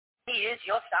is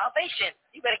your salvation.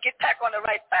 You better get back on the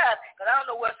right path, because I don't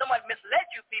know where someone misled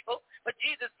you people, but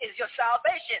Jesus is your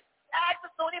salvation. Ask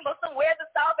the Sunni Muslim, where's the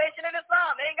salvation in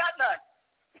Islam? They ain't got none.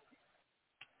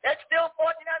 That's still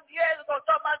 49 years ago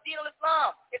talking about Deen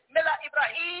al-Islam. It's Millah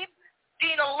Ibrahim,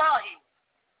 Deen Allahi.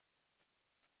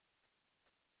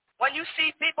 When you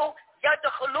see people,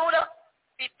 yadkhuluna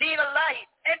fi Deen Allahi,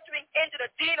 entering into the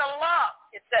Deen Allah,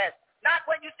 it says. Not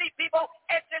when you see people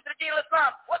enter into the Deen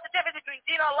al-Islam. What's the difference between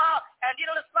Deen Allah and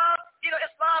Deen al-Islam? Deen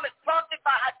al-Islam is prompted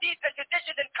by hadith and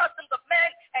traditions and customs of men,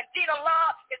 and Deen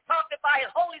Allah is prompted by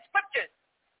his holy scriptures.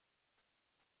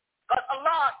 Because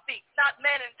Allah speaks, not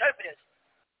men interpreters.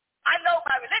 I know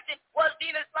my religion was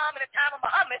Deen al-Islam in the time of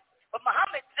Muhammad, but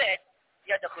Muhammad said,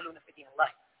 yadkhuluna fi Deen Allah.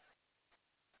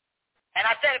 And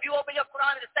I said, if you open your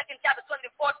Quran in the 2nd chapter,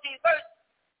 14th verse,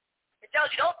 it tells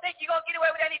you, don't think you're going to get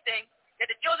away with anything that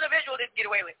the children of Israel didn't get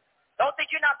away with. Don't think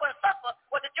you're not going to suffer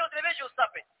what the children of Israel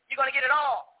suffered. You're going to get it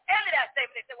all. End of that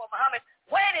statement, they said, well, Muhammad,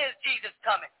 when is Jesus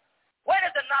coming? When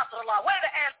is the Nasrullah? When are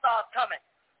the Ansars coming?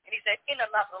 And he said, Inna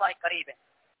Nasrullahi Qareeben.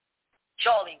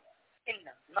 Surely,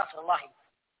 Inna Nasrullahi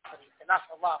Qareeben. The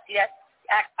Nasrullah. See that?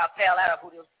 Ask our pale Arab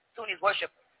who the Sunnis worship.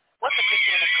 What's the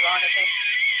Christian in the Quran that says?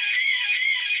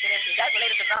 Is that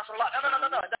related to Nasrullah?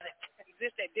 No. It doesn't. It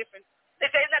exists at different. They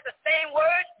say, isn't that the same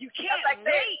word? You can't like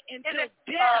wait until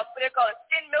death what they call it,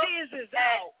 skin milk fizzes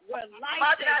out. Where life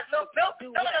homogenized milk. No.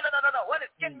 What is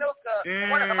skin milk?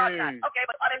 One is homogenized. Okay,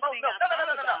 but are they both milk?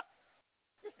 No.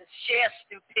 This is sheer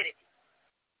stupidity.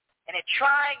 And they're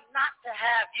trying not to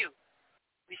have you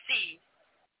receive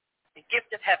the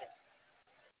gift of heaven.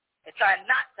 They're trying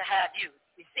not to have you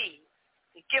receive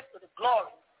the gift of the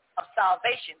glory of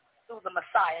salvation through the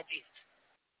Messiah, Jesus.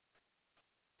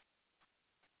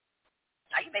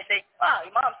 Now you may say, wow,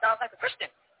 Imam sounds like a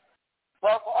Christian.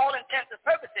 Well, for all intents and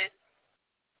purposes,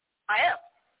 I am.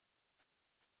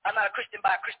 I'm not a Christian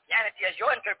by Christianity as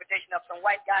your interpretation of some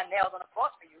white guy nailed on a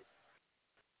cross for you.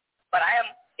 But I am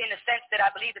in the sense that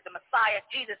I believe that the Messiah,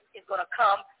 Jesus, is going to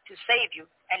come to save you,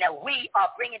 and that we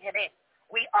are bringing him in.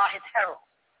 We are his heralds.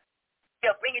 We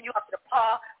are bringing you up to the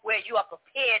par where you are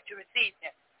prepared to receive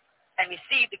him and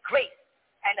receive the grace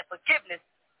and the forgiveness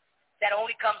that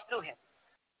only comes through him.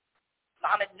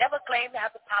 Muhammad never claimed to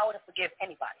have the power to forgive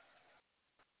anybody.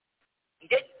 He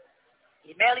didn't.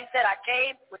 He merely said, I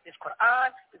came with this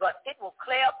Quran because it will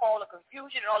clear up all the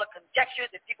confusion and all the conjectures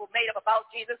that people made up about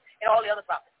Jesus and all the other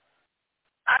prophets.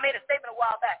 I made a statement a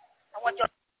while back. I want you to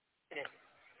listen to this.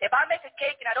 If I make a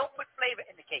cake and I don't put flavor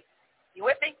in the cake, you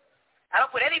with me? I don't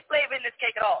put any flavor in this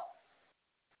cake at all.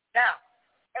 Now,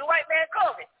 and a white man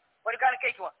calls it. What kind of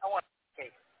cake you want? I want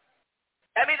cake.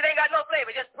 That means it ain't got no flavor,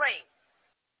 just plain.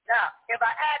 Now, if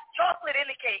I add chocolate in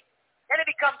the cake, then it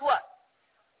becomes what?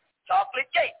 Chocolate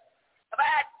cake. If I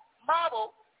add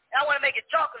marble, and I want to make it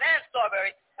chocolate and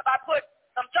strawberry, if I put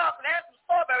some chocolate and some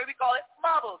strawberry, we call it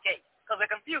marble cake, because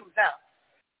we're confused now.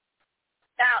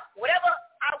 Now, whatever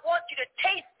I want you to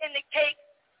taste in the cake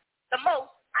the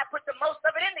most, I put the most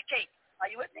of it in the cake. Are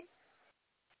you with me?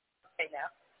 Okay,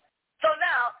 now. So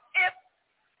now, if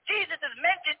Jesus is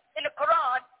mentioned in the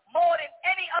Quran more than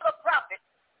any other prophet,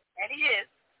 and he is,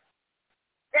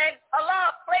 then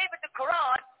Allah flavored the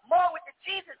Quran more with the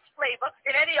Jesus flavor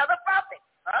than any other prophet.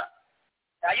 Huh?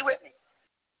 Are you with me?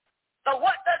 So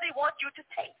what does he want you to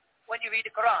taste when you read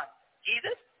the Quran?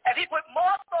 Jesus? Has he put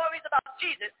more stories about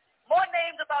Jesus, more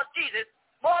names about Jesus,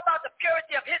 more about the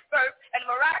purity of his birth and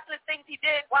miraculous things he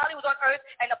did while he was on earth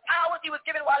and the powers he was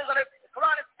given while he was on earth? The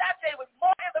Quran is saturated with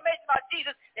more information about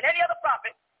Jesus than any other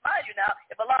prophet. Mind you now,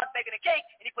 if Allah is making a cake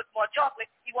and he puts more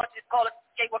chocolate, he wants you to call it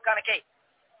cake. What kind of cake?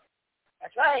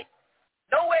 That's right.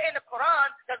 Nowhere in the Quran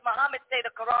does Muhammad say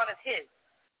the Quran is his.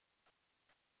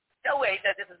 Nowhere he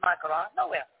says this is my Quran.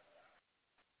 Nowhere.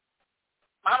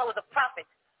 Muhammad was a prophet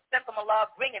sent from Allah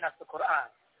bringing us the Quran,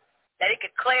 that it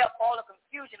could clear up all the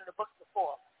confusion in the books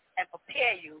before and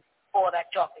prepare you for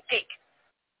that chocolate cake.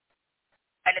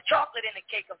 And the chocolate in the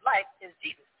cake of life is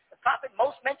Jesus. The prophet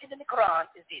most mentioned in the Quran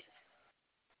is Jesus.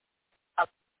 I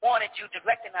wanted you to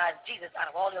recognize Jesus out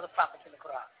of all the other prophets in the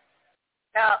Quran.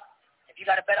 Now, if you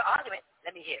got a better argument,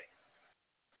 let me hear it.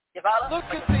 Devala? Look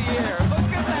at the air. Look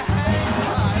at the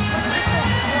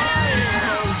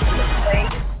hang.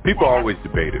 People always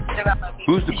debate it.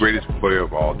 Who's the greatest player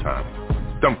of all time?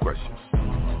 Dumb questions.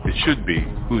 It should be,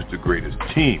 who's the greatest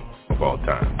team of all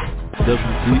time?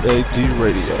 WGAG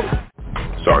Radio.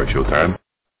 Sorry, Showtime.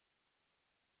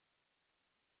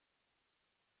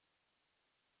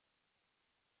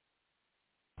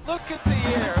 Look at the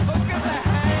air. Look at the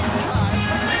hang.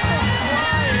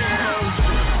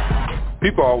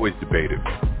 People always debate it.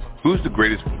 Who's the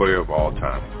greatest player of all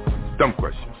time? Dumb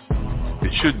questions. It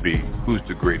It should be, who's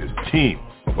the greatest team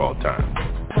of all time?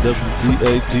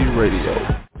 WGAG Radio.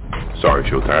 Sorry,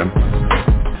 Showtime.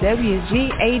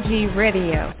 WGAG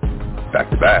Radio. Back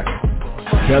to back.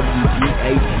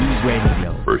 WGAG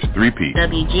Radio. First three-peat.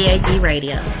 WGAG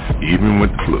Radio. Even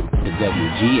with the flu. The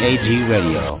WGAG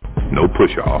Radio. No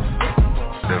push-off.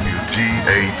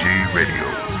 WGAG Radio.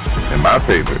 And my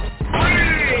favorite.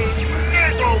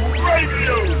 Radio.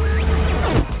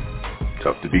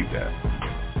 Tough to beat that.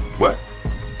 What?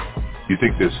 You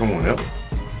think there's someone else?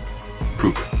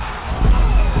 Prove it.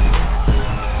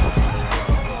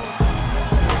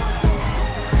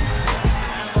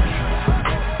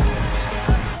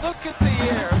 Look at the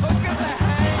air. Look at the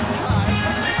hang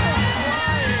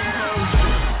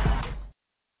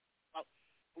time.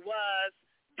 Was,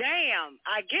 damn,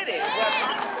 I get it.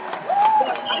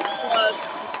 What life was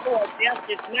before death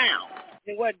is now.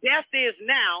 And what death is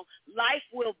now, life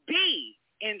will be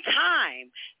in time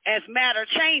as matter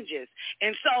changes.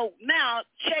 And so now,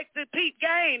 check the peep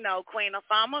game, though, Queen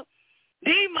Afama.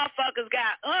 These motherfuckers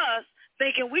got us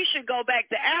thinking we should go back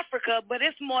to Africa, but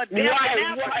it's more death in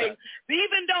Africa. Right.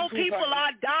 Even though people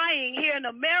are dying here in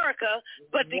America,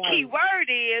 but the key word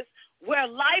is where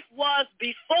life was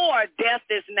before, death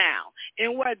is now.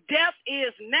 And where death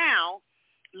is now,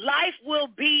 life will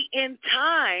be in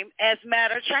time as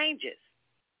matter changes.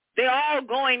 They're all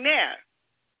going there.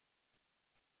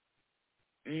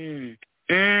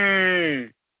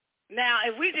 Now,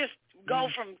 if we just go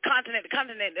from continent to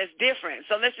continent, that's different.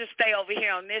 So let's just stay over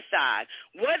here on this side.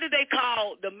 What do they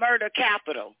call the murder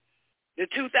capital? The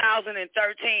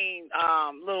 2013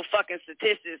 little fucking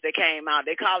statistics that came out,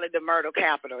 they call it the murder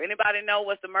capital. Anybody know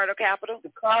what's the murder capital?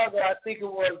 Chicago, I think it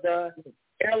was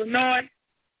Illinois.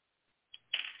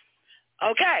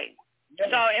 Okay.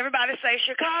 So everybody say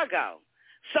Chicago.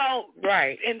 So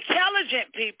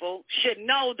intelligent people should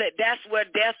know that that's where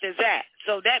death is at.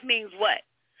 So that means what?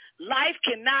 Life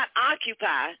cannot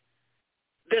occupy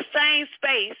the same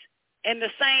space and the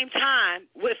same time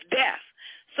with death.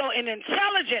 So an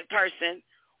intelligent person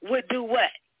would do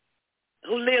what?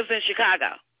 Who lives in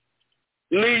Chicago?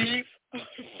 Leave.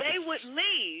 They would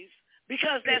leave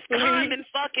because that's common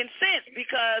fucking sense.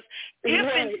 Because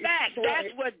if in fact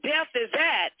that's where death is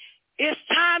at, it's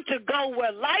time to go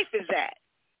where life is at.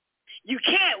 You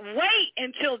can't wait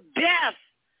until death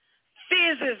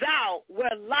fizzes out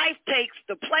where life takes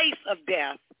the place of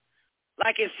death.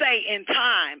 Like it say in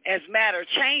time as matter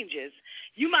changes,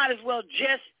 you might as well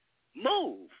just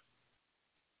move.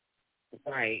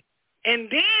 Right. And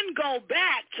then go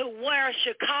back to where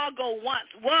Chicago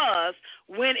once was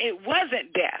when it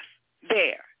wasn't death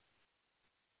there.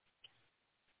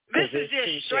 This is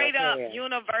just straight up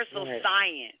universal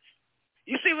science.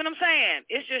 You see what I'm saying?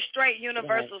 It's just straight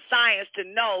universal science to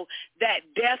know that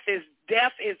death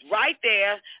is right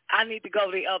there. I need to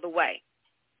go the other way.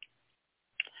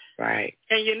 Right.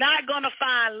 And you're not going to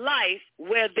find life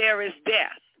where there is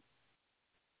death.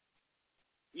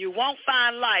 You won't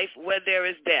find life where there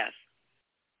is death.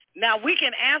 Now, we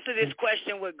can answer this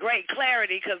question with great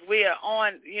clarity because we are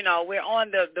on, we're on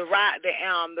the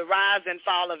rise and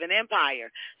fall of an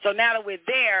empire. So now that we're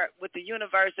there with the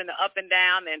universe and the up and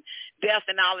down and death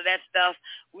and all of that stuff,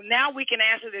 now we can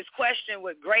answer this question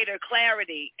with greater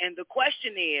clarity. And the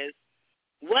question is,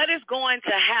 what is going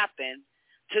to happen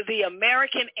to the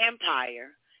American empire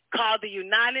called the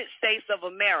United States of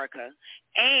America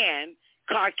and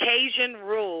Caucasian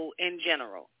rule in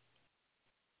general?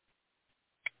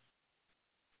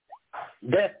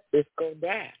 Death is going to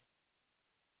die.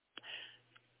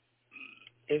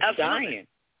 It's dying.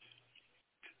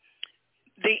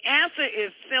 The answer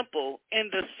is simple: in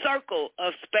the circle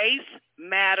of space,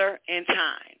 matter, and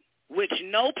time, which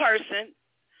no person,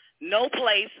 no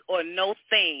place, or no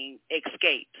thing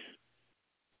escapes.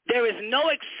 There is no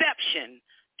exception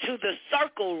to the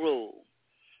circle rule.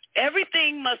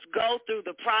 Everything must go through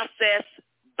the process: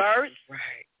 birth,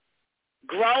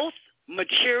 growth,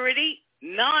 maturity,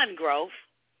 non-growth,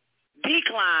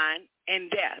 decline,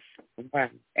 and death.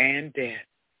 Right. And death.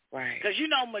 Right. Because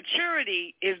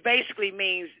maturity is basically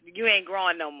means you ain't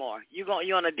growing no more. You're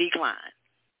on a decline.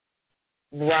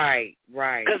 Right.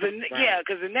 Right. Because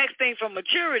the next thing from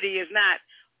maturity is not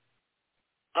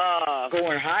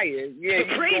going higher. Yeah,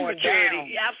 supreme going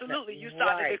maturity. Down. Absolutely, you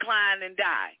start to decline and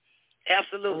die.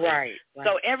 Absolutely. Right.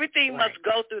 So everything must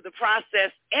go through the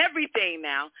process. Everything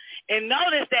now, and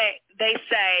notice that they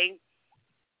say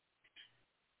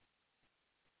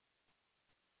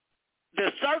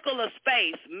the circle of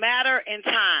space, matter, and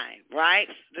time, right?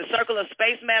 The circle of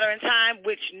space, matter, and time,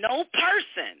 which no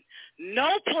person,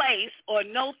 no place, or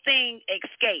no thing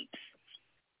escapes.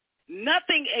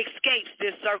 Nothing escapes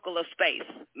this circle of space,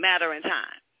 matter, and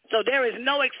time. So there is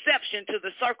no exception to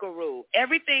the circle rule.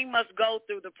 Everything must go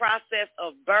through the process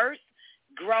of birth,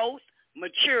 growth,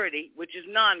 maturity, which is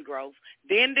non-growth,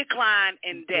 then decline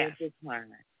and death.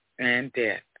 Decline and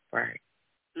death, right.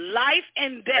 Life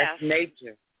and death. That's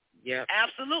nature. Yep.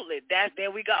 Absolutely.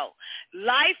 There we go.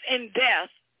 Life and death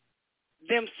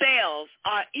themselves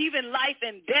are, even life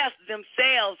and death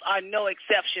themselves are no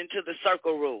exception to the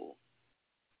circle rule.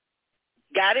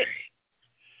 Got it?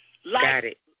 Got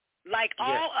it. Like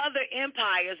all other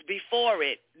empires before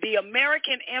it, the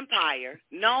American empire,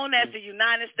 known as the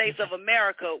United States of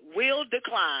America, will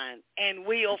decline and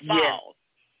will fall.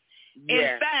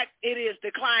 In fact, it is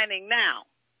declining now,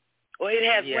 or it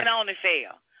has went on and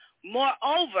fell.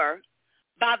 Moreover,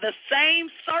 by the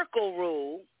same circle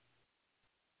rule,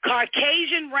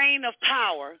 Caucasian reign of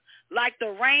power, like the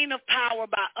reign of power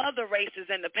by other races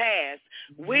in the past,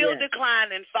 will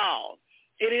decline and fall.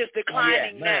 It is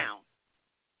declining now.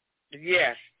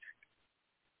 Yes.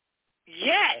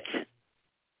 Yet,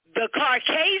 the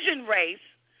Caucasian race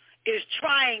is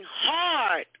trying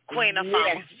hard, Queen of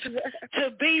Mama,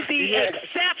 to be the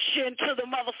exception to the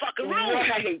motherfucking rule.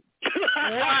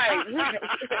 Right.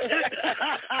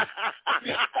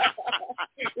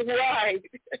 Right.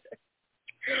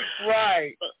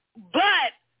 Right.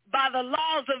 But by the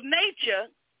laws of nature,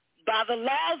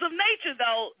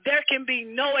 though, there can be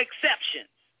no exceptions.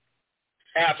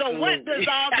 Absolutely. So what does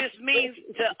all this mean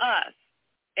to us,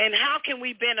 and how can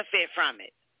we benefit from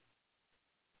it?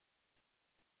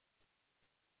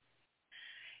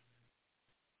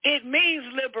 It means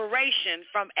liberation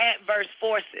from adverse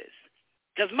forces.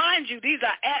 Because mind you, these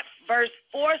are adverse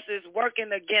forces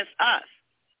working against us.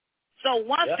 So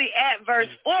once the adverse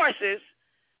forces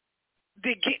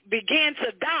begin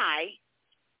to die,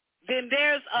 then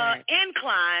there's an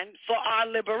incline for our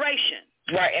liberation.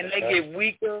 Right, and they get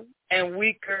weaker and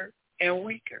weaker and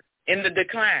weaker in the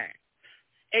decline.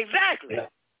 Exactly. Yeah.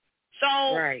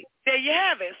 So there you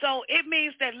have it. So it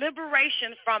means that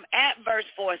liberation from adverse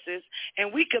forces,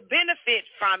 and we could benefit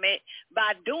from it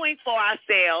by doing for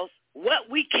ourselves what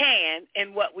we can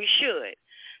and what we should.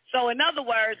 So in other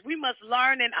words, we must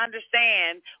learn and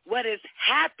understand what is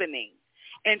happening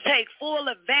and take full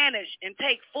advantage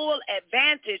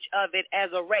of it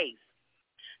as a race.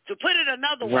 To put it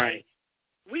another way,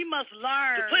 we must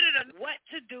learn what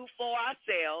to do for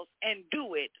ourselves and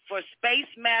do it, for space,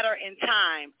 matter, and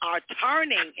time are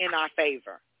turning in our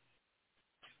favor.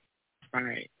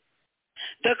 Right.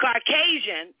 The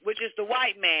Caucasian, which is the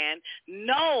white man,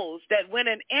 knows that when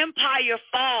an empire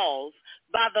falls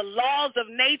by the laws of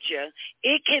nature,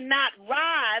 it cannot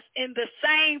rise in the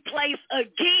same place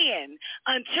again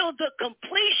until the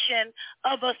completion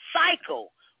of a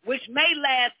cycle, which may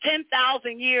last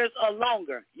 10,000 years or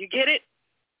longer. You get it?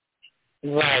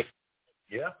 Right.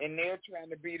 Yeah. And they're trying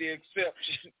to be the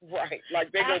exception. Right.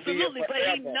 Like they're going to be here forever. Absolutely, but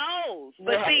he knows.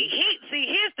 But see,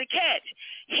 here's the catch.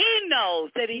 He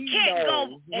knows that he can't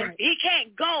go and he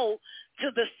can't go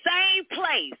to the same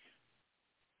place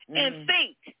and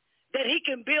think that he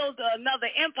can build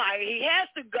another empire. He has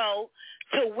to go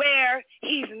to where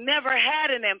he's never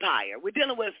had an empire. We're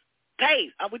dealing with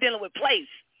space.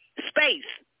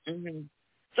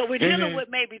 So we're dealing with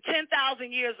maybe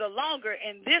 10,000 years or longer,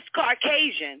 and this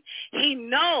Caucasian, he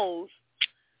knows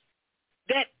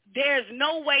that there's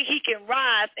no way he can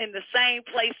rise in the same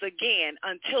place again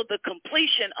until the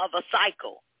completion of a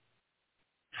cycle.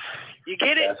 You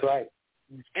get it? That's right.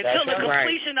 Until the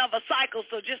completion of a cycle.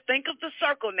 So just think of the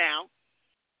circle now.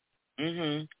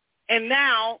 And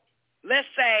now, let's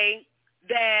say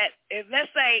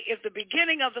if the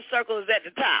beginning of the circle is at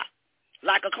the top,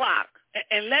 like a clock,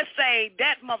 and let's say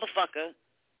that motherfucker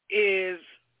is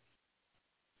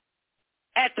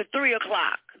at the 3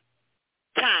 o'clock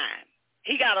time.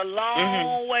 He got a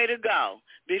long way to go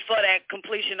before that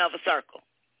completion of a circle.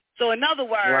 So in other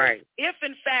words, if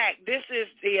in fact this is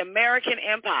the American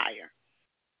empire,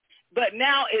 but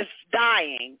now it's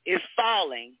dying, it's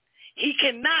falling, he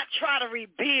cannot try to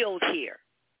rebuild here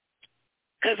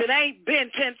because it ain't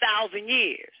been 10,000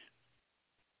 years.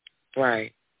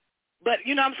 Right. But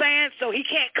you know what I'm saying? So he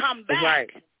can't come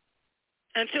back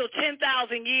until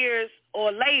 10,000 years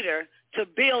or later to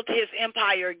build his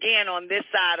empire again on this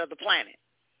side of the planet.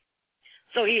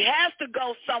 So he has to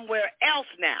go somewhere else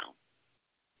now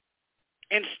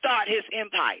and start his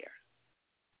empire.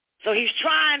 So he's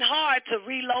trying hard to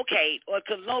relocate or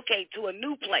to locate to a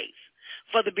new place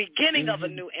for the beginning of a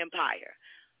new empire,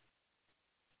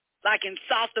 like in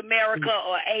South America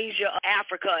or Asia or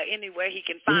Africa or anywhere he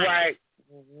can find it.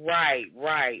 Right.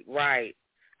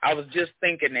 I was just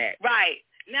thinking that. Right.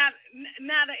 Now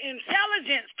the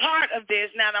intelligence part of this,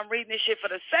 now that I'm reading this shit for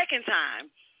the second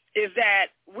time, is that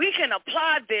we can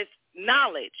apply this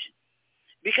knowledge,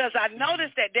 because I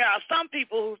noticed that there are some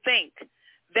people who think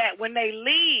that when they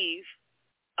leave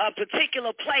a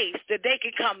particular place that they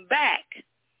can come back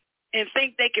and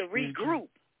think they can regroup.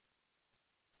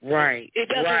 Right. It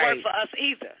doesn't work for us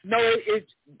either. No,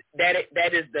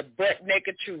 that is the butt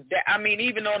naked truth. That, I mean,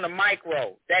 even on the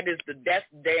micro, that's the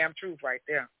damn truth right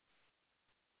there.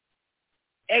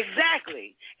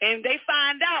 Exactly. And they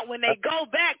find out when they go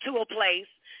back to a place,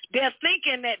 they're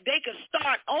thinking that they could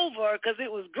start over because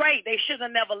it was great. They should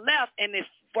have never left, and it's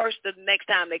worse the next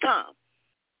time they come.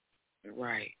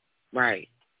 Right. Right.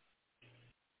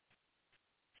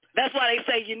 That's why they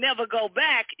say you never go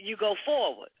back, you go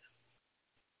forward.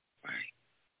 Right.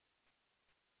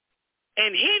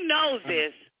 And he knows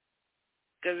this,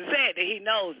 because it said that he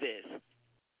knows this.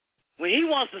 When he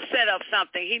wants to set up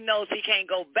something, he knows he can't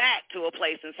go back to a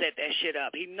place and set that shit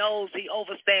up. He knows he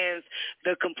overstands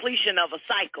the completion of a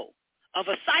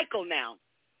cycle now.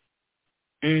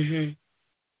 Mhm.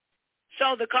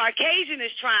 So the Caucasian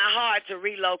is trying hard to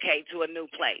relocate to a new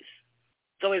place.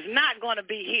 So it's not going to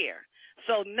be here.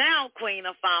 So now, Queen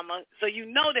Afama, so you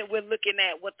know that we're looking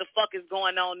at what the fuck is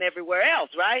going on everywhere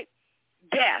else, right?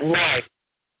 Death. Right.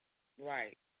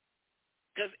 Right.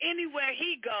 Because anywhere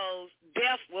he goes,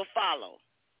 death will follow.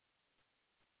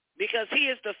 Because he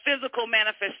is the physical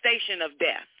manifestation of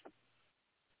death.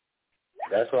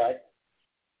 That's right.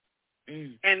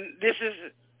 And this is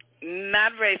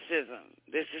not racism.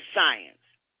 This is science.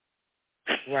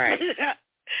 Right.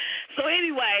 So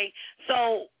anyway,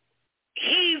 so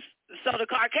the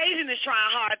Caucasian is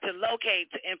trying hard to locate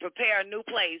and prepare a new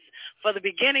place for the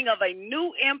beginning of a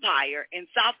new empire in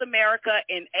South America,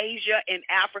 in Asia, in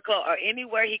Africa, or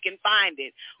anywhere he can find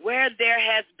it, where there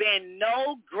has been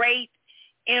no great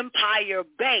empire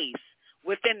base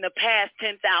within the past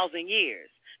 10,000 years.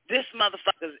 This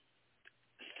motherfucker's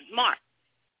smart.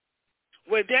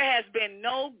 Where there has been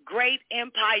no great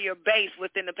empire base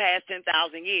within the past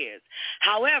 10,000 years.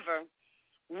 However,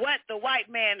 what the white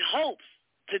man hopes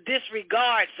to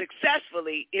disregard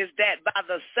successfully is that by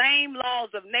the same laws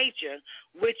of nature,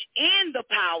 which end the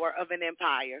power of an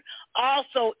empire,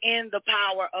 also end the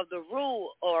power of the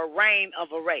rule or reign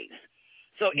of a race.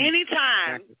 So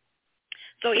anytime,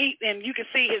 and you can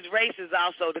see his race is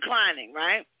also declining,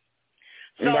 right?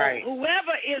 So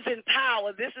whoever is in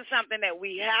power, this is something that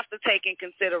we have to take in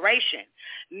consideration.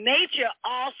 Nature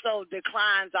also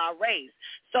declines our race.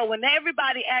 So when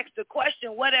everybody asks the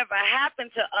question, whatever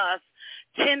happened to us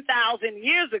 10,000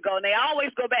 years ago, and they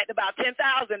always go back to about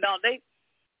 10,000, don't they?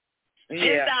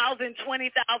 Yeah. 10,000,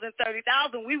 20,000,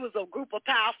 30,000, we was a group of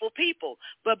powerful people.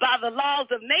 But by the laws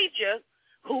of nature,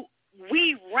 who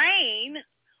we reign,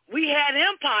 we had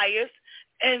empires,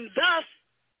 and thus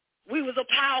we was a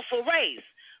powerful race.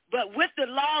 But with the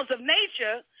laws of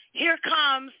nature, here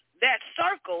comes that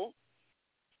circle.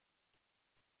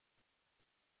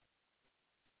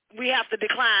 We have to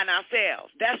decline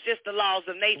ourselves. That's just the laws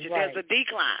of nature. Right. There's a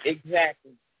decline.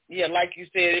 Exactly. Yeah, like you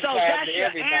said, it's so hard that's to your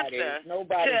everybody. answer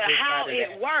Nobody to how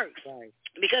it works. Right.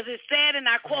 Because it said, and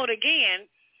I quote again,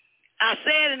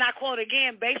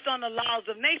 based on the laws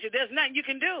of nature, there's nothing you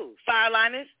can do.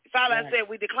 Fireline said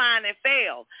we decline and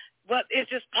fail. But it's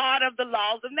just part of the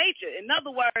laws of nature. In other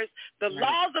words, the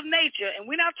laws of nature, and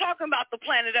we're not talking about the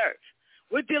planet Earth.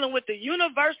 We're dealing with the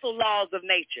universal laws of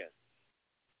nature.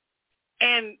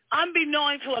 And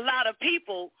unbeknown to a lot of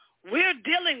people, we're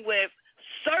dealing with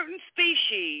certain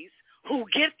species who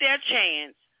get their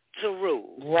chance to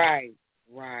rule. Right,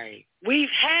 right. We've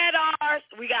had ours.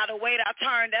 We got to wait our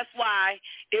turn. That's why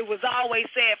it was always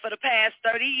said for the past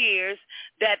 30 years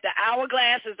that the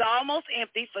hourglass is almost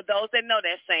empty, for those that know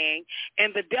that saying,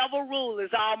 and the devil rule is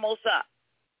almost up.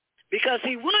 Because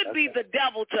he would be the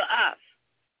devil to us.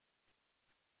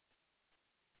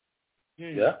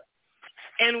 Yeah.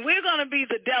 And we're going to be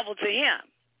the devil to him.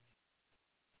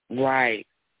 Right.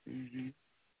 Mm-hmm.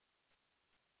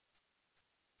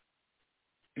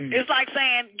 It's like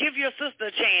saying, give your sister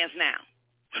a chance now.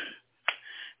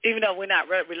 Even though we're not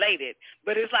related.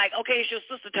 But it's like, okay, it's your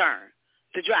sister's turn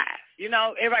to drive. You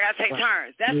know, everybody got to take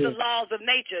turns. That's the laws of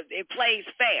nature. It plays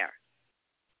fair.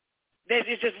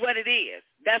 It's just what it is.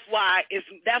 That's why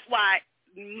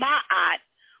Ma'at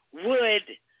would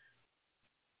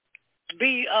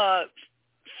be a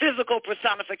physical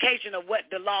personification of what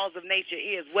the laws of nature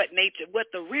is, what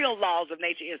the real laws of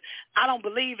nature is. I don't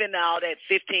believe in all that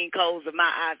 15 codes of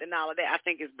Ma'at and all of that. I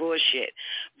think it's bullshit.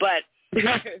 But you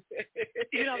know,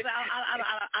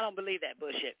 I don't believe that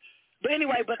bullshit. But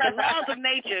anyway, but the laws of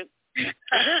nature,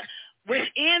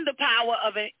 which end the power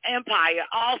of an empire,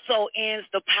 also ends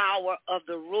the power of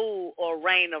the rule or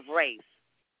reign of race.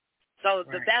 So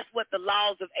that's what the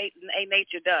laws of a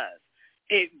nature does.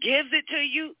 It gives it to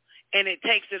you, and it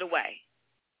takes it away.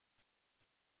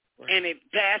 And it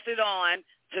passes it on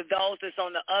to those that's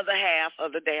on the other half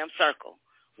of the damn circle,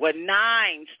 where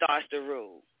 9 starts to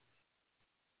rule.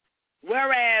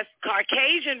 Whereas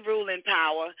Caucasian ruling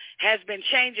power has been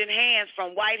changing hands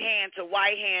from white hand to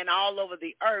white hand all over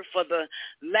the earth for the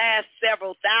last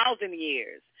several thousand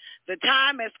years. The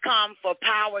time has come for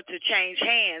power to change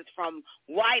hands from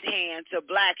white hand to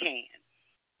black hand.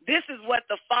 This is what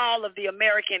the fall of the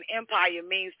American empire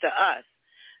means to us.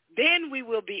 Then we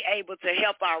will be able to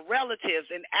help our relatives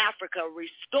in Africa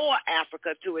restore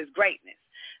Africa to its greatness.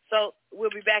 So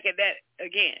we'll be back at that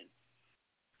again.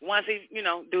 Once he,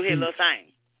 do his little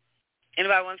thing.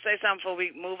 Anybody want to say something before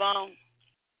we move on?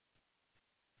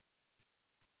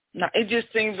 No, it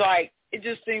just seems like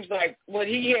what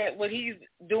he's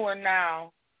doing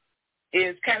now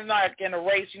is kind of like in a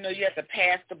race. You have to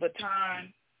pass the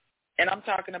baton, and I'm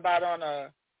talking about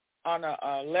on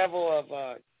a level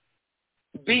of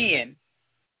being.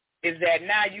 Is that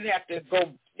now you have to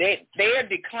go? They're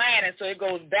declining, so it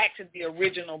goes back to the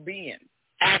original being.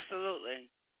 Absolutely.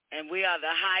 And we are the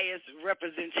highest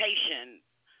representation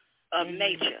of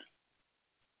nature.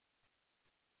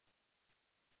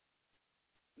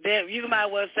 Then you might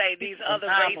well say these other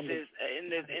races in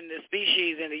the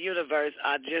species in the universe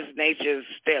are just nature's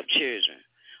stepchildren.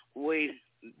 We,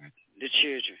 the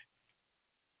children,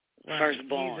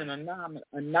 firstborn. He's an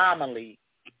anomaly.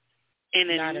 An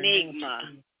enigma.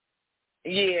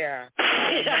 Yeah.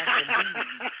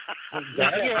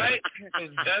 That's right.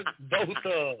 That's both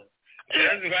of.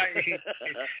 That's right.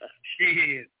 She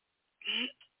is.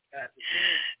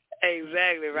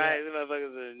 Exactly right. This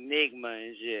motherfucker's an enigma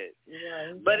and shit.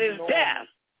 Yeah, but it's death.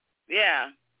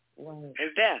 Yeah. Right.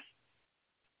 It's death.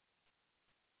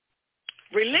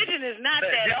 Religion is not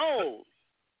that old.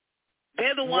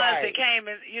 They're the ones that came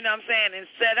and, and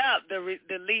set up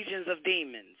the legions of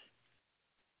demons.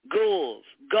 Ghouls,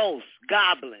 ghosts,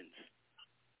 goblins.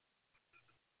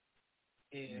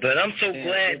 But I'm so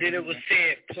glad that it was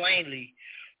said plainly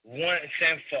once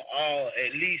and for all,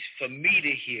 at least for me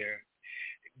to hear,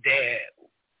 that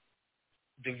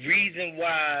the reason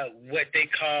why what they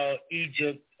call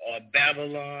Egypt or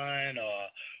Babylon or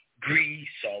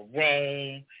Greece or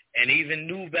Rome and even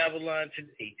New Babylon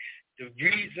today, the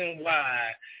reason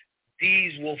why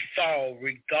these will fall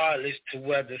regardless to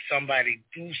whether somebody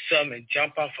do something and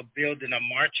jump off a building or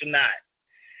march or not,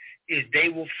 is they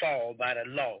will fall by the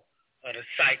law of the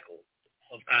cycle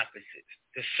of opposites,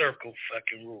 the circle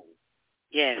fucking rule.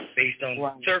 Yes. Based on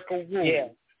the circle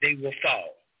rule, they will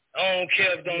fall. I don't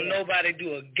care if nobody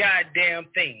do a goddamn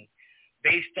thing.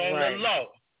 Based on the law,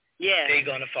 they're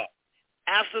going to fall.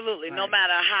 Absolutely. Right. No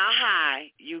matter how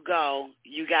high you go,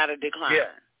 you got to decline.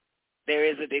 Yeah. There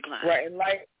is a decline. Right.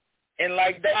 And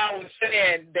like Don was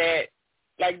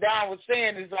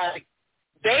saying is like,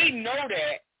 they know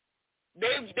that.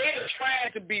 They're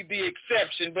trying to be the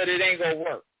exception, but it ain't going to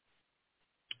work.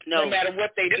 No matter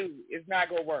what they do, it's not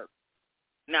going to work.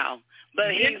 No.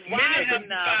 But he's wise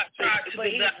enough to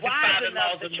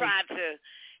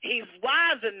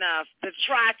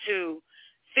try to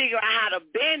figure out how to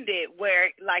bend it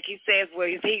where, like he says,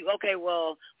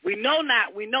 we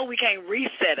know we can't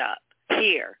reset up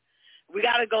here. We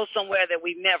got to go somewhere that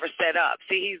we never set up.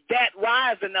 See, he's that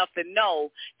wise enough to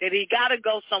know that he got to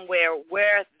go somewhere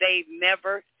where they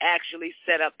never actually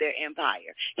set up their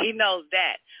empire. He knows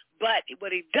that. But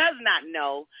what he does not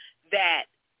know, that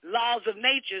laws of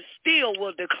nature still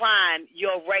will decline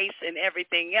your race and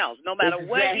everything else, no matter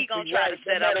where he's going to try to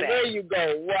set up at. No matter where you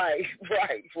go.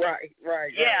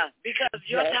 Right. Yeah, because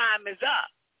your time is up.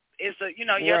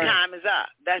 Your time is up.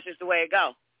 That's just the way it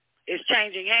goes. It's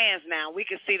changing hands now. We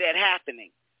can see that happening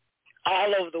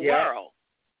all over the world.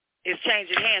 It's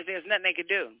changing hands. There's nothing they can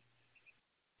do.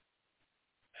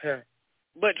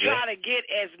 But try to get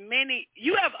as many.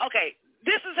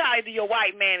 This is how your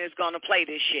white man is going to play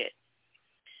this shit.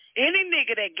 Any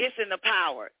nigga that gets into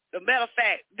power, the matter of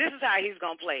fact, this is how he's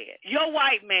going to play it. Your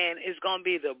white man is going to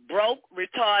be the broke,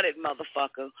 retarded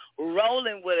motherfucker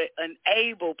rolling with an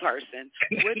able person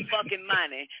with fucking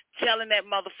money, telling that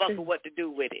motherfucker what to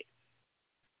do with it.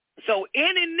 So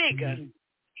any nigga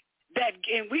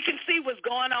and we can see what's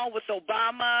going on with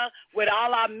Obama, with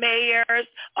all our mayors,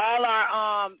 all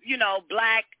our,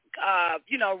 black,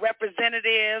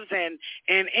 representatives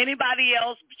and anybody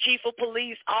else, chief of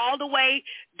police, all the way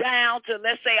down to,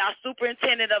 let's say, our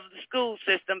superintendent of the school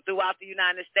system throughout the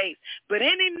United States. But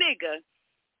any nigga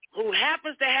who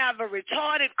happens to have a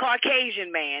retarded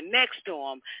Caucasian man next to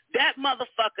him, that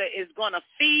motherfucker is going to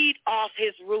feed off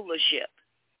his rulership.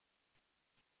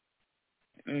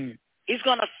 He's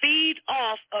going to feed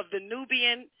off of the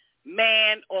Nubian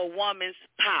man or woman's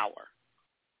power.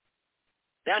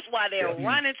 That's why they're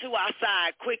running to our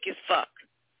side quick as fuck,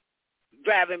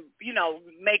 grabbing,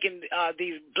 making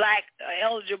these black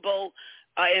eligible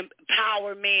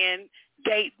empower men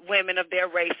date women of their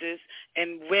races,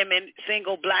 and women,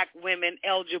 single black women,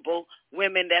 eligible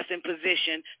women that's in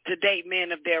position to date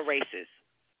men of their races.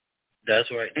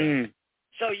 That's right.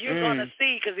 So you're going to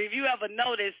see, because if you ever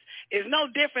notice, it's no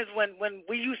difference when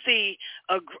you see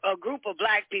a group of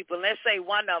black people, let's say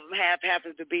one of them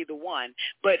happens to be the one,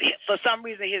 but for some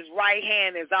reason his right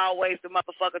hand is always the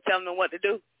motherfucker telling him what to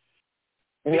do.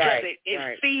 Because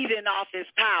it's feeding off his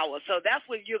power. So that's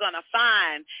what you're going to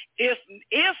find if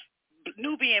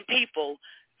Nubian people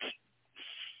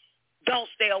don't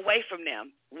stay away from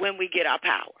them when we get our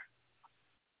power.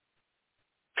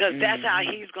 Because that's how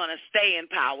he's going to stay in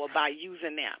power, by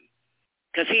using them.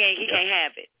 Because he can't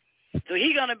have it. So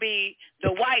he's going to be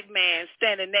the white man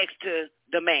standing next to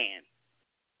the man.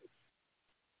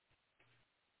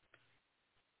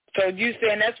 So you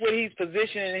saying that's what he's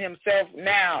positioning himself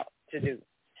now to do?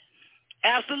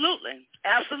 Absolutely.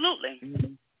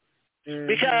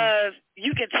 Because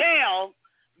you can tell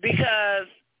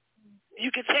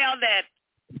that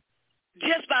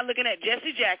just by looking at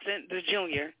Jesse Jackson, the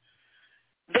junior,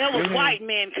 there was white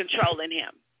men controlling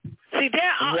him. See,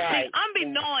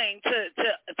 unbeknown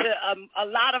to a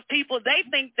lot of people, they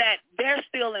think that they're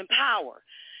still in power.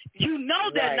 You know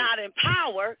they're not in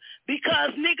power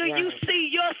because, nigga, you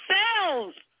see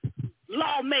yourselves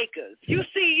lawmakers. You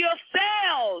see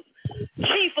yourselves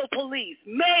chief of police,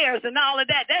 mayors, and all of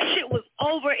that. That shit was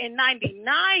over in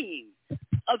 99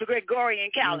 of the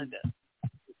Gregorian calendar.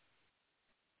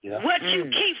 What you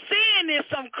keep seeing is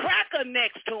some cracker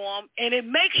next to him, and it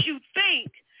makes you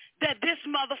think that this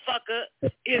motherfucker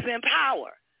is in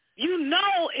power. You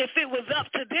know, if it was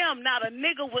up to them, not a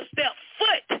nigga would step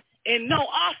foot in no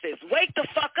office. Wake the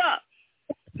fuck up.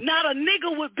 Not a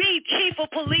nigga would be chief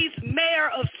of police, mayor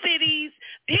of cities,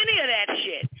 any of that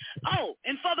shit. Oh,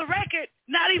 and for the record,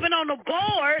 not even on the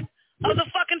board of the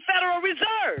fucking Federal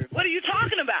Reserve. What are you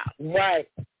talking about? Right.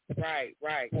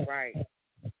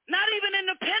 Not even in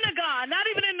the Pentagon, not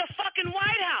even in the fucking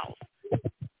White House.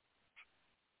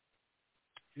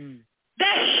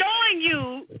 That's showing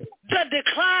you the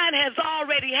decline has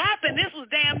already happened. This was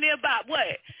damn near about,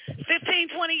 15,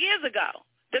 20 years ago.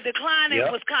 The decline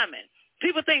was coming.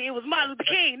 People think it was Martin Luther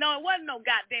King. No, it wasn't no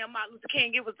goddamn Martin Luther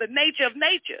King. It was the nature of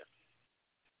nature.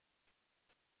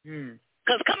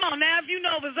 Because come on now, if you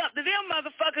know it was up to them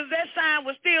motherfuckers, that sign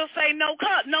would still say no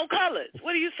colors.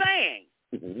 What are you saying?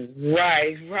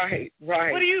 Right.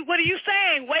 What are you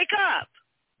saying? Wake up.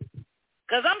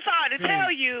 Because I'm sorry to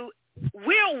tell you,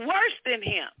 we're worse than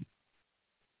him.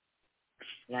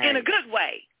 In a good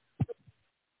way.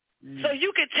 So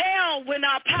you could tell when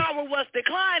our power was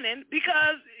declining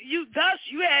because you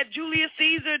had Julius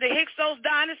Caesar, the Hyksos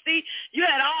dynasty. You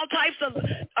had all types of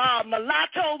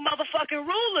mulatto motherfucking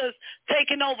rulers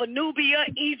taking over Nubia,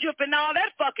 Egypt, and all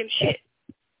that fucking shit.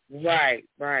 Right.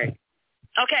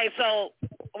 Okay, so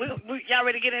y'all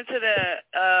ready to get into the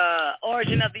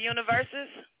origin of the universes?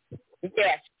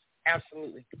 Yes,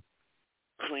 absolutely.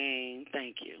 Queen,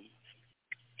 thank you.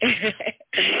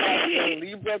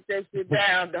 You broke that shit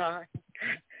down, Don.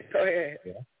 Go ahead.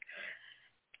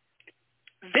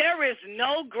 There is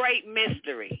no great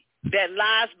mystery that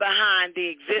lies behind the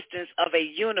existence of a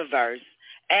universe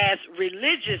as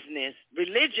religionists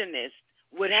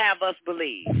would have us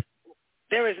believe.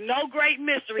 There is no great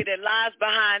mystery that lies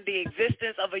behind the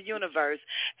existence of a universe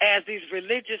as these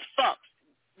religious fucks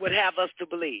would have us to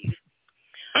believe.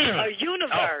 A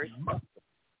universe,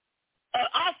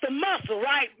 off the muscle,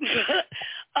 right?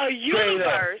 A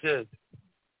universe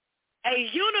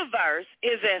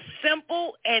is as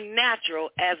simple and natural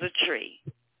as a tree.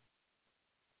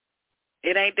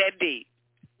 It ain't that deep.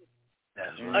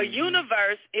 A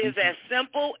universe is as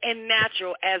simple and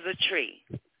natural as a tree.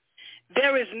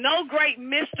 There is no great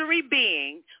mystery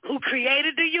being who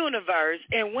created the universe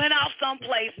and went off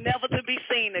someplace never to be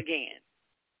seen again.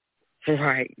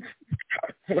 Right.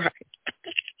 We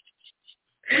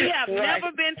have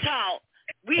never been taught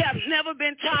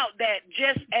that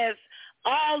just as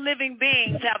all living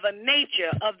beings have a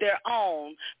nature of their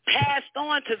own passed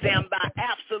on to them by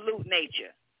absolute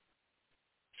nature.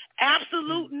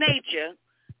 Absolute nature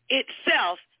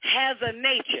itself has a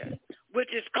nature,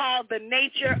 which is called the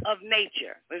nature of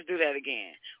nature. Let's do that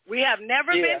again. We have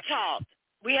never been taught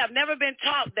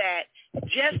that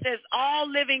just as all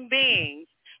living beings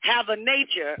have a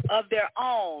nature of their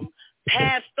own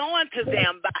passed on to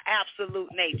them by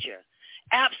absolute nature.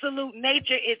 Absolute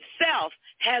nature itself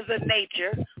has a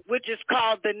nature which is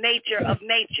called the nature of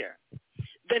nature.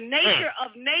 The nature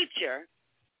of nature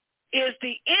is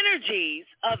the energies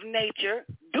of nature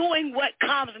doing what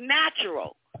comes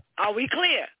natural. Are we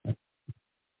clear?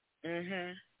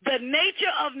 Mm-hmm. The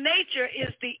nature of nature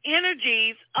is the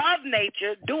energies of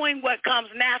nature doing what comes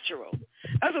natural.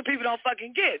 That's what people don't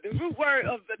fucking get. The root word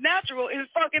of the natural is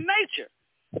fucking nature.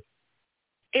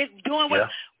 It's doing what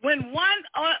when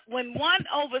one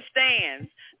understands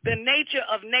the nature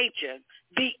of nature,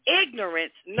 the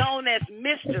ignorance known as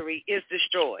mystery is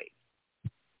destroyed.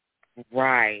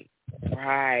 Right.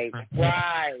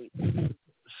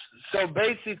 So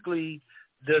basically,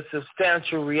 the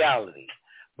substantial reality,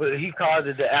 but he calls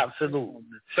it the absolute.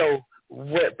 So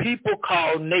what people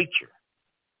call nature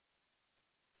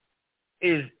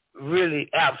is really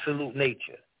absolute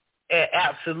nature. And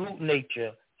absolute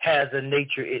nature has a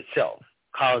nature itself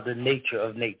called the nature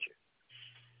of nature.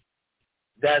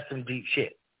 That's some deep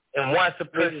shit. And once a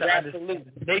person understands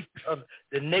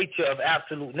the nature of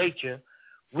absolute nature,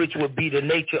 which would be the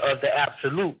nature of the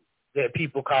absolute that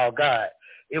people call God,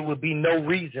 it would be no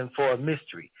reason for a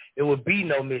mystery. It would be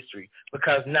no mystery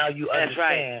because now you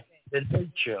understand the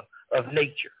nature of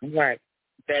nature. Right.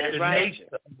 That is right.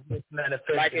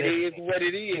 Like it is what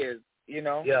it is, you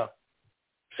know? Yeah.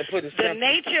 The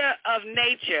nature of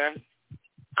nature,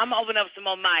 I'm going to open up some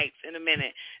more mics in a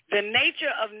minute. The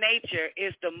nature of nature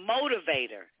is the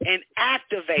motivator and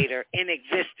activator in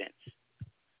existence.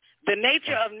 The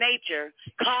nature of nature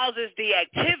causes the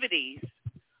activities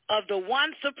of the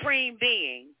one supreme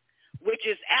being, which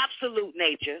is absolute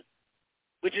nature,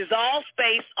 which is all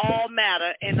space, all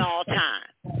matter, and all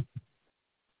time.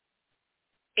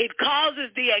 It causes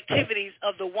the activities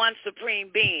of the one supreme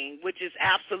being, which is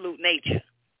absolute nature.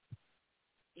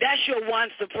 That's your one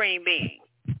supreme being.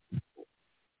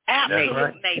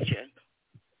 Absolute nature.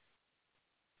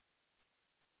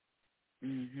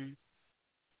 Mm-hmm.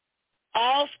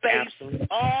 All space,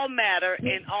 all matter,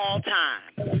 and all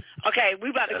time. Okay, we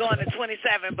about to go into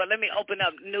 27, but let me open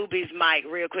up Newbie's mic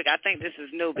real quick. I think this is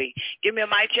Newbie. Give me a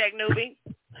mic check, Newbie.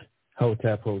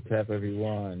 Hotep,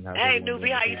 everyone. Hey,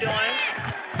 Newbie, how you doing?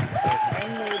 Hey,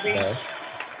 Newbie.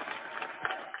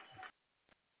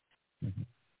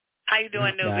 How you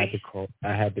doing, Newbie?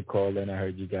 I had to call in. I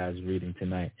heard you guys reading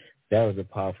tonight. That was a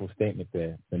powerful statement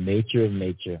there. The nature of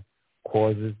nature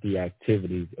causes the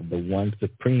activities of the one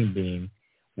supreme being,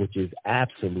 which is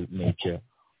absolute nature,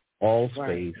 all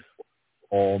space,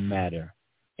 all matter,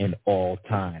 and all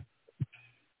time.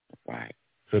 Right.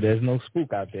 So there's no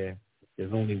spook out there.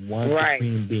 There's only one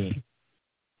supreme being.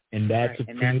 And that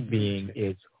supreme being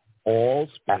is all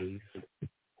space,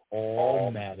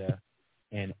 all matter,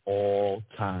 and all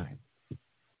time.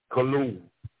 Kaloo.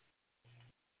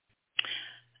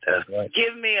 That's right.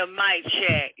 Give me a mic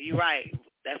check. You're right.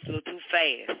 That's a little too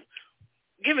fast.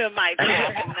 Give me a mic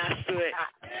check and not do it.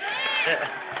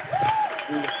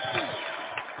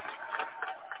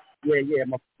 Yeah,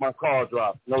 my call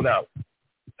dropped, no doubt.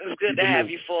 It's good to have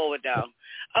you forward, though.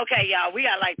 Okay, y'all, we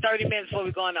got like 30 minutes before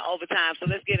we go into overtime, so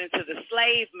let's get into the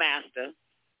slave master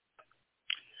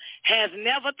has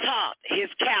never taught his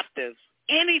captives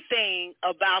anything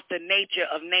about the nature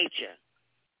of nature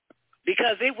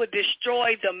because it would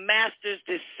destroy the master's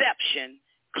deception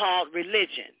called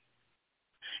religion.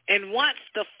 And once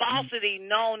the falsity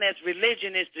known as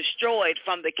religion is destroyed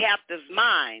from the captive's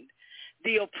mind,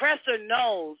 the oppressor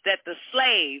knows that the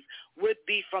slave would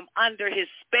be from under his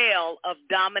spell of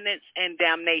dominance and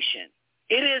damnation.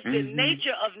 It is the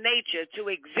nature of nature to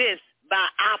exist by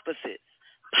opposites,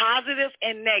 positive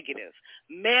and negative,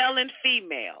 male and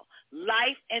female,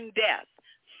 life and death,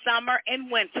 summer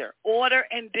and winter, order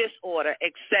and disorder,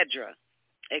 etc.,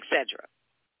 etc.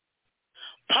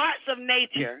 Parts of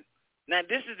nature, now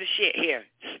this is the shit here,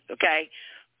 okay?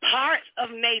 Parts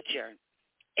of nature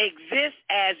exist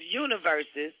as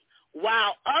universes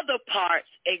while other parts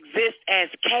exist as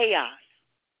chaos.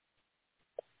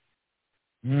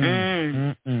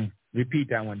 Repeat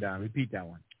that one, Don. Repeat that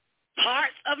one.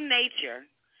 Parts of nature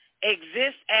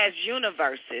exist as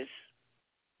universes,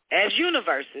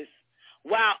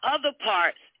 while other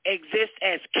parts exist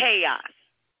as chaos.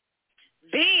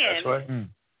 Then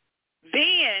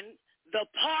the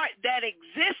part that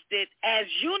existed as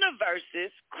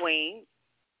universes, Queen,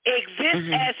 exists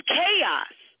as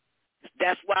chaos.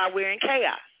 That's why we're in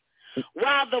chaos.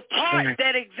 While the parts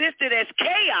that existed as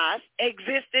chaos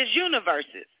exist as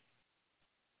universes.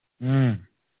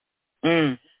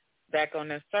 Back on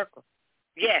that circle.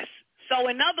 Yes. So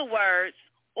in other words,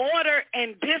 order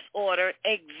and disorder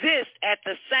exist at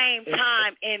the same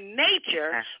time in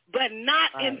nature, but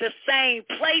not in the same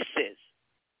places.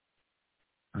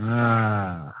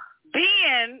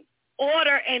 Then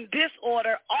order and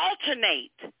disorder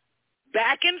alternate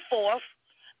back and forth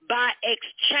by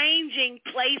exchanging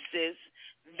places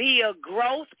via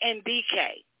growth and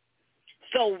decay.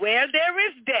 So where there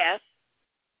is death,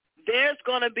 there's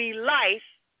going to be life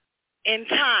in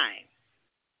time.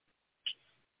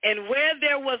 And where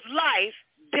there was life,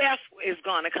 death is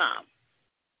going to come.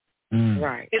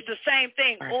 Right. It's the same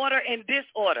thing, order and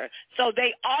disorder. So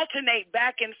they alternate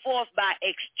back and forth by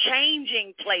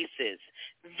exchanging places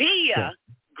via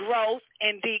growth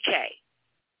and decay.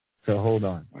 So hold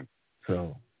on.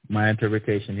 So my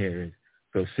interpretation here is,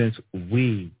 so since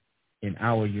we in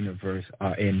our universe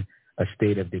are in a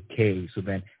state of decay, so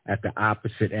then at the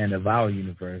opposite end of our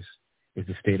universe is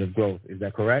the state of growth. Is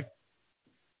that correct?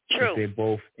 True. They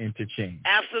both interchange.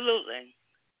 Absolutely.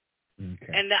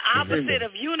 Okay. And the opposite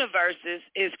of universes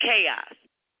is chaos.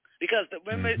 Because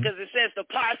remember, because it says the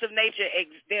parts of nature,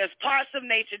 there's parts of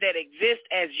nature that exist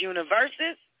as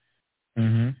universes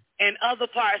and other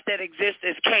parts that exist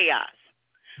as chaos.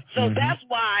 So that's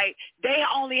why they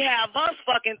only have us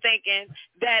fucking thinking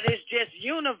that it's just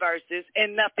universes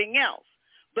and nothing else.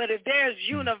 But if there's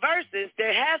universes,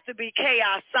 there has to be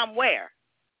chaos somewhere.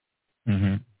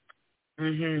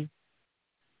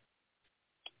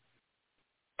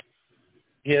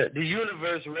 Yeah, the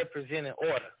universe representing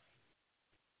order.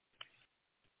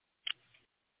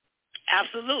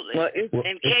 Absolutely. Well,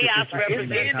 and chaos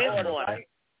represents disorder. Right?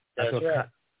 That's right.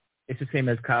 It's the same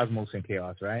as cosmos and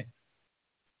chaos, right?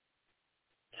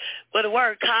 But the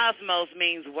word cosmos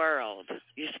means world.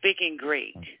 You're speaking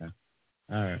Greek. Okay.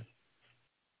 All right.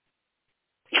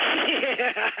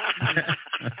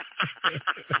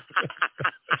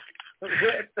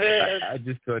 I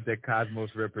just thought that cosmos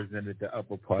represented the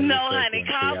upper part. No, honey,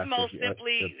 cosmos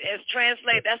simply is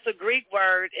translated. That's a Greek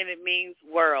word, and it means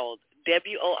world.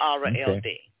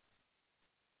 W-O-R-L-D.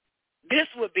 This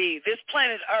would be this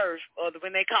planet Earth, or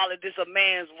when they call it this a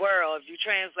man's world. If you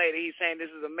translate it, he's saying this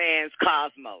is a man's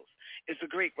cosmos. It's a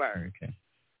Greek word. Okay.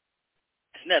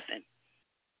 It's nothing.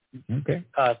 Okay.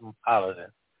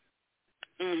 Cosmopolitan.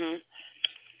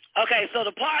 Okay, so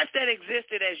the parts that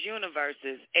existed as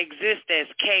universes exist as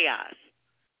chaos,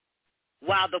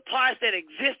 while the parts that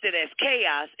existed as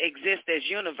chaos exist as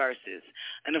universes.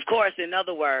 And of course, in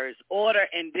other words, order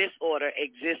and disorder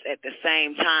exist at the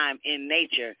same time in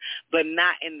nature, but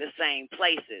not in the same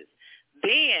places.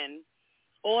 Then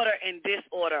order and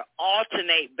disorder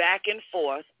alternate back and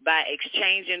forth by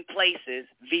exchanging places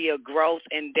via growth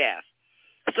and death.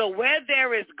 So where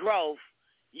there is growth,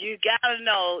 you got to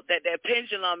know that that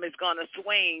pendulum is going to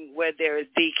swing where there is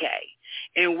decay.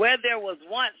 And where there was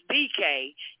once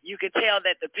decay, you could tell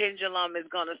that the pendulum is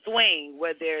going to swing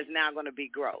where there is now going to be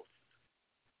growth.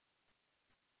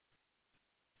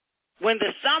 When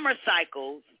the summer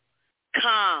cycle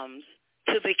comes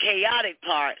to the chaotic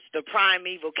parts, the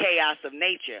primeval chaos of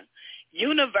nature,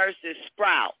 universes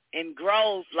sprout and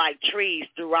grows like trees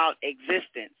throughout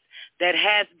existence that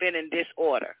has been in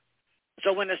disorder.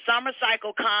 So when the summer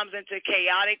cycle comes into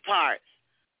chaotic parts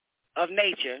of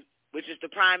nature, which is the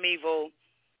primeval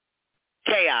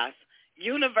chaos,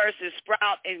 universes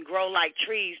sprout and grow like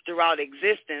trees throughout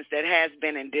existence that has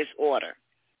been in disorder.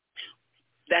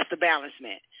 That's the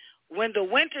balancement. When the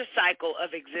winter cycle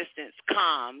of existence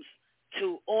comes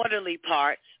to orderly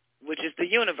parts, which is the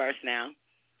universe now,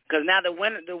 because now the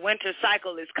winter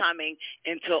cycle is coming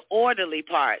into orderly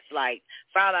parts. Like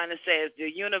Fraulein says,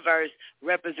 the universe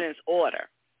represents order.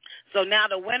 So now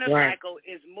the winter cycle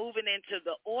is moving into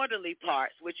the orderly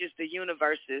parts, which is the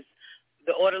universes,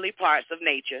 the orderly parts of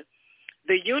nature.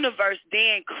 The universe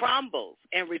then crumbles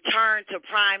and returns to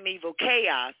primeval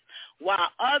chaos,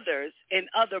 while others in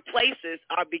other places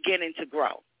are beginning to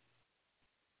grow.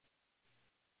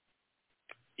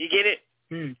 You get it?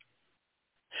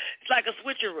 It's like a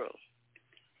switcheroo.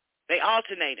 They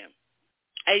alternate them.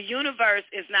 A universe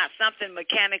is not something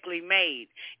mechanically made.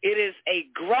 It is a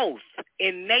growth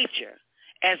in nature,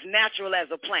 as natural as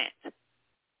a plant.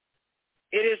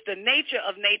 It is the nature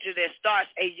of nature that starts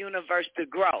a universe to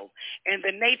grow, and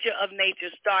the nature of nature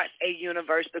starts a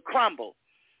universe to crumble.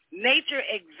 Nature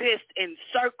exists in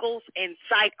circles and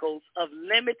cycles of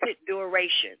limited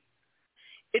duration.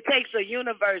 It takes a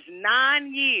universe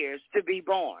 9 years to be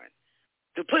born.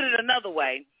 To put it another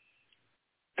way,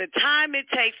 the time it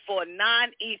takes for a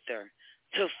non-ether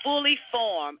to fully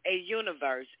form a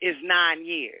universe is 9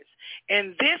 years.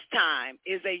 And this time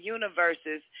is a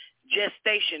universe's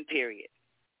gestation period.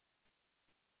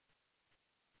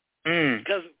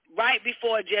 Because right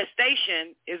before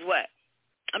gestation is what?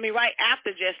 I mean, right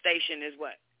after gestation is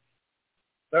what?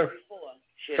 Birth. Before.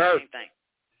 Shit, Birth. same thing.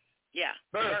 Yeah.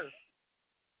 Birth.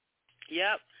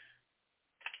 Yep.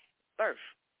 Birth.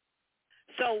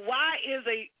 So why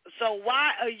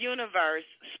a universe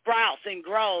sprouts and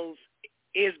grows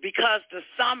is because the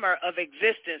summer of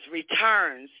existence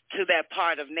returns to that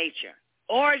part of nature.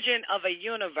 Origin of a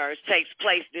universe takes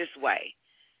place this way.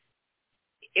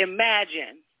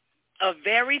 Imagine a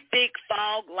very thick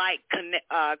fog-like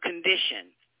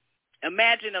condition.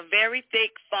 Imagine a very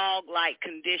thick fog-like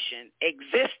condition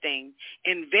existing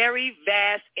in very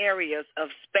vast areas of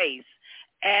space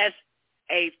as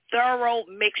a thorough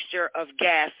mixture of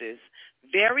gases,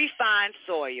 very fine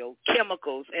soil,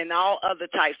 chemicals, and all other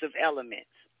types of elements.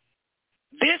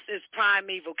 This is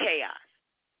primeval chaos.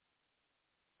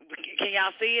 Can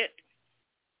y'all see it?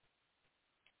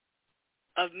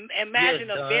 Imagine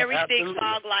a very thick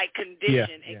fog-like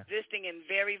condition existing in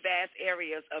very vast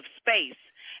areas of space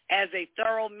as a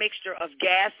thorough mixture of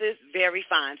gases, very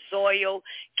fine soil,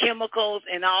 chemicals,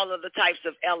 and all other types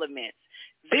of elements.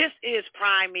 This is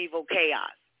primeval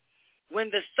chaos. When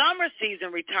the summer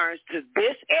season returns to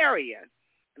this area,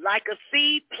 like a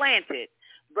seed planted,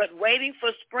 but waiting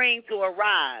for spring to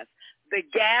arrive, the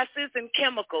gases and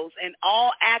chemicals and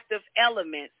all active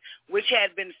elements which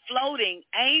had been floating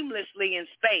aimlessly in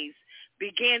space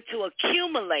begin to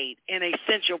accumulate in a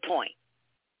central point.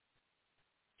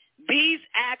 These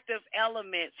active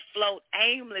elements float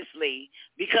aimlessly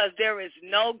because there is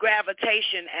no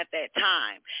gravitation at that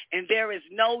time, and there is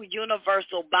no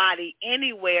universal body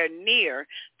anywhere near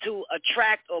to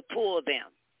attract or pull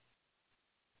them.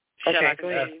 Shall I go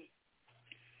ahead?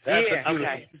 Okay.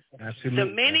 Absolutely.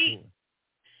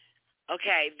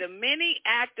 The many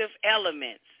active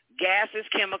elements, gases,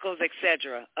 chemicals,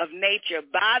 etc., of nature,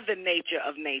 by the nature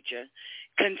of nature,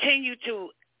 continue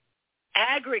to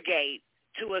aggregate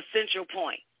to a central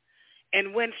point.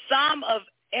 And when some of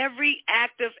every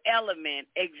active element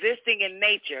existing in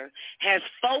nature has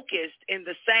focused in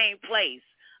the same place,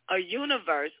 a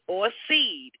universe or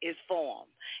seed is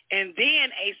formed, and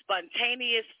then a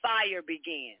spontaneous fire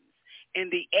begins in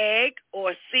the egg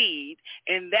or seed,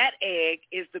 and that egg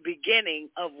is the beginning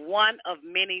of one of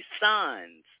many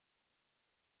suns,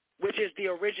 which is the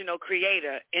original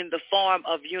creator in the form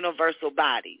of universal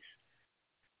bodies.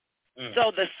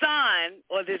 So the sun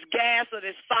or this gas or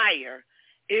this fire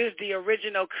is the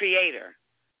original creator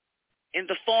in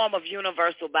the form of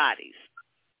universal bodies.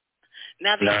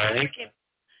 Now the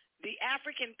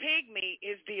African pygmy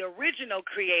is the original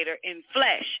creator in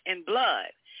flesh and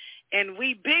blood. And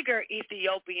we bigger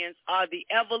Ethiopians are the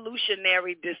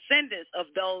evolutionary descendants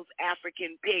of those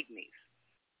African pygmies.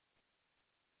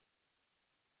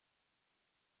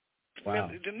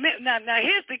 Wow. Now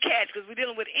here's the catch, because we're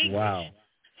dealing with English. Wow.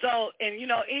 So, and you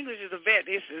know, English is a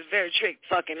very trick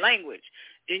fucking language.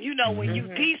 And you know, when you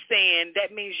descend,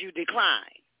 that means you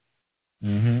decline.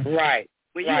 Right.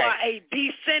 When you are a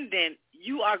descendant,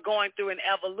 you are going through an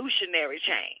evolutionary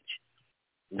change.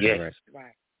 Yes.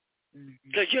 Right.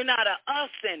 Because you're not an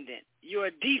ascendant, you're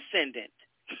a descendant.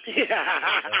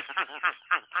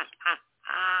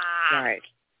 Right.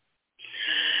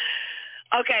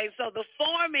 Okay, so the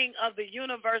forming of the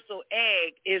universal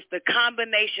egg is the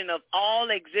combination of all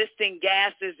existing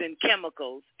gases and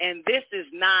chemicals, and this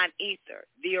is non-ether,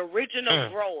 the original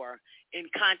grower in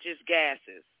conscious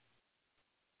gases.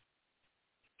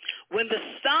 When the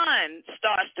sun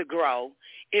starts to grow,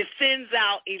 it sends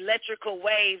out electrical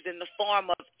waves in the form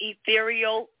of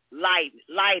ethereal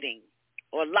lightning.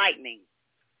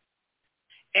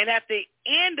 And at the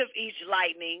end of each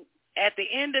lightning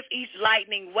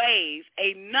wave,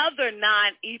 another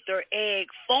non-ether egg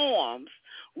forms,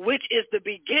 which is the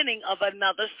beginning of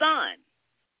another sun.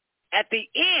 At the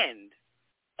end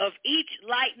of each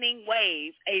lightning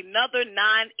wave, another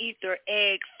non-ether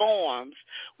egg forms,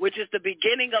 which is the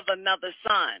beginning of another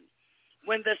sun.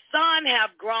 When the sun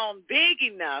have grown big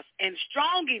enough and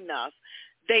strong enough,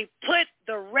 they put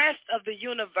the rest of the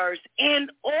universe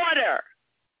in order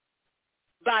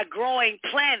by growing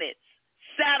planets,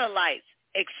 satellites,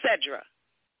 etc.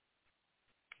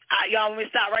 Y'all want me to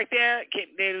stop right there?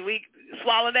 Did we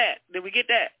swallow that? Did we get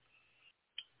that?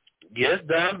 Yes,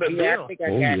 done, but I think I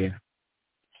got it.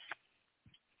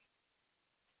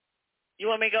 You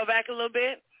want me to go back a little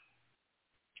bit,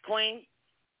 Queen?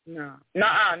 No.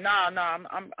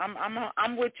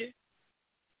 I'm with you.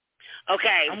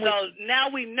 Okay, so now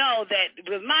we know that,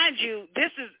 but mind you,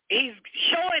 he's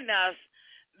showing us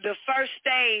the first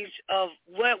stage of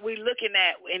what we're looking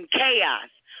at in chaos.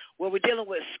 where we're dealing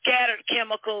with scattered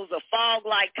chemicals, a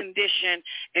fog-like condition,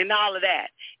 and all of that.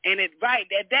 And at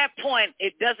that point,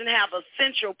 it doesn't have a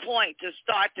central point to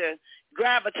start to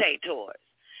gravitate towards.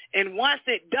 And once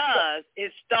it does,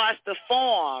 it starts to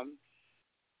form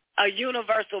a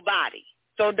universal body.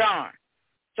 So darn.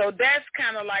 So that's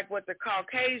kind of like what the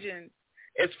Caucasian,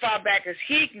 as far back as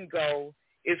he can go,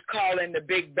 is calling the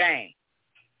Big Bang.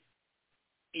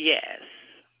 Yes.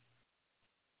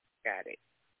 Got it.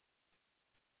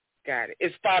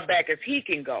 As far back as he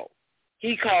can go,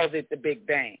 he calls it the Big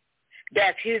Bang.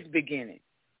 That's his beginning,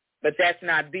 but that's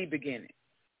not the beginning.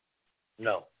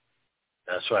 No,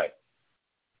 that's right.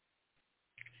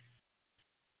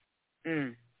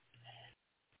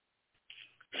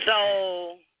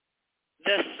 So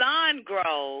the sun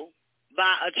grows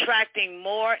by attracting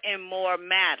more and more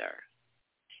matter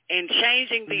and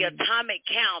changing the atomic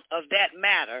count of that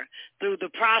matter through the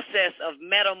process of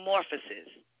metamorphosis.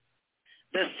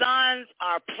 The suns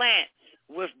are plants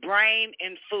with brain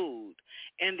and food,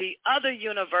 and the other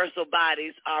universal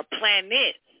bodies are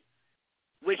planets,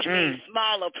 which means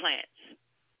smaller plants.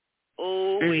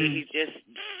 Oh, he just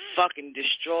fucking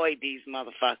destroyed these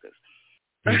motherfuckers.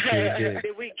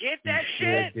 Did we get that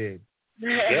shit? Did.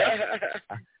 Yeah.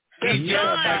 The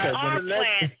suns are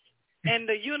plants, and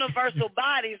the universal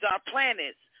bodies are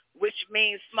planets, which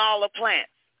means smaller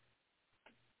plants.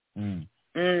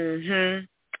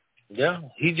 Yeah,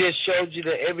 he just showed you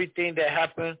that everything that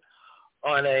happened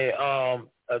on a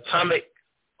atomic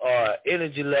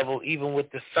energy level, even with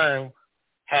the sun,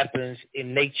 happens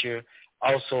in nature,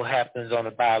 also happens on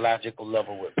a biological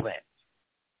level with plants.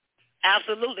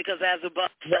 Absolutely, because as above,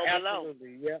 so below.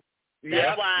 Absolutely, yeah.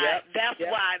 That's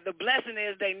why the blessing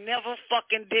is they never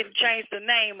fucking didn't change the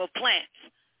name of plants.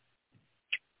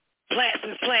 Plants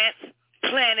is plants,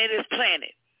 planet is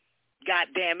planet. God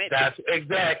damn it. That's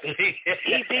exactly.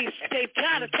 They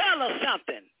trying to tell us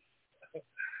something.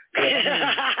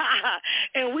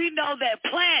 And we know that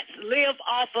plants live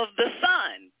off of the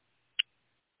sun.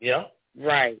 Yeah.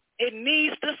 Right. It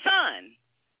needs the sun.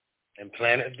 And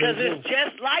planets do. Because it's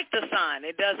just like the sun.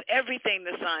 It does everything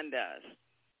the sun does.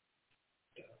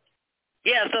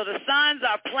 Yeah, so the suns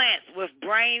are plants with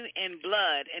brain and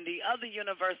blood, and the other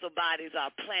universal bodies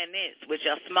are planets, which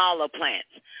are smaller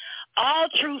plants. All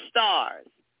true stars,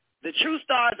 the true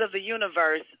stars of the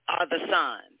universe are the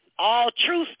suns. All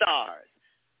true stars.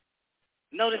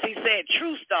 Notice he said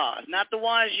true stars, not the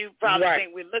ones you probably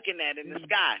think we're looking at in the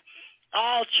sky.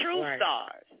 All true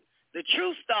stars. The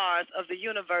true stars of the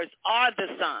universe are the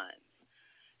suns.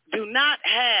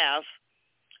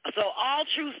 So all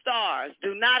true stars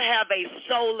do not have a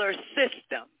solar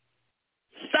system.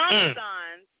 Some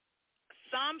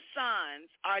suns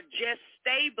are just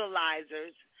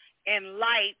stabilizers and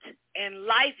light and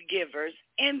life givers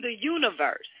in the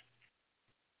universe.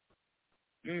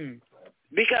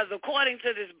 Because according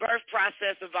to this birth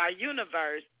process of our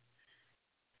universe,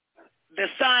 the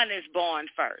sun is born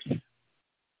first.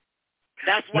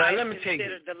 That's why it's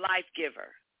considered the life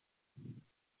giver.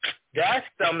 That's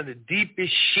some of the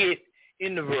deepest shit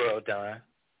in the world, Don.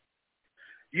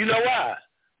 You know why?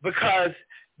 Because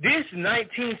this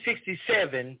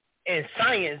 1967 and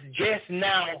science just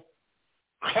now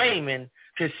claiming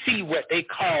to see what they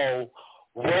call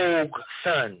rogue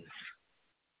suns.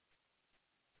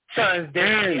 Suns that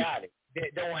are chaotic,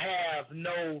 that don't have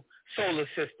no solar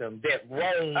system, that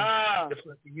roam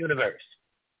the universe.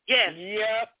 Yes.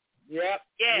 Yep. Yes.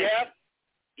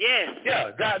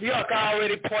 Yeah, Doc York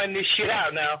already pointing this shit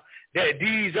out now, that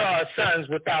these are suns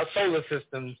without solar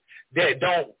systems that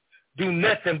don't do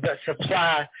nothing but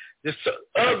supply the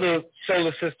other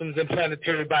solar systems and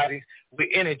planetary bodies with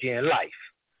energy and life,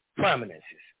 prominences.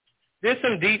 There's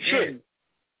some deep shit.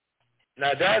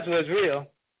 Now, that's what's real.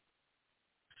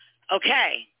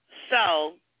 Okay,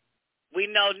 so we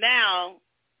know now,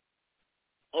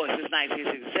 since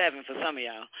 1967 for some of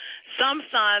y'all, some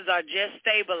suns are just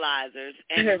stabilizers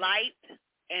and light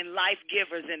and life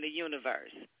givers in the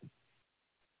universe.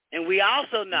 And we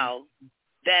also know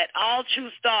that all true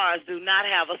stars do not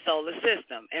have a solar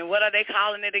system. And what are they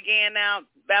calling it again now,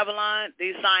 Babylon,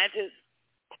 these scientists?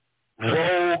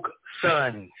 Rogue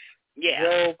suns. Yeah.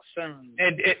 Rogue suns.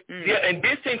 And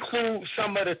this includes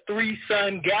some of the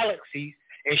 3-sun galaxies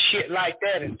and shit like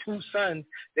that, and 2 suns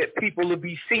that people will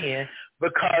be seeing,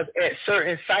 because at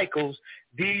certain cycles,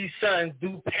 these suns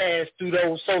do pass through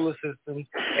those solar systems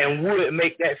and would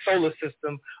make that solar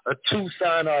system a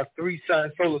 2-sun or a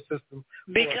 3-sun solar system.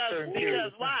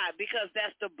 Because why? Because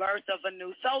that's the birth of a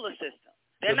new solar system.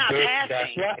 They're not passing.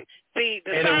 That's right. See,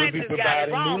 the scientists got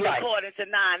it wrong according to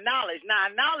non-knowledge.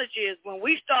 Non-knowledge is when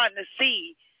we starting to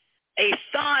see a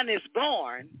sun is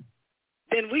born,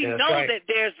 then we know that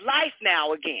there's life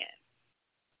now again.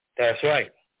 That's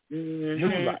right.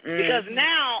 Because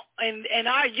now in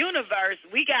our universe,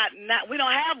 we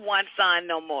don't have one sun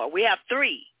no more. We have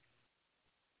 3.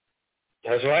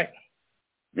 That's right.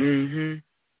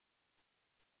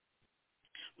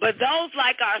 But those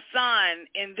like our sun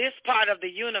in this part of the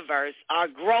universe are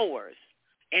growers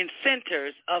and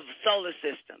centers of solar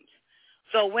systems.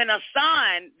 So when a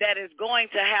sun that is going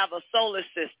to have a solar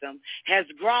system has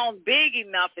grown big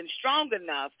enough and strong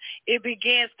enough, it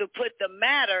begins to put the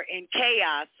matter in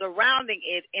chaos surrounding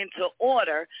it into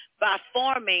order by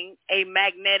forming a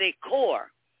magnetic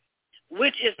core,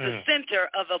 which is the center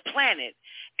of a planet,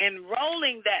 and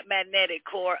rolling that magnetic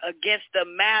core against the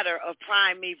matter of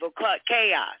primeval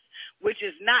chaos, which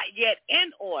is not yet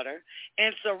in order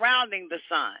and surrounding the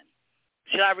sun.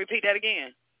 Should I repeat that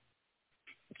again?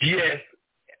 Yes.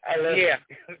 I love it.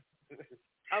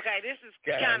 Okay, this is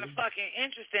kind of fucking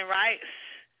interesting, right?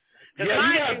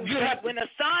 Because when the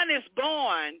sun is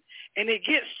born and it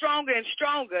gets stronger and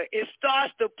stronger, it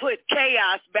starts to put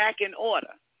chaos back in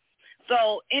order.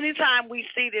 So anytime we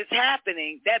see this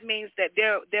happening, that means that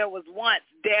there was once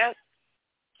death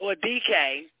or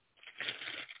decay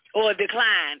or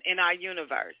decline in our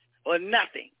universe or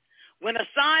nothing. When a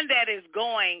sun that is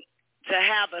going to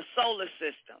have a solar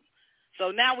system, so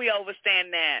now we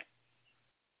understand that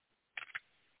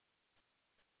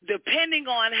depending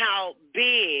on how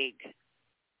big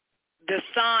the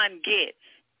sun gets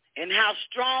and how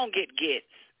strong it gets,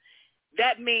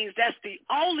 that means that's the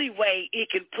only way it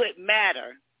can put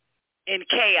matter in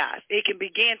chaos. It can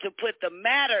begin to put the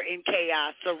matter in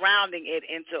chaos surrounding it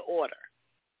into order.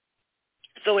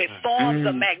 So it forms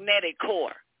a magnetic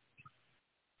core.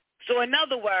 So in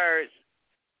other words,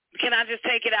 can I just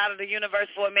take it out of the universe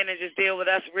for a minute and just deal with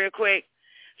us real quick?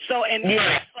 So in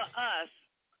order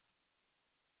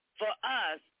for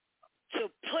us to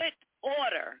put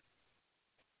order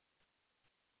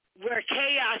where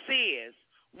chaos is,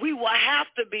 we will have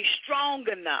to be strong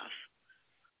enough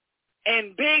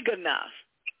and big enough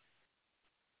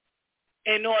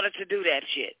in order to do that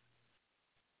shit.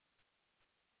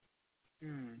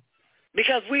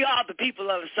 Because we are the people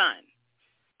of the sun.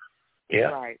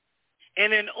 Yeah. Right.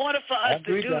 And in order for us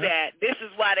to do that, this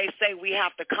is why they say we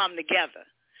have to come together.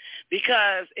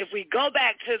 Because if we go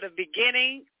back to the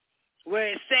beginning where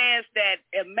it says that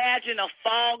imagine a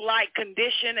fog-like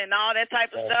condition and all that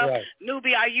type of stuff. Right.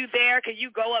 Newbie, are you there? Can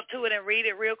you go up to it and read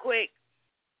it real quick?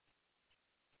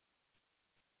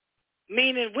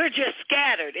 Meaning we're just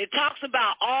scattered. It talks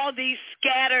about all these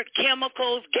scattered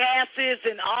chemicals, gases,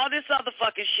 and all this other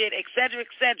fucking shit, et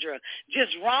cetera,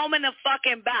 just roaming the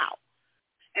fucking about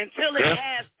until it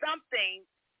has something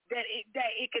that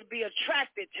it could be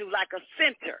attracted to, like a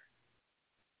center.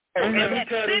 And that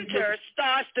center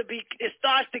starts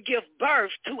to give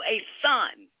birth to a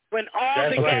sun when all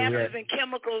the gases and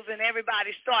chemicals and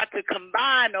everybody start to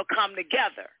combine or come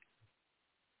together.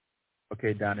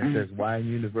 Okay, Don, it says why a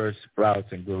universe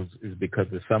sprouts and grows is because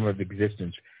the summer of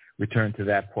existence return to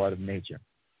that part of nature.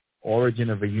 Origin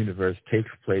of a universe takes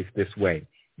place this way.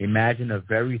 Imagine a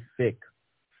very thick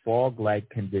fog-like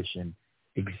condition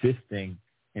existing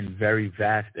in very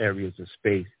vast areas of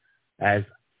space as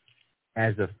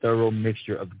a thorough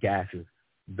mixture of gases,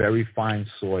 very fine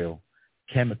soil,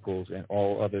 chemicals, and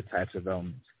all other types of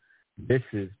elements. This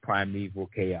is primeval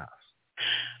chaos.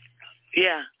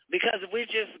 Yeah, because if we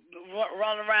just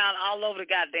run around all over the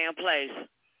goddamn place,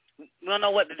 we don't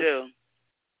know what to do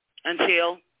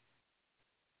until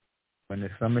when the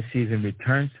summer season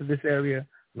returns to this area,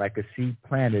 like a seed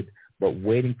planted but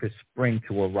waiting for spring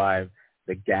to arrive,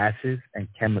 the gases and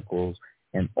chemicals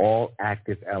and all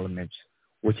active elements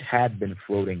which had been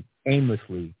floating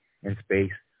aimlessly in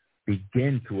space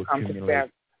begin to accumulate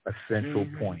a central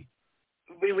point.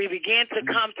 We begin to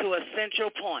come to a central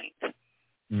point.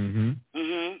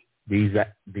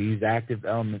 These active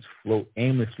elements float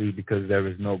aimlessly because there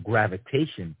is no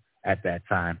gravitation at that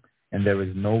time, and there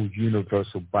is no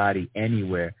universal body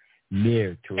anywhere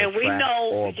near to attract. And we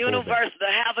know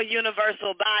to have a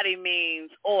universal body means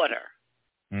order.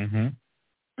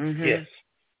 Yes,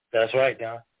 that's right,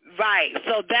 Don. Right.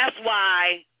 So that's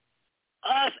why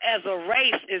us as a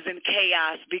race is in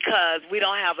chaos, because we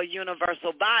don't have a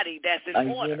universal body that's in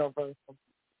order. Universal.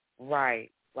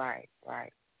 Right.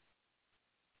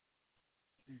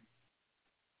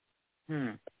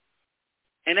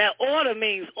 And that order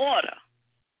means order.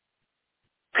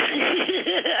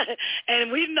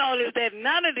 And we've noticed that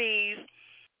none of these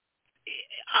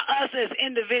us as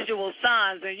individual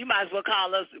sons, and you might as well call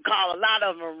a lot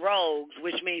of them rogues,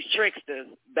 which means tricksters,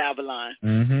 Babylon.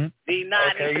 Mm-hmm. The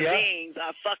non-ether beings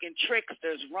are fucking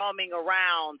tricksters roaming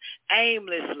around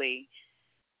aimlessly,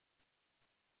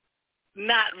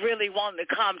 not really wanting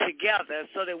to come together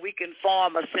so that we can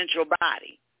form a central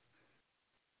body.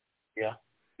 Yeah.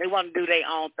 They want to do their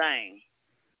own thing.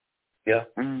 Yeah.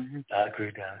 Mm-hmm. I agree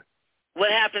with that.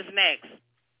 What happens next?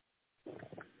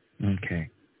 Okay.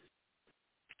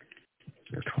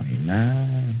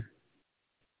 29.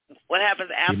 What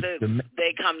happens after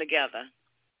they come together?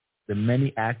 The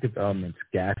many active elements,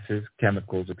 gases,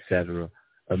 chemicals, etc.,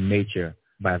 of nature,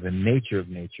 by the nature of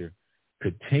nature,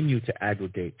 continue to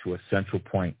aggregate to a central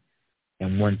point.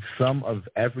 And when some of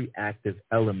every active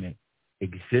element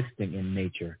existing in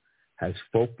nature has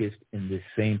focused in this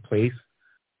same place,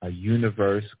 a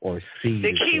universe or seed.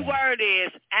 The key word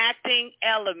is acting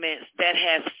elements that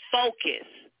has focus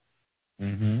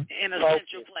in a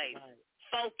central place.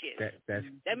 Focus.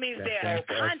 That means they're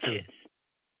conscious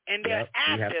and they're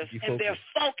active and they're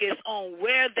focused on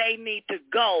where they need to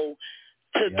go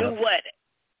to do what?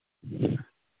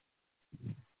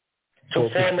 To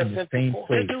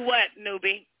do what,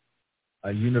 newbie?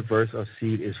 A universe or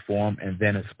seed is formed, and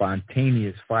then a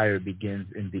spontaneous fire begins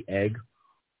in the egg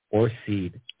or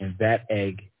seed, and that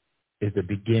egg is the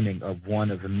beginning of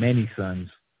one of the many sons,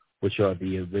 which are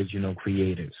the original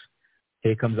creators.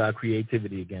 Here comes our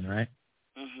creativity again, right?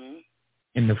 Mm-hmm.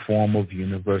 In the form of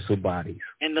universal bodies.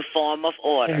 In the form of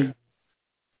order.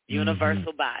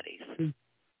 Universal bodies.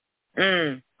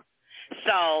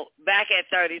 So back at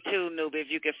 32, newbie, if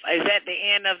you could, is that the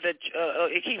end of the?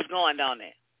 It keeps going, don't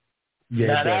it?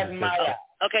 Yeah.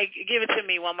 Okay, give it to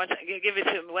me one more time. Give it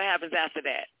to me. What happens after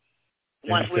that?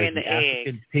 Once we're in the egg.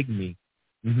 African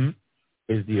pygmy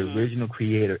is the original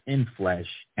creator in flesh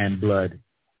and blood,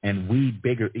 and we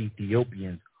bigger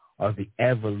Ethiopians are the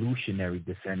evolutionary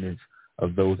descendants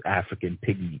of those African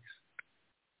pygmies.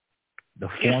 You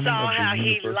saw how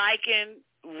he likened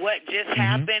what just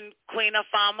happened, Queen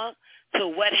Afama, to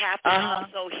what happened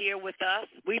also here with us?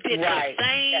 We did the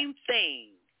same thing.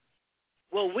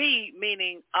 Well, we,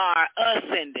 meaning our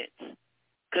ascendants,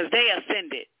 because they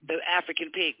ascended, the African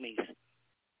pygmies.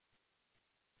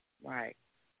 Right.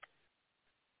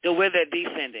 So we're the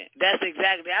descendant. That's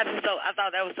exactly. I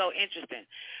thought that was so interesting.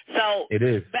 So it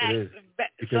is. Back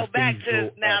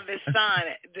to now this sun.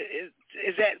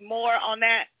 Is that more on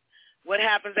that? What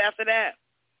happens after that?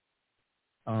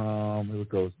 Here it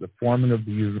goes. The forming of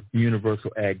the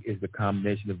universal egg is the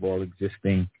combination of all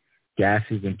existing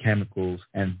gases and chemicals,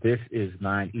 and this is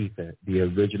non-ether, the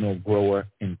original grower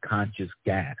in conscious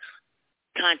gas.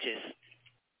 Conscious.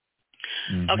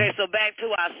 Okay, so back to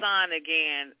our sun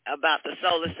again about the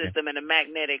solar system and the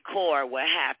magnetic core. What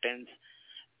happens?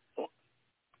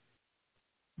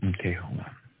 Okay, hold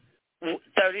on.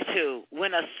 32.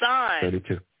 When a sun,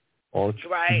 32.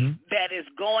 That is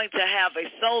going to have a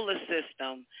solar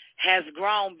system has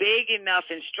grown big enough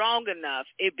and strong enough,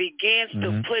 it begins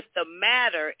to put the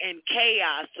matter and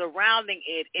chaos surrounding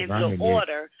it into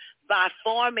order by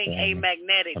forming a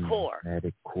magnetic core.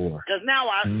 Because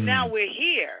now we're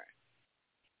here,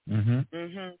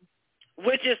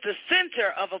 which is the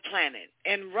center of a planet,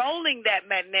 and rolling that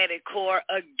magnetic core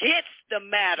against the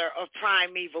matter of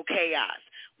primeval chaos,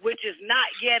 which is not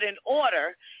yet in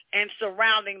order and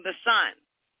surrounding the sun.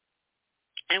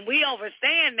 And we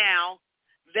understand now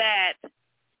that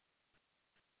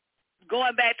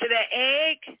going back to that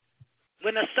egg,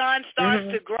 when the sun starts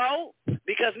to grow,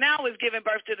 because now it's giving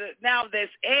birth to now this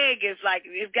egg is like,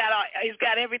 it's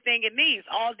got everything it needs,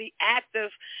 all the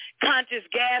active conscious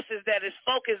gases that is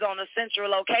focused on a central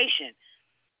location.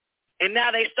 And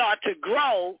now they start to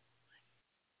grow,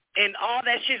 and all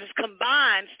that shit is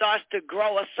combined, starts to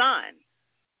grow a sun.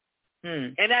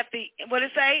 And what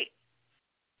did it say?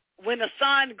 When the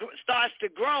sun starts to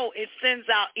grow, it sends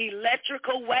out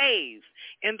electrical waves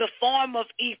in the form of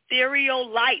ethereal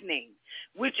lightning,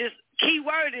 which is, key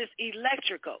word is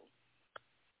electrical.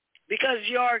 Because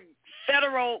your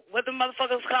federal, what the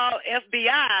motherfuckers call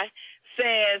FBI,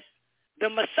 says the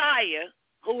Messiah,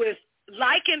 who is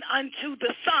likened unto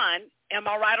the sun, am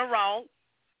I right or wrong?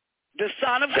 The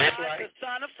Son of God, the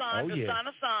Son of Son, the Son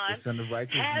of Son,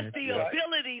 has the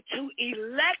ability to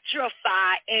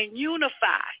electrify and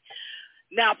unify.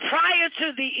 Now, prior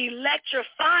to the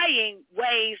electrifying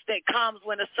waves that comes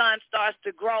when the sun starts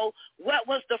to grow, what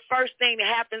was the first thing that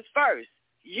happens first?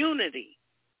 Unity.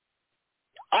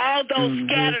 All those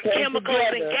scattered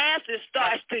chemicals and gases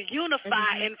starts to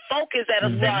unify and focus at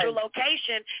a central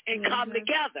location and come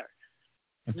together.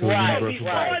 So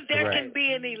before there can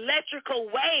be an electrical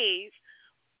wave,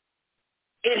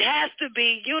 it has to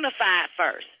be unified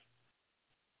first.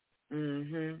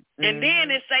 And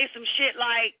then it say some shit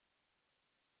like,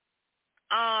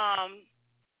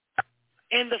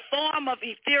 in the form of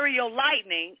ethereal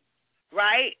lightning,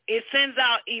 right? It sends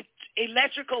out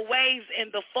electrical waves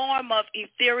in the form of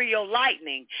ethereal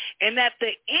lightning. And at the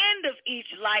end of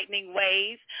each lightning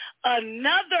wave,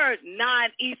 another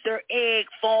non-ether egg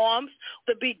forms,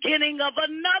 the beginning of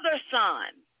another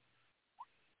sun.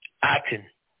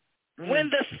 When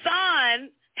the sun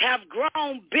have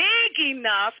grown big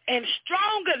enough and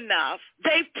strong enough,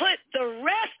 they put the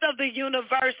rest of the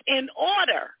universe in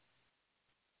order.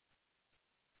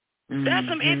 That's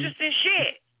some interesting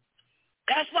shit.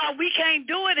 That's why we can't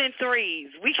do it in threes.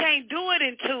 We can't do it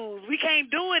in twos. We can't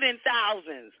do it in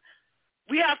thousands.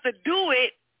 We have to do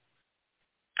it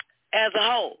as a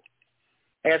whole.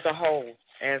 As a whole,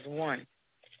 as one.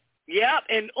 Yep,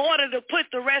 in order to put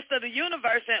the rest of the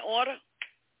universe in order.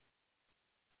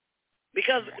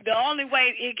 Because the only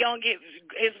way it gonna get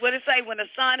is what it say, when the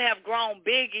sun have grown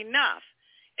big enough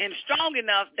and strong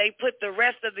enough, they put the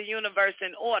rest of the universe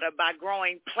in order by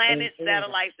growing planets,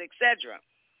 satellites, etc.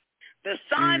 The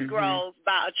sun grows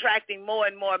by attracting more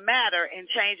and more matter and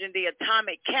changing the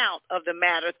atomic count of the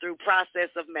matter through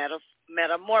process of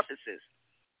metamorphosis.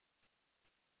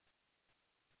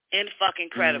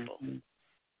 Incredible.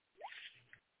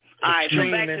 All right, so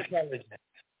back to,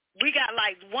 we got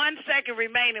like 1 second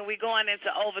remaining. We going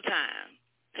into overtime.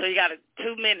 So you got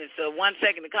 2 minutes, so 1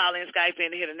 second to call in, Skype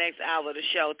in to hear the next hour of the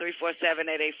show,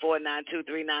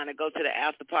 347-884-9239, to go to the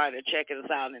after party to check us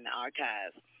out in the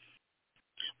archives.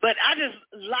 But I just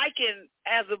liken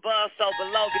as above, so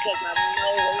below, because I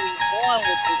know where he's going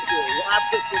with this shit. When I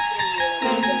put this in here,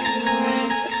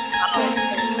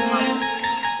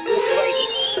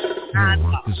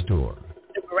 unlock this door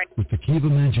with the key of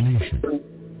imagination.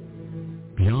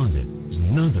 Beyond it is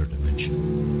another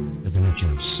dimension, a dimension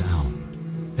of sound,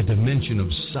 a dimension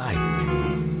of sight,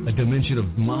 a dimension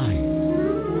of mind.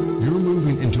 You're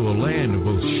moving into a land of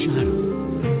both shadow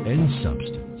and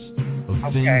substance, of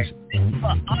things and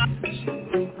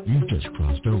ideas. You've just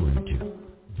crossed over into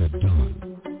the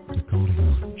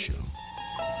Nicoleone Show.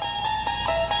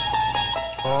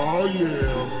 Oh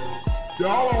yeah,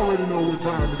 y'all already know what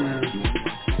time it is.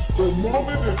 The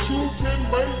moment that you've been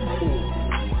waiting for.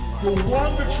 The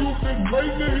one that you've been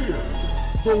waiting to hear.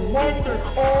 The one that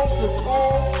calls the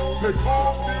call, that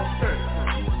calls the effect.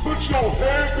 Put your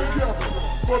hands together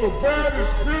for the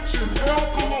baddest bitch in El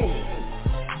Cologne.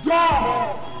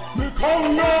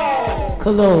 Nicoleone.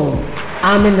 Cologne.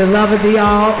 I'm in the love of the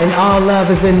all, and all love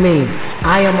is in me.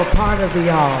 I am a part of the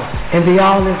all, and the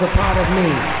all is a part of me.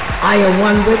 I am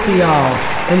one with the all,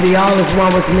 and the all is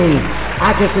one with me.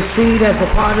 I can succeed as a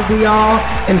part of the all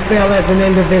and fail as an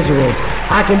individual.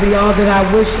 I can be all that I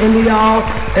wish in the all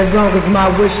as long as my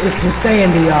wish is to stay in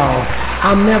the all.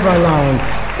 I'm never alone.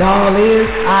 The all is,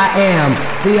 I am.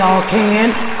 The all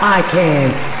can, I can.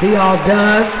 The all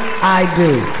does, I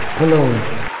do.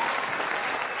 Cologne.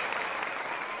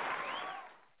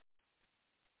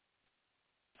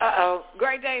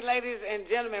 Great day, ladies and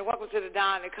gentlemen. Welcome to the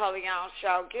Don Nicoleone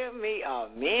Show. Give me a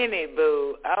minute,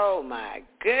 boo. Oh, my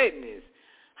goodness.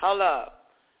 Hold up.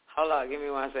 Give me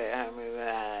 1 second.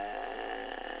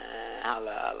 Hold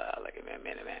up. Give me a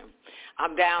minute, man.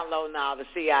 I'm downloading all the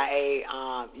CIA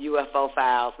UFO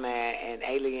files, man, and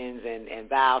aliens and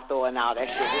Valthor and all that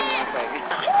shit. Give me 1 second.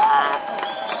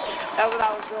 That's what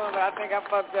I was doing, but I think I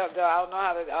fucked up, though. I don't know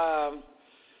how to...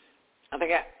 I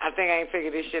think I ain't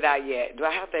figured this shit out yet. Do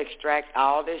I have to extract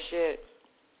all this shit?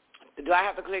 Do I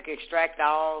have to click extract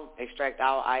all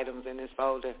items in this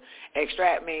folder?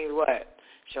 Extract means what?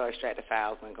 Show extract the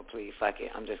files when complete. Fuck it.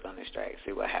 I'm just going to extract,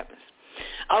 see what happens.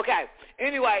 Okay.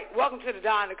 Anyway, welcome to the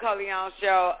Don Nicoleone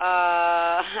Show.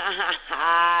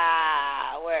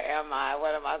 Where am I?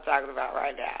 What am I talking about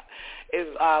right now?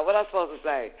 What I'm supposed to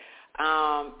say?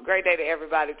 Great day to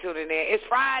everybody tuning in. It's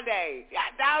Friday.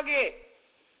 God dog it.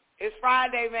 It's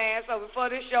Friday, man. So before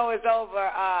this show is over,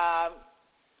 I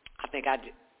think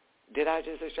did I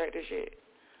just extract this shit?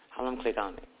 Hold on, click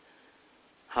on it.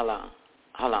 Hold on.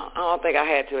 I don't think I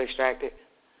had to extract it.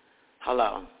 Hold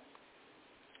on.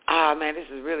 Man, this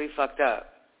is really fucked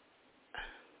up.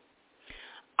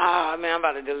 Man, I'm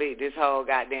about to delete this whole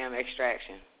goddamn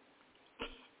extraction.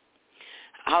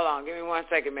 Hold on, give me 1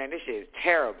 second, man. This shit is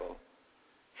terrible.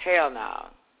 Hell no.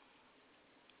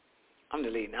 I'm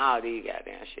deleting all these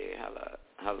goddamn shit.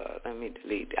 Hold up. Let me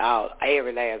delete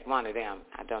every last one of them.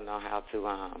 I don't know how to,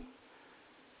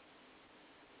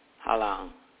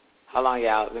 hold on,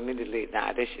 y'all. Let me delete.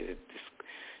 Nah, this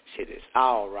shit is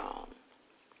all wrong.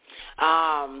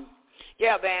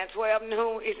 Yeah, man, 12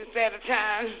 noon Eastern Standard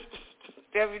Time.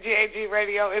 WGAG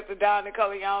Radio. It's the Don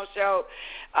Nicoleone Show.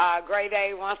 Great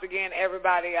day once again,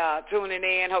 everybody tuning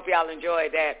in. Hope y'all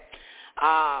enjoyed that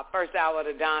first hour of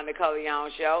the Don Nicoleone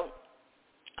Show.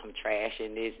 I'm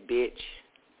trashing this bitch.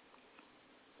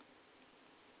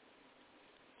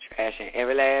 Trashing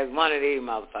every last one of these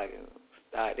motherfuckers.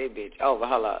 Start this bitch over.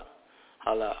 Hold up.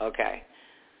 Okay.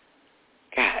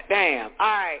 God damn. All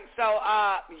right. So,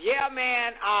 yeah,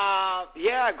 man.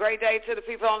 Yeah, great day to the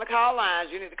people on the call lines.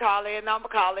 You need to call in number.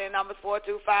 Call in number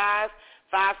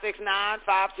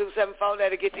 425-569-5274.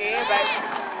 That'll get you in, baby.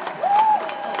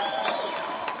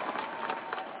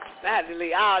 I had to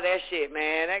delete all that shit,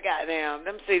 man. That goddamn.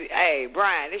 Hey,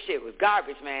 Brian, this shit was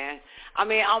garbage, man. I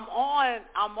mean, I'm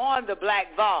on the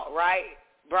Black Vault, right,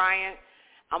 Brian?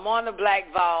 I'm on the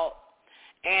Black Vault.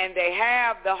 And they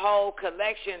have the whole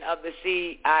collection of the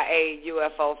CIA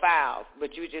UFO files,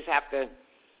 but you just have to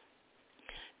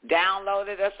download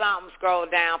it or something, scroll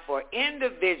down for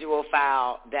individual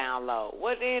file download.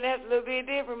 Well, then that's a little bit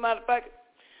different, motherfucker.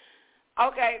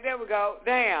 Okay, there we go.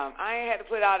 Damn, I ain't had to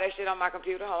put all that shit on my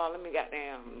computer. Hold on, let me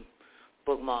goddamn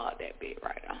bookmark that bit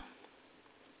right on.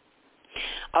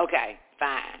 Okay,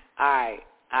 fine. All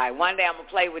right. One day I'm going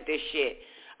to play with this shit.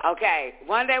 Okay,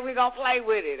 one day we're going to play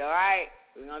with it, all right?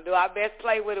 We're going to do our best to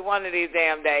play with it one of these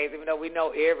damn days, even though we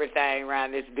know everything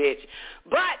around this bitch.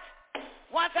 But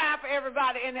one time for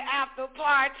everybody in the after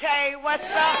party. What's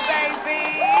up,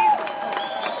 baby?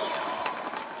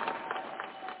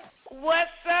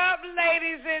 What's up,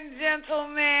 ladies and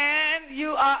gentlemen?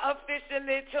 You are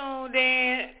officially tuned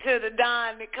in to the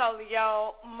Don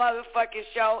Nicoleone motherfucking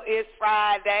show. It's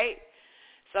Friday.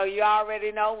 So you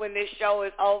already know when this show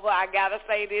is over, I got to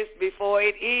say this before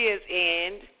it is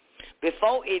end.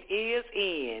 Before it is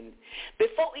end,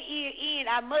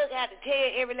 I must have to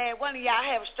tell every last one of y'all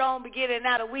have a strong beginning,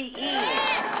 not a weak end.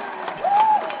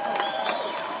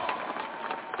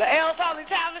 The L's Holy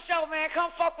Tablet Show, man,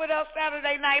 come fuck with us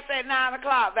Saturday nights at 9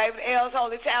 o'clock, baby. The L's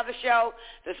Holy Tablet Show.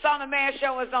 The Son of Man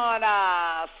Show is on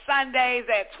Sundays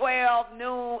at 12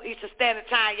 noon Eastern Standard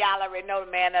Time. Y'all already know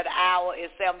the man of the hour is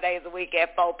 7 days a week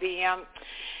at 4 p.m.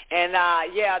 And,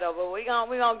 yeah, though, but we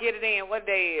gonna get it in. What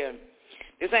day is it?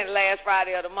 This ain't the last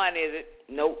Friday of the month, is it?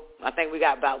 Nope. I think we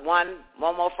got about one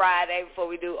more Friday before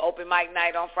we do open mic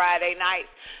night on Friday nights.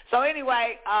 So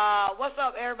anyway, what's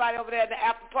up, everybody over there at the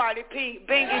after party? Bingy D,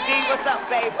 what's up,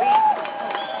 baby?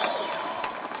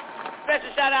 Special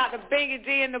shout out to Bingy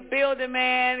D in the building,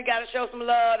 man. Got to show some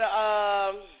love to,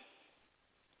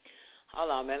 hold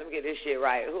on, man. Let me get this shit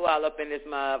right. Who all up in this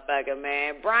motherfucker,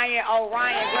 man? Brian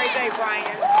O'Ryan. Great day,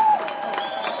 Brian.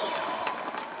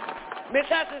 Ms.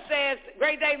 Hudson says,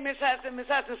 great day, Ms. Hudson. Ms.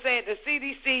 Hudson said the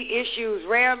CDC issues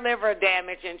rare liver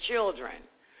damage in children.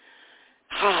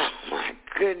 Oh, my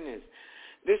goodness.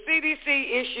 The CDC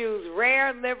issues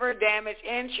rare liver damage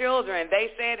in children.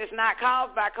 They said it's not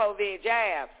caused by COVID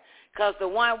jabs because the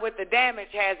one with the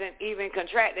damage hasn't even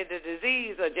contracted the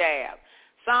disease or jab.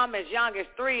 Some as young as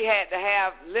 3 had to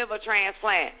have liver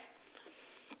transplants.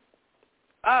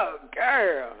 Oh,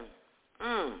 girl.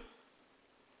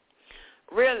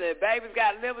 Really? Baby's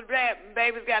got liver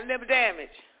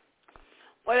damage.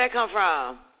 Where'd that come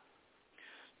from?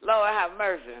 Lord have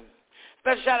mercy.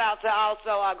 Special shout out to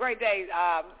also, great day.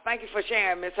 Thank you for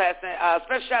sharing, Ms. Hudson.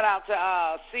 Special shout out to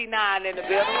C9 in the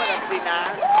building. What up, C9?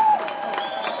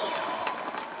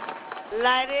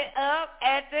 Light it up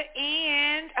at the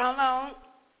end. Hold on.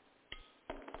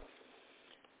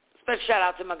 Special shout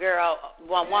out to my girl,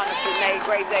 Wanda Sinead.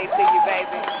 Great day to you,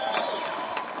 baby.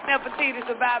 Nefertiti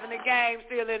surviving the game,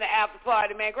 still in the after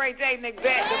party, man. Great day, Nick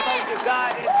Beck, the Vulture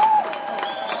Goddess.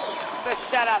 Special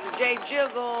shout out to Jay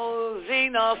Jizzle,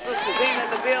 Zena, Sister Zena in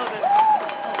the building.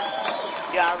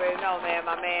 You already know, man,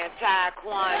 my man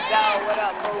Taekwondo. What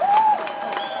up, boo?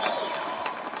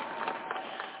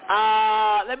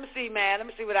 Let me see, man. Let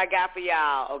me see what I got for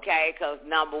y'all, okay? Because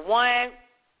number one,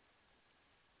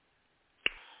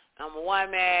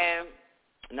 man.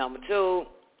 Number 2, all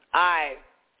right.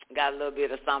 Got a little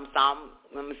bit of something.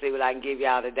 Let me see what I can give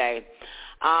y'all today.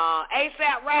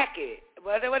 ASAP Rocky,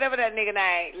 whatever that nigga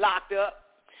name, locked up.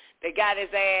 They got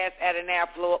his ass at an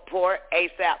airport,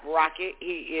 ASAP Rocky.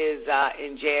 He is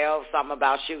in jail, something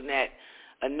about shooting at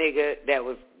a nigga that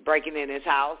was breaking in his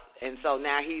house. And so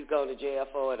now he's going to jail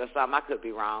for it or something. I could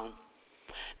be wrong.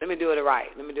 Let me do it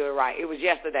right. It was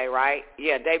yesterday, right?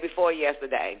 Yeah, day before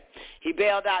yesterday. He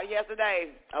bailed out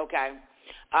yesterday. Okay.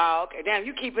 Okay. Damn,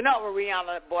 you keeping up with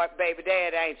Rihanna, boy, baby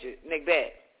dad, ain't you, Nick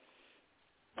Beck?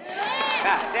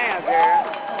 God damn, girl.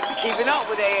 You keeping up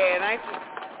with that, ain't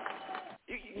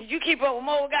you? You keep up with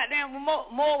more with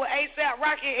ASAP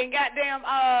Rocky and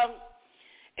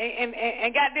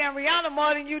and goddamn Rihanna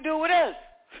more than you do with us.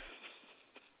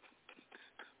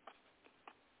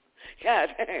 God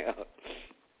damn.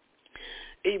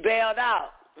 He bailed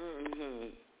out. Mm-hmm.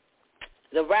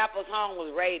 The rapper's home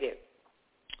was raided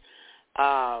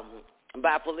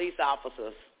by police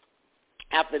officers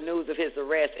after news of his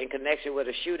arrest in connection with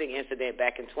a shooting incident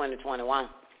back in 2021.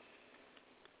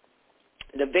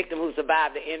 The victim, who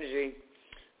survived the injury,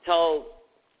 told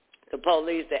the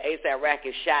police that ASAP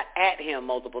Rocky shot at him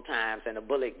multiple times and a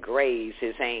bullet grazed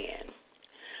his hand.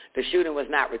 The shooting was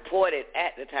not reported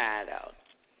at the time, though.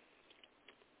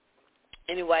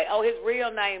 Anyway, his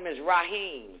real name is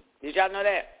Raheem. Did y'all know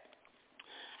that?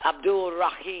 Abdul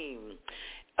Rahim.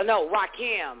 No,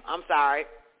 Rakim. I'm sorry.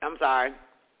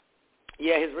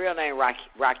 Yeah, his real name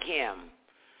Rakim.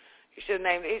 He should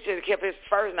have kept his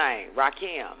first name,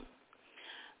 Rakim.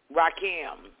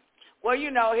 Well,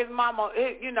 his mama,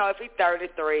 if he's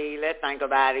 33, let's think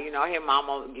about it. His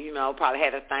mama, probably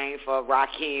had a thing for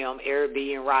Rakim,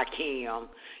 Arabi and Rakim.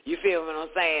 You feel what I'm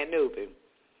saying, Newbie?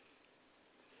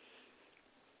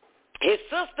 His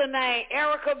sister named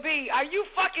Erica B. Are you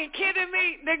fucking kidding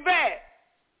me, Nick Bet?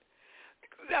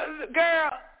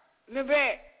 Girl, Nick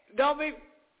Bet, don't be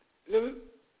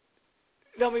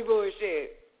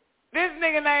bullshit. This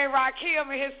nigga named Rakim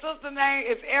and his sister name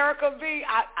is Erica B.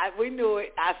 We knew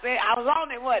it. I said I was on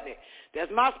it, wasn't it?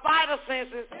 That's my spider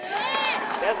senses.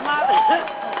 That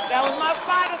was my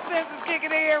spider senses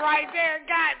kicking in right there.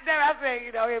 God damn, I said,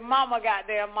 his mama got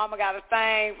a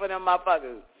thing for them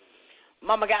motherfuckers.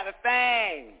 Mama got a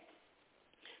thing.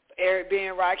 Eric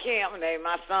being Rakim, I'm going to name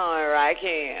my son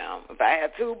Rakim. If I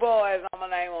had two boys, I'm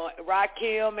going to name them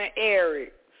Rakim and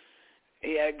Eric.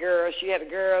 He had a girl. She had a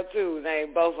girl, too,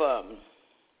 named both of them.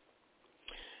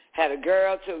 Had a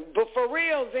girl, too. But for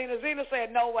real, Zena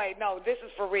said, no way, no, this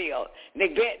is for real.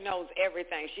 Nick Bet knows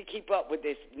everything. She keep up with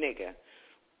this nigga.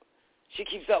 She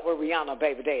keeps up with Rihanna,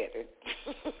 baby daddy.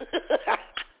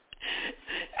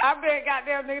 I bet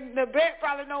goddamn nigga, the Bet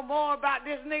probably know more about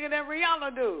this nigga than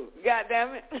Rihanna do.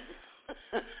 Goddamn it.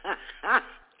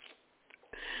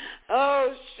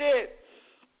 Oh shit.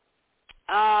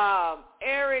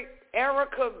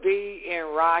 Erica B and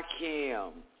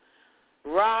Rakim.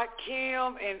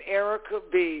 Rakim and Erica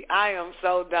B. I am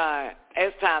so done.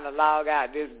 It's time to log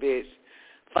out this bitch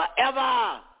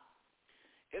forever.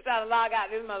 It's time to log out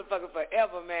this motherfucker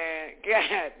forever, man.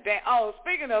 God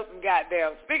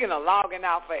damn. Speaking of logging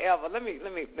out forever, let me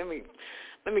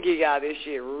give y'all this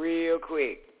shit real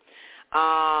quick.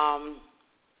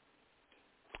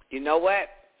 You know what,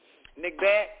 Nick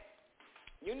Bet?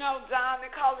 John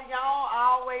Nicoleone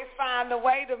always find a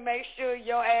way to make sure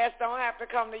your ass don't have to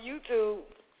come to YouTube.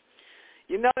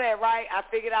 You know that, right? I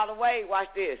figured out a way. Watch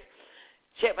this.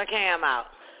 Check my cam out.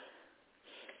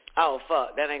 Oh,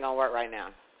 fuck. That ain't going to work right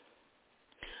now.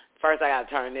 First, I got to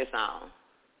turn this on.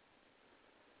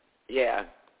 Yeah.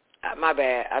 My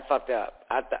bad. I fucked up.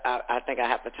 I think I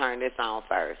have to turn this on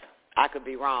first. I could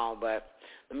be wrong, but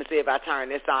let me see if I turn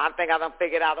this on. I think I done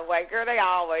figured out a way. Girl, they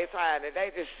always trying it.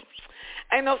 They just...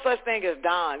 Ain't no such thing as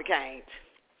Dawn can't.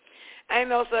 Ain't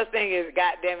no such thing as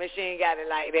goddamn it, she ain't got it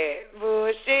like that.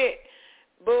 Bullshit.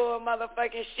 Bull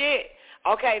motherfucking shit.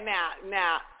 Okay, now,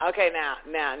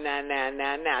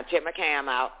 check my cam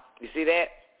out. You see that?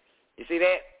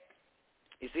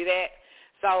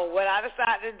 So what I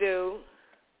decided to do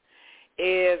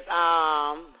is,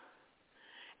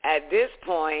 at this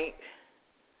point,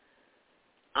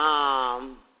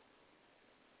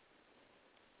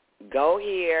 go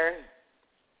here,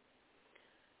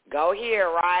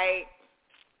 right?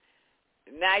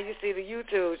 Now you see the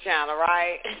YouTube channel,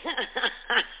 right?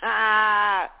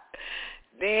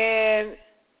 Then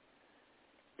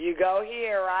you go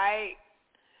here, right?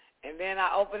 And then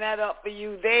I open that up for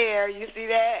you there. You see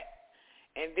that?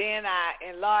 And then I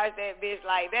enlarge that bitch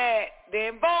like that.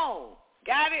 Then boom.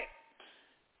 Got it?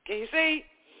 Can you see?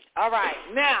 All right.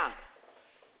 Now,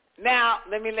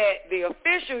 let me let the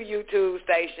official YouTube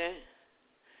station,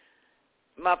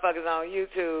 motherfuckers on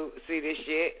YouTube, see this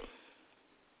shit.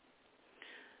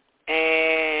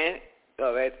 And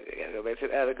go back to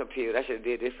the other computer. I should have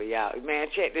did this for y'all. Man,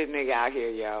 check this nigga out here,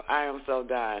 yo. I am so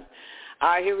done. All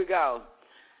right, here we go.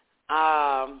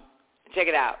 Check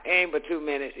it out. It ain't but 2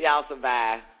 minutes. Y'all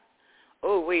survive.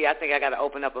 Ooh, I think I got to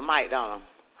open up a mic, don't I?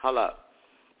 Hold up.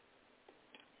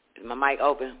 Is my mic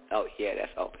open? Oh, yeah,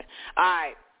 that's open. All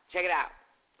right, check it out.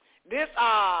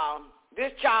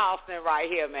 This Charleston right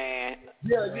here, man.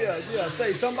 Yeah.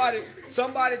 Say somebody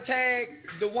tag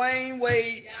Dwayne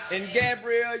Wade and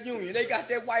Gabrielle Union. They got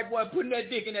that white boy putting that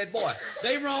dick in that boy.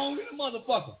 They wrong in the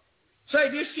motherfucker. Say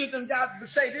this shit them got.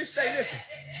 Say this.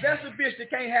 That's a bitch that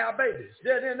can't have babies.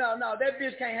 No, that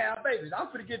bitch can't have babies. I'm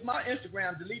finna get my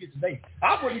Instagram deleted today.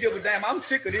 I wouldn't give a damn. I'm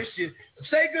sick of this shit.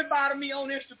 Say goodbye to me on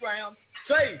Instagram.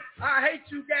 Say, I hate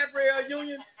you, Gabrielle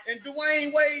Union and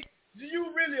Dwayne Wade.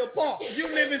 You really a punk. You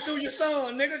living through your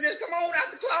son, nigga. Just come on out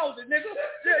the closet, nigga.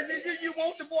 You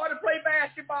want the boy to play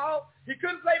basketball. He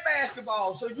couldn't play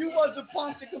basketball, so you was the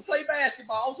punk that could play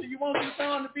basketball, so you want your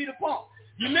son to be the punk.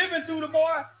 You living through the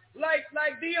boy like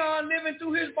Dion living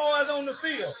through his boys on the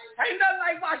field. Ain't nothing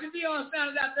like watching Dion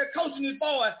Sanders out there coaching his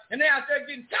boys, and they out there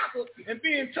getting tackled and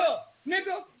being tough.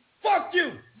 Nigga, fuck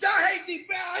you. I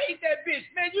hate that bitch.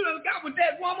 Man, you done got with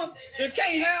that woman that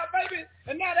can't have baby,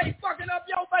 and now they fucking up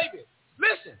your baby.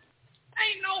 Listen,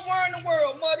 ain't nowhere in the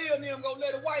world Muddy and them gonna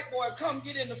let a white boy come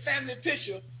get in the family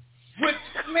picture with,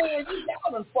 man,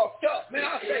 y'all done fucked up. Man,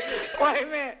 I say this. Wait a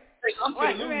minute. I'm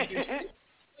Wait gonna a lose minute. this shit.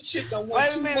 This shit done Wait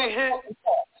went a too minute. motherfucking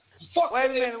far. Wait a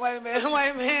minute.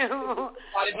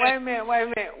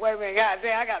 God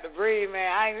damn, I got to breathe,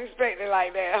 man. I ain't expecting it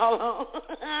like that. Hold on.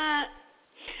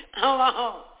 Hold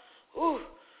on. Ooh.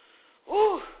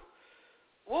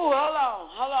 Hold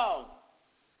on.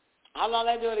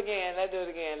 Let's do it again.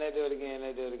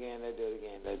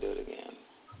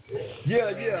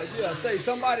 Yeah. Say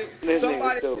somebody tagged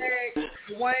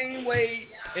Dwayne Wade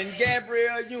and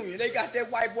Gabrielle Union. They got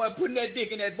that white boy putting that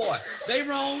dick in that boy. They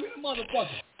wrong,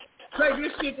 motherfucker. Say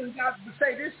this shit and got to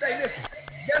say this. Listen.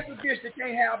 That's a bitch that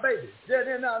can't have babies.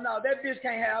 No, that bitch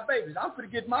can't have babies. I'm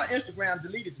finna get my Instagram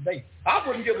deleted today. I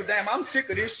wouldn't give a damn. I'm sick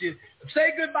of this shit.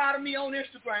 Say goodbye to me on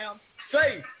Instagram.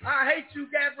 Say, I hate you,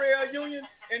 Gabrielle Union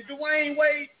and Dwayne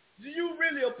Wade. You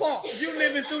really a punk. You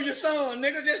living through your son,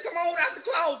 nigga. Just come on out the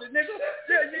closet, nigga.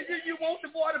 You want the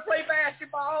boy to play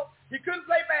basketball. He couldn't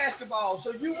play basketball,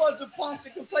 so you was the punk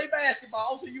that could play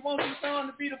basketball, so you want your son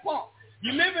to be the punk.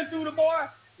 You living through the boy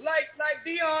like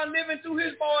Dion living through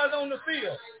his boys on the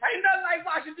field. Ain't nothing like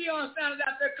watching Dion Sanders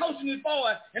out there coaching his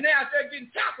boys, and they out there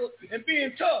getting tackled and being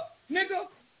tough. Nigga,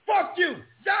 fuck you.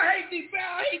 I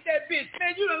hate that bitch.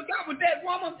 Man, you done got with that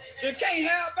woman and can't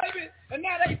have babies, and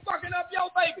now they fucking up your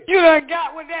baby. You done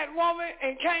got with that woman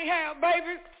and can't have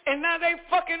babies, and now they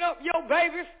fucking up your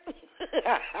babies.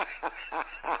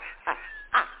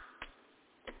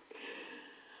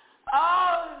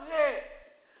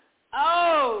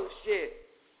 Oh, shit.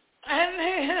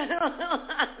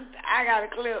 I gotta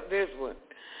clip this one.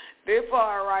 This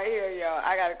part right here, y'all.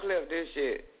 I gotta clip this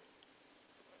shit.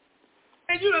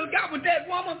 And you done got with that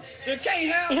woman that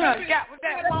can't have You done got with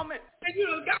that woman. And you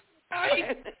done got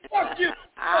fuck you.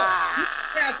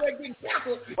 Out there getting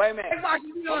tackled. Wait a minute. They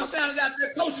watching Dion Sanders out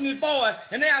there coaching his boys,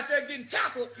 and they out there getting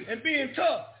tackled and being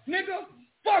tough. Nigga,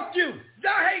 fuck you.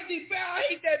 I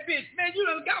hate that bitch. Man, you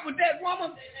done got with that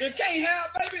woman that can't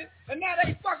have baby, and now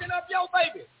they fucking up your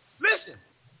baby. Listen,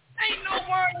 ain't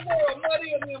nowhere in the world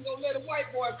Muddy and them gonna let a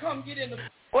white boy come get in the...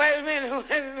 Wait a minute.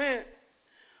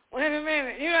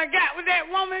 You done got with that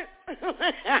woman?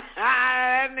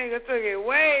 That nigga took it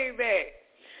way back.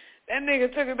 That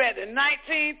nigga took it back to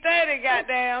 1930,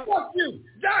 goddamn. Fuck you.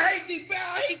 I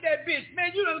hate that bitch.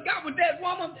 Man, you done got with that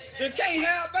woman that can't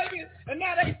have baby, and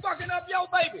now they fucking up your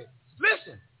baby.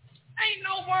 Listen, ain't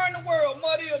nowhere in the world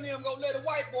Muddy and them gonna let a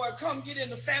white boy come get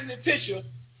in the family picture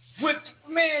with,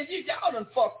 man, y'all done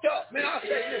fucked up. Man, I say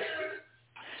this.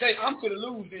 Say, I'm gonna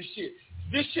lose this shit.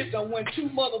 This shit done went too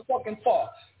motherfucking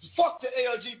far. Fuck the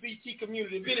LGBT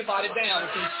community if anybody down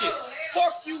with this shit.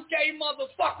 Fuck you gay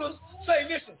motherfuckers. Say,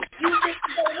 listen, you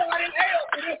bitches go right in hell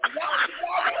for this. Y'all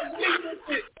gotta believe this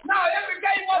shit. Now, every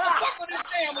gay motherfucker that's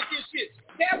down with this shit.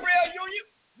 Gabrielle Union,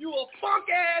 you a funk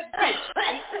ass bitch.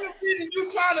 And you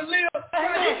trying to live.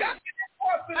 You got to get that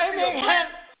part to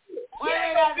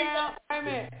Wait a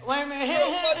minute. Let a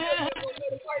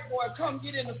white boy come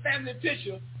get in the family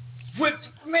picture with,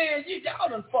 man, y'all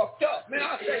done fucked up. Man,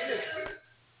 I say this.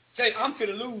 Say, I'm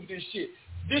finna lose this shit.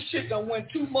 This shit done went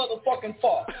too motherfucking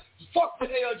far. Fuck the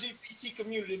LGBT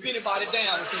community if anybody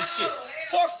down with this shit.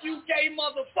 Fuck you gay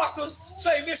motherfuckers.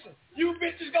 Say, listen, you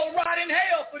bitches go rot in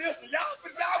hell for this. Y'all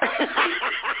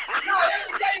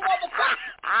every gay motherfucker.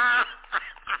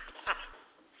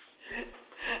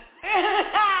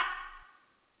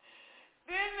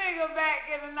 This nigga back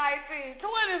in the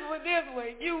 1920s with this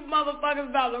one. You motherfuckers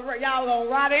about to, y'all gonna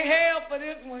rot in hell for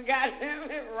this one. Goddamn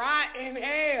it, rot in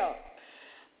hell.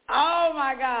 Oh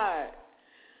my God.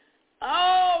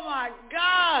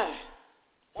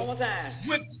 One more time.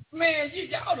 Man,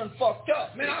 y'all done fucked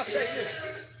up. Man, I say this.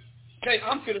 Say,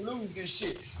 I'm finna lose this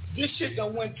shit. This shit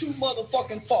done went too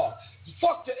motherfucking far.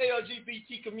 Fuck the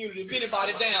LGBT community if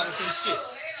anybody down with this shit.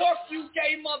 Fuck you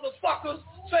gay motherfuckers.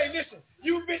 Say, listen,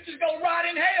 you bitches go rot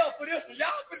in hell for this. Y'all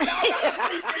gotta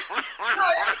believe this.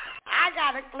 I got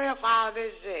gotta clip all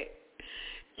this shit.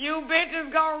 You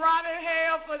bitches gonna rot in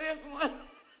hell for this one.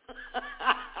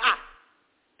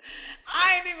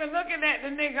 I ain't even looking at the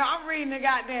nigga. I'm reading the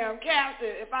goddamn caption.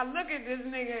 If I look at this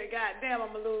nigga, goddamn,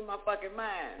 I'm gonna lose my fucking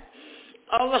mind.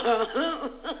 Oh,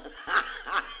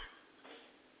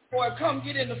 boy, come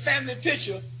get in the family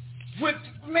picture with,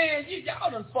 man,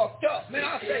 y'all done fucked up. Man,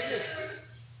 I say this.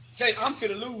 Say, I'm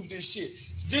finna lose this shit.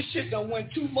 This shit done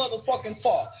went too motherfucking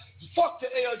far. Fuck the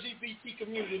LGBT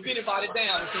community, if anybody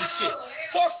down with some shit.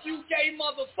 Fuck you gay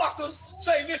motherfuckers.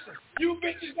 Say, listen, you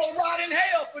bitches gonna rot in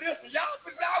hell for this one. Y'all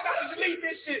gotta delete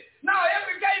this shit. Now,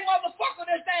 every gay motherfucker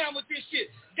that's down with this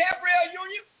shit. Gabrielle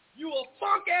Union, you a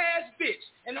funk-ass bitch.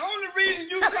 And the only reason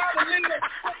you trying to live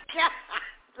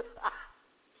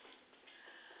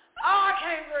oh, I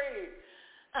can't breathe.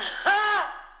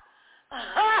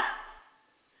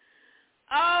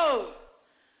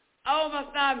 Oh, my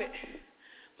stomach,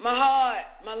 my heart,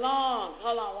 my lungs.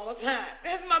 Hold on, one more time.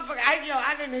 This motherfucker,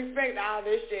 I didn't expect all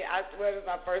this shit. I swear this is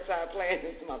my first time playing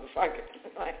this motherfucker.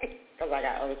 Because I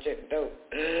got other shit to do.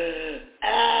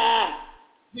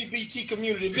 LGBT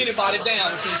community, if anybody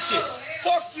down with some shit.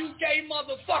 Fuck you gay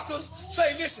motherfuckers.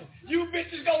 Say, listen, you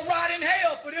bitches gonna rot in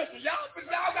hell for this one. Y'all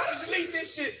gotta delete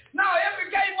this shit. Now, every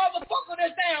gay motherfucker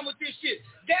that's down with this shit.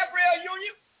 Gabrielle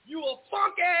Union, you a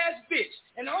funk-ass bitch.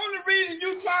 And the only reason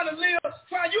you trying to live,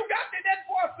 you got that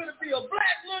boy finna be a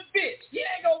black little bitch. He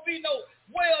ain't gonna be no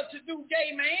well-to-do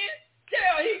gay man.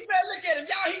 Yeah, he said, look at him.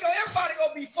 Everybody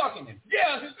gonna be fucking him.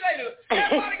 Yeah,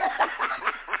 everybody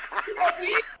gonna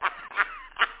be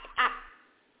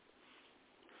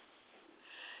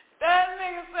That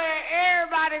nigga said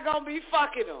everybody gonna be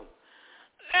fucking him.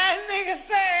 That nigga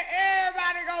said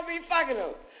everybody gonna be fucking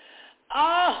him.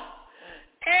 Oh,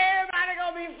 everybody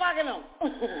gonna be fucking him.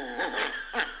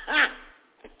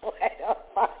 What the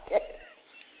fuck?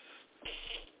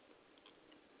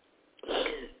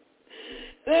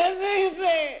 That nigga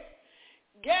said,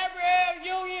 Gabrielle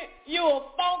Union, you a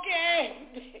funk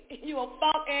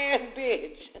ass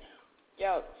bitch.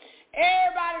 Yo,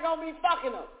 everybody gonna be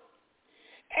fucking him.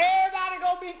 Everybody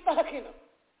gonna be fucking them.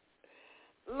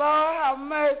 Lord have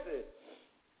mercy.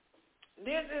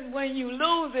 This is when you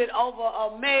lose it over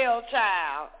a male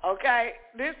child, okay?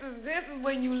 This is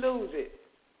when you lose it.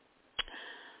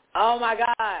 Oh my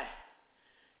God.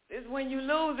 This is when you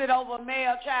lose it over a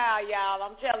male child, y'all.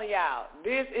 I'm telling y'all.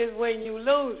 This is when you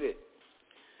lose it.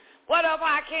 What up,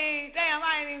 Hakeem? Damn,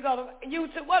 I ain't even go to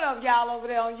YouTube. What up, y'all over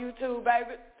there on YouTube,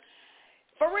 baby?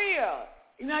 For real.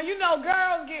 Now, you know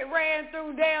girls get ran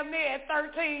through damn near at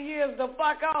 13 years the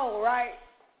fuck old, right?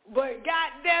 But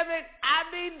goddamn it, I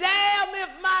be damn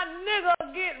if my nigga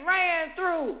get ran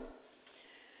through.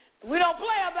 We don't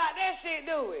play about that shit,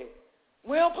 do we?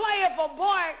 We don't play if a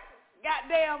boy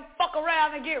goddamn fuck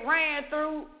around and get ran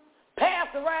through, pass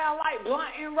around like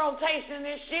blunt in rotation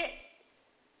and shit.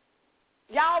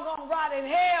 Y'all gonna rot in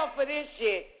hell for this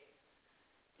shit.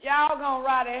 Y'all gonna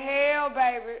rot in hell,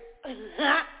 baby.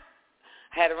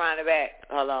 Had to run it back.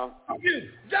 Hold on. I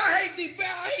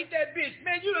hate that bitch.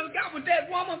 Man, you done got with that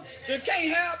woman that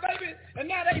can't have baby, and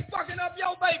now they fucking up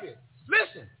your baby.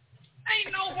 Listen,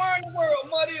 ain't nowhere in the world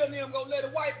Muddy and them gonna let a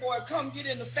white boy come get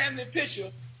in the family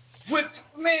picture with,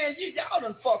 man, y'all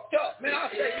done fucked up. Man, I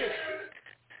say this.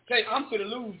 Say, I'm finna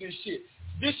lose this shit.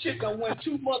 This shit done went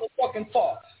too motherfucking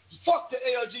far. Fuck the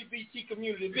LGBT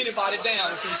community, if anybody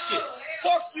down with some shit.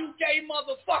 Fuck you gay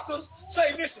motherfuckers.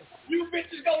 Say, listen, you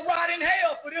bitches gonna rot in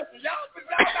hell for this one. Y'all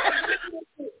gotta listen to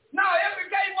this shit. Now, every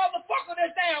gay motherfucker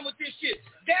that's down with this shit.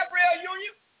 Gabrielle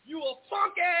Union, you a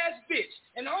funk-ass bitch.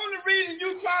 And the only reason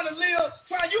you trying to live,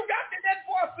 you got that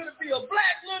boy finna be a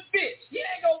black little bitch. He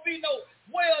ain't gonna be no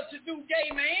well-to-do gay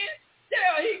man.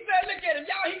 Yeah, he said, look at him.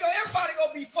 Everybody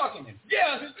gonna be fucking him.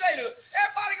 Yeah,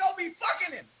 everybody gonna be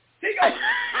fucking him. He gonna...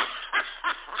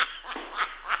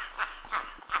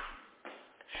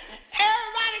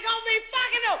 Everybody gonna be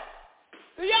fucking him.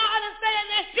 Do y'all understand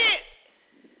that shit?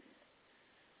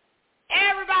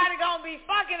 Everybody gonna be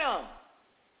fucking him.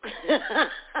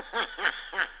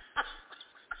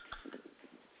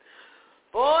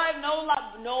 Boy,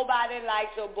 nobody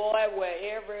likes a boy where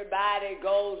everybody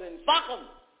goes and fuck him.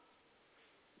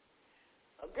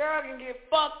 A girl can get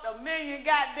fucked 1,000,000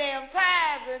 goddamn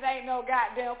times and ain't no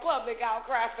goddamn public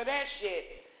outcry for that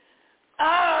shit.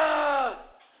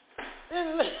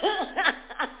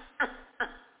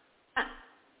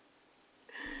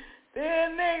 This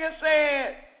nigga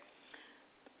said,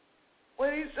 what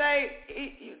did he say?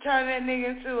 You turn that nigga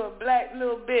into a black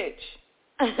little bitch.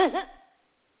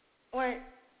 Wait.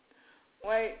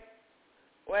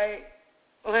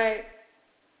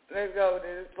 Let's go to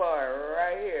this part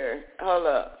right here. Hold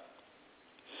up.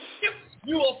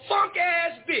 You a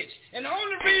funk-ass bitch. And the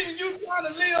only reason you trying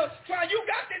to live, you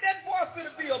got that boy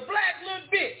finna be a black little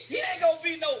bitch. He ain't gonna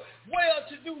be no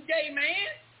well-to-do gay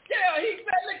man. Yeah, he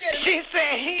said, look at him. She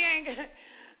said he ain't gonna.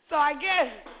 So I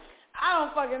guess, I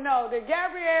don't fucking know. Did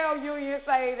Gabrielle Union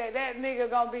say that nigga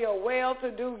gonna be a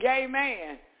well-to-do gay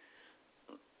man?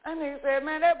 That nigga said,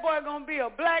 man, that boy gonna be a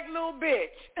black little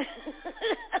bitch.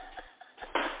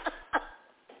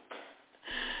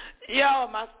 Yo,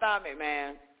 my stomach,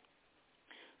 man.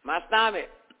 My stomach,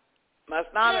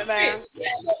 man. He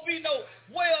ain't gonna be no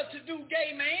well-to-do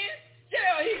gay man.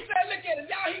 Yeah, he said, look at him.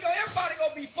 Y'all, everybody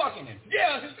gonna be fucking him.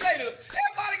 Yeah,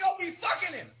 everybody gonna be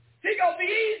fucking him. He gonna be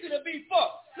easy to be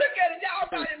fucked. Look at him. Y'all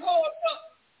got him hooked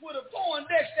up with a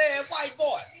Poindexter-ass white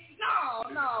boy.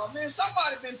 No, man.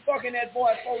 Somebody been fucking that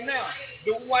boy for now.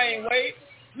 Dwayne Wade.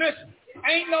 Listen,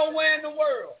 ain't nowhere in the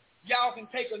world y'all can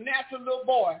take a natural little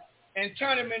boy and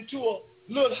turn him into a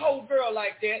little whole girl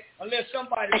like that unless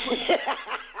somebody put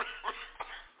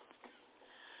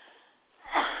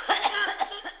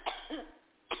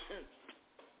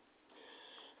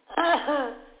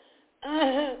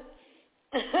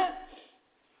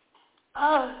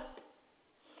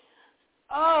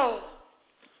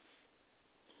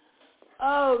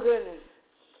Oh, goodness.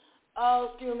 Oh,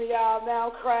 excuse me, y'all. Now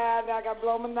I'm crying. Now I got to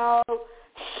blow my nose.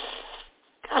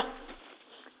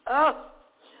 Oh,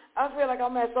 I feel like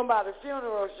I'm at somebody's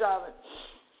funeral shopping.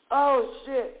 Oh,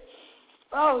 shit.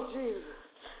 Oh, Jesus.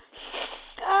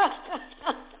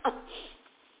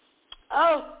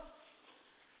 Oh,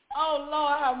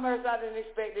 Lord, have mercy. I didn't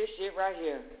expect this shit right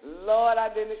here. Lord,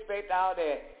 I didn't expect all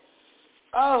that.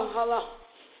 Oh, hold on.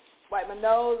 Wipe my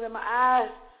nose and my eyes.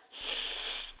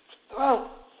 Oh,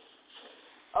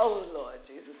 Lord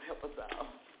Jesus, help us all.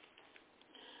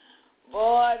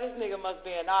 Boy, this nigga must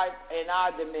be in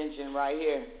our dimension right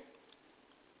here.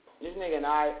 This nigga in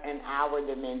our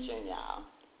dimension, y'all.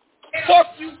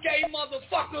 Fuck you gay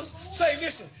motherfuckers. Say,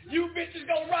 listen, you bitches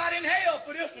gonna rot in hell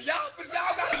for this one.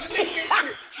 Y'all gotta believe this shit.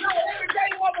 Every gay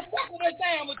motherfucker that's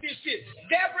down with this shit.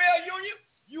 Gabrielle Union,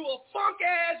 you a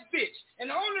funk-ass bitch. And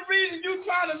the only reason you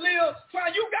trying to live,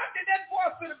 you got that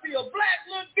boy finna be a black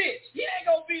little bitch. He ain't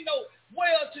gonna be no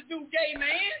well-to-do gay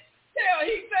man. Yeah,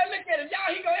 he said, look at him.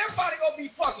 Y'all, everybody gonna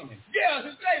be fucking him. Yeah,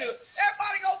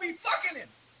 everybody gonna be fucking him.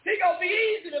 He gonna be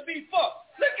easy to be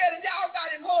fucked. Look at him. Y'all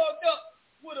got him hugged up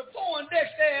with a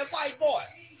Poindexter-ass white boy.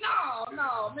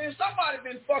 No, man. Somebody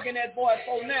been fucking that boy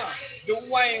for now.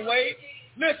 Dwayne Wade.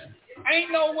 Listen,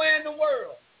 ain't nowhere in the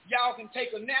world y'all can take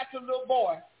a natural little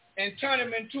boy and turn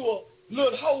him into a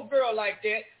little whole girl like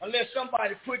that unless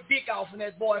somebody put dick off in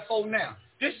that boy for now.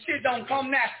 This shit don't come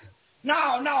natural.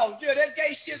 No, yeah, that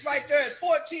gay shit right there at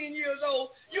 14 years old.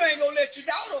 You ain't gonna let your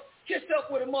daughter kiss up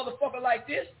with a motherfucker like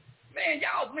this. Man,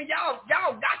 y'all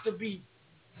got to be,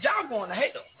 y'all going to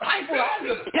hell. I ain't going to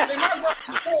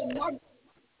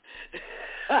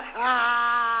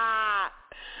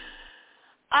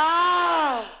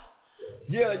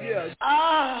Yeah.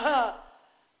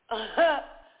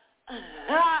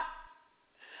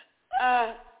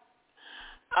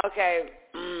 Okay.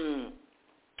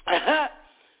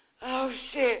 Oh,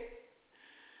 shit.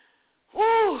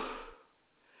 Woo.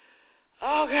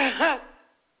 Oh, God.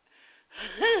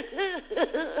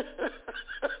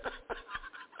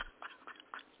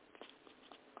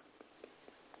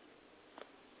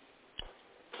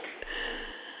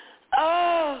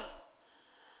 Oh.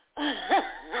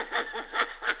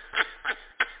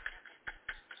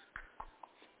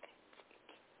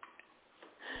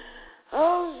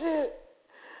 Oh, shit.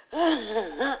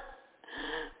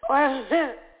 Wait a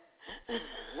minute.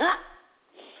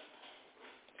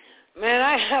 Man,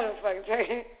 I gotta fucking take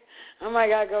it. I might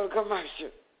gotta go to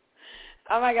commercial.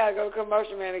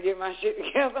 Man, to get my shit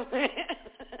together, man.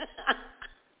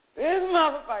 This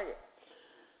motherfucker.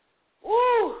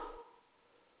 Woo.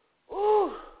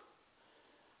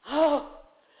 Oh,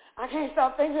 I can't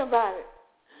stop thinking about it.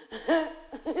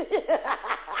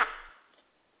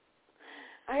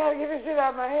 I gotta get this shit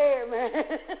out of my head, man.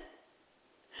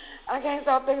 I can't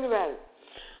stop thinking about it.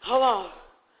 Hold on.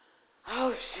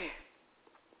 Oh, shit.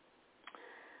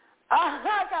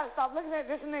 I gotta stop looking at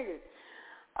this nigga.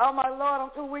 Oh, my Lord,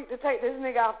 I'm too weak to take this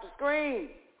nigga off the screen.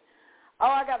 Oh,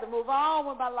 I got to move on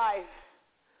with my life.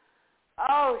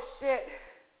 Oh, shit.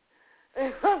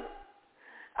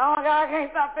 Oh, my God, I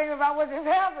can't stop thinking about what just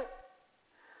happened.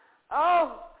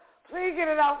 Oh, please get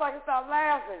it out so I can stop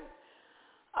laughing.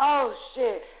 Oh,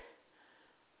 shit.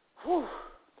 Whew.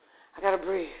 I got to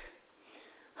breathe.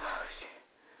 Oh, shit.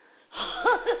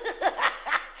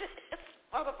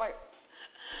 Motherfucker.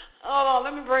 Hold on,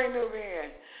 let me bring Nubi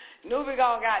in. Nubi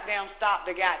gonna goddamn stop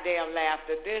the goddamn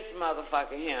laughter. This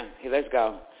motherfucker here. Let's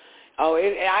go. Oh,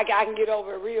 I can get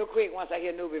over it real quick once I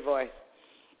hear Newbie voice.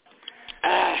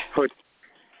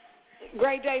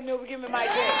 Great day, Newbie. Give me my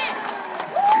check.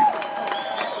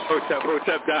 What's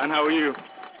up, Don? How are you?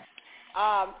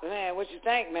 Man, what you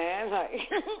think, man?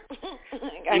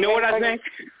 You know what I think?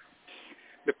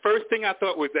 The first thing I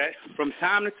thought was that from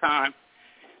time to time,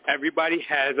 everybody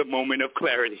has a moment of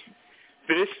clarity.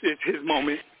 This is his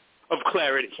moment of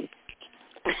clarity.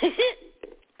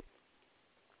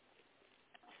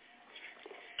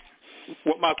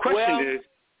 What my question is,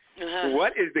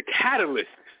 what is the catalyst?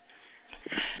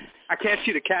 I can't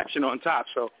see the caption on top,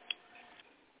 so.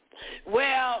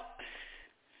 Well,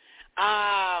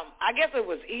 I guess it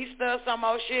was Easter or some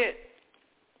old shit.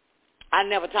 I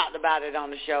never talked about it on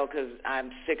the show because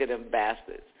I'm sick of them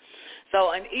bastards. So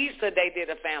on Easter, they did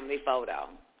a family photo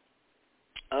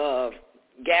of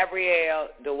Gabrielle,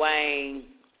 Dwayne,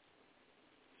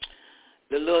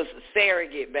 the little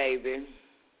surrogate baby,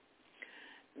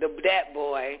 that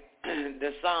boy,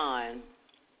 the son,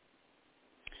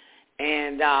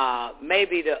 and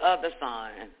maybe the other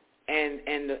son,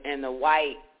 and the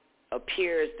white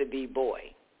appears to be boy.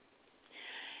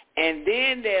 And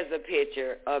then there's a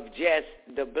picture of just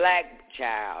the black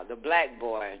child, the black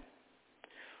boy,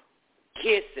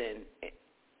 kissing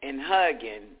and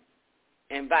hugging,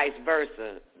 and vice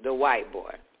versa, the white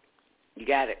boy. You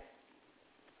got it?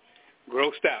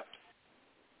 Grossed out.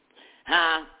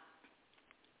 Huh?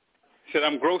 Said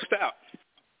I'm grossed out.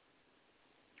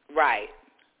 Right.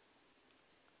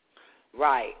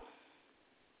 Right.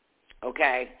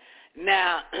 Okay.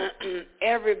 Now,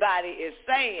 everybody is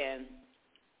saying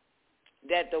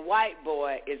that the white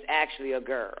boy is actually a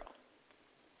girl.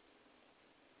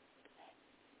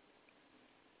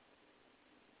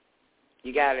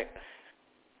 You got it?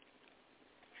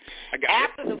 I got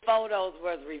After it. the photos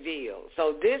was revealed.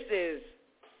 So this is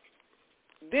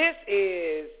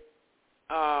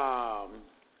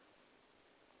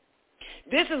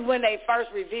when they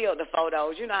first revealed the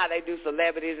photos. You know how they do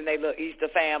celebrities and they look Easter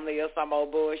family or some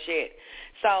old bullshit.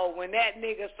 So when that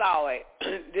nigga saw it,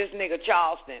 this nigga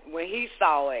Charleston, when he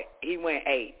saw it, he went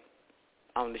 8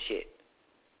 on the shit.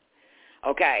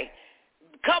 Okay.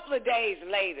 A couple of days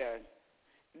later,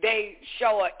 they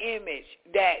show an image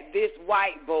that this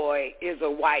white boy is a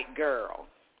white girl.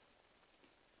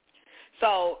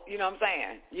 So, you know what I'm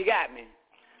saying? You got me?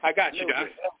 I got you, Don.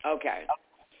 Okay.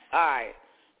 All right.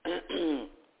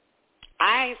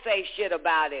 I ain't say shit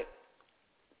about it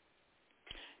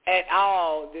at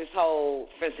all this whole,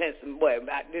 for instance,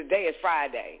 this day is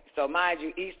Friday. So, mind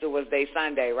you, Easter was day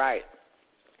Sunday, right?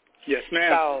 Yes,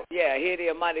 ma'am. So, yeah, here it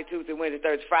is, Monday, Tuesday, Wednesday,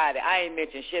 Thursday, Friday. I ain't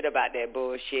mentioned shit about that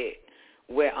bullshit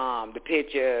with the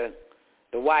picture,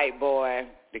 the white boy,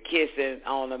 the kissing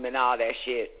on them and all that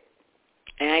shit.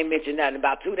 And I ain't mentioned nothing.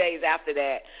 About 2 days after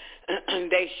that,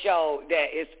 they showed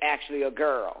that it's actually a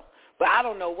girl. But I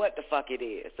don't know what the fuck it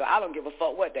is, so I don't give a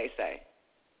fuck what they say.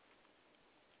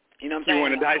 You know what I'm saying? You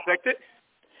want to dissect it?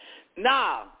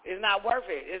 No, it's not worth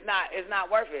it. It's not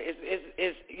worth it.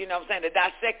 It's you know what I'm saying? To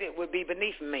dissect it would be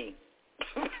beneath me.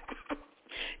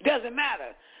 Doesn't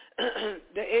matter.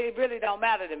 It really don't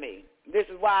matter to me. This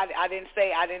is why I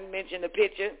didn't mention the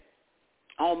picture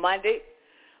on Monday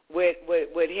with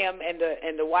him and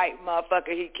the white motherfucker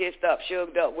he kissed up,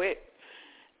 shugged up with.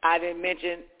 I didn't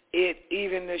mention it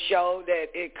even to show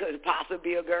that it could possibly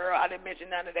be a girl. I didn't mention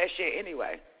none of that shit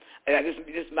anyway. This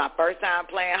is my first time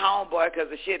playing homeboy because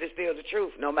the shit is still the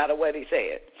truth, no matter what he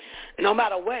said. No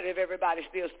matter what, if everybody's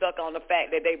still stuck on the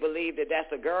fact that they believe that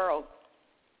that's a girl,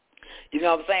 you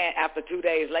know what I'm saying, after 2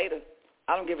 days later,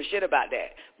 I don't give a shit about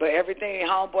that. But everything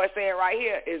homeboy said right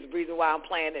here is the reason why I'm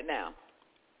playing it now.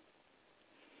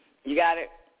 You got it?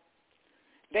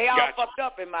 They all fucked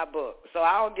up in my book, so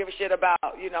I don't give a shit about,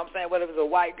 you know what I'm saying, whether it was a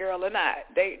white girl or not.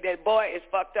 That boy is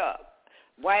fucked up.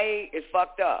 Wade is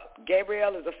fucked up.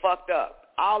 Gabrielle is fucked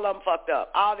up. All of them fucked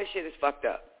up. All this shit is fucked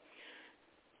up.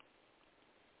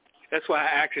 That's why I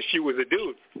asked if she was a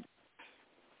dude.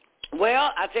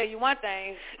 Well, I'll tell you one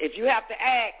thing. If you have to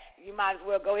ask, you might as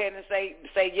well go ahead and say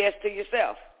yes to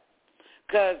yourself.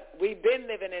 Because we've been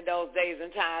living in those days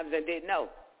and times and didn't know.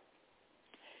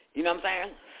 You know what I'm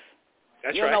saying?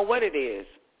 That's you right. don't know what it is.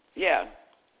 Yeah.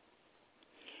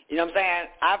 You know what I'm saying?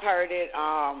 I've heard it,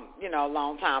 a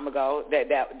long time ago that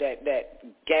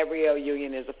Gabrielle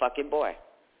Union is a fucking boy.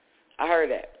 I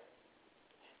heard that.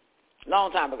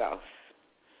 Long time ago.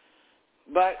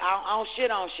 But I don't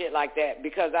shit on shit like that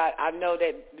because I know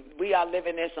that we are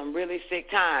living in some really sick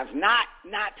times.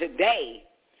 Not today.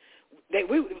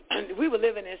 We were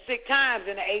living in sick times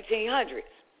in the 1800s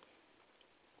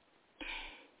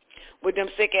with them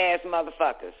sick-ass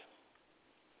motherfuckers.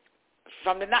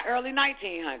 from the early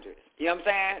 1900s, you know what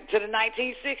I'm saying, to the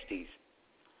 1960s,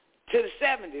 to the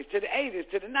 70s, to the 80s,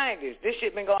 to the 90s. This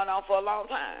shit been going on for a long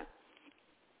time.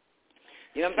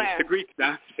 You know what I'm saying? Since the Greeks,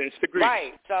 now. Since the Greeks.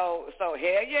 Right. So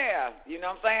hell yeah. You know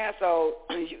what I'm saying? So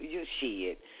you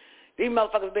shit. These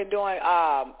motherfuckers been doing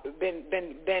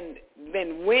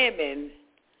been women,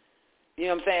 you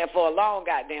know what I'm saying, for a long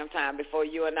goddamn time before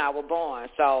you and I were born.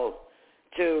 So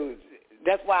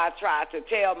that's why I try to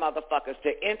tell motherfuckers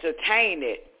to entertain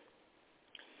it.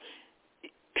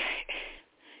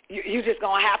 You just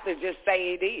gonna have to just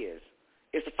say it is.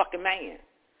 It's a fucking man,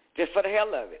 just for the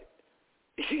hell of it.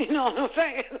 You know what I'm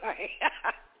saying? Like,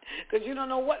 because you don't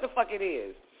know what the fuck it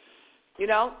is. You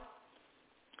know,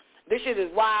 this shit is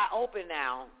wide open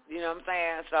now. You know what I'm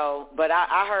saying? So, but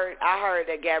I heard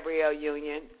that Gabrielle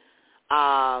Union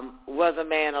was a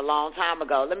man a long time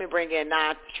ago. Let me bring in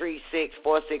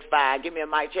 936-465. Give me a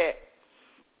mic check.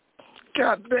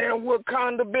 Goddamn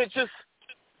Wakanda bitches.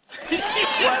 What's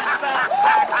up,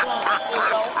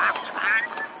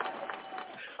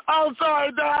 I'm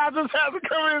sorry, dog. I just had to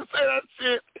come in and say that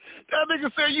shit. That nigga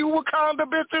said you Wakanda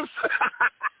bitches.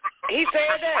 He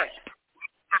said that.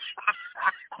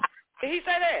 Did he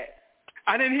say that?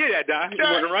 I didn't hear that, Don. You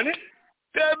want to run it?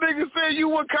 That nigga said you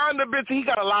Wakanda bitch. He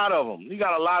got a lot of them. He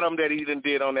got a lot of them that he done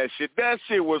did on that shit. That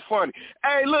shit was funny.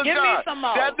 Hey, look, Give me some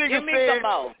more. That nigga Give me said,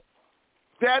 some more.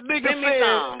 That nigga Give me said,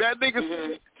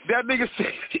 some.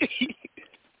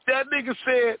 that nigga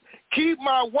said, keep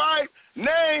my wife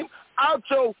name out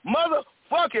your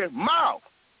motherfucking mouth.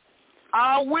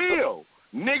 I will.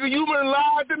 Nigga, you been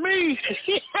lied to me.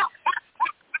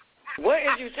 What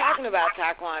is you talking about,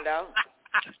 Taekwondo?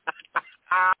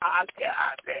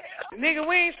 Nigga,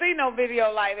 we ain't seen no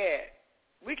video like that.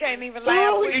 We can't even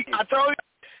laugh with you. I told you,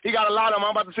 he got a lot of them.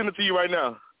 I'm about to send it to you right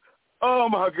now. Oh,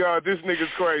 my God, this nigga's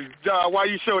crazy. John, why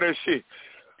you show that shit?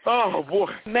 Oh,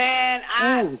 boy. Man,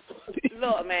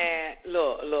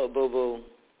 look, boo-boo.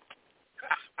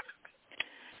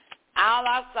 All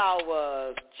I saw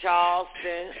was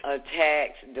Charleston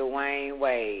attacked Dwayne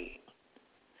Wade.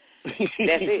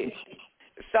 That's it.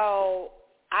 So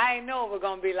I ain't know it was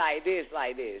going to be like this.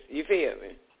 You feel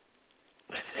me?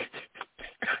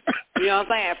 You know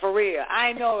what I'm saying? For real. I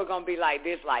ain't know it was going to be like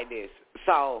this.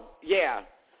 So, yeah.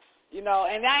 You know,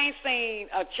 and I ain't seen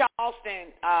a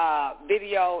Charleston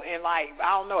video in like,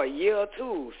 I don't know, a year or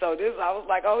two. So I was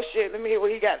like, oh, shit, let me hear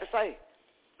what he got to say.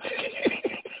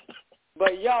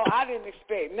 But, yo, I didn't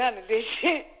expect none of this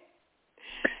shit.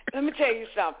 Let me tell you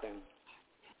something.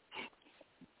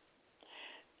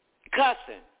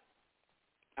 Cussing.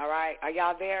 All right? Are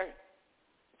y'all there?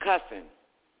 Cussing.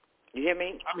 You hear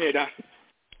me? I'm here, Doc.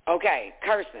 Okay,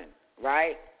 cursing,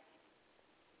 right?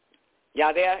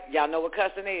 Y'all there? Y'all know what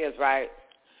cussing is, right?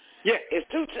 Yeah. It's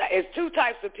two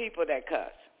types of people that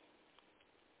cuss.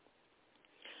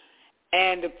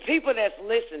 And the people that's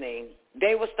listening,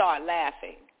 they will start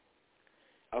laughing.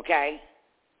 Okay?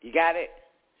 You got it?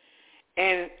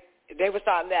 And they will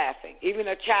start laughing. Even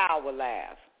a child will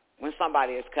laugh when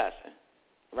somebody is cussing,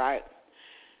 right?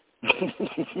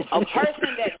 A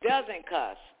person that doesn't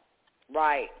cuss,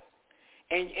 right,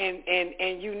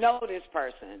 and you know this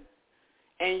person,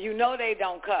 and you know they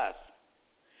don't cuss,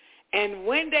 and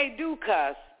when they do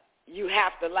cuss, you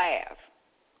have to laugh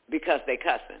because they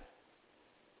cussing.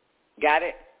 Got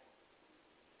it?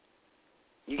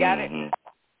 You got it?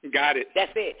 Got it.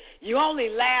 That's it. You only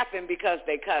laughing because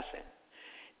they cussing.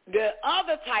 The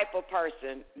other type of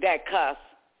person that cuss,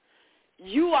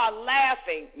 you are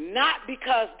laughing not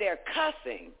because they're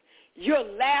cussing. You're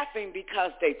laughing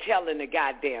because they're telling the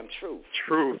goddamn truth.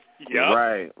 Truth.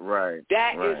 Yep. Right.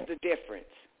 That is the difference.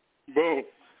 Boom.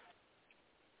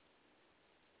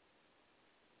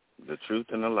 The truth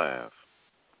and the laugh.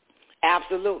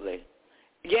 Absolutely.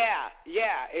 Yeah.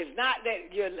 It's not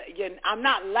that I'm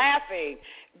not laughing.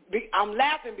 I'm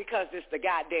laughing because it's the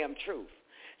goddamn truth.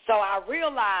 So I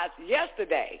realized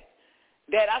yesterday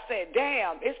that I said,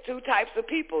 damn, it's two types of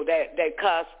people that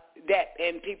cuss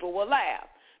and people will laugh.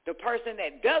 The person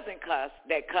that doesn't cuss,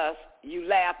 you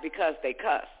laugh because they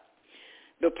cuss.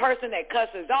 The person that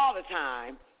cusses all the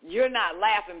time, you're not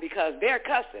laughing because they're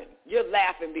cussing. You're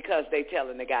laughing because they're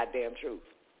telling the goddamn truth.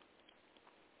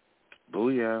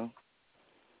 Booyah.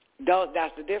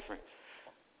 That's the difference.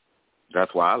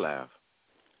 That's why I laugh.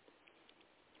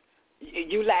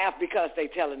 You laugh because they're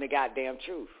telling the goddamn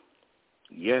truth.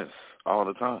 Yes, all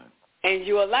the time. And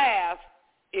you'll laugh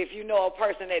if you know a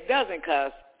person that doesn't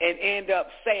cuss and end up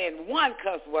saying one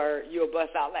cuss word, you'll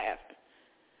bust out laughing.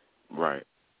 Right.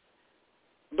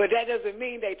 But that doesn't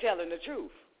mean they're telling the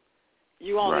truth.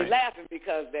 You only laughing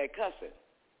because they're cussing.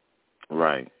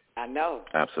 Right. I know.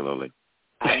 Absolutely.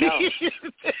 I know.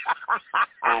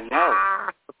 I know.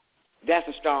 That's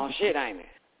some strong shit, ain't it?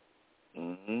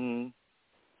 Mm-hmm.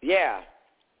 Yeah.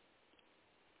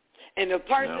 And the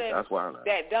person that's why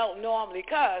that don't normally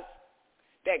cuss,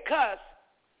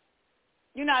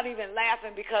 you're not even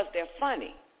laughing because they're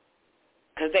funny,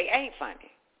 because they ain't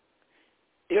funny.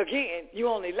 Again, you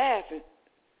only laughing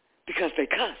because they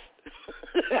cussed.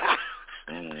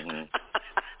 Mm-hmm.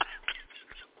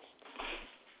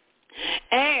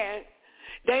 And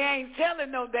they ain't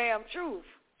telling no damn truth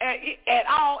at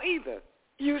all either.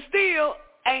 You still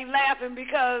ain't laughing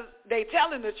because they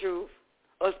telling the truth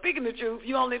or speaking the truth.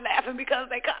 You only laughing because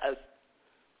they cuss.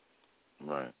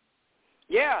 Right.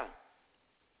 Yeah.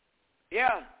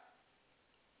 Yeah.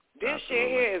 This Absolutely. shit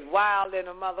here is wild in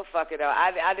a motherfucker, though.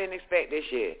 I didn't expect this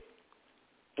shit.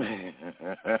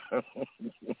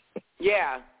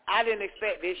 Yeah, I didn't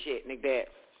expect this shit, nigga.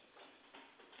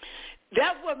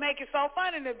 That's what make it so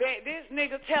funny, nigga. This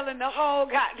nigga telling the whole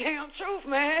goddamn truth,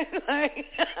 man.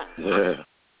 Yeah.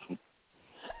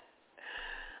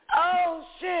 Oh,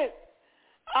 shit.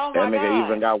 Oh, my God. That nigga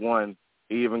even got one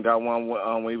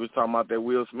when he was talking about that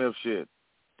Will Smith shit.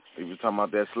 He was talking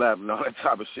about that slap and all that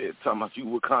type of shit. Talking about you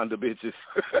Wakanda bitches.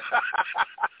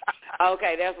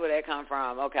 Okay, that's where that come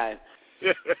from. Okay.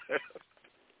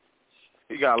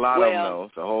 He got a lot of them, though.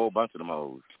 It's a whole bunch of them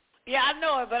hoes. Yeah, I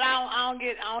know it, but I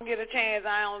don't get a chance.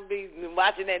 I don't be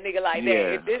watching that nigga like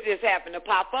that. If this just happened to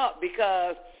pop up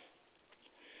because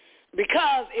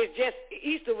it's just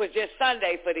Easter was just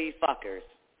Sunday for these fuckers.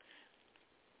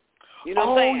 You know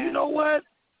what I'm saying? Oh, you know what?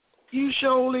 You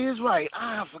surely is right.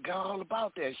 I forgot all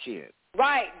about that shit.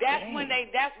 Right. That's when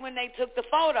they took the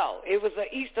photo. It was an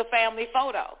Easter family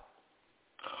photo.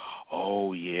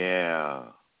 Oh yeah.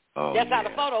 Oh, that's how the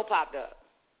photo popped up.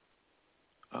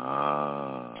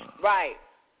 Right.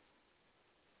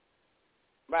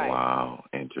 Right. Wow.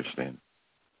 Interesting.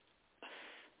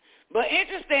 But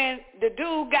interesting, the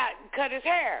dude cut his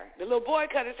hair. The little boy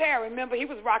cut his hair. Remember, he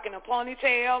was rocking a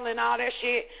ponytail and all that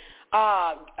shit.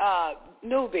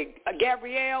 Newbie,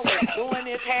 Gabrielle was doing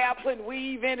his hair, putting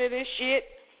weave in it and shit.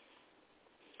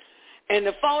 And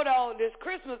the photo, this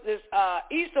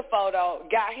Easter photo,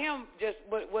 got him just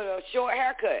with a short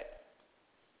haircut,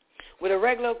 with a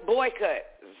regular boy cut,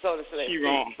 so to say. She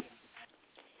wrong.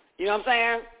 You know what I'm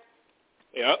saying?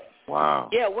 Yep. Wow.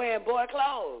 Yeah, wearing boy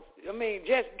clothes. I mean,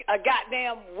 just a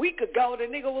goddamn week ago, the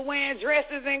nigga was wearing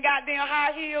dresses and goddamn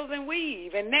high heels and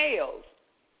weave and nails.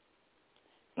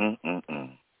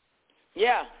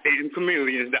 Yeah. Damn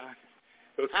chameleons, Doc.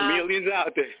 Those chameleons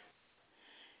out there.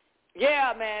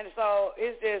 Yeah, man. So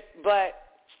it's just, but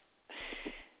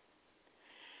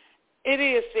it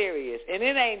is serious. And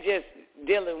it ain't just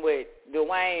dealing with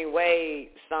Dwayne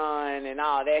Wade's son and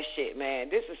all that shit, man.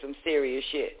 This is some serious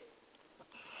shit.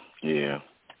 Yeah.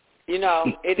 You know,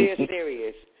 it is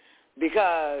serious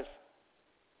because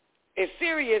it's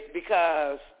serious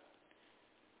because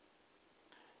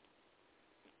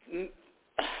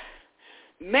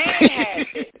man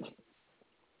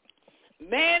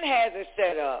has it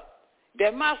set up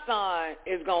that my son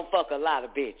is going to fuck a lot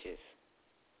of bitches.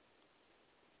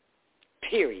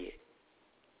 Period.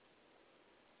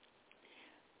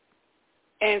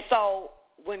 And so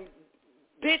when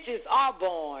bitches are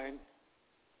born,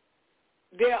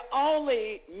 their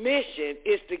only mission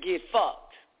is to get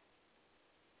fucked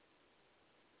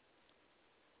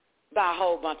by a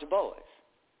whole bunch of boys.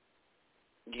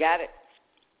 You got it?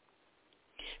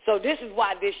 So this is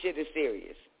why this shit is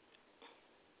serious.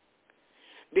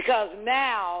 Because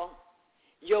now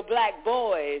your black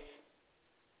boys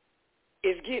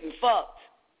is getting fucked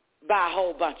by a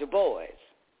whole bunch of boys.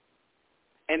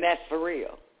 And that's for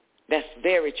real. That's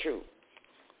very true.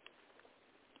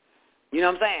 You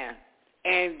know what I'm saying?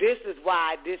 And this is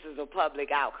why this is a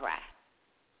public outcry.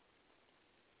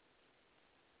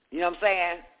 You know what I'm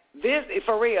saying? This is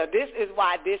for real. This is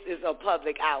why this is a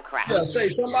public outcry. Yeah, say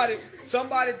somebody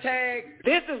tag.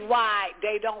 This is why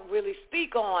they don't really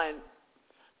speak on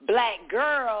black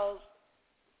girls,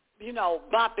 you know,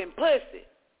 bumping pussy.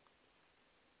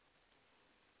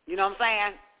 You know what I'm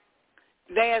saying?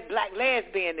 There's black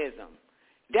lesbianism.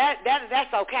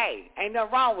 That's okay. Ain't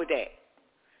nothing wrong with that.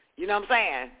 You know what I'm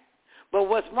saying? But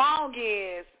what's wrong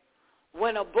is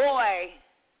when a black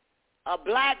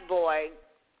boy,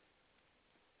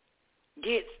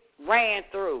 gets ran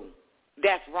through,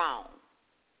 that's wrong.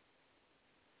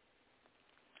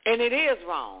 And it is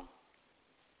wrong.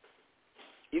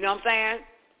 You know what I'm saying?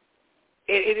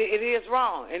 It is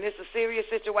wrong, and it's a serious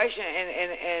situation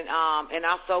in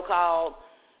our so-called,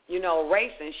 you know,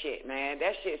 race and shit, man.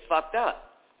 That shit's fucked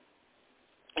up.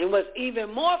 And what's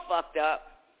even more fucked up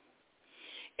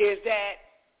is that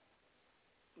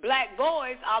black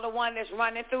boys are the one that's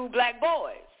running through black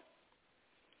boys.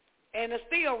 And it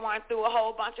still run through a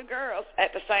whole bunch of girls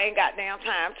at the same goddamn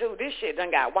time, too. This shit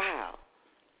done got wild.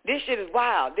 This shit is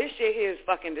wild. This shit here is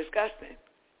fucking disgusting.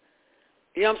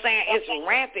 You know what I'm saying? It's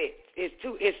rampant.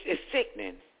 It's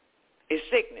sickening. It's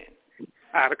sickening.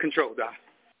 Out of control, Doc.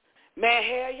 Man,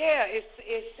 hell yeah, it's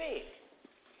sick.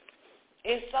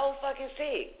 It's so fucking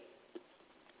sick.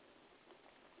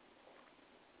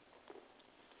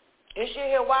 This shit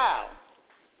here wild.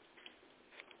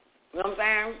 You know what I'm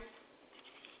saying?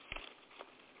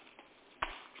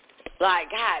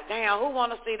 Like, god damn, who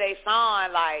want to see their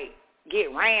son, like,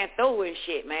 get ran through and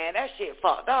shit, man? That shit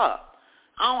fucked up.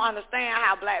 I don't understand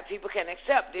how black people can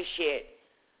accept this shit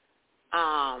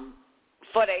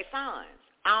for their sons.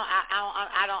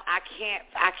 I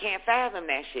can't fathom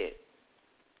that shit.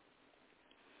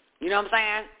 You know what I'm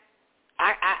saying?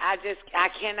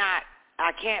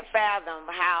 I can't fathom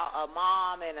how a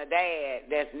mom and a dad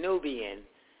that's Nubian,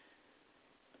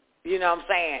 you know what I'm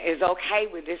saying, is okay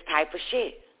with this type of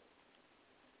shit.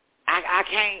 I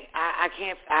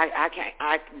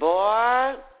can't,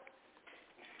 boy.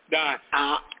 Don,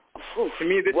 to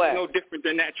me, this is no different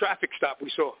than that traffic stop we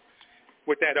saw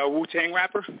with that Wu-Tang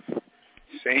rapper.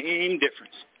 Same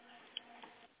difference.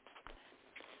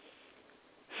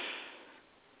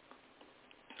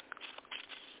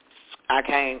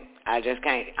 I just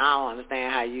can't. I don't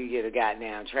understand how you get a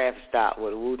goddamn traffic stop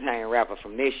with a Wu-Tang rapper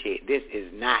from this shit. This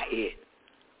is not it.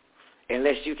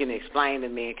 Unless you can explain to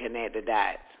me and connect the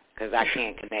dots, because I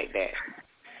can't connect that.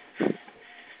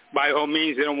 By all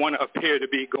means, they don't want to appear to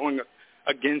be going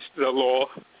against the law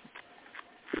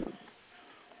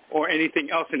or anything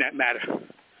else in that matter.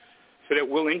 So they're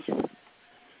willing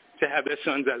to have their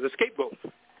sons as a scapegoat.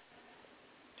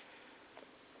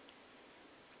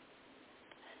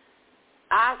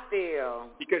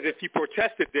 Because if he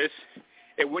protested this,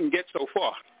 it wouldn't get so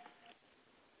far.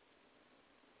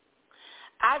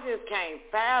 I just can't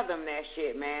fathom that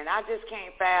shit, man. I just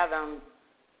can't fathom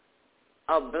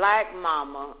a black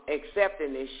mama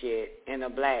accepting this shit and a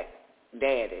black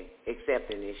daddy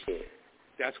accepting this shit.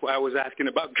 That's why I was asking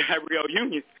about Gabrielle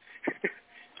Union.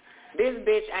 This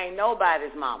bitch ain't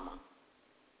nobody's mama.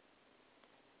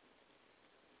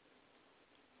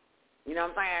 You know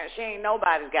what I'm saying? She ain't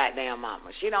nobody's goddamn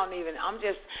mama. She don't even,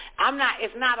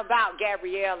 it's not about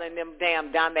Gabrielle and them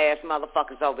damn dumbass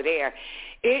motherfuckers over there.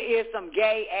 It is some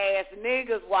gay ass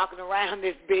niggas walking around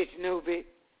this bitch, newbie.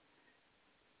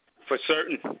 For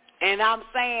certain. And I'm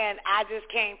saying, I just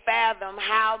can't fathom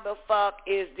how the fuck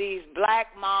is these black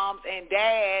moms and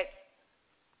dads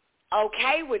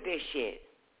okay with this shit.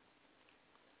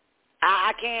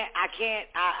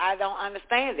 I don't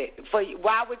understand it.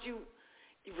 Why would you,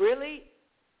 really?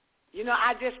 You know,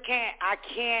 I just can't.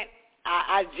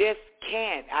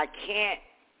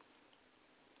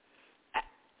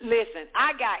 Listen,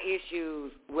 I got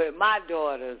issues with my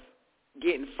daughters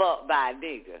getting fucked by a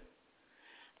nigga.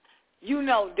 You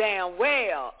know damn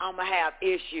well I'm going to have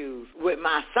issues with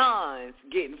my sons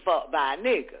getting fucked by a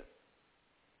nigga.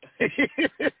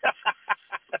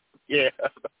 Yeah.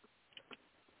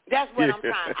 That's what I'm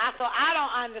trying. So I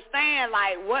don't understand,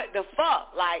 like, what the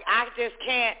fuck? Like, I just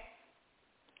can't.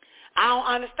 I don't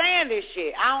understand this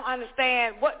shit. I don't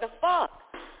understand what the fuck.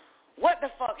 What the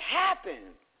fuck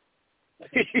happened?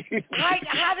 How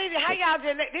y'all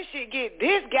just let this shit get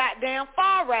this goddamn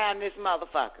far around this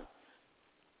motherfucker?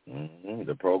 Mm-hmm.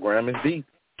 The program is deep.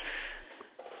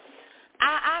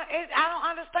 I don't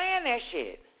understand that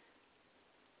shit.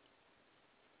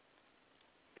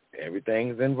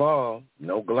 Everything's involved.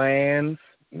 No glands,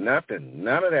 nothing.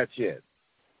 None of that shit.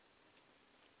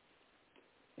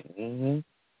 Mm-hmm.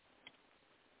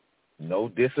 No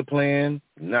discipline,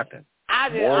 nothing. I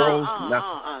just Morals,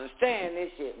 don't understand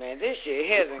this shit, man. This shit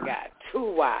hasn't got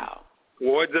too wild.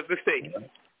 Wards of the state.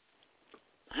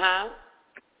 Huh?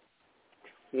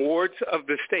 Wards of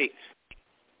the state.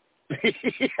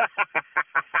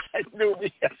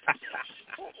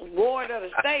 Ward of the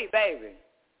state, baby.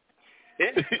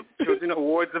 Yeah, children are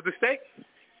wards of the state.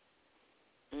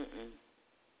 Mm-mm.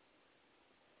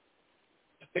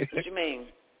 What you mean?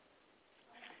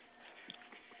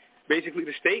 Basically,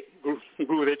 the state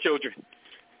grew their children.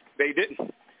 They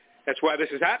didn't. That's why this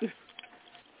is happening.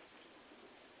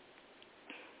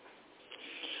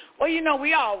 Well, you know,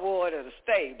 we all ward of the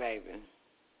state, baby.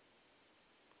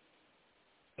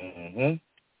 Mm-hmm.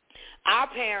 Our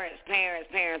parents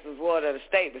was ward of the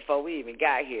state before we even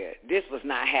got here. This was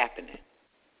not happening.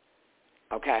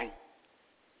 Okay?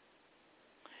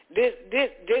 This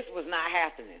was not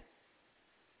happening.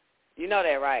 You know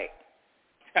that, right?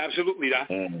 Absolutely, Doc.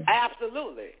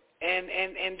 Absolutely.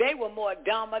 And they were more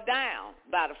dumber down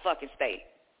by the fucking state.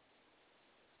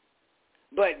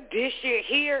 But this shit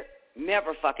here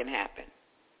never fucking happened.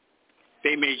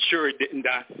 They made sure it didn't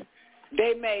die.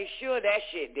 They made sure that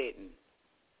shit didn't.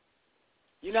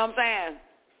 You know what I'm saying?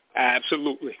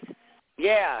 Absolutely.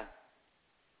 Yeah.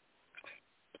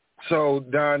 So,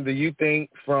 Don, do you think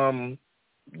from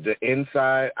the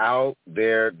inside out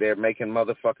they're making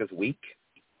motherfuckers weak?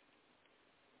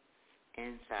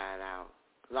 Inside out.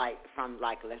 Like from,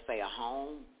 like, let's say a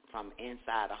home, from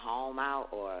inside the home out,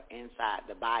 or inside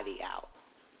the body out?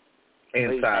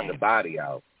 Inside the body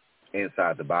out.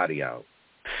 Inside the body out.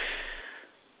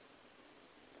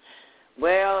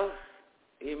 Well,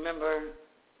 you remember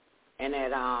in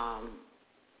that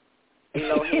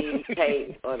Elohim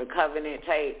tape or the Covenant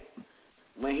tape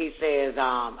when he says,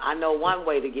 I know one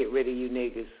way to get rid of you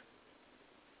niggas.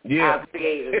 Yeah. I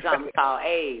created something called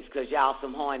AIDS because y'all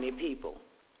some horny people.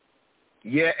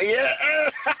 Yeah, yeah,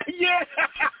 yeah,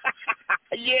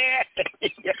 yeah.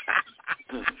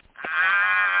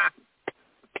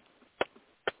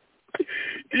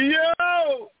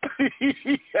 Yo!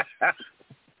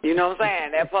 You know what I'm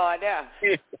saying? That part there.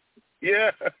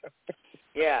 Yeah.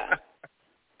 Yeah.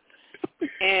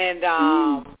 And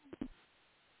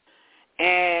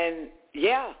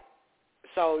yeah.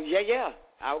 So yeah.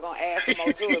 I was gonna add some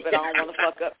more to it, but I don't want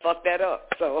to fuck that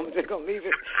up. So I'm just gonna leave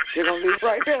it. They're gonna leave it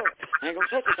right there. I ain't gonna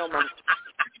touch it no more.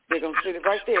 They're gonna sit it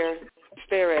right there,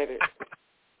 stare at it.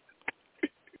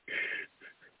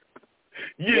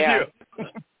 Yeah.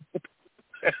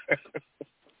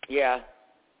 Yeah.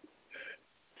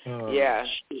 Yeah.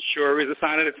 It sure is a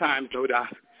sign of the times, though, Doc.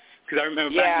 Because I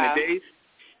remember back in the days,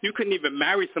 you couldn't even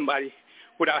marry somebody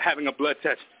without having a blood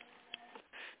test.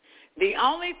 The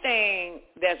only thing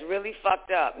that's really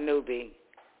fucked up, newbie,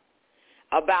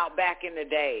 about back in the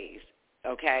days,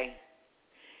 okay,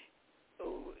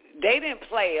 they didn't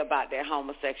play about their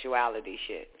homosexuality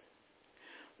shit.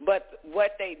 But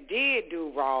what they did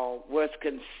do wrong was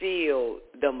conceal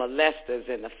the molesters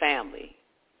in the family.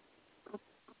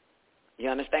 You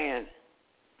understand?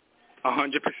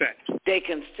 100%. They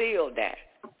concealed that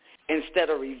instead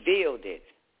of revealed it.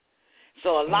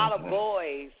 So a lot of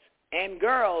boys and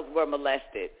girls were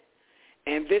molested,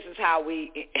 and this is how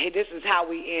we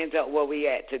end up where we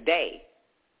at today.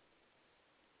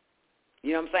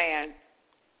 You know what I'm saying?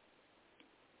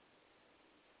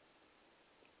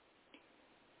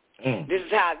 This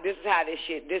is how this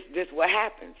what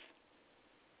happens.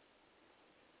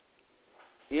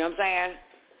 You know what I'm saying?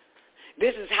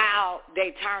 This is how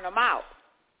they turn them out.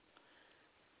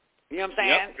 You know what I'm saying?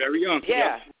 Yep, very young.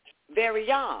 Yeah, yep. Very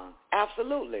young.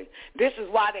 Absolutely. This is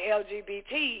why the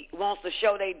LGBT wants to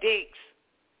show their dicks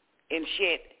and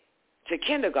shit to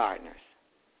kindergartners.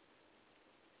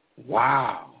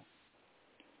 Wow.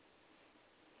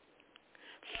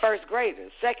 First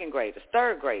graders, second graders,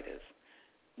 third graders.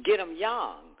 Get them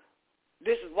young.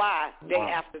 This is why they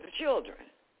after the children.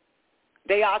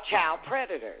 They are child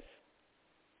predators.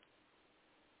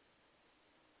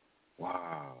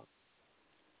 Wow.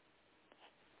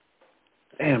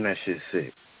 Damn, that shit's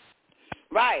sick.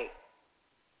 Right.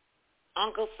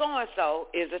 Uncle so-and-so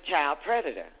is a child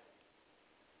predator.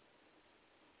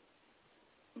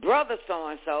 Brother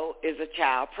so-and-so is a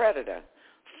child predator.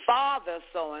 Father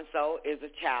so-and-so is a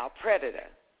child predator.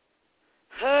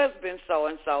 Husband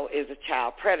so-and-so is a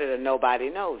child predator. Nobody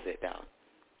knows it, though.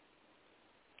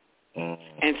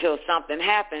 Until something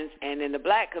happens, and in the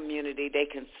black community, they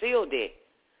concealed it.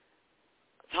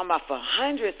 I'm talking about for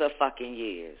hundreds of fucking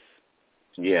years.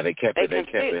 Yeah, they kept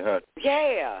it hush.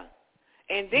 Yeah.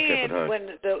 And then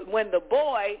when the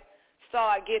boy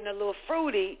started getting a little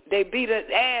fruity, they beat his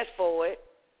ass for it,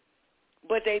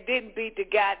 but they didn't beat the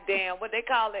goddamn, what they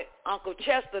call it, Uncle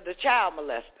Chester, the child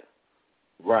molester.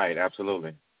 Right,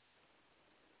 absolutely.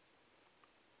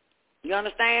 You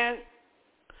understand?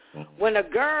 When a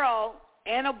girl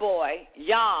and a boy,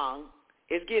 young,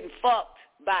 is getting fucked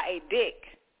by a dick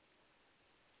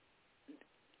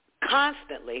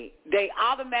constantly, they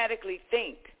automatically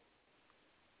think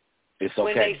it's okay.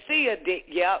 When they see a dick,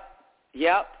 yep.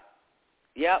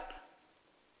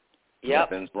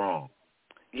 Nothing's wrong.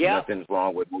 Yep. Nothing's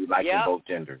wrong with liking both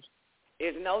genders.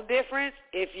 It's no difference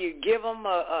if you give them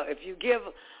a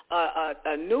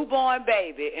newborn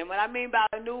baby, and what I mean by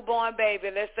a newborn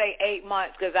baby, let's say 8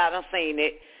 months, because I done seen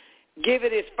it. Give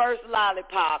it its first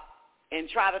lollipop and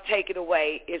try to take it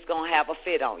away. It's gonna have a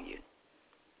fit on you.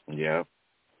 Yeah.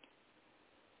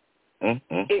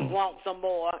 It wants some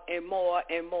more and more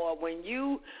and more. When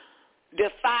you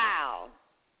defile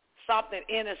something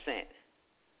innocent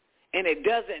and it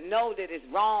doesn't know that it's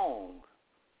wrong,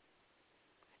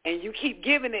 and you keep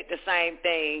giving it the same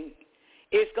thing,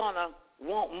 it's going to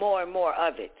want more and more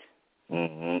of it.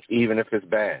 Mm-hmm. Even if it's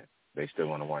bad, they still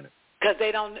want to want it. Because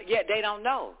they don't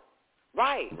know.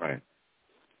 Right. Right.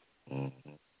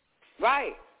 Mm-hmm.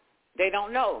 Right. They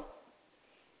don't know.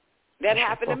 That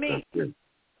happened to me.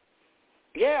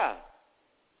 Yeah.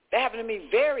 That happened to me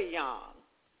very young.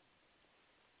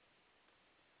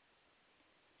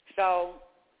 So,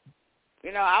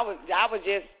 you know, I would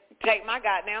just take my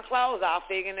goddamn clothes off,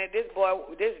 thinking that this boy,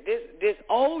 this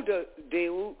older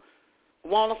dude,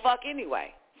 want to fuck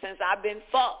anyway, since I've been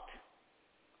fucked.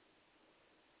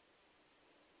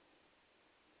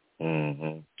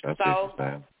 Mm-hmm. That's so,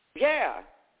 interesting. Yeah.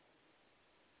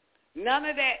 None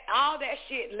of that, all that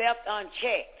shit left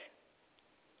unchecked.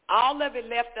 All of it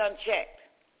left unchecked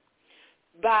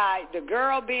by the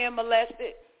girl being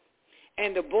molested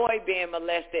and the boy being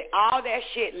molested. All that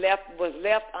shit was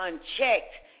left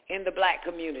unchecked in the black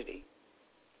community.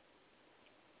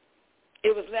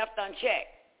 It was left unchecked.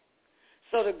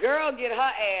 So the girl get her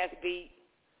ass beat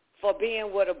for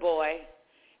being with a boy,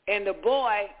 and the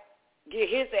boy get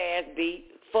his ass beat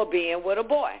for being with a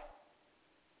boy.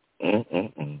 But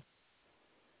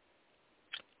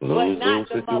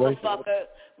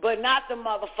not the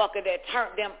motherfucker that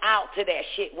turned them out to that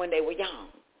shit when they were young.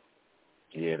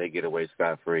 Yeah, they get away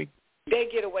scot-free. They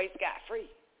get away scot-free.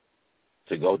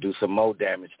 To go do some more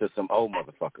damage to some old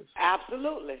motherfuckers.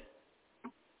 Absolutely.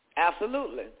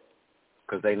 Absolutely.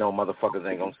 Because they know motherfuckers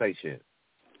ain't going to say shit.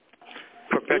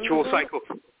 Perpetual cycle.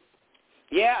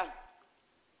 Yeah.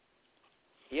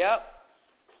 Yep.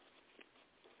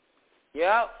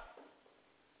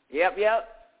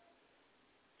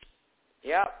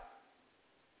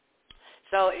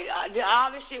 So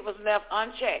all this shit was left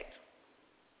unchecked.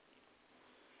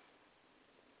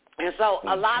 And so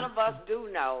a lot of us do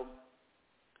know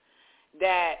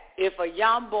that if a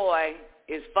young boy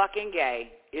is fucking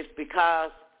gay, it's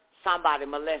because somebody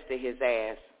molested his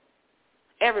ass.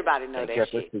 Everybody know that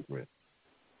shit. Secret.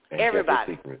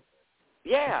 Everybody. Secret.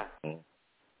 Yeah.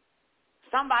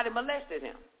 Somebody molested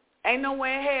him. Ain't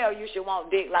nowhere in hell you should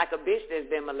want dick like a bitch that's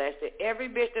been molested. Every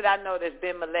bitch that I know that's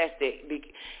been molested,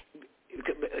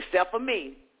 except for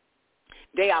me,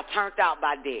 they are turned out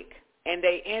by dick. And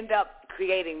they end up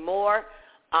creating more,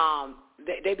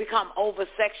 they become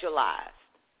over-sexualized.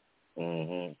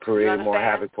 Mm-hmm. Creating more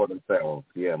havoc for themselves.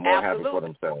 Yeah, more havoc for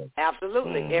themselves.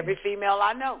 Absolutely. Mm-hmm. Every female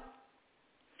I know.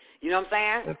 You know what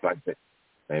I'm saying? It's like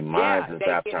they minds is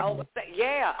after them.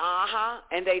 Yeah,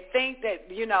 and they think that,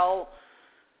 you know,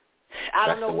 I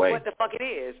don't know what the fuck it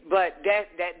is, but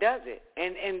that does it.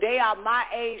 And they are my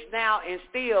age now and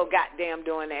still goddamn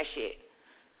doing that shit.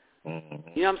 Mm-hmm.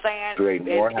 You know what I'm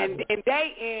saying? And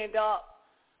they end up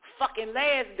fucking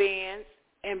lesbians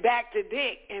and back to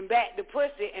dick and back to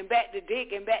pussy and back to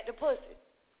dick and back to pussy.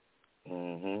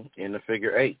 Mm-hmm. In the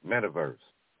figure 8 metaverse.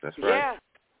 That's right.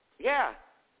 Yeah.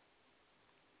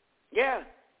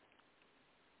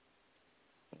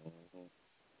 Mm-hmm.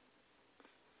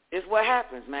 It's what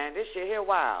happens, man. This shit here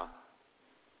wild.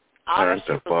 Turn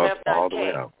the fuck all the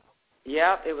way out.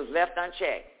 Yep, it was left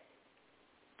unchecked.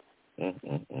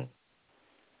 Mm-mm-mm.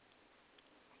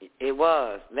 It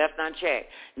was left unchecked.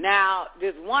 Now,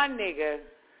 this one nigga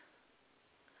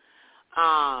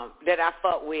that I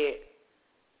fuck with,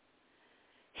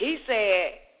 he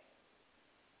said,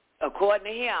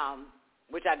 according to him,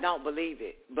 which I don't believe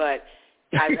it, but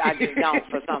I just don't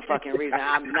for some fucking reason.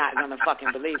 I'm not going to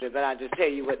fucking believe it, but I'll just tell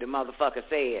you what the motherfucker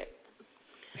said.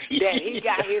 That he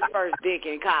got his first dick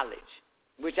in college,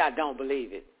 which I don't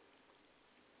believe it.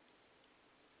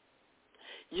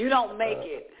 You don't make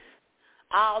it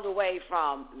all the way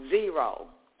from 0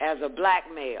 as a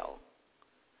black male,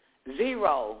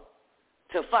 0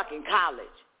 to fucking college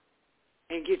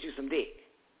and get you some dick.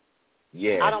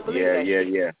 Yeah, I don't believe that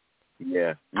shit.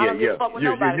 Yeah. I don't give a fuck with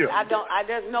nobody.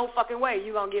 There's no fucking way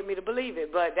you gonna get me to believe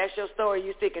it, but that's your story,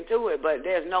 you sticking to it, but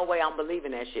there's no way I'm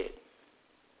believing that shit.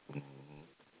 Mm-hmm.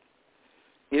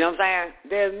 You know what I'm saying?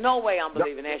 There's no way I'm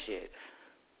believing that shit.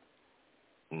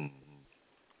 Mm-hmm.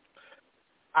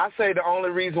 I say the only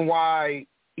reason why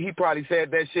he probably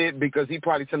said that shit because he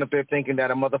probably sitting up there thinking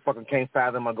that a motherfucker can't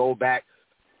fathom or go back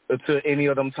to any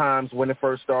of them times when it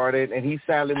first started, and he's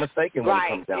sadly mistaken when it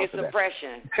comes down to that. It's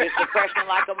suppression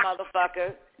like a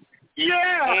motherfucker.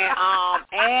 Yeah.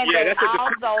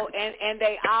 And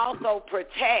they also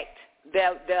protect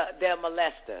their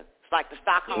molester. It's like the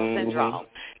Stockholm syndrome.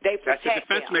 They protect That's a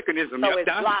defense mechanism. So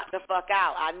it's blocked the fuck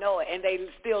out. I know it. And they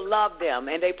still love them.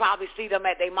 And they probably see them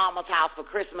at their mama's house for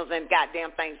Christmas and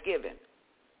goddamn Thanksgiving.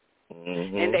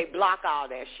 Mm-hmm. And they block all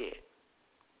that shit.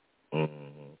 Mm-hmm.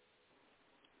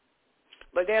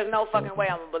 But there's no fucking way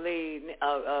I'm going to believe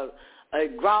a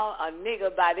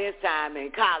nigga by this time in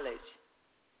college.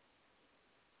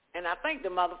 And I think the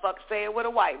motherfucker said with a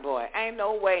white boy. Ain't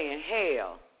no way in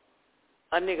hell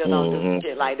a nigga don't do some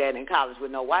shit like that in college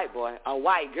with no white boy. A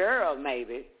white girl,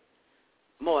 maybe,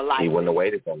 more likely. He wouldn't have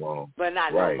waited that long. But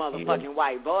not no motherfucking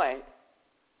white boy.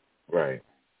 Right.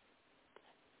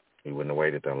 He wouldn't have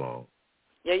waited that long.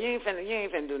 Yeah, you ain't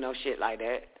finna do no shit like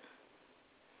that.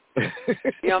 You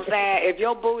know what I'm saying? If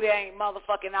your booty ain't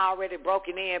motherfucking already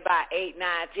broken in by 8,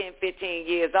 9, 10, 15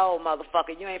 years old,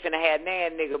 motherfucker, you ain't finna have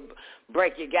that nigga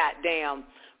break your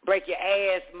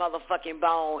ass motherfucking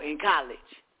bone in college.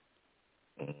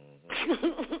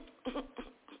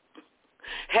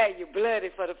 Had you bloody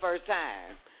for the first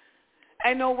time.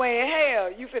 Ain't no way in hell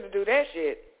you finna do that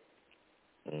shit.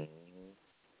 You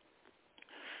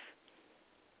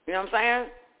know what I'm saying?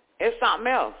 It's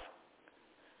something else.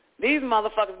 These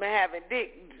motherfuckers been having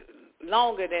dick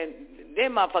longer than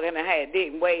them motherfuckers done had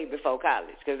dick way before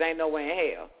college, because ain't no way in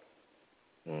hell.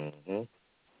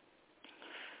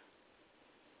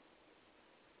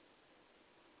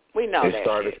 We know it that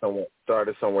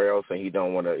started somewhere else, and he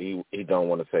don't want to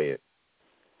say it.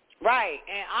 Right,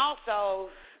 and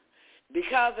also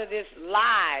because of this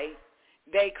lie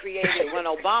they created when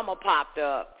Obama popped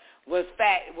up was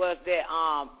that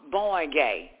born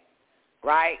gay,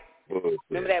 right?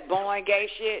 Remember that born gay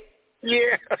shit?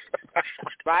 Yeah.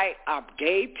 Right? Are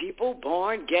gay people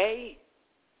born gay?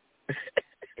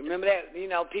 Remember that? You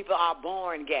know, people are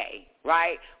born gay,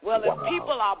 right? Well, if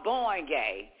people are born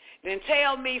gay, then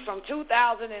tell me from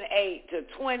 2008 to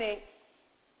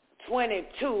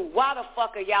 2022, why the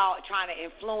fuck are y'all trying to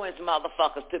influence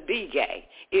motherfuckers to be gay?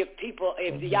 If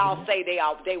y'all say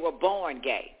they were born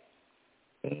gay.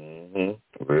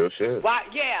 Real shit. Why?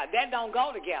 Yeah, that don't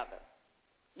go together.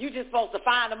 You just supposed to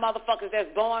find the motherfuckers that's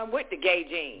born with the gay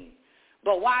gene.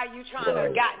 But why are you trying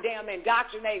to goddamn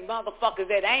indoctrinate motherfuckers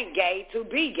that ain't gay to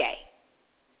be gay?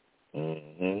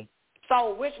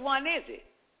 So which one is it?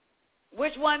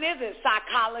 Which one is it,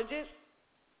 psychologists?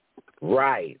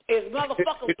 Right. Is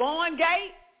motherfuckers born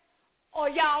gay? Or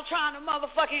y'all trying to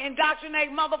motherfucking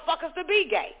indoctrinate motherfuckers to be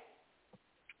gay?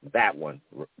 That one.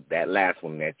 That last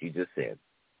one that you just said.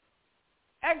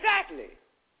 Exactly.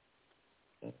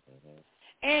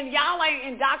 And y'all ain't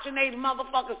indoctrinating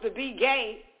motherfuckers to be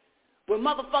gay with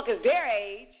motherfuckers their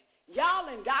age. Y'all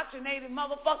indoctrinated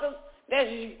motherfuckers that's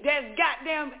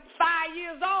goddamn 5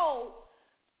 years old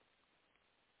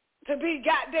to be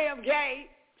goddamn gay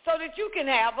so that you can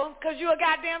have them because you're a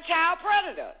goddamn child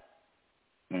predator.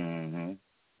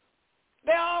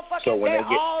 They're all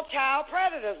all child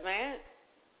predators, man.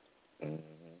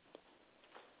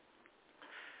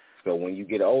 So when you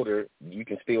get older, you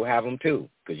can still have them too,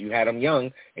 because you had them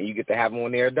young, and you get to have them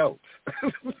when they're adults.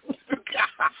 That's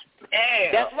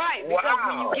right, because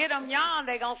when you get them young,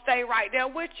 they're going to stay right there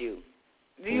with you.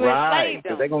 You right,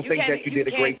 because they're going to think that you did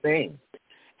a great thing.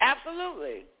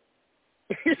 Absolutely.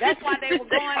 That's why they were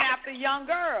going after young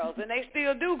girls, and they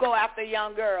still do go after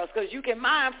young girls, because you can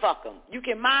mind fuck them. You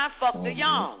can mind fuck the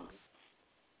young.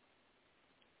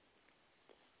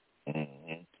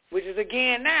 Which is,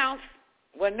 again, now,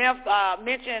 when Neff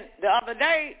mentioned the other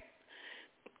day,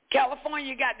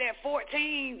 California got that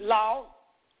 14 law.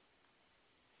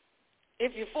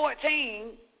 If you're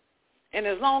 14, and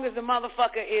as long as the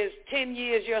motherfucker is 10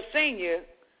 years your senior,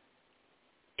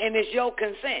 and it's your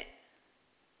consent,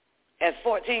 as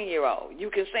 14-year-old, you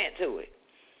consent to it.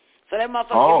 So that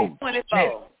motherfucker can be 24.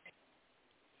 Shit.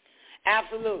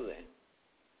 Absolutely.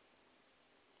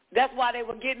 That's why they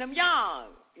were getting them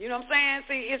young. You know what I'm saying?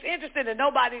 See, it's interesting that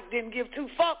nobody didn't give two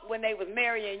fuck when they was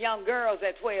marrying young girls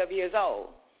at 12 years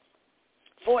old.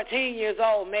 14 years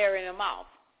old marrying them off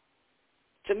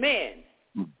to men.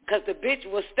 Because the bitch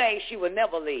will stay, she will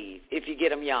never leave if you get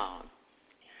them young.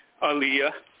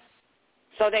 Aaliyah.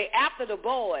 So they after the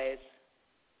boys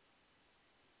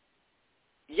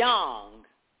young,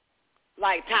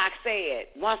 like Tox said.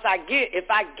 If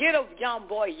I get a young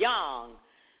boy young,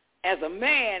 as a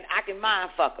man, I can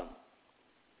mind fuck him.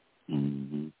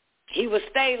 He would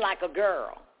stay like a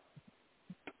girl.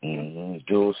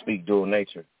 Dual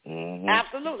nature.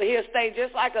 Absolutely. He'll stay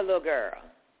just like a little girl.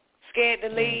 Scared to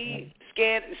leave,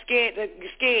 scared.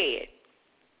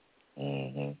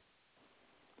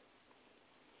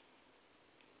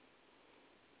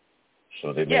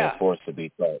 So they're being forced to be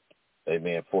taught. They're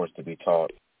being forced to be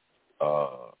taught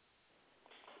a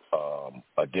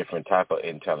different type of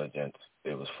intelligence.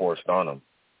 It was forced on them.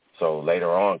 So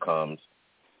later on comes,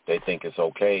 they think it's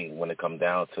okay when it comes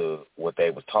down to what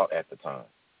they was taught at the time.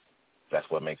 That's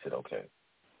what makes it okay.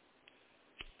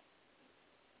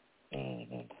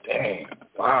 Damn.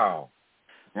 Wow.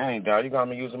 Dang, dog, you got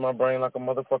me using my brain like a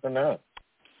motherfucking nut.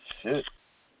 Shit.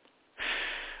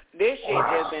 This shit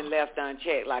just been left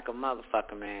unchecked like a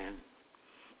motherfucker, man.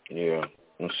 Yeah,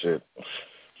 shit.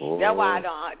 That's why I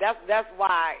don't. That's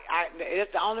why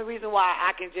it's the only reason why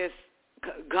I can just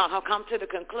come to the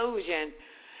conclusion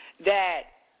that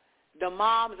the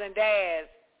moms and dads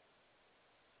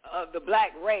of the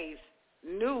black race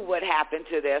knew what happened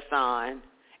to their son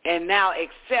and now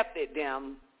accepted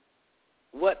them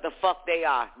what the fuck they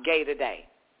are, gay today.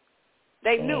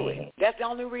 They knew it. That's the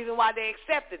only reason why they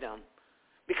accepted them,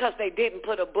 because they didn't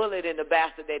put a bullet in the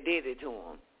bastard that did it to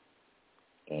them.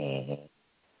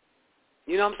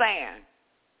 You know what I'm saying?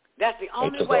 That's the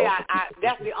only way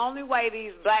that's the only way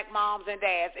these black moms and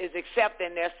dads is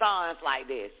accepting their sons like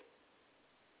this,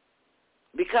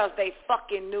 because they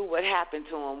fucking knew what happened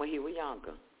to him when he was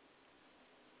younger.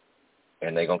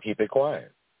 And they gonna keep it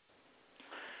quiet.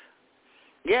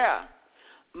 Yeah.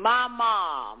 My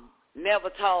mom never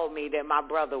told me that my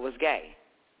brother was gay.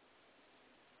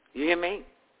 You hear me?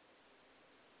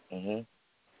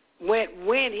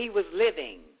 When he was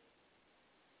living,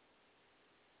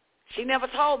 she never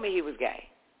told me he was gay.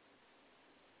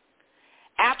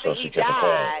 After he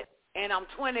died, and I'm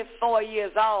 24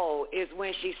 years old, is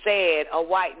when she said a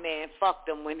white man fucked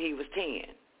him when he was 10.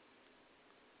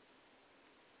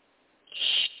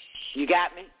 You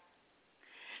got me?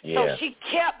 Yeah. So she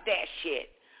kept that shit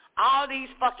all these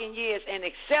fucking years and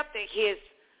accepted his,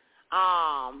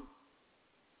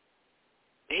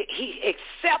 he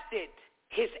accepted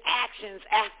his actions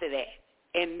after that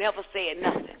and never said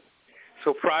nothing.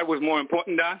 So pride was more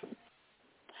important, Don?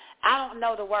 I don't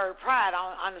know the word pride. I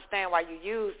don't understand why you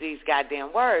use these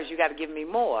goddamn words. You got to give me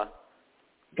more.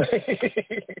 I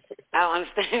don't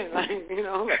understand. Like, you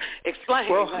know,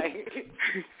 explain. Well, like,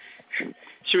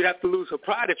 she would have to lose her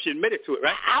pride if she admitted to it,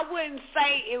 right? I wouldn't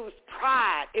say it was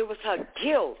pride. It was her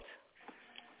guilt.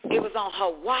 It was on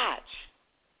her watch.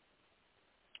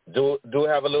 Do it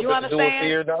have a little bit to do with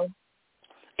fear, though?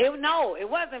 No, it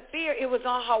wasn't fear. It was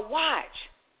on her watch.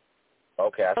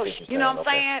 Okay, I see So, what you're saying. you know what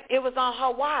I'm saying? It was on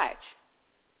her watch.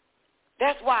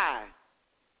 That's why.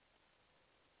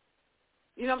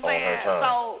 You know what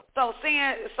I'm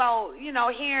saying? So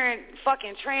hearing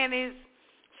fucking trannies,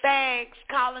 fags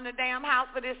calling the damn house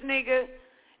for this nigga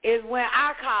is when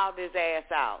I called his ass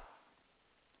out.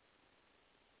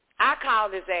 I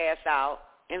called his ass out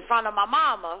in front of my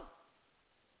mama,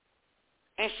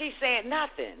 and she said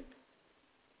nothing.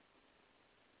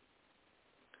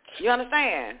 You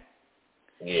understand?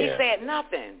 Yeah. She said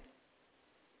nothing.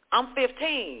 I'm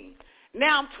 15.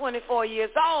 Now I'm 24 years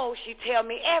old. She tell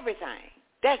me everything.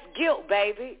 That's guilt,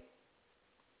 baby.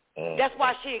 That's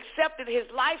why she accepted his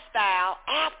lifestyle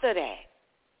after that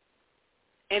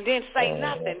and then say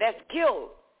nothing. That's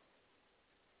guilt.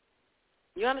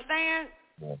 You understand?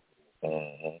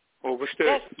 Overstood.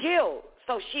 That's guilt.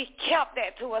 So she kept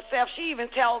that to herself. She even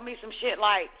told me some shit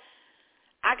like,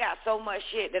 I got so much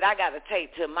shit that I got to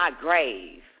take to my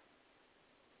grave.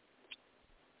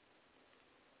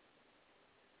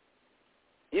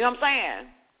 You know what I'm saying?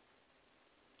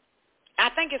 I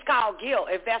think it's called guilt,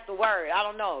 if that's the word. I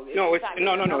don't know. No,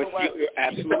 you're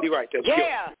absolutely right. That's guilt.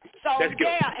 That's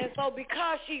guilt. And so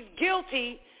because she's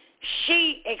guilty,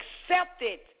 she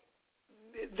accepted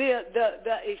the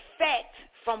effect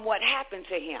from what happened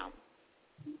to him.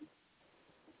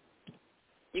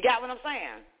 You got what I'm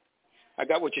saying? I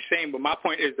got what you're saying, but my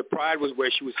point is the pride was where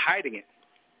she was hiding it.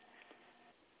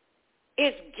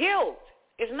 It's guilt.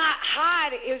 It's not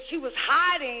hiding. She was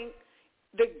hiding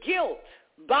the guilt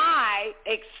by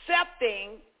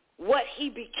accepting what he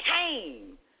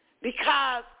became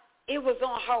because it was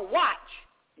on her watch.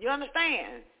 You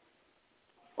understand?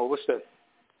 Overstood.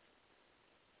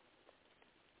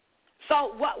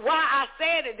 So why I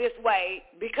said it this way,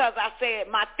 because I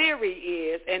said my theory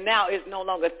is, and now it's no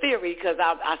longer theory because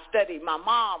I studied my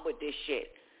mom with this shit.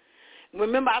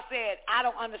 Remember I said I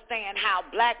don't understand how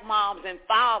black moms and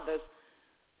fathers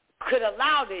could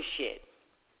allow this shit.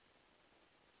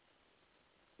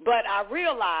 But I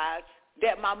realized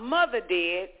that my mother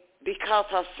did because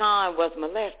her son was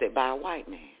molested by a white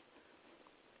man.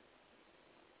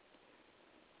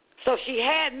 So she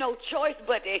had no choice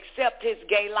but to accept his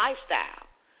gay lifestyle.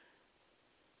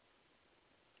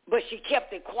 But she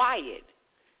kept it quiet.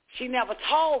 She never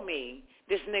told me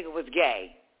this nigga was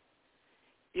gay.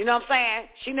 You know what I'm saying?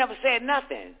 She never said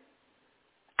nothing.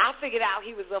 I figured out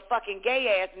he was a fucking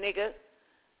gay-ass nigga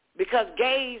because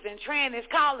gays and trannies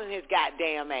calling his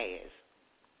goddamn ass.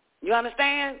 You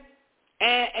understand?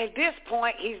 And at this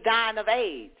point, he's dying of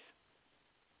AIDS.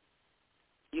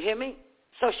 You hear me?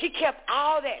 So she kept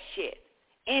all that shit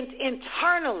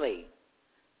internally.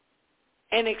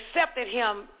 and accepted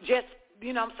him just,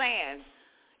 you know what I'm saying?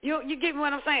 You get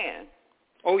what I'm saying?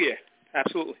 Oh, yeah,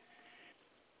 absolutely.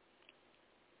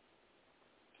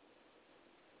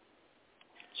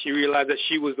 She realized that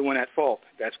she was the one at fault.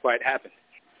 That's why it happened.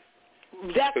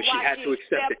 That's so why she had to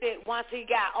accept accepted once he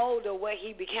got older what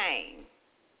he became.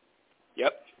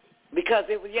 Yep. Because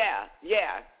it was,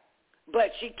 yeah.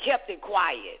 But she kept it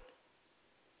quiet.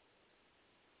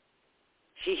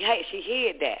 She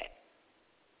hid that.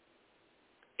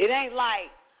 It ain't like,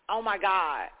 oh, my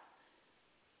God,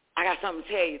 I got something to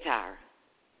tell you, Tyra.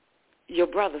 Your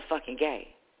brother's fucking gay.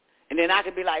 And then I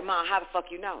could be like, Mom, how the fuck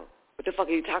you know? What the fuck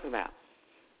are you talking about?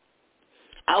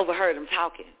 I overheard him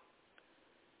talking.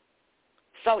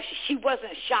 So she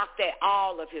wasn't shocked at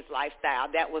all of his lifestyle.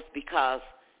 That was because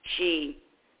she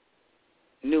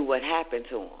knew what happened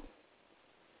to him.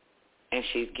 And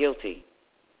she's guilty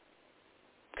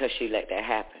because she let that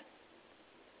happen.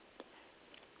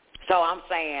 So I'm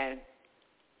saying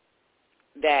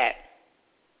that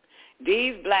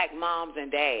these black moms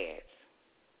and dads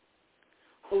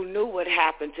who knew what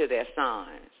happened to their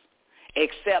sons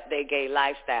accept their gay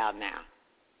lifestyle now.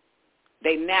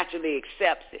 They naturally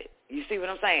accept it. You see what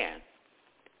I'm saying?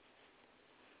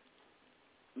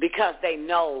 Because they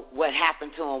know what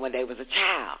happened to them when they was a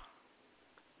child.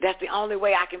 That's the only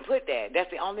way I can put that. That's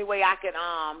the only way I can,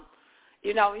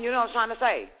 you know what I'm trying to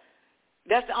say?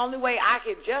 That's the only way I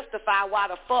can justify why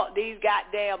the fuck these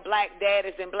goddamn black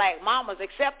daddies and black mamas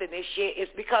accepted this shit is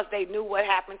because they knew what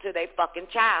happened to their fucking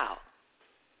child.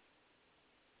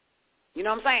 You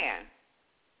know what I'm saying?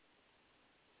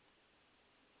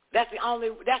 That's the only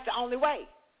way.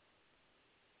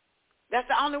 That's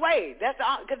the only way.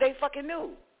 Because they fucking knew.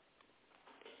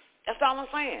 That's all I'm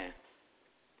saying.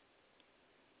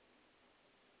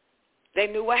 They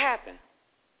knew what happened.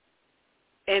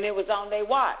 And it was on their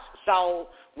watch. So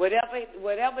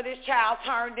whatever this child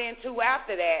turned into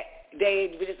after that,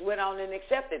 they just went on and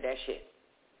accepted that shit.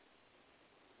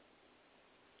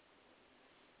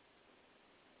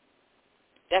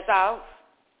 That's all.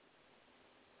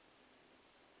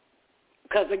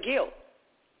 Because of guilt.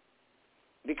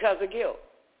 Because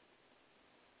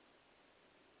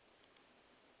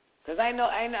ain't no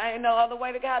other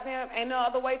way to ain't no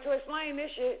other way to explain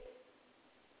this shit.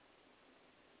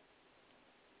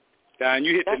 Don,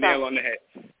 you hit the nail on the head.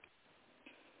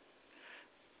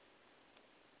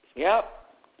 Yep.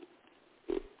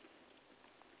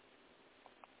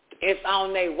 It's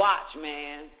on their watch,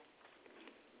 man.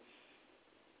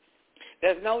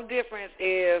 There's no difference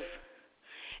if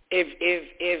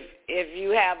you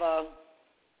have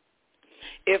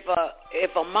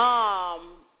if a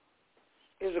mom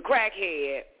is a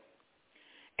crackhead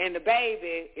and the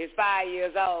baby is 5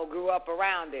 years old, grew up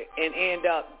around it, and end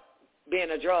up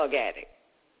being a drug addict,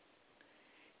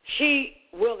 she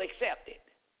will accept it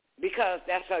because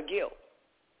that's her guilt.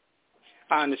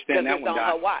 I understand that it's one, on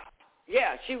Doc. her watch.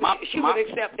 Yeah, she would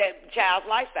accept that child's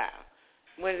lifestyle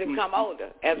when they become older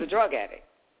as a drug addict.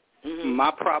 Mm-hmm.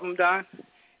 My problem, Don,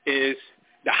 is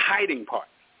the hiding part.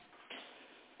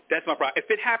 That's my problem. If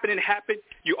it happened,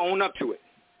 you own up to it.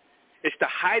 It's the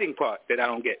hiding part that I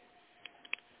don't get.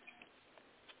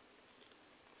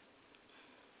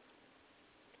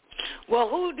 Well,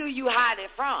 who do you hide it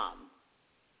from?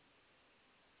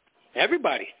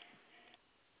 Everybody.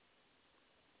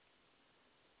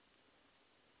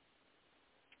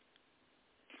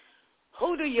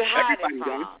 Who do you hide Everybody, it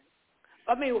from? Don.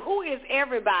 I mean, who is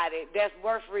everybody that's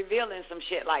worth revealing some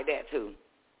shit like that to?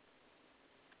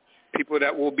 People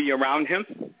that will be around him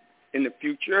in the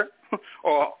future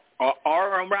or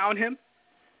are around him.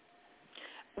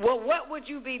 Well, what would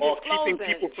you be or disclosing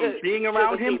keeping people from being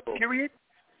around him, people? period?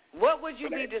 What would you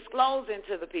be disclosing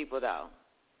to the people, though?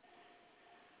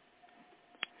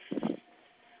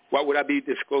 What would I be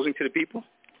disclosing to the people?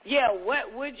 Yeah,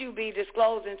 what would you be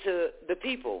disclosing to the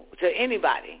people, to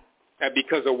anybody? That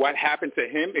because of what happened to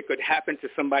him, it could happen to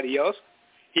somebody else.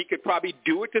 He could probably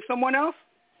do it to someone else.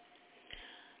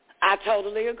 I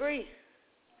totally agree.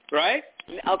 Right?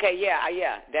 Okay,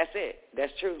 yeah, that's it.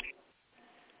 That's true.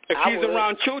 If he's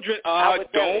around children,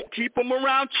 don't keep him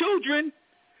around children.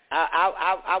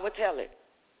 I would tell it.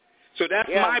 So that's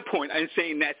my point. I'm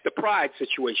saying that's the pride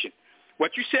situation.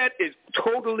 What you said is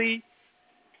totally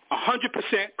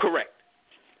 100% correct.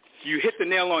 You hit the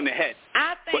nail on the head.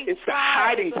 I think but it's the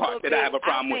hiding part that I have a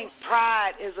problem with. I think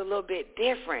pride is a little bit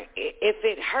different. If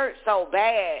it hurts so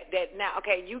bad that now,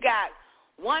 okay, you got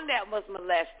one that was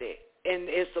molested and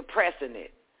is suppressing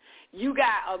it. You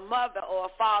got a mother or a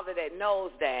father that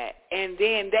knows that, and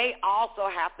then they also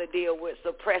have to deal with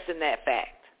suppressing that fact.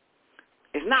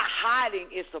 It's not hiding,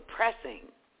 it's suppressing.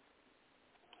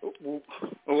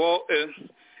 Well,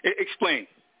 explain.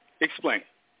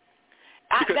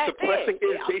 Because suppressing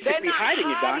is basically hiding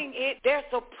it, Don. They're not hiding it. They're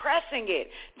suppressing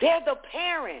it. They're the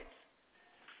parents.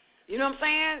 You know what I'm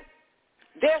saying?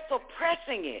 They're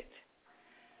suppressing it.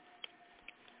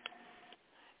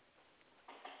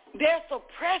 They're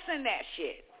suppressing that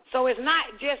shit. So it's not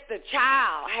just the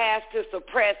child has to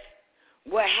suppress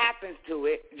what happens to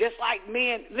it. Just like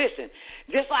me and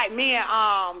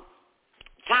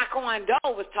Taekwondo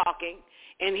was talking,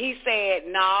 and he said,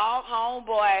 no,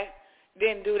 homeboy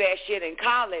didn't do that shit in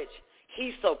college.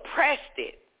 He suppressed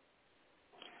it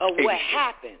of what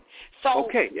happened. So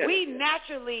we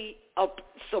naturally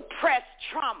suppress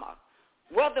trauma.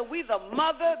 Whether we the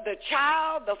mother, the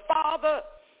child, the father,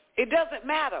 it doesn't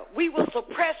matter. We will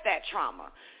suppress that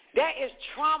trauma. That is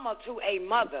trauma to a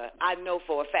mother, I know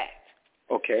for a fact.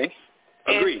 Okay.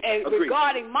 Agreed. And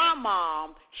regarding my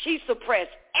mom, she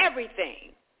suppressed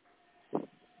everything.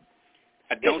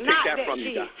 I don't take that from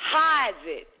you, She hides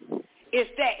it. It's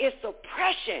that it's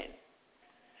suppression.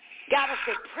 Gotta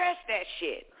suppress that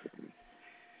shit.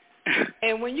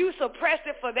 And when you suppress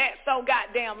it for that so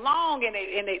goddamn long and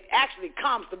it actually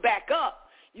comes to back up,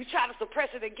 you try to suppress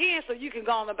it again so you can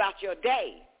go on about your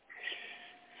day.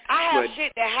 I have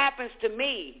shit that happens to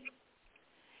me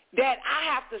that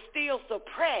I have to still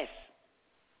suppress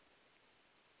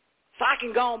so I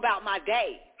can go on about my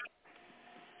day.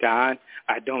 Don,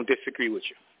 I don't disagree with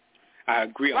you. I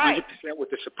agree 100% with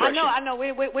the suppression. I know.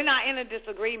 We're not in a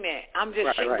disagreement. I'm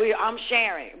just I'm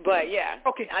sharing. But yeah,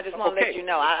 I just want to let you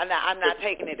know I'm not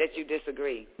taking it that you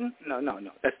disagree. No,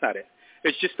 that's not it.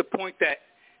 It's just the point that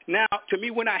now, to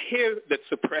me, when I hear the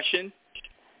suppression,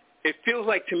 it feels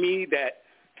like to me that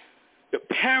the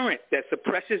parent that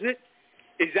suppresses it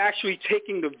is actually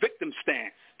taking the victim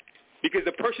stance, because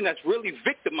the person that's really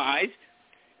victimized,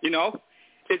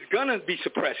 is gonna be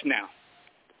suppressed now.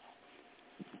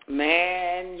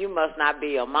 Man, you must not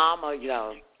be a mama,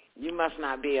 yo. You must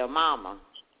not be a mama.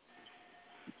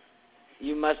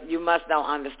 You must don't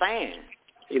understand.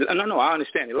 No, I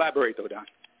understand. Elaborate, though, Don.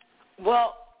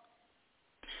 Well,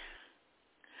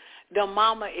 the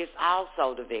mama is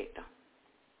also the victim.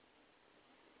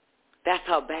 That's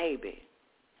her baby.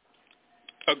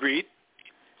 Agreed.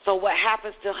 So what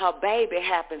happens to her baby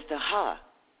happens to her.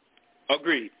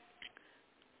 Agreed.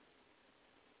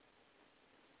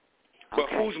 But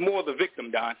who's more the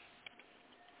victim, Don?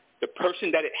 The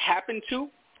person that it happened to,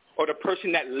 or the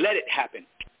person that let it happen?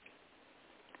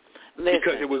 Listen,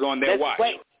 because it was on their watch.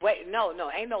 Wait, no,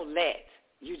 ain't no let.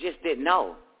 You just didn't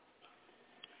know.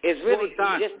 It's really,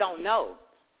 you just don't know.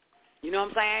 You know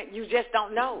what I'm saying? You just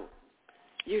don't know.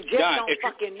 You just don't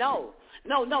fucking know.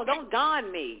 No, don't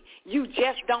don me. You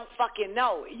just don't fucking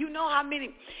know. You know how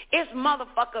many, it's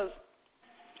motherfuckers.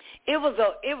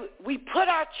 We put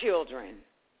our children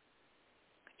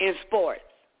in sports,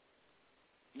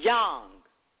 young,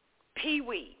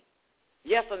 pee-wee,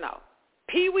 yes or no?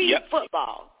 Pee-wee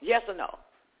football, yes or no?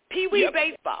 Pee-wee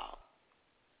baseball,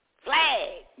 flag,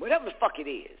 whatever the fuck it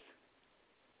is,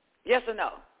 yes or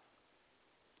no?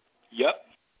 Yep.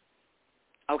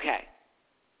 Okay.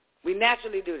 We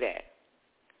naturally do that,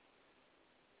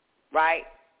 right?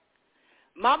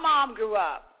 My mom grew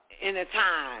up in a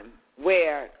time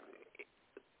where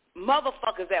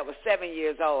motherfuckers that were 7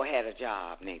 years old had a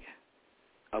job, nigga.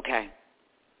 Okay?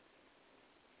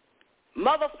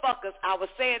 Motherfuckers, I will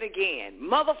say it again,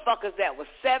 motherfuckers that were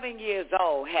 7 years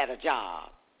old had a job.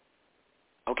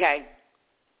 Okay?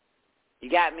 You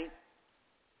got me?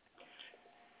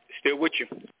 Still with you.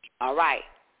 All right.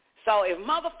 So if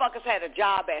motherfuckers had a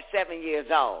job at 7 years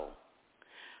old,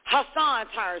 her son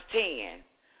turns 10,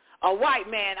 a white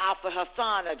man offered her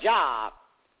son a job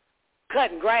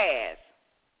cutting grass.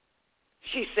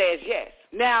 She says yes.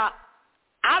 Now,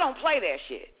 I don't play that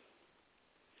shit.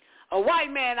 A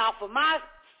white man offered my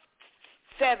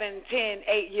 7, 10,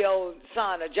 8-year-old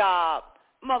son a job,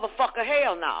 motherfucker,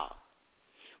 hell no.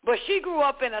 But she grew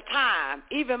up in a time,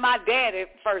 even my daddy's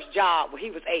first job when he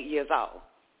was 8 years old.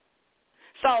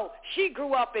 So she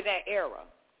grew up in that era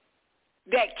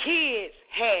that kids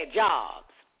had jobs.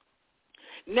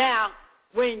 Now,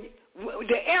 when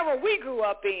the era we grew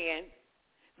up in,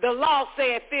 the law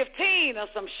said 15 or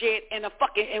some shit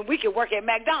and we could work at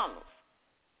McDonald's.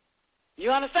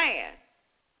 You understand?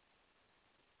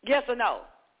 Yes or no?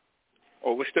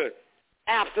 Understood.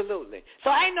 Absolutely.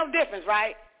 So ain't no difference,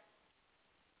 right?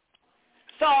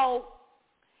 So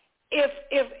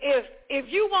if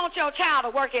you want your child to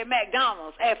work at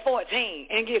McDonald's at 14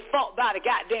 and get fucked by the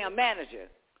goddamn manager,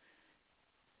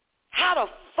 how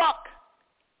the fuck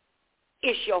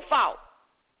is your fault?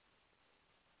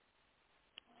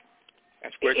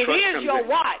 That's where it is your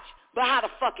watch. but how the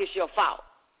fuck is your fault?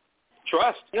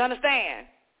 Trust. You understand?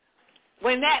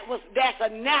 When that's a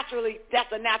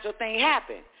natural thing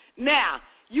happen. Now,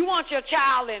 you want your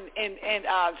child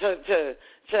to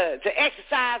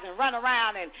exercise and run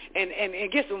around and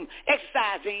get some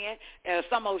exercise in and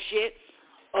some old shit,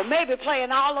 or maybe play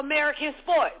an all-American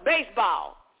sport,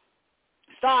 baseball.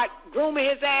 Start grooming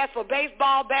his ass for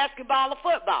baseball, basketball, or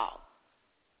football.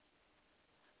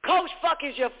 Coach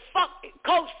fucks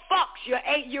your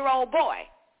 8-year-old boy.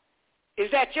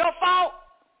 Is that your fault?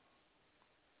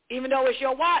 Even though it's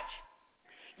your watch?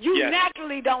 You yes.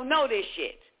 naturally don't know this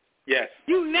shit. Yes.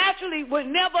 You naturally would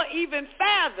never even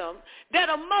fathom that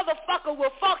a motherfucker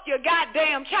will fuck your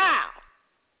goddamn child.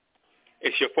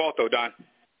 It's your fault, though, Don.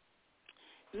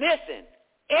 Listen,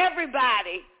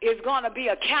 everybody is going to be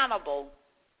accountable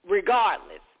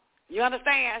regardless. You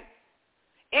understand?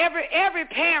 Every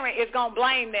parent is going to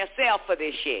blame themselves for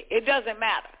this shit. It doesn't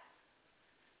matter.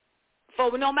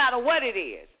 For no matter what it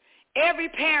is. Every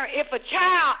parent, if a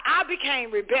child, I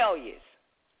became rebellious.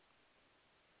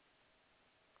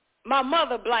 My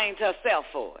mother blamed herself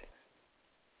for it.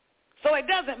 So it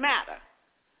doesn't matter.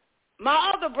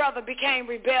 My other brother became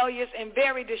rebellious and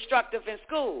very destructive in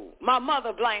school. My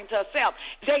mother blamed herself.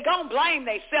 They gonna blame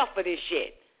themselves for this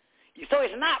shit. So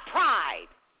it's not pride.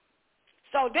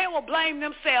 So they will blame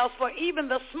themselves for even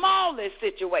the smallest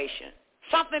situation.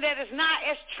 Something that is not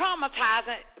as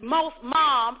traumatizing. Most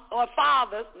moms or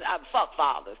fathers, fuck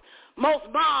fathers, most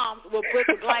moms will put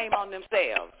the blame on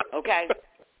themselves, okay?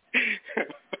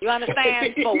 You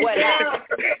understand? For what happened.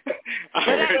 But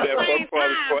at the same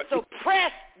time,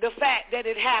 suppress the fact that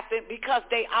it happened because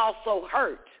they also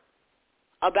hurt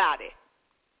about it.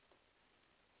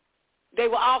 They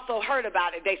were also hurt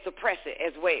about it. They suppress it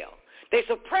as well. They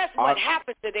suppress what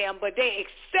happened to them, but they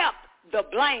accept the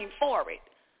blame for it.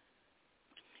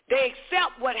 They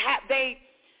accept what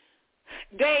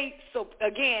they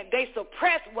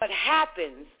suppress what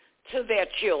happens to their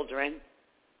children,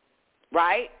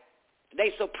 right?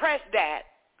 They suppress that,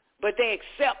 but they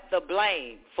accept the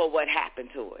blame for what happened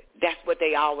to it. That's what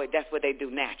they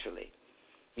do naturally.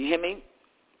 You hear me?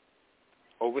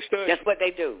 Overstood. That's what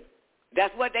they do.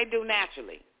 That's what they do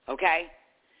naturally, okay?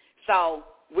 So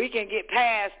we can get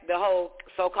past the whole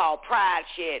so-called pride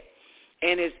shit,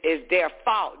 and it's their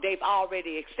fault. They've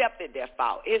already accepted their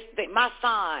fault. My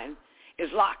son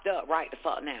is locked up right the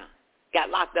fuck now. Got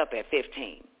locked up at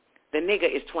 15. The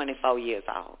nigga is 24 years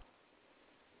old.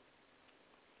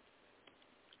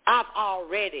 I've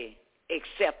already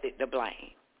accepted the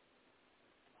blame.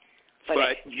 But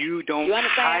that. You don't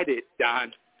hide it,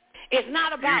 Don. It's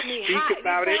not about me hiding.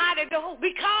 Hide it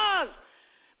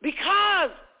because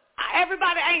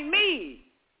everybody ain't me.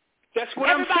 That's what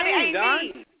I'm saying, Don.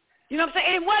 Me. You know what I'm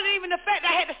saying? It wasn't even the fact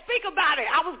I had to speak about it.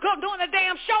 I was doing a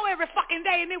damn show every fucking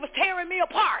day, and it was tearing me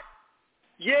apart.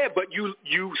 Yeah, but you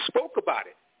spoke about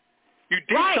it. You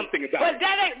did something about it.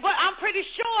 But I'm pretty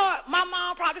sure my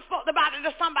mom probably spoke about it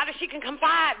to somebody she can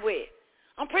confide with.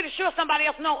 I'm pretty sure somebody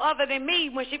else know other than me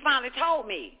when she finally told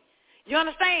me. You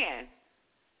understand?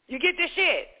 You get this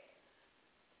shit?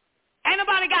 Ain't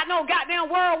nobody got no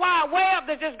goddamn World Wide Web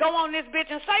to just go on this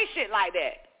bitch and say shit like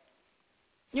that.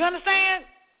 You understand?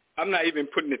 I'm not even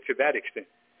putting it to that extent.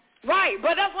 Right,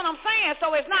 but that's what I'm saying.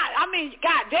 So it's not, I mean,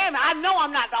 goddamn it, I know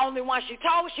I'm not the only one she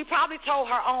told. She probably told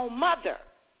her own mother.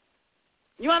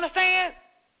 You understand?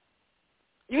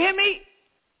 You hear me?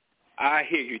 I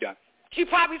hear you, Doc. She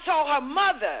probably told her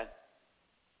mother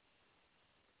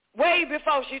way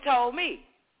before she told me.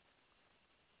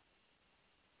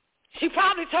 She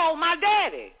probably told my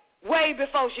daddy way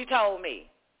before she told me.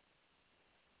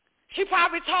 She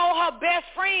probably told her best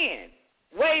friend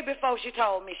way before she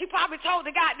told me. She probably told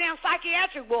the goddamn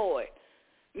psychiatric board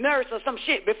nurse or some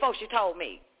shit before she told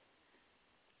me.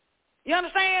 You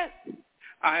understand?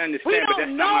 I understand, but that's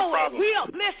not my problem.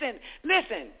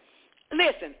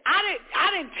 Listen. I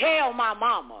didn't tell my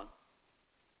mama.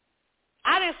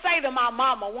 I didn't say to my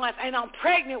mama once, and I'm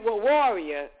pregnant with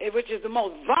Warrior, which is the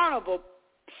most vulnerable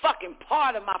fucking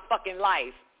part of my fucking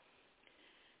life,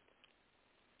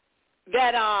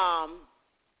 that,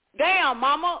 damn,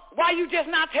 mama, why you just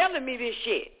not telling me this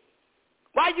shit?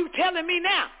 Why you telling me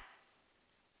now?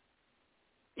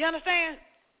 You understand?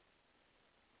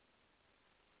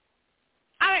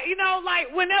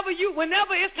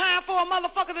 Whenever it's time for a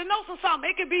motherfucker to know something,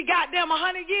 it could be goddamn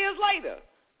 100 years later.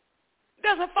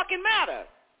 Doesn't fucking matter.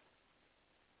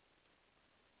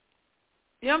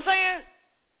 You know what I'm saying?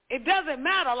 It doesn't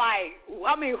matter.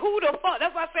 Who the fuck?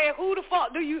 That's why I said, who the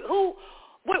fuck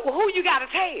who you got to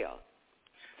tell?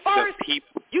 First,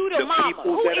 you the mama. People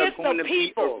who that is are going the to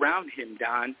people? Be around him,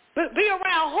 Don. But be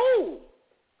around who?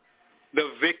 The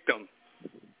victim.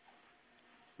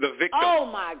 The victim. Oh,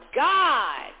 my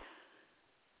God.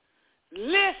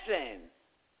 Listen.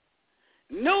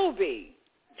 Newbie.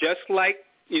 Just like,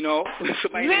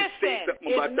 somebody didn't say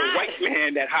something about the white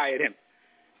man that hired him.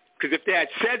 Because if they had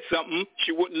said something,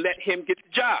 she wouldn't let him get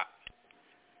the job.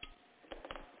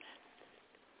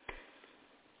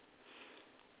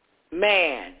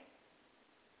 Man.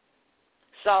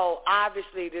 So,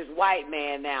 obviously, this white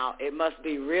man now, it must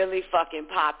be really fucking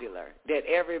popular that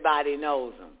everybody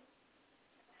knows him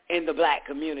in the black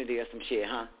community or some shit,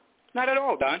 huh? Not at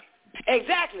all, Don.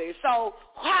 Exactly. So,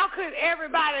 how could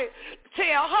everybody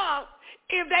tell her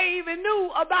if they even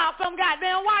knew about some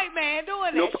goddamn white man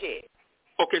doing that shit?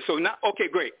 Okay, so now,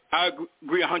 great. I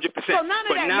agree 100%. So none of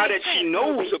but that now that makes she sense,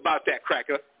 knows Ruby. about that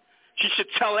cracker, she should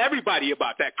tell everybody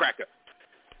about that cracker.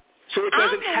 So it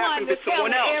doesn't happen to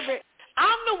someone else.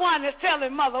 I'm the one that's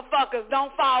telling motherfuckers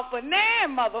don't fall for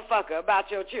nan motherfucker about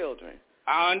your children.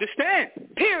 I understand.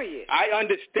 Period. I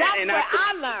understand. That's and what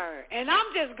I learned. And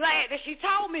I'm just glad that she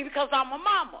told me because I'm a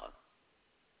mama.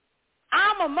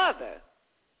 I'm a mother.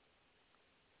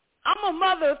 I'm a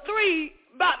mother of 3,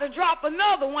 about to drop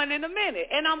another one in a minute.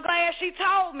 And I'm glad she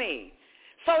told me.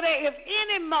 So that if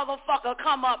any motherfucker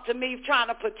come up to me trying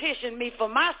to petition me for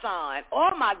my son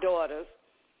or my daughters,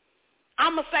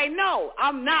 I'm going to say no.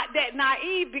 I'm not that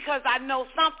naive because I know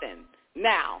something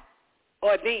now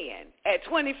or then. At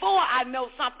 24, I know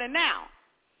something now.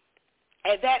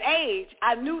 At that age,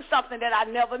 I knew something that I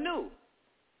never knew.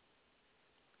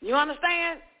 You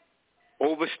understand?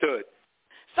 Overstood.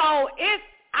 So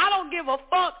I don't give a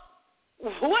fuck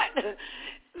what.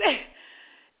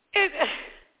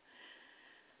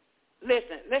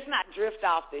 Listen, let's not drift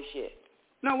off this shit.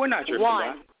 No, we're not drifting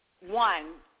off.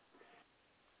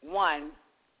 One,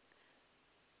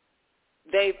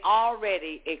 they've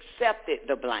already accepted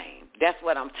the blame. That's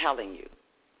what I'm telling you.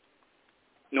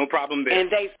 No problem there.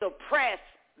 And they suppress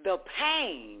the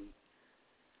pain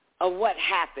of what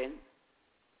happened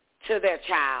to their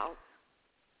child.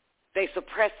 They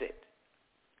suppress it.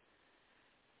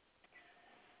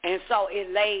 And so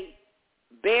it lay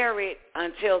buried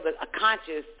until the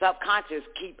subconscious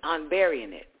keep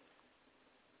unburying it.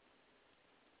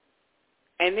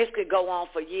 And this could go on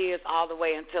for years all the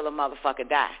way until a motherfucker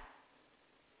die.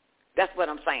 That's what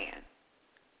I'm saying.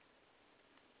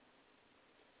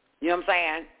 You know what I'm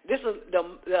saying? This is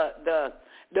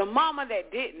the mama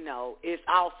that didn't know is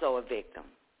also a victim.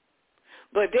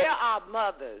 But there are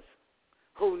mothers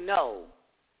who know,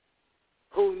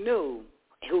 who knew,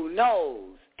 who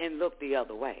knows, and look the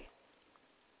other way.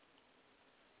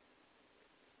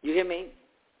 You hear me?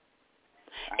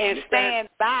 And stand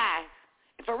by,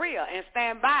 for real, and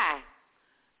stand by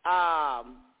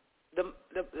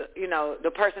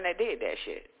the person that did that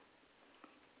shit.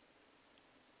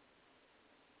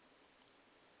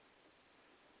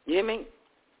 You hear me?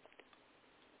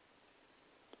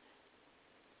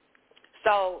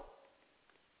 So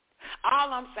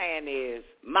all I'm saying is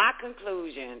my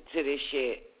conclusion to this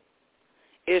shit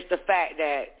is the fact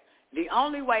that the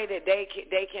only way that they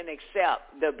can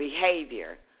accept the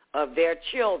behavior of their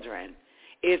children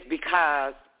is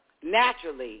because,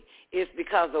 naturally, it's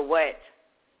because of what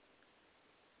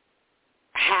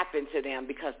happened to them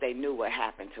because they knew what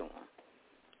happened to them.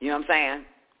 You know what I'm saying?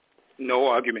 No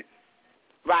argument.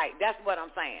 Right, that's what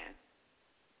I'm saying.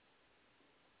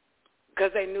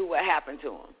 Because they knew what happened to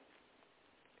them.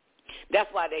 That's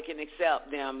why they can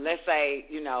accept them. Let's say,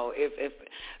 if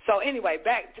so. Anyway,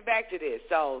 back to this.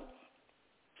 So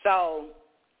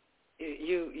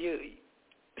you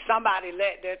somebody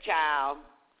let their child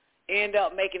end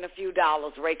up making a few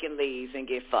dollars raking leaves and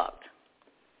get fucked.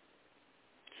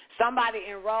 Somebody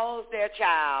enrolls their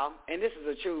child, and this is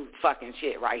a true fucking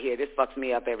shit right here. This fucks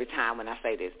me up every time when I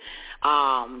say this.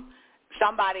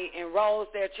 Somebody enrolls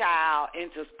their child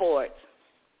into sports,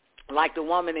 like the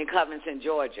woman in Covington,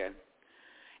 Georgia,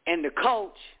 and the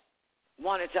coach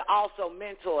wanted to also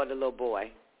mentor the little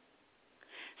boy.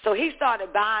 So he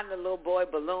started buying the little boy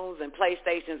balloons and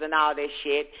PlayStations and all that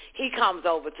shit. He comes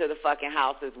over to the fucking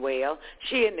house as well.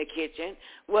 She in the kitchen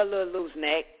with a little loose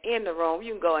neck in the room.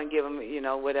 You can go and give him,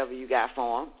 whatever you got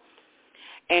for him.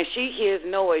 And she hears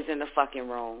noise in the fucking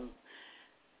room.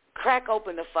 Crack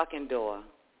open the fucking door.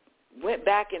 Went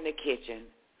back in the kitchen.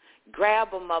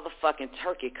 Grabbed a motherfucking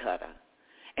turkey cutter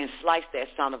and sliced that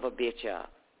son of a bitch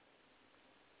up.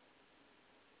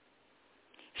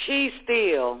 She's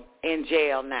still in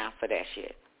jail now for that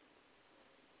shit.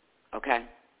 Okay?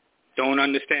 Don't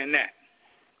understand that.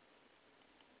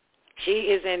 She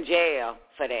is in jail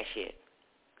for that shit.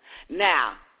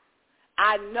 Now,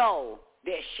 I know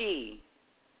that she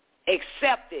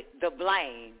accepted the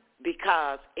blame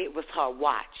because it was her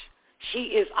watch. She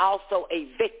is also a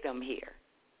victim here.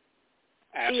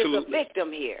 Absolutely. She is a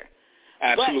victim here.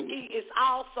 Absolutely. But she is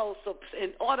also,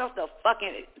 in order to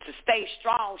stay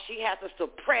strong, she has to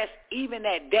suppress even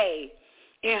that day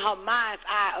in her mind's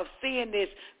eye of seeing this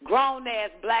grown-ass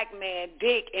black man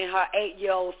dick in her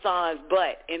 8-year-old son's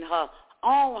butt in her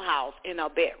own house in her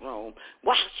bedroom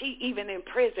while she even in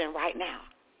prison right now.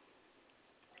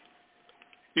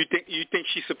 You think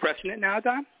she's suppressing it now,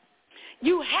 Don?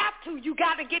 You have to. You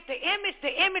got to get the image. The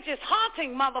image is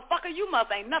haunting, motherfucker.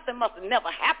 Nothing must have never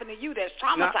happened to you that's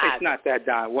traumatizing. No, it's not that,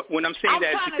 Don. When I'm saying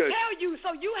that, I'm trying to tell you,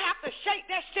 so you have to shake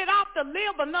that shit off to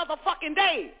live another fucking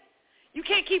day. You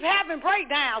can't keep having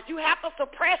breakdowns. You have to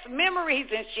suppress memories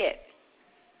and shit.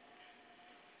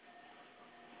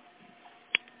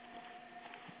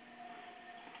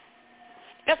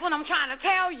 That's what I'm trying to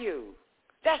tell you.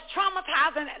 That's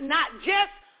traumatizing, not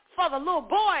just for the little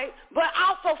boy, but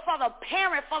also for the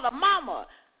parent, for the mama.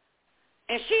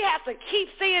 And she has to keep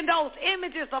seeing those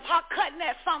images of her cutting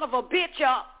that son of a bitch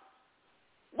up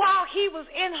while he was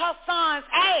in her son's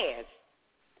ass.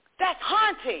 That's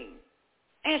haunting.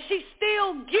 And she's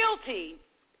still guilty.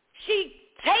 She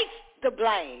takes the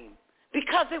blame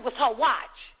because it was her watch.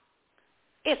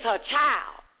 It's her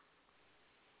child.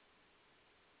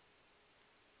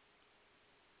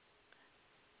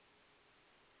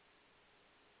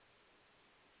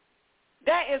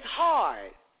 That is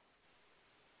hard.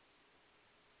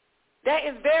 That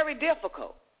is very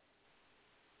difficult.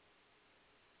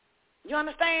 You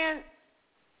understand?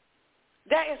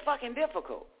 That is fucking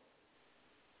difficult.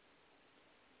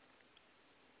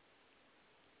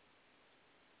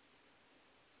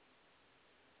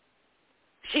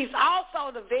 She's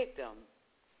also the victim.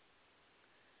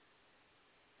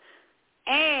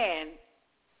 And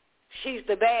she's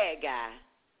the bad guy.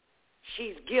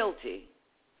 She's guilty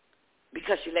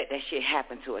because she let that shit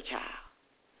happen to a child.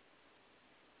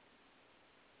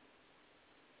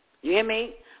 You hear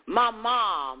me? My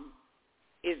mom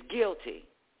is guilty.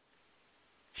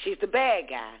 She's the bad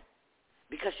guy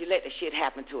because she let the shit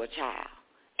happen to a child.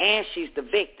 And she's the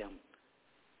victim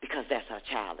because that's her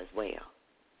child as well.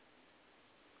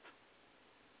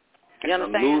 You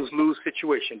understand? It's a lose-lose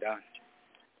situation, Don.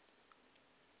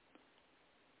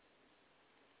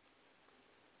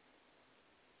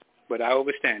 But I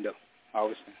understand, though. I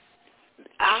understand.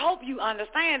 I hope you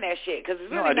understand that shit, because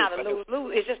it's really not a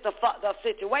lose-lose. It's just a fucked up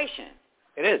situation.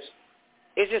 It is.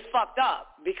 It's just fucked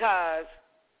up because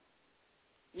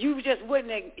you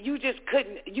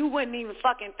wouldn't even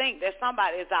fucking think that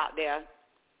somebody is out there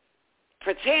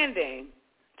pretending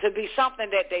to be something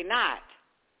that they're not.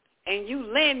 And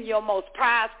you lend your most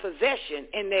prized possession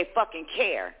in their fucking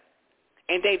care,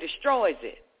 and they destroys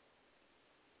it.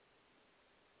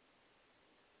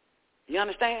 You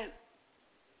understand?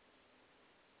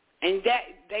 And that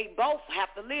they both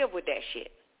have to live with that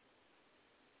shit.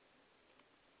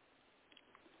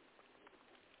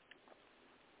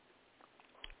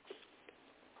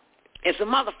 It's a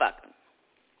motherfucker.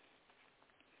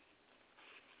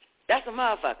 That's a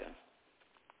motherfucker.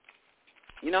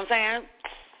 You know what I'm saying?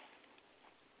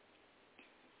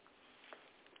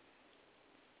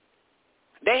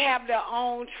 They have their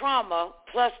own trauma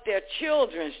plus their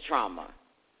children's trauma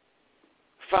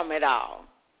from it all.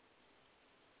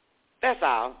 That's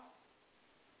all.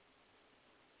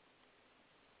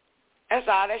 That's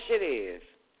all that shit is.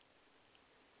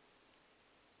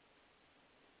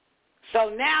 So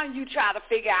now you try to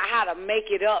figure out how to make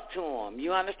it up to them.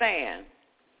 You understand?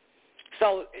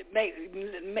 So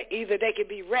either they could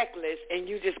be reckless and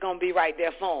you just going to be right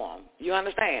there for them. You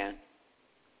understand?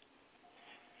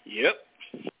 Yep.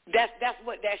 That's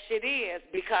what that shit is,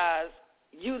 because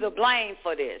you the blame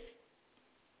for this.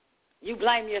 You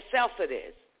blame yourself for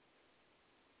this.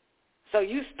 So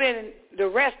you spend the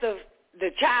rest of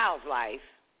the child's life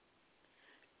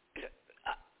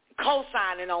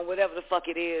co-signing on whatever the fuck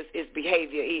it is its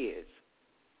behavior is.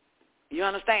 You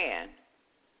understand?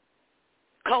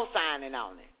 Co-signing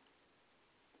on it.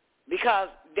 Because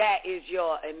that is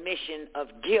your admission of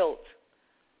guilt,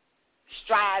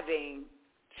 striving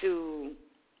to,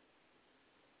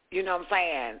 you know what I'm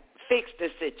saying, fix the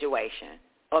situation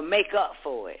or make up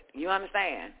for it. You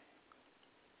understand?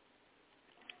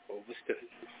 Overstood.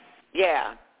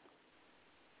 Yeah.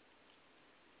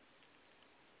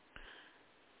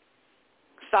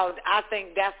 So I think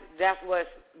that's what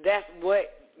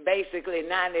basically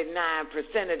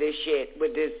 99% of this shit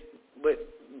with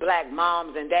black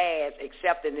moms and dads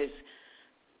accepting this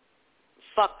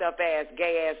fucked up ass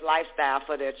gay ass lifestyle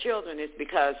for their children is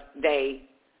because they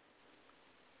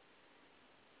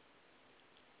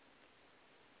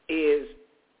is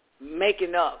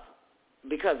making up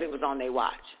because it was on their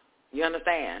watch. You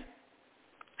understand?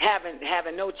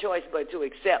 Having no choice but to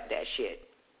accept that shit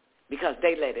because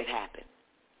they let it happen.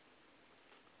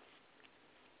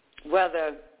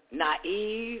 Whether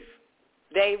naive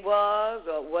they was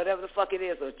or whatever the fuck it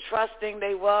is, or trusting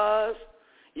they was,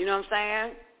 you know what I'm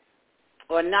saying?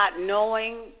 Or not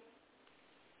knowing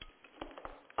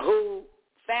who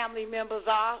family members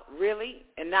are, really,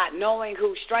 and not knowing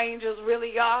who strangers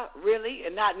really are, really,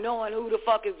 and not knowing who the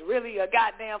fuck is really a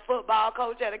goddamn football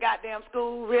coach at a goddamn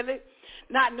school, really,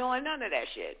 not knowing none of that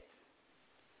shit.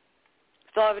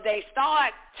 So if they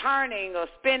start turning or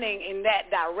spinning in that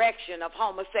direction of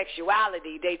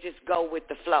homosexuality, they just go with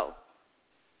the flow.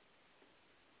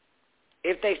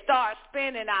 If they start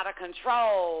spinning out of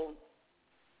control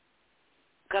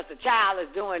because the child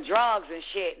is doing drugs and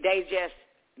shit, they just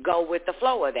go with the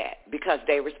flow of that because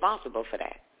they're responsible for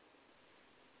that.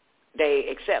 They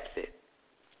accept it.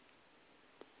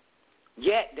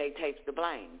 Yet they take the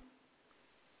blame.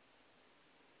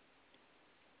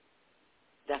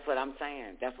 That's what I'm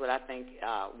saying. That's what I think.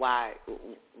 Why?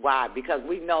 Because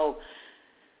we know,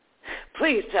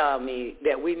 please tell me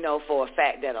that we know for a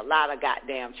fact that a lot of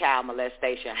goddamn child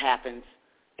molestation happens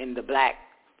in the black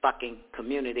fucking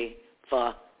community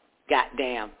for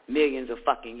goddamn millions of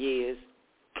fucking years.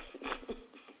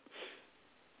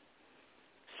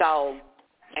 So,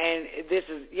 and this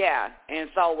is, yeah, and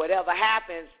so whatever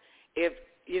happens, if,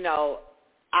 you know,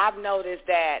 I've noticed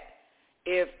that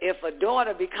if a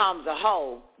daughter becomes a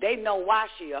hoe, they know why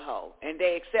she a hoe, and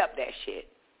they accept that shit.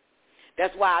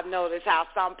 That's why I've noticed how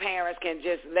some parents can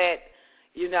just let,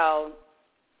 you know,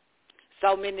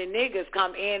 so many niggas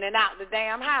come in and out the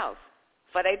damn house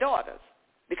for their daughters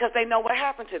because they know what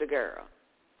happened to the girl.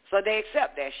 So they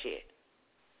accept that shit.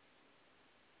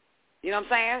 You know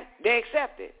what I'm saying? They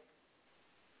accept it.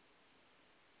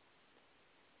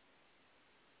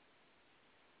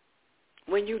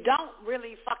 When you don't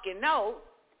really fucking know,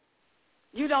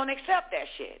 you don't accept that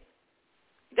shit.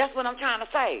 That's what I'm trying to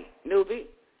say, newbie.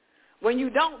 When you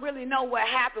don't really know what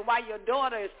happened while your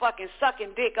daughter is fucking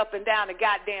sucking dick up and down the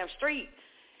goddamn street,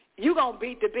 you gonna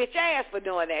beat the bitch ass for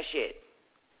doing that shit.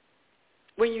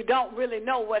 When you don't really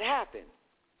know what happened.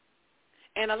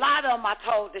 And a lot of them are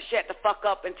told to shut the fuck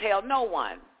up and tell no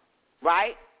one,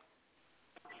 right?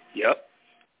 Yep.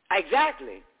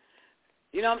 Exactly.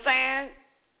 You know what I'm saying?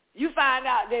 You find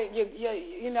out that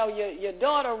your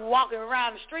daughter walking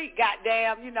around the street,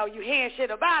 goddamn, you know, you hearing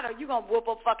shit about her, you gonna whoop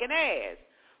her fucking ass.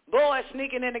 Boy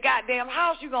sneaking in the goddamn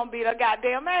house, you gonna beat her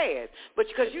goddamn ass. But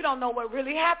because you don't know what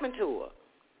really happened to her.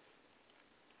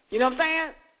 You know what I'm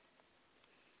saying?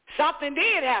 Something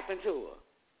did happen to her.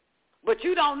 But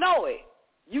you don't know it.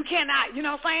 You cannot, you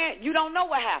know what I'm saying? You don't know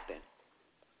what happened.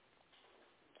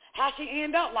 How she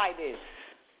end up like this?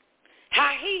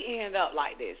 How he end up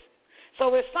like this?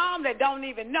 So it's some that don't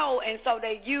even know, and so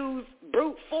they use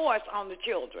brute force on the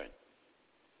children.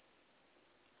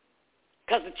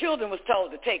 Because the children was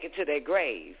told to take it to their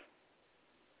grave.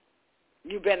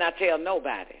 You better not tell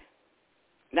nobody.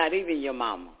 Not even your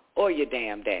mama or your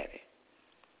damn daddy.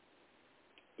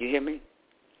 You hear me?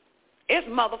 It's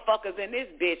motherfuckers in this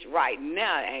bitch right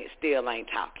now still ain't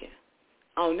talking.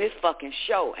 On this fucking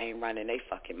show ain't running they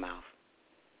fucking mouth.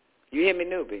 You hear me,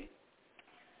 newbie?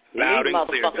 Loud these and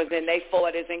clear. motherfuckers in their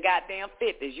 40s and goddamn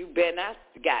 50s. You better not,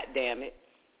 goddamn it.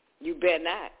 You better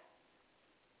not.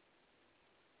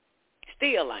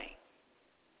 Still ain't.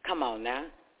 Come on now.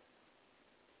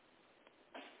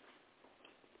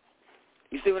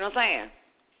 You see what I'm saying?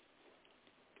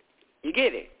 You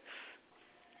get it?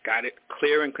 Got it.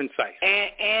 Clear and concise.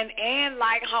 And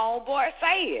like homeboy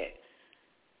said,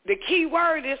 the key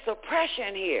word is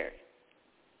suppression here.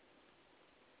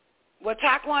 What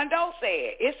Taekwondo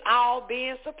said, it's all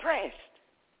being suppressed.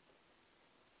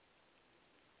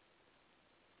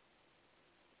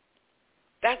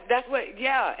 That's what,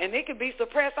 yeah, and it can be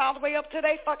suppressed all the way up till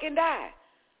they fucking die.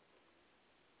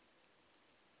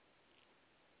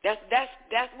 That's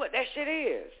what that shit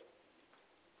is.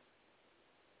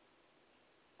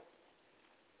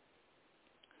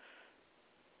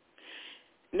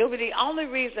 Newbie, the only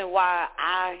reason why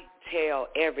I tell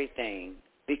everything,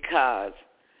 because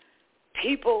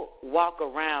people walk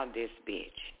around this bitch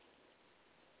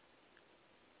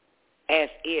as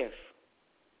if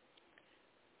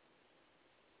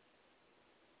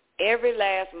every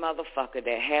last motherfucker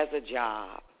that has a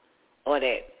job or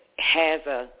that has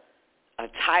a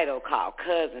title called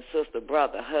cousin, sister,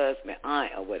 brother, husband,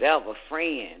 aunt, or whatever,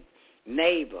 friend,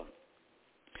 neighbor,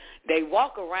 they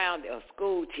walk around a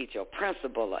school teacher,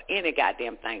 principal, or any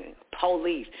goddamn thing,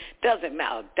 police, doesn't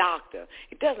matter, doctor,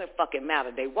 it doesn't fucking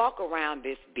matter. They walk around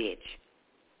this bitch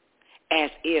as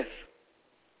if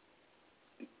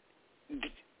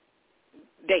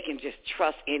they can just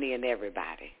trust any and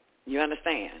everybody. You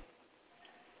understand?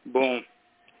 Boom.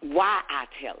 Why I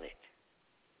tell it.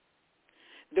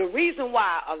 The reason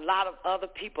why a lot of other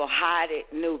people hide it,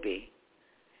 newbie,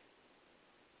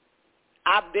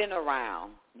 I've been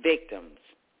around victims,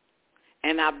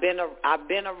 and I've been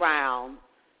around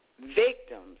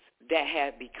victims that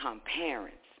have become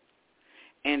parents,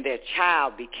 and their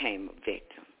child became a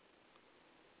victim.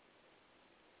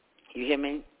 You hear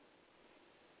me?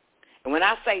 And when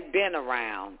I say been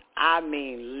around, I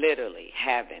mean literally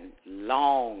having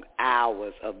long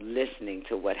hours of listening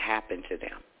to what happened to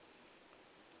them.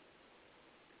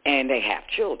 And they have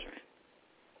children.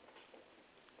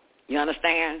 You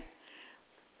understand?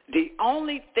 The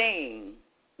only thing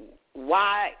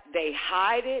why they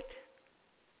hide it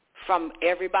from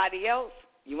everybody else,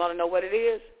 you want to know what it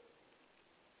is?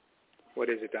 What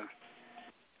is it, Don?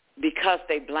 Because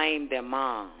they blame their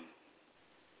mom.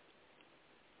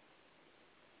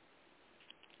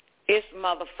 It's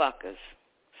motherfuckers,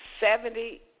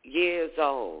 70 years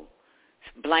old,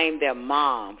 blame their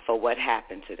mom for what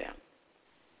happened to them.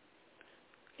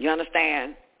 You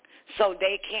understand? So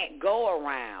they can't go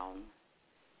around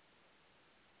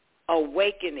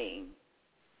awakening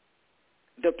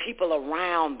the people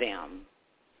around them,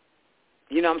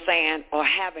 you know what I'm saying, or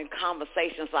having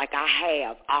conversations like I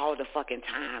have all the fucking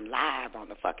time live on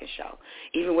the fucking show,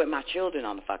 even with my children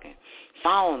on the fucking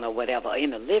phone or whatever,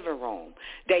 in the living room.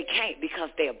 They can't because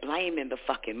they're blaming the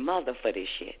fucking mother for this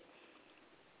shit.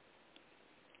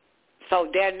 So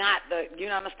they're not you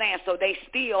know what I'm saying? So they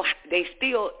still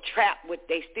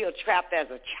trapped as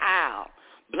a child,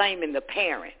 blaming the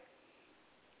parent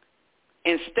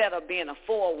instead of being a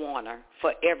forewarner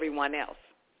for everyone else.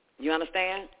 You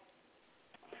understand?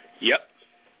 Yep.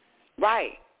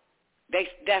 Right.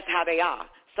 That's how they are.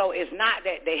 So it's not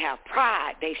that they have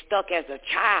pride. They stuck as a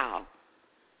child,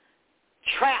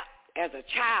 trapped as a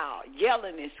child,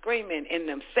 yelling and screaming in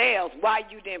themselves, why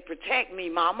you didn't protect me,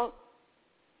 mama?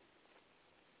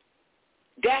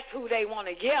 That's who they want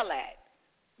to yell at.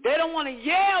 They don't want to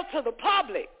yell to the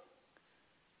public.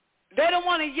 They don't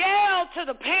want to yell to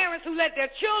the parents who let their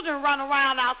children run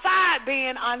around outside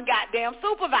being ungoddamn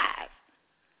supervised.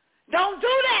 Don't do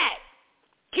that.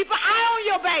 Keep an eye on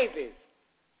your babies.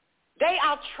 They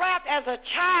are trapped as a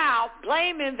child,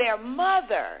 blaming their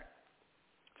mother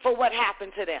for what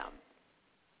happened to them.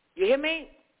 You hear me?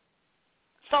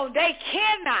 So they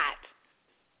cannot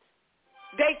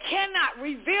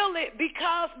reveal it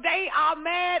because they are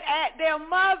mad at their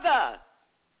mother.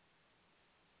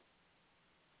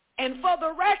 And for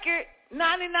the record,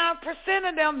 99%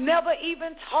 of them never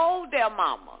even told their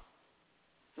mama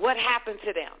what happened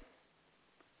to them.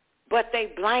 But they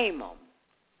blame them.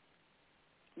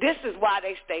 This is why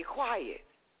they stay quiet.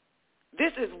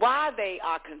 This is why they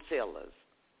are concealers.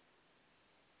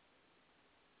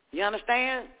 You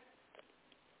understand?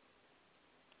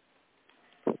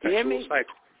 You hear me?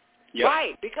 Yep.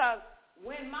 Right, because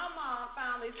when my mom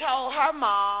finally told her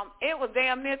mom, it was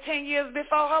damn near 10 years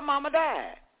before her mama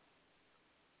died.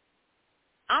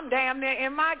 I'm damn near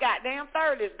in my goddamn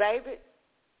 30s, baby.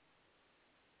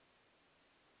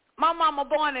 My mama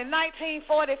born in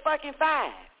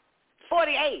 1945,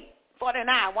 48,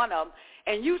 49, one of them.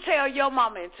 And you tell your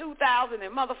mama in 2000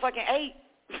 and motherfucking 8.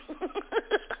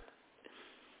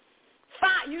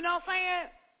 Fine, you know what I'm saying?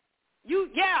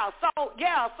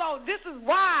 So this is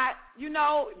why,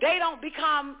 they don't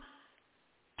become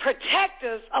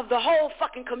protectors of the whole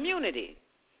fucking community.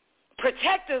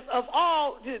 Protectors of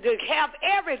all, to have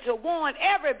to warn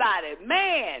everybody,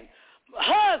 man,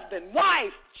 husband,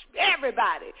 wife,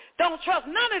 everybody. Don't trust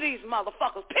none of these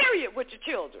motherfuckers, period, with your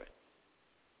children.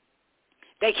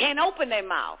 They can't open their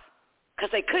mouth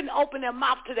because they couldn't open their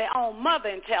mouth to their own mother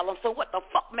and tell them. So what the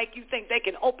fuck make you think they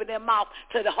can open their mouth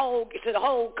to the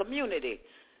whole community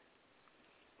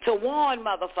to warn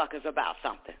motherfuckers about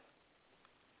something?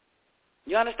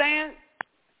 You understand?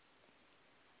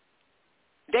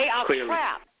 They are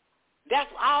trapped. That's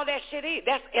all that shit is.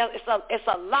 It's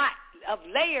a lot of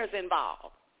layers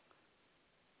involved.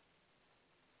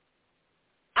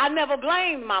 I never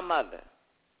blamed my mother,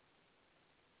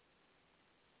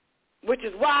 which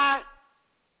is why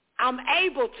I'm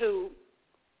able to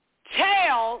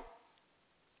tell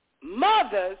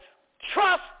mothers,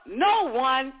 trust no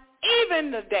one,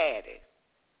 even the daddy,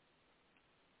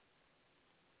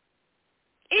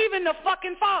 even the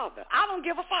fucking father. I don't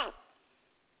give a fuck.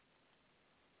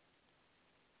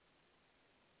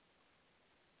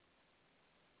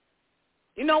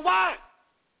 You know why?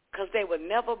 Because they would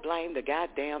never blame the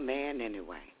goddamn man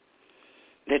anyway.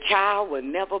 The child would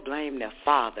never blame their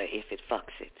father if it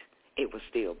fucks it. It would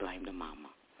still blame the mama.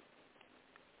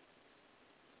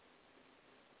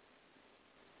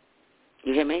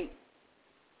 You hear me?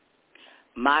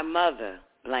 My mother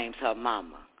blames her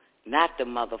mama, not the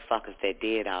motherfuckers that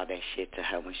did all that shit to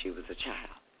her when she was a child.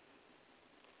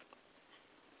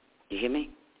 You hear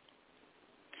me?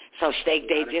 So they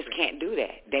just can't do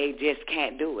that. They just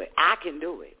can't do it. I can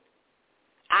do it.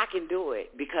 I can do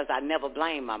it because I never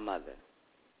blame my mother.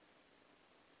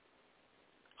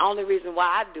 Only reason why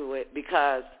I do it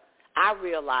because I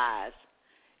realize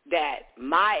that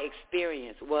my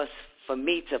experience was for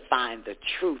me to find the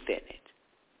truth in it.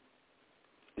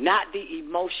 Not the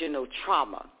emotional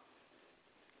trauma.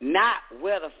 Not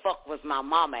where the fuck was my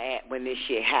mama at when this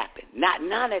shit happened. Not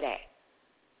none of that.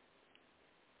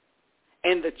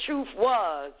 And the truth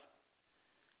was,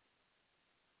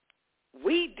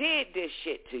 we did this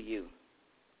shit to you.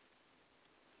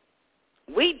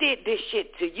 We did this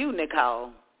shit to you, Nicole,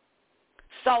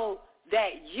 so that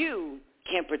you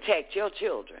can protect your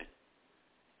children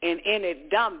and any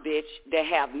dumb bitch that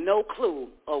have no clue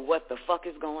of what the fuck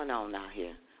is going on out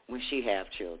here when she have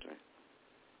children.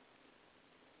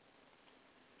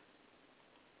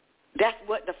 That's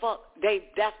what the fuck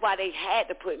that's why they had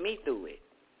to put me through it.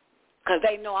 Cause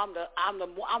they know I'm the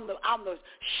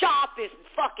sharpest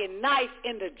fucking knife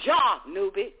in the jar,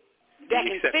 newbie, that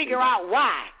can figure out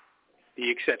why.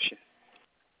 The exception.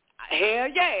 Hell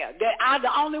yeah. That I'm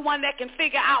the only one that can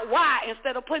figure out why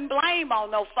instead of putting blame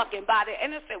on no fucking body.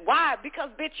 And they said, why? Because,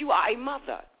 bitch, you are a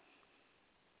mother.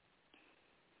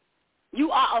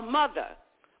 You are a mother.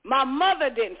 My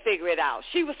mother didn't figure it out.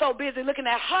 She was so busy looking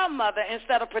at her mother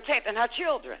instead of protecting her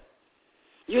children.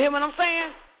 You hear what I'm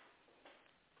saying?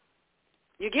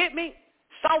 You get me?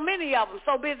 So many of them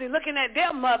so busy looking at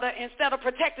their mother instead of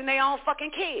protecting their own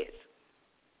fucking kids.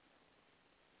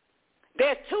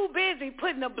 They're too busy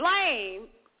putting the blame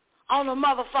on the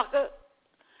motherfucker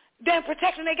than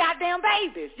protecting their goddamn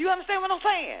babies. You understand what I'm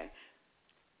saying?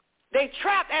 They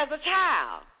trapped as a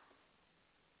child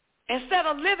instead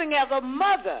of living as a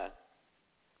mother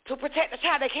to protect the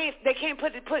child. They can't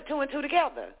put two and two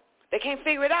together. They can't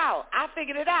figure it out. I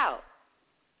figured it out.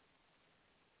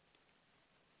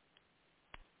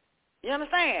 You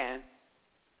understand?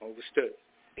 Understood.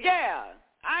 Yeah.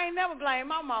 I ain't never blamed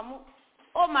my mama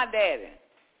or my daddy.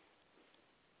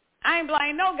 I ain't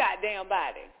blame no goddamn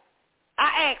body.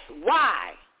 I asked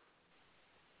why.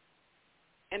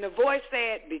 And the voice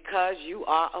said, because you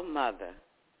are a mother.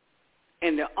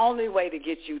 And the only way to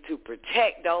get you to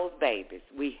protect those babies,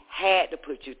 we had to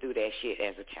put you through that shit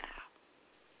as a child.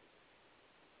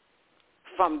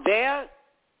 From there,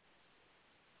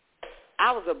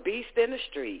 I was a beast in the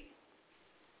street.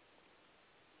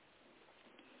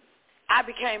 I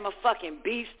became a fucking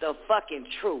beast of fucking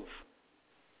truth.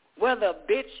 Whether a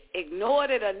bitch ignored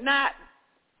it or not,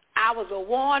 I was a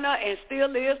warner and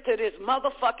still is to this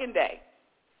motherfucking day.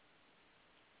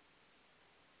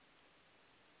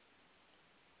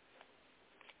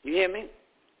 You hear me?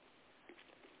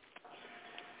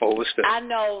 Understood. I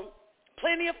know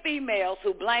plenty of females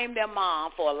who blame their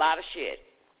mom for a lot of shit.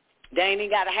 They ain't even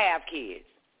got to have kids.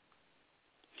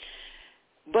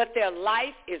 But their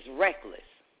life is reckless.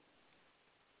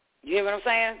 You hear what I'm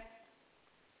saying?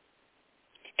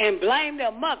 And blame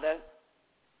their mother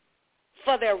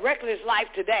for their reckless life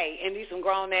today, and these some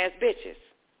grown-ass bitches.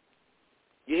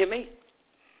 You hear me?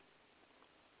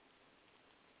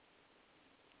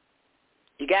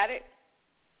 You got it?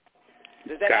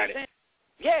 Does that make sense?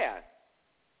 Yeah.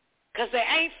 Because they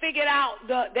ain't figured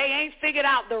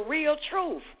out the real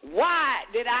truth. Why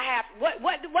did I have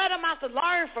what am I to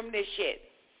learn from this shit?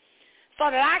 So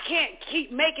that I can't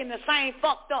keep making the same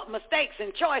fucked up mistakes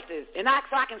and choices, and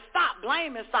so I can stop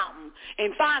blaming something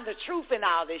and find the truth in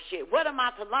all this shit. What am I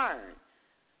to learn?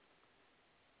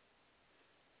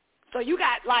 So you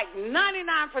got like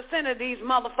 99% of these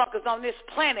motherfuckers on this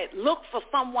planet look for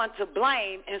someone to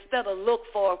blame instead of look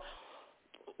for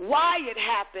why it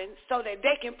happened so that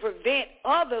they can prevent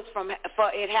others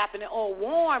for it happening or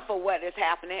warn for what is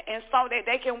happening and so that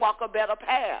they can walk a better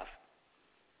path.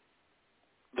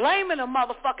 Blaming a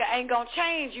motherfucker ain't going to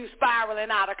change you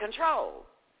spiraling out of control,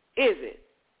 is it?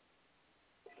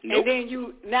 Nope. And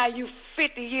then now you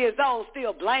 50 years old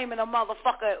still blaming a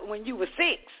motherfucker when you were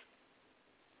 6.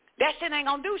 That shit ain't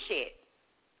going to do shit.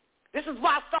 This is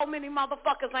why so many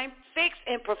motherfuckers ain't fixed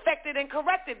and perfected and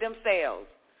corrected themselves.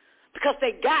 Because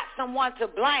they got someone to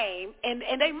blame, and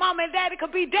they mama and daddy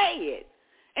could be dead.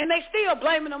 And they still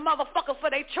blaming a motherfucker for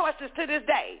their choices to this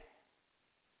day.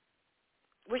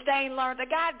 Which they ain't learned a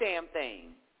goddamn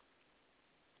thing.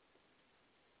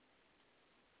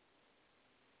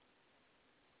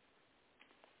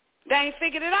 They ain't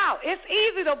figured it out. It's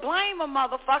easy to blame a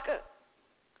motherfucker,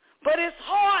 but it's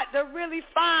hard to really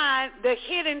find the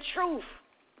hidden truth.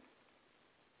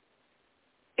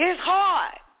 It's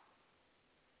hard.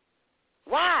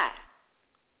 Why?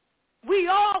 We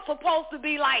all supposed to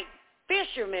be like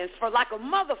fishermen for like a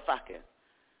motherfucker.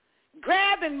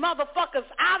 Grabbing motherfuckers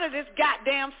out of this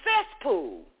goddamn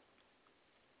cesspool.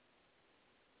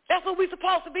 That's what we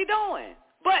supposed to be doing.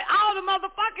 But all the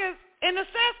motherfuckers in the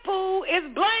cesspool is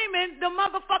blaming the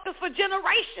motherfuckers for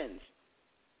generations.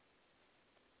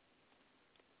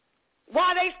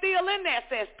 Why they still in that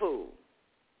cesspool?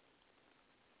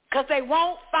 Because they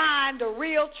won't find the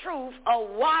real truth of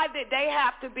why did they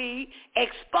have to be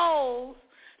exposed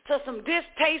to some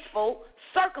distasteful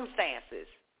circumstances,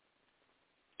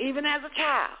 even as a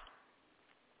child.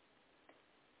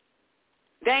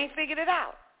 They ain't figured it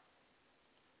out.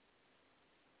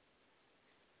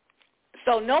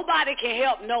 So nobody can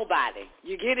help nobody.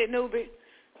 You get it, newbie?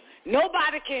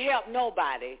 Nobody can help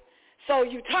nobody. So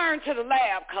you turn to the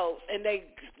lab coats and they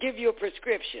give you a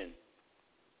prescription.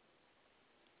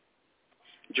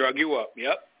 Drug you up,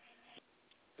 yep.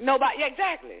 Nobody, yeah,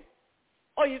 exactly.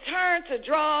 Or you turn to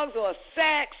drugs or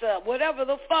sex or whatever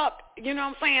the fuck, you know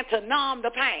what I'm saying, to numb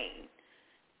the pain,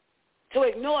 to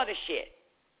ignore the shit.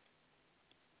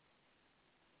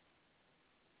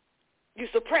 You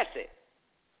suppress it.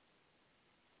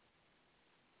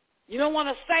 You don't want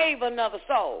to save another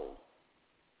soul.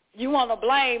 You want to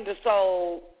blame the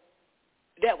soul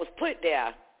that was put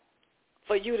there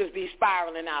for you to be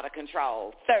spiraling out of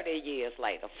control 30 years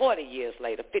later, 40 years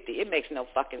later, 50. It makes no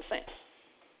fucking sense.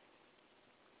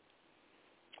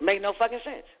 Make no fucking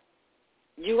sense.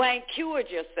 You ain't cured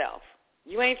yourself.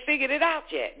 You ain't figured it out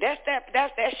yet. That's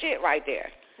that shit right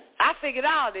there. I figured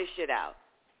all this shit out.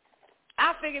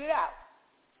 I figured it out.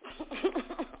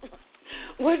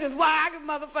 Which is why I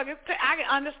can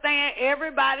understand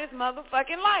everybody's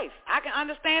motherfucking life. I can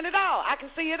understand it all. I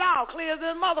can see it all clear as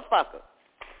a motherfucker.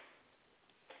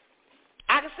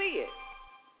 I can see it.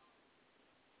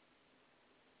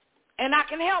 And I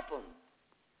can help them.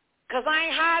 Because I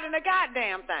ain't hiding a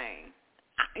goddamn thing.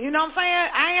 You know what I'm saying?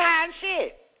 I ain't hiding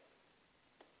shit.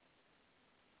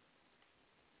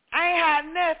 I ain't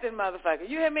hiding nothing, motherfucker.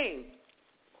 You hear me?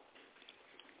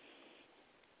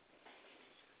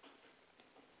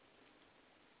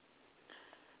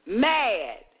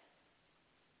 MAD.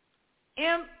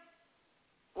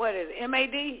 What is it?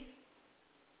 MAD?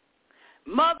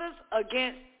 Mothers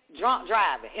Against Drunk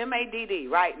Driving.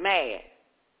 MADD, right? MAD.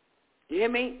 You hear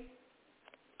me?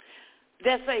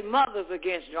 They say Mothers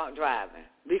Against Drunk Driving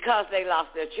because they lost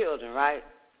their children, right?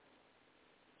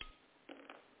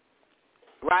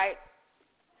 Right?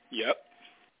 Yep.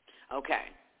 Okay.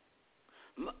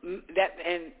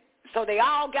 And so they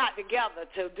all got together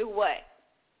to do what?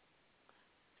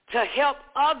 To help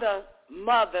other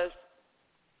mothers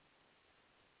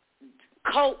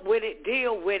cope with it,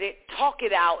 deal with it, talk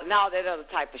it out, and all that other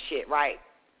type of shit, right?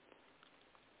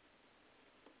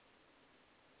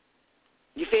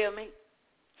 You feel me?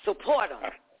 Support them,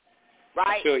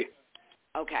 right? I feel you.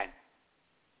 Okay.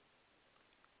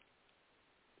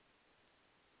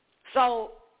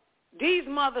 So these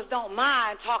mothers don't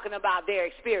mind talking about their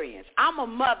experience. I'm a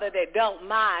mother that don't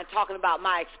mind talking about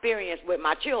my experience with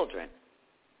my children.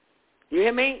 You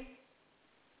hear me?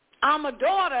 I'm a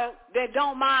daughter that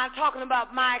don't mind talking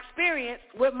about my experience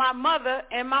with my mother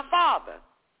and my father.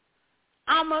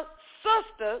 I'm a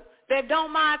sister that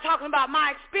don't mind talking about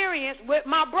my experience with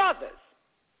my brothers.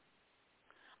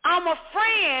 I'm a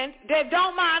friend that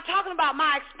don't mind talking about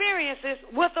my experiences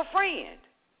with a friend.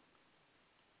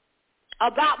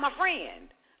 About my friend.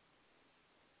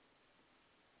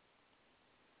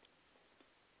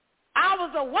 I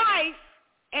was a wife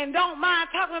and don't mind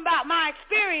talking about my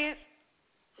experience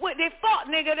with the fuck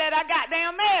nigga that I got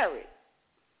damn married.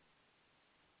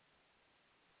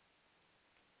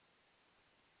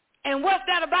 And what's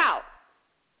that about?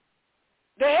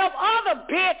 To help other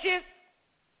bitches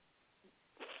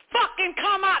fucking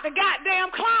come out the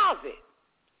goddamn closet.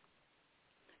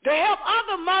 To help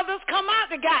other mothers come out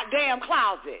the goddamn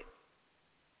closet.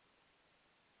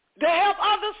 To help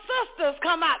other sisters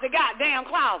come out the goddamn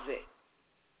closet.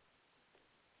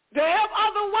 To help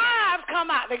other wives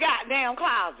come out the goddamn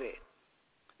closet.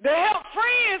 To help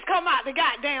friends come out the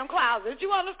goddamn closet.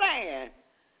 You understand?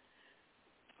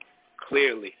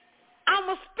 Clearly. I'm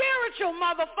a spiritual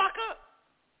motherfucker.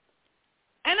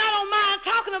 And I don't mind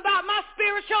talking about my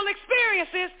spiritual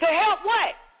experiences to help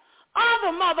what?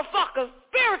 Other motherfuckers,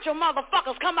 spiritual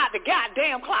motherfuckers come out the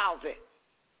goddamn closet.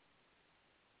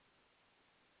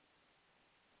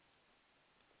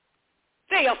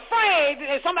 They afraid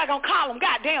that somebody gonna call them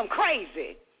goddamn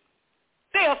crazy.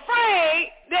 They afraid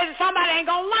that somebody ain't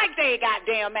gonna like their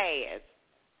goddamn ass.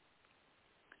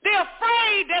 They're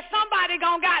afraid that somebody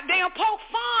gonna goddamn poke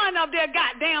fun of their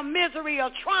goddamn misery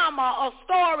or trauma or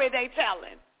story they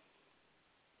telling.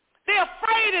 They're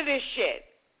afraid of this shit.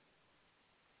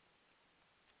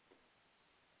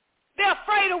 They're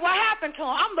afraid of what happened to them.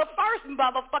 I'm the first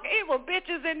motherfucker. It was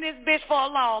bitches in this bitch for a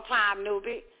long time,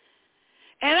 newbie.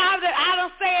 And I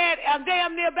done said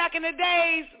damn near back in the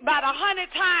days about 100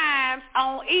 times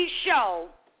on each show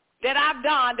that I've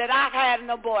done that I've had an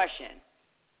abortion.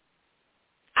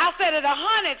 I said it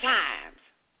 100 times.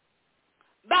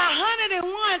 By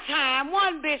 101 time,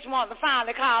 one bitch wanted to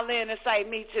finally call in and say,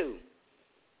 me too.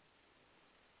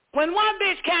 When one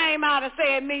bitch came out and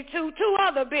said, me too, two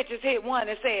other bitches hit one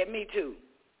and said, me too.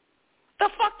 The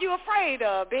fuck you afraid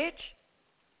of, bitch?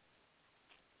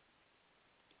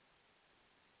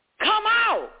 Come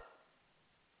out.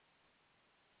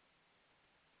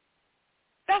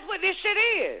 That's what this shit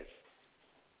is.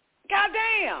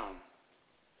 Goddamn.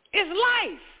 It's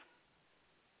life.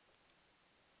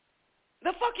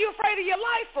 The fuck you afraid of your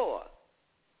life for?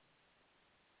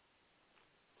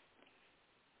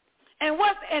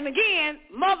 And again,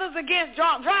 Mothers Against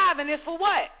Drunk Driving is for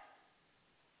what?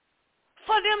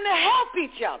 For them to help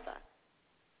each other.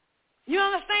 You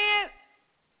understand?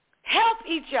 Help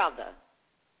each other.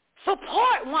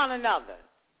 Support one another.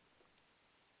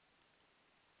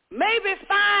 Maybe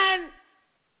find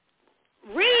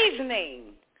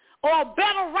reasoning or a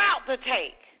better route to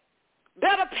take,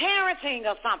 better parenting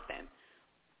or something.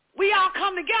 We all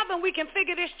come together and we can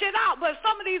figure this shit out, but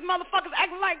some of these motherfuckers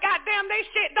acting like goddamn they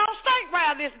shit don't stink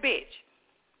around this bitch.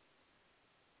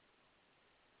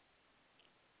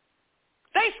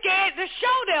 They scared to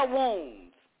show their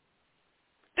wounds.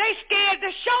 They scared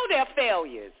to show their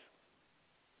failures.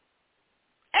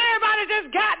 Everybody just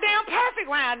goddamn perfect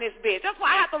around this bitch. That's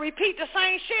why I have to repeat the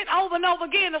same shit over and over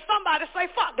again to somebody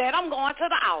say, fuck that, I'm going to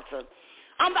the altar.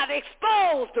 I'm about to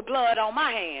expose the blood on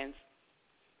my hands.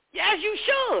 As you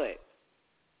should.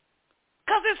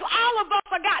 Because it's all of us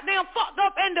are goddamn fucked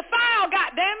up and defiled,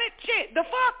 goddamn it. Shit, the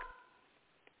fuck?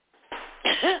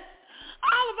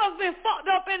 All of us been fucked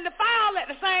up and defiled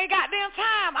at the same goddamn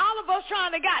time. All of us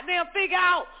trying to goddamn figure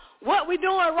out what we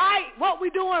doing right, what we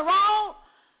doing wrong,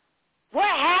 what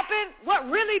happened, what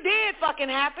really did fucking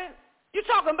happen. You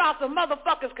talking about some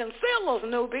motherfuckers concealers,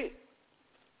 newbie.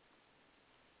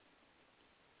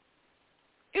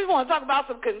 You want to talk about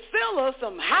some concealers,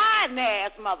 some hiding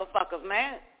ass motherfuckers,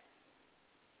 man.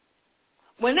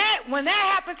 When that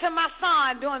happened to my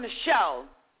son during the show,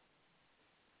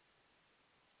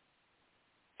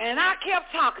 and I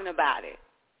kept talking about it.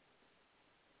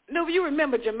 No, you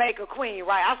remember Jamaica Queen,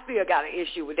 right? I still got an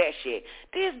issue with that shit.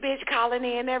 This bitch calling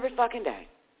in every fucking day.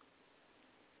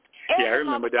 Yeah, I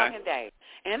remember that. Day.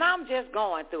 And I'm just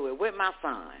going through it with my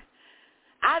son.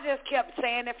 I just kept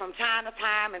saying it from time to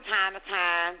time and time to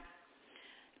time.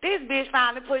 This bitch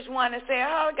finally pushed one and said,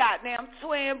 her goddamn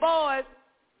twin boys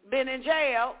been in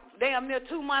jail damn near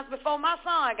 2 months before my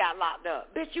son got locked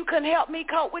up. Bitch, you couldn't help me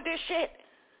cope with this shit.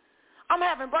 I'm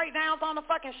having breakdowns on the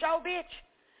fucking show, bitch.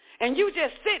 And you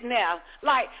just sitting there,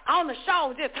 like, on the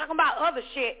show, just talking about other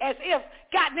shit as if,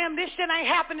 goddamn, this shit ain't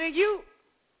happening to you.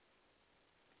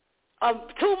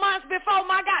 2 months before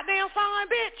my goddamn son,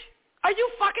 bitch. Are you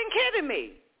fucking kidding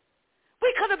me?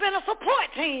 We could have been a support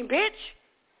team, bitch.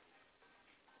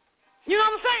 You know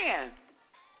what I'm saying?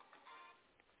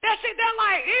 That shit, that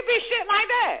like, it be shit like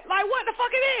that. Like, what the fuck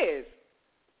it is?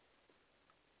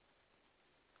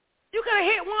 You could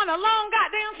have hit one a long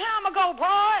goddamn time ago,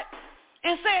 broad,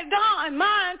 and said, Don,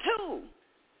 mine too.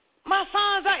 My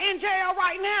sons are in jail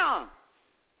right now.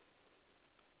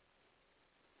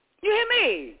 You hear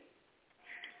me?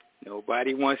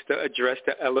 Nobody wants to address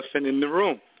the elephant in the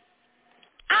room.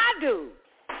 I do.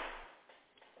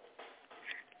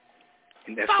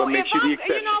 And that's what makes you the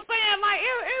exception. You know what I'm saying? Like,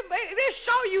 it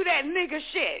show you that nigga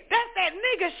shit. That's that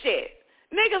nigga shit.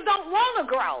 Niggas don't want to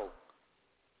grow.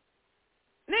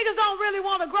 Niggas don't really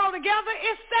want to grow together.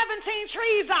 It's 17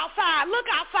 trees outside. Look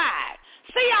outside.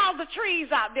 See all the trees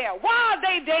out there. Why are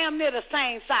they damn near the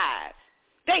same size?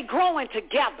 They growing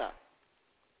together.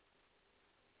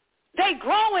 They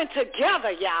growing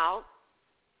together, y'all.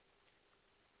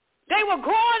 They were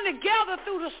growing together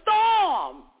through the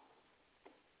storm.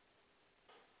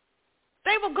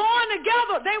 They were going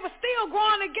together. They were still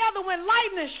growing together when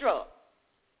lightning struck.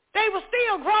 They were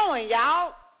still growing,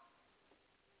 y'all.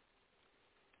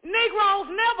 Negroes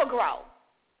never grow.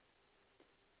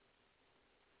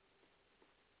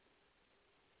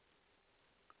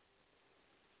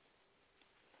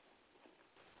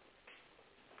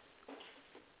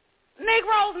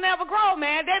 Negroes never grow,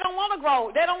 man. They don't want to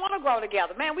grow. They don't want to grow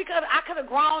together. Man, I could have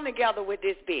grown together with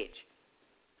this bitch.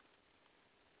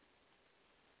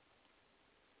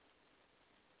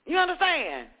 You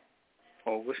understand?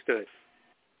 Understood.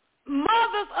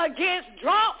 Mothers against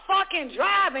drunk fucking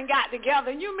driving got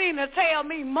together. You mean to tell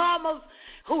me mamas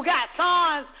who got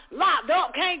sons locked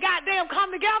up can't goddamn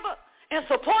come together and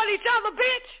support each other,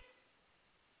 bitch?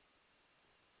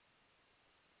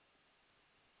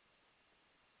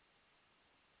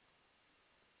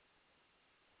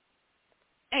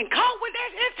 And cope with that.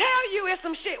 It tell you it's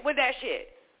some shit with that shit.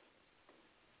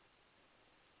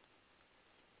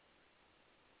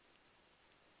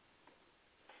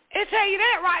 It tell you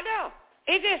that right now.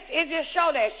 It just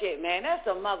show that shit, man. That's a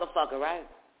motherfucker, right?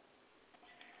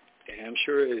 Damn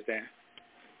sure is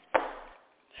that.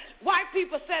 White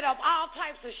people set up all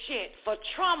types of shit for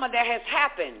trauma that has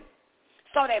happened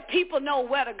so that people know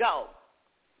where to go.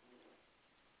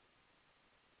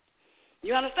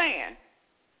 You understand?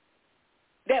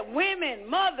 That women,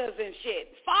 mothers and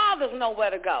shit, fathers know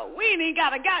where to go. We ain't even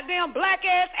got a goddamn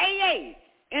black-ass AA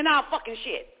in our fucking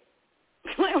shit.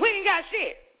 We ain't got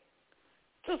shit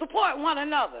to support one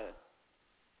another.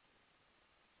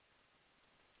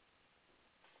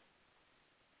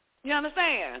 You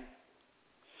understand?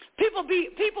 People be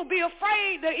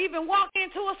afraid to even walk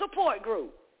into a support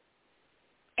group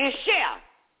and share.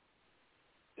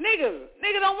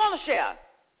 Niggas don't want to share.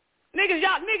 Niggas,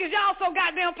 y'all so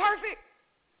goddamn perfect.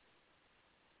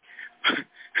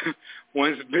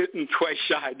 Once bitten, twice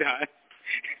shy, die.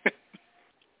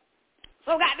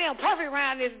 So goddamn perfect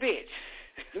around this bitch.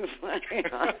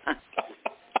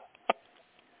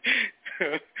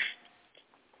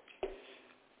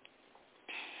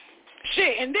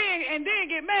 Shit, and then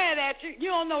get mad at you. You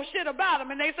don't know shit about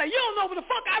them, and they say, you don't know what the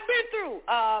fuck I've been through.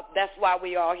 That's why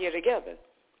we all here together.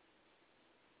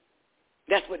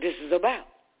 That's what this is about.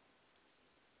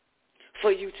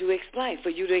 For you to explain, for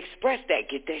you to express that.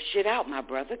 Get that shit out, my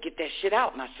brother. Get that shit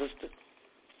out, my sister.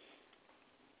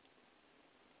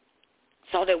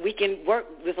 So that we can work,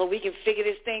 so we can figure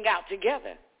this thing out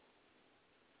together.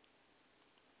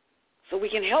 So we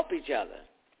can help each other.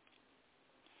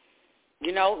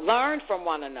 You know, learn from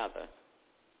one another.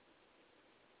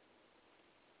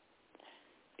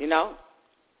 You know?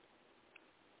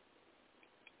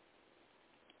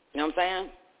 You know what I'm saying?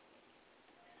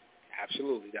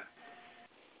 Absolutely, Doc.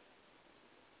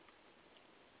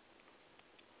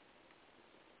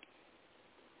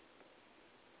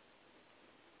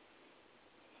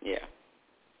 Yeah.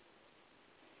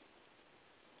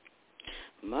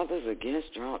 Mothers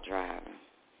against drunk driving.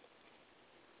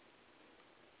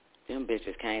 Them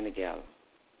bitches came together.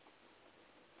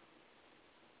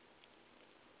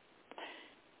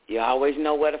 You always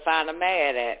know where to find a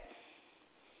mad at.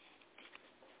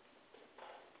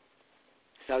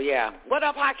 So, yeah. What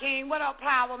up, Hakeem? What up,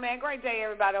 Power, man? Great day,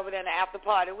 everybody, over there in the after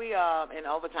party. We are in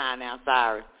overtime now.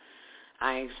 Sorry.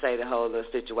 I ain't say the whole little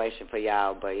situation for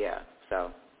y'all, but, yeah.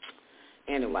 So,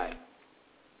 anyway.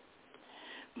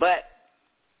 But,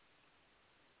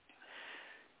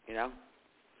 you know,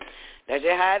 that's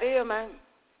just how it is, man.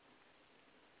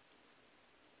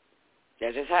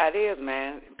 That's just how it is,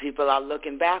 man. People are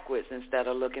looking backwards instead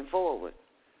of looking forward.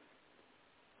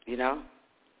 You know?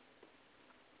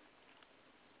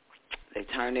 They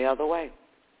turn the other way.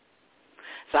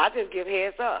 So I just give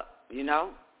heads up, you know?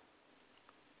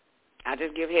 I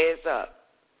just give heads up.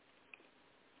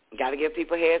 Got to give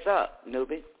people heads up,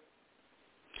 newbie.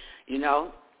 You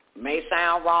know? May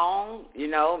sound wrong, you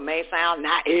know, may sound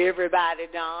not everybody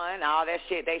done, all that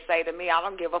shit they say to me, I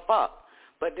don't give a fuck.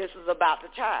 But this is about the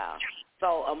child.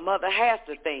 So a mother has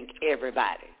to think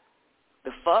everybody.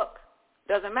 The fuck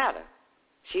doesn't matter.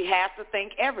 She has to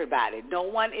think everybody. No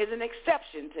one is an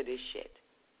exception to this shit.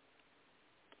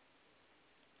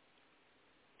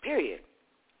 Period.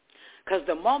 Because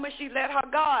the moment she let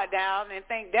her guard down and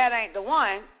think that ain't the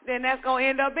one, then that's going to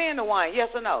end up being the one, yes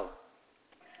or no?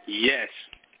 Yes.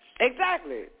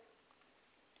 Exactly.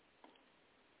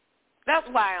 That's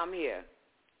why I'm here.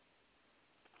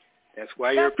 That's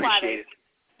why you're appreciated.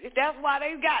 That's why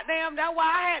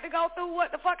I had to go through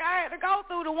what the fuck I had to go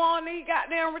through to warn these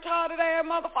goddamn retarded ass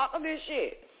motherfucker this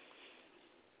shit.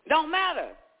 Don't matter.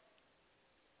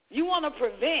 You want to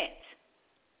prevent,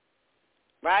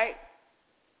 right?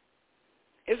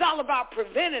 It's all about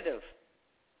preventative,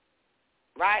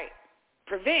 right?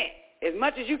 Prevent as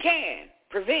much as you can.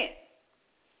 Prevent.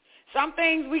 Some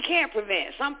things we can't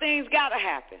prevent. Some things got to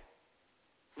happen,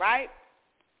 right?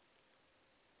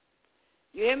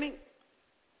 You hear me?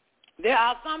 There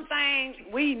are some things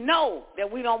we know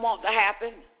that we don't want to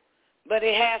happen, but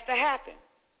it has to happen.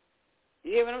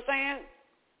 You hear what I'm saying?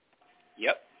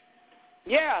 Yep.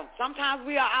 Yeah, sometimes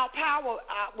we are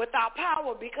without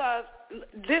power because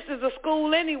this is a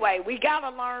school anyway. We got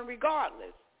to learn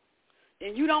regardless.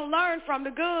 and you don't learn from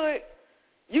the good,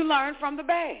 you learn from the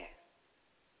bad.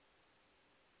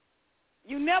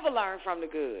 You never learn from the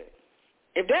good.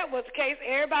 If that was the case,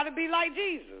 everybody would be like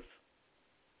Jesus.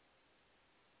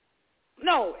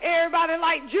 No, everybody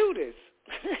like Judas.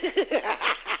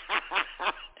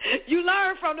 You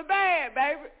learn from the bad,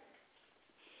 baby.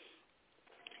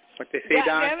 What they say,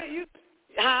 Don?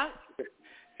 Huh?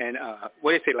 And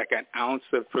what do they say, like an ounce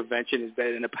of prevention is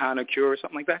better than a pound of cure or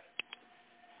something like that?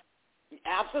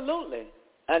 Absolutely.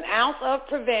 An ounce of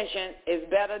prevention is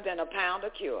better than a pound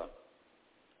of cure.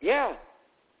 Yeah.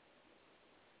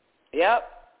 Yep.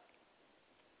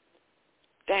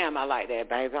 Damn, I like that,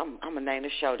 baby. I'm going to name the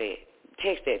show that.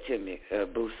 Text that to me,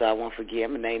 Boo, so I won't forget.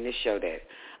 I'm going to name this show that.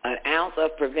 An ounce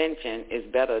of prevention is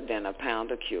better than a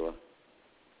pound of cure.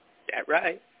 That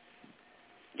right.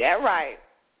 That right.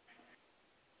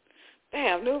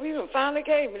 Damn, Newbie, you finally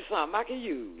gave me something I can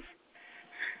use.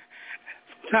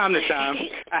 Time to time,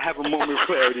 I have a moment of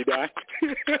clarity, Don.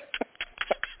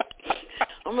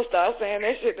 I'm going to start saying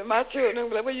that shit to my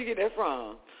children. Like, where you get that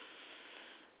from?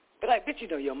 But like, bitch, you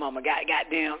know your mama got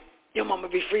goddamn, your mama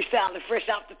be freestyling fresh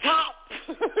off the top.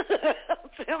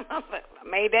 I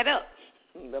made that up.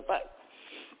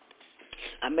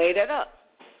 I made that up.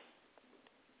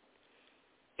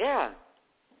 Yeah.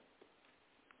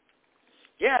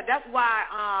 Yeah, that's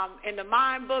why in the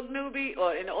Mind Book, Newbie,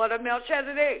 or in the Order of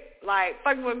Melchizedek, like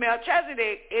fucking with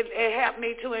Melchizedek, it helped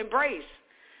me to embrace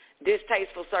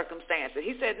distasteful circumstances.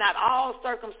 He said not all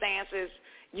circumstances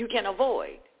you can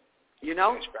avoid, you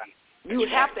know? That's right. You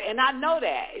have to, and I know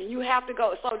that, and you have to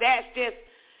go. So that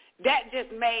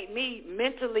just made me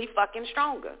mentally fucking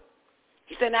stronger.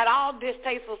 He said not all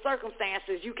distasteful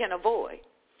circumstances you can avoid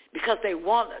because they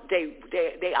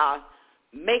are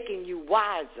making you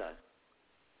wiser.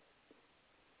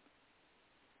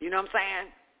 You know what I'm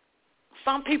saying?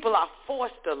 Some people are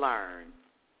forced to learn,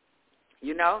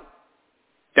 you know?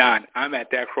 Don, I'm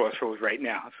at that crossroads right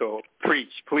now, so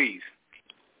preach, please.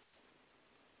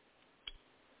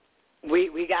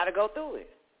 We got to go through it.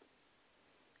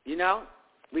 You know?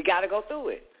 We got to go through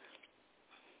it.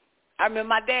 I remember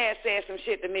my dad said some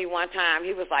shit to me one time.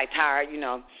 He was like, tired, you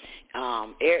know.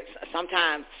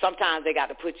 Sometimes they got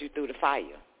to put you through the fire.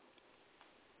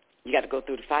 You got to go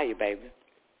through the fire, baby.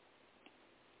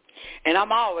 And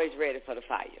I'm always ready for the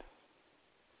fire.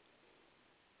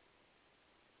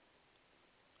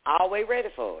 Always ready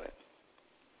for it.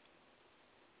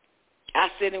 I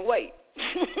sit and wait.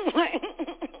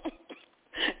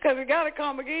 Because it got to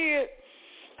come again.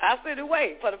 I sit and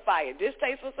wait for the fire.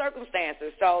 Distasteful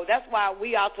circumstances. So that's why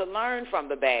we ought to learn from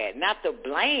the bad. Not to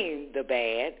blame the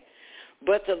bad,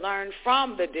 but to learn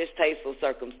from the distasteful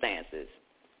circumstances.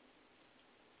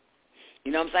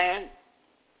 You know what I'm saying?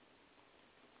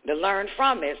 To learn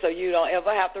from it so you don't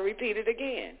ever have to repeat it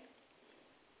again.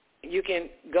 You can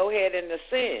go ahead and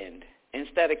ascend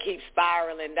instead of keep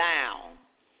spiraling down,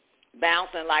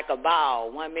 bouncing like a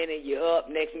ball. 1 minute you're up,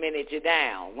 next minute you're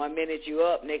down. 1 minute you're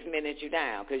up, next minute you're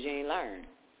down because you ain't learned.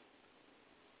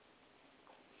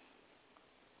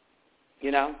 You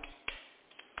know?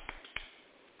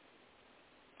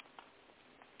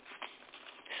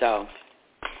 So,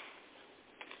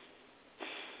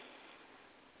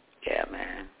 yeah,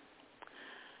 man.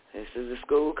 This is a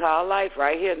school called life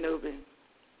right here, newbie.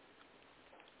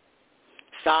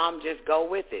 Some just go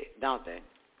with it, don't they?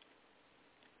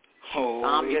 Oh,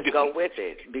 Some just go with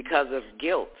it because of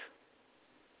guilt.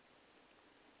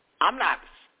 I'm not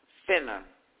finna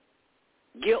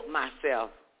guilt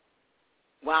myself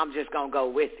while I'm just gonna go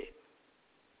with it.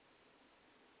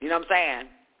 You know what I'm saying?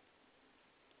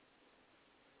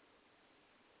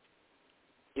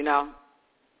 You know?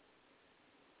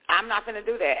 I'm not finna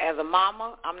do that. As a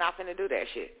mama, I'm not finna do that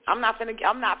shit. I'm not finna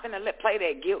play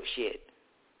that guilt shit.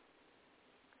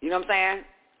 You know what I'm saying?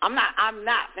 I'm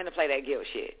not finna play that guilt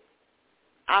shit.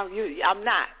 I'm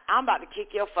not. I'm about to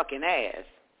kick your fucking ass.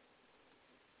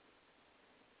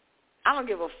 I don't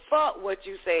give a fuck what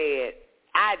you said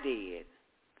I did.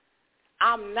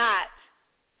 I'm not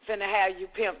finna have you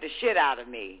pimp the shit out of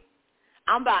me.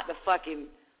 I'm about to fucking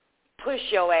push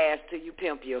your ass till you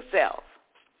pimp yourself.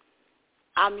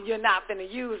 You're not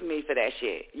finna use me for that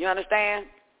shit. You understand?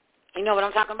 You know what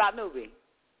I'm talking about, newbie?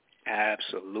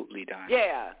 Absolutely, Don.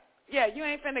 Yeah, you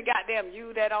ain't finna goddamn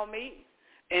use that on me.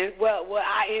 And, well,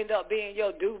 I end up being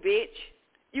your do bitch.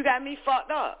 You got me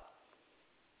fucked up.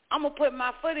 I'm going to put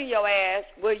my foot in your ass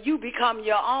where you become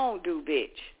your own do bitch.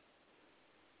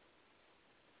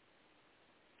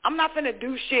 I'm not finna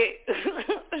do shit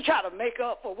to try to make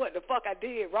up for what the fuck I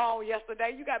did wrong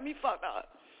yesterday. You got me fucked up.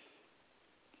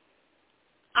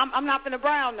 I'm not finna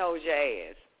brown nose your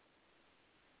ass.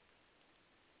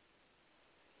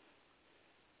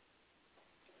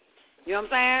 You know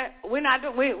what I'm saying?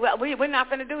 We're not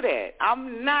finna do that.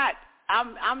 I'm not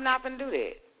finna do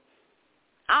that.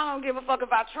 I don't give a fuck if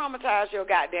I traumatize your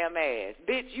goddamn ass.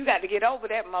 Bitch, you got to get over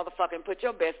that motherfucker and put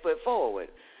your best foot forward.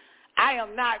 I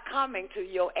am not coming to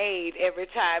your aid every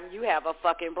time you have a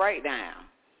fucking breakdown.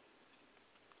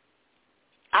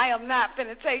 I am not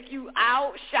finna take you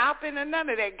out shopping or none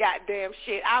of that goddamn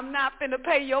shit. I'm not finna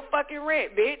pay your fucking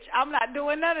rent, bitch. I'm not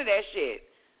doing none of that shit.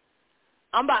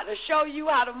 I'm about to show you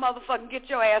how to motherfucking get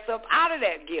your ass up out of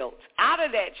that guilt, out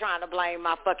of that trying to blame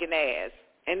my fucking ass,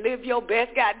 and live your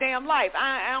best goddamn life.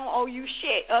 I don't owe you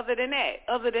shit other than that,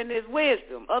 other than this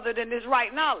wisdom, other than this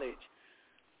right knowledge.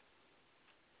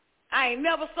 I ain't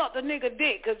never sucked a nigga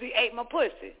dick because he ate my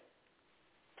pussy.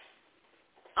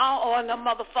 I don't owe no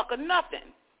motherfucker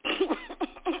nothing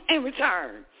in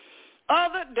return,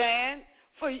 other than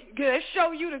for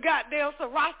show you the goddamn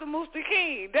Sarasta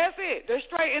Mustaqim. That's it. The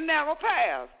straight and narrow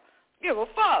path. Give a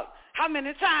fuck how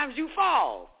many times you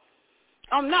fall.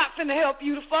 I'm not finna help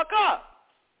you to fuck up.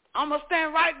 I'm gonna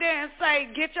stand right there and say,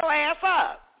 get your ass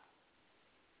up.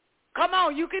 Come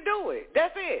on, you can do it.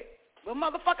 That's it. But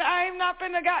motherfucker, I ain't not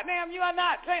finna goddamn you are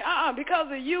not saying because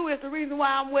of you is the reason why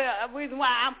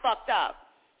I'm fucked up.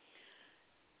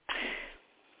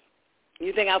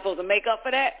 You think I'm supposed to make up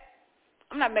for that?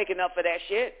 I'm not making up for that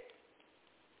shit.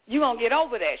 You gonna get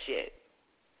over that shit.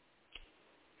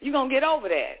 You gonna get over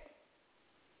that.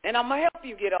 And I'm gonna help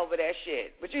you get over that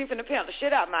shit. But you ain't finna pimp the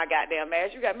shit out of my goddamn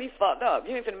ass. You got me fucked up.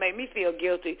 You ain't finna make me feel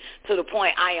guilty to the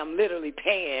point I am literally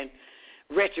paying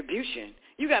retribution.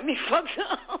 You got me fucked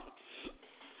up.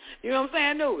 You know what I'm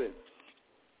saying, Newbie?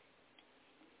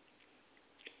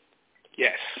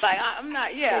 Yes. Like, I'm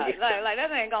not, yeah, like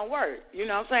that ain't gonna work. You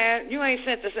know what I'm saying? You ain't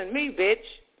sentencing me, bitch.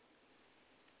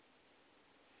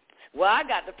 Well, I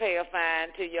got to pay a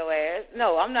fine to your ass.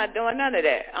 No, I'm not doing none of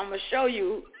that. I'm going to show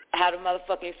you how to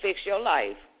motherfucking fix your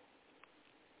life.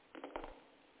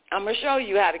 I'm going to show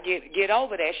you how to get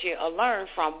over that shit or learn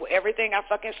from everything I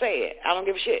fucking said. I don't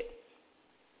give a shit.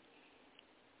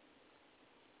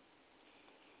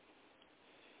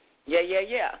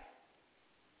 Yeah.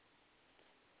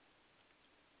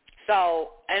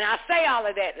 So, and I say all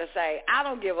of that to say, I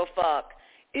don't give a fuck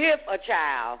if a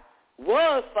child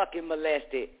was fucking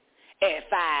molested at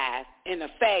 5 and a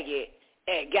faggot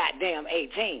at goddamn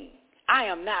 18. I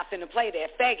am not finna play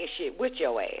that faggot shit with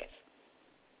your ass.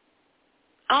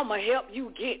 I'm going to help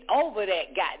you get over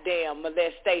that goddamn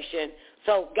molestation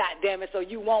so goddamn it so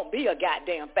you won't be a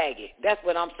goddamn faggot. That's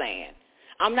what I'm saying.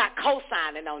 I'm not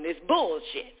co-signing on this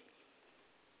bullshit.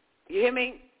 You hear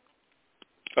me?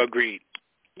 Agreed.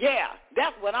 Yeah,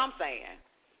 that's what I'm saying.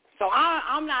 So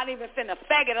I'm not even finna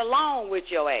faggot along with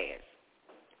your ass.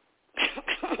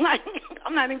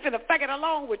 I'm not even finna faggot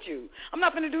along with you. I'm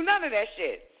not finna do none of that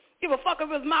shit. Give a fuck if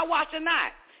it was my watch or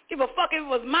not. Give a fuck if it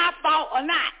was my fault or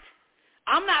not.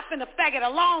 I'm not finna faggot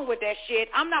along with that shit.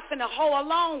 I'm not finna hoe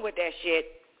along with that shit.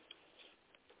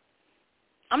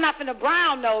 I'm not finna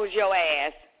brown nose your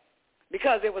ass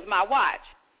because it was my watch.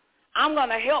 I'm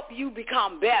gonna help you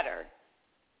become better.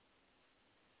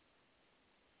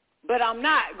 But I'm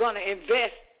not gonna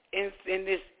invest in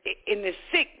this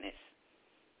sickness.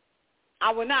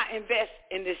 I will not invest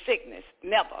in this sickness.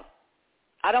 Never.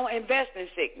 I don't invest in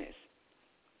sickness.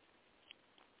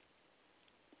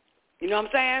 You know what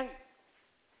I'm saying?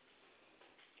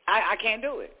 I can't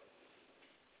do it.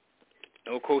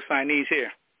 No cosignees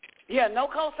here. Yeah, no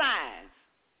cosigns.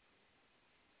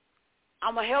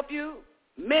 I'm going to help you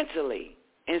mentally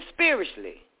and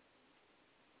spiritually.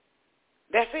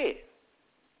 That's it.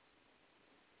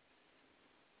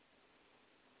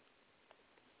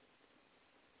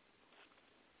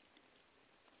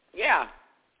 Yeah,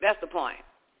 that's the point.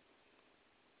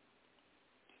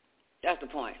 That's the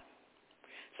point.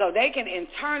 So they can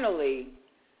internally,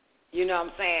 you know what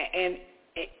I'm saying, and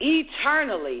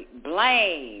eternally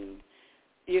blame,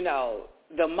 you know,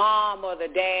 the mom or the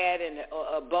dad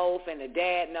or both, and the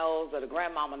dad knows or the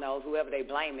grandmama knows, whoever they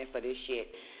blaming for this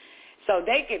shit. So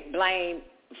they could blame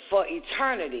for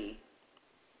eternity.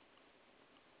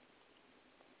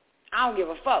 I don't give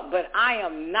a fuck, but I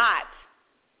am not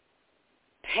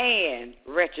paying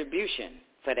retribution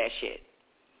for that shit.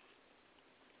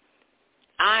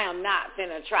 I am not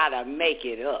finna try to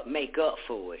make up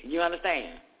for it. You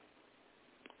understand?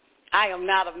 I am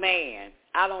not a man.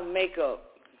 I don't make up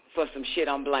for some shit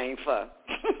I'm blamed for.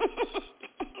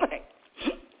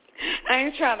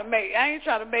 I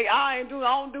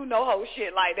don't do no whole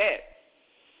shit like that.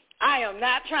 I am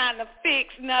not trying to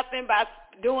fix nothing by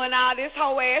doing all this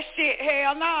whole ass shit.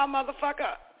 Hell no,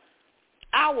 motherfucker.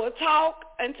 I will talk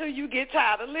until you get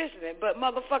tired of listening. But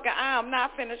motherfucker, I am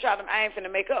not finna I ain't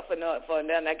finna make up for none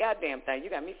of that goddamn thing. You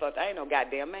got me fucked. I ain't no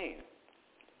goddamn man.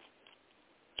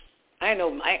 I ain't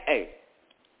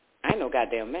no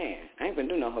goddamn man. I ain't finna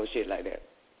do no whole shit like that.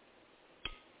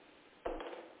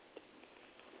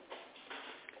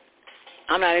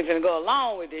 I'm not even finna go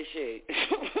along with this shit.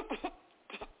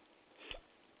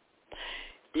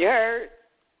 You heard?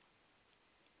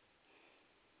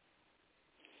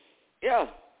 Yeah.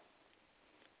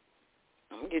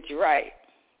 I'm gonna get you right.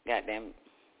 Goddamn.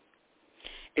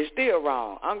 It's still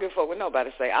wrong. I don't give a fuck what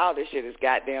nobody say. All this shit is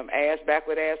goddamn ass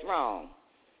backward ass wrong.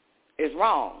 It's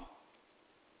wrong.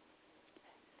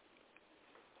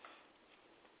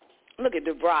 Look at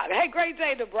DeBrock. Hey, great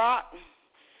day, DeBrock.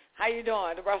 How you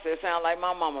doing? DeBrock said, sound like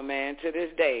my mama, man. To this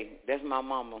day, that's my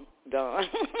mama. Done.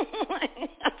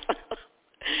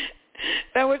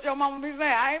 That's what your mama be saying.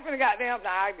 I ain't finna goddamn.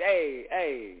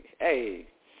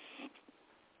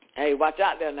 Hey, watch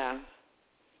out there now.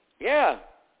 Yeah.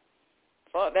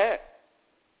 Fuck that.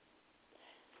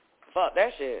 Fuck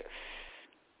that shit.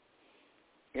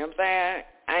 You know what I'm saying?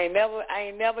 I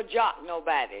ain't never jocked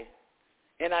nobody,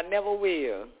 and I never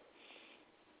will.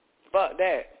 Fuck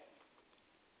that.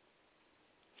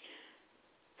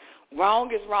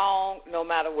 Wrong is wrong no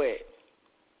matter what.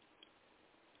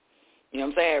 You know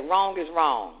what I'm saying? Wrong is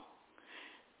wrong.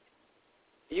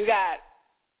 You got,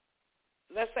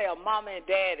 let's say, a mama and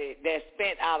daddy that's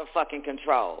spent out of fucking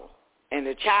control, and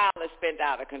the child is spent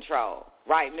out of control.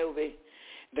 Right, Newbie?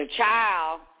 The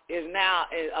child is now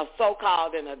a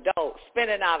so-called an adult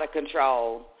spinning out of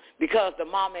control because the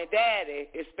mama and daddy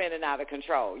is spinning out of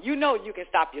control. You know you can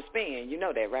stop your spin. You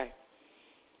know that, right?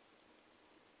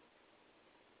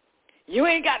 You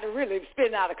ain't got to really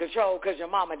spin out of control because your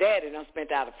mama and daddy done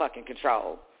spent out of fucking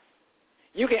control.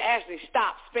 You can actually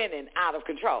stop spinning out of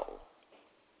control.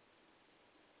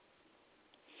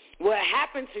 What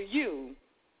happened to you,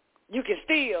 you can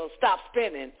still stop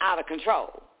spinning out of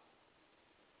control.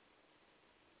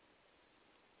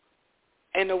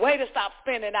 And the way to stop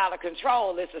spinning out of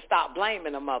control is to stop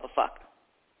blaming a motherfucker.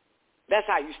 That's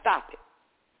how you stop it.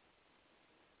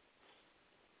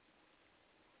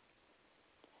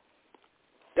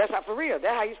 That's how, for real,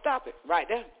 that's how you stop it, right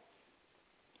there.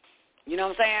 You know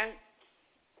what I'm saying?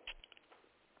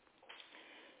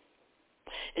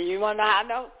 And you want to know how I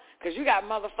know? Because you got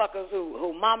motherfuckers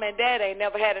who mama and dad ain't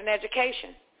never had an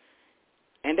education.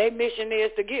 And their mission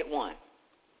is to get one.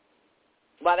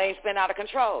 While they ain't spent out of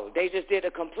control. They just did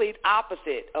a complete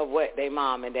opposite of what their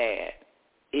mom and dad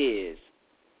is.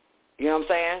 You know what I'm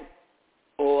saying?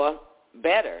 Or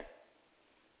better.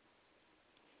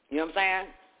 You know what I'm saying?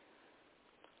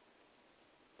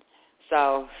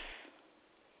 So,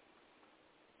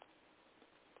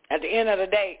 at the end of the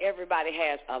day, everybody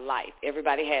has a life.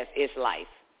 Everybody has its life.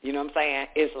 You know what I'm saying?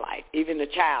 Its life. Even the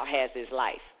child has his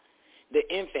life. The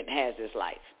infant has his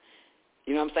life.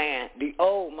 You know what I'm saying? The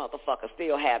old motherfucker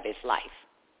still have his life.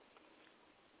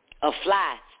 A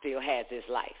fly still has his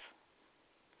life.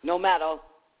 No matter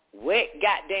what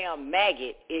goddamn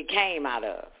maggot it came out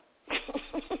of.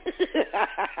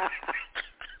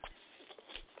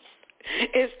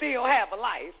 It still have a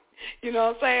life. You know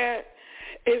what I'm saying?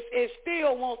 It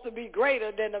still wants to be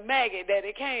greater than the maggot that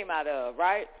it came out of,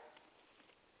 right?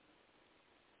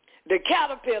 The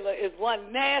caterpillar is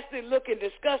one nasty-looking,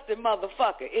 disgusting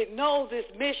motherfucker. It knows its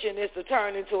mission is to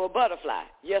turn into a butterfly.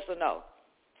 Yes or no?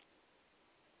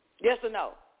 Yes or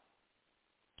no?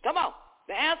 Come on.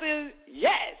 The answer is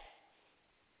yes.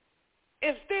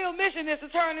 Its still mission is to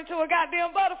turn into a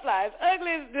goddamn butterfly. As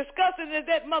ugly, as disgusting as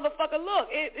that motherfucker look,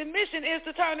 its mission is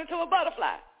to turn into a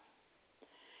butterfly.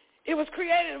 It was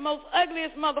created the most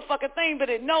ugliest motherfucking thing, but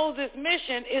it knows its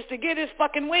mission is to get its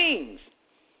fucking wings.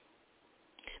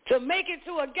 To make it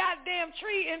to a goddamn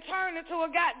tree and turn into a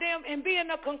goddamn, and be in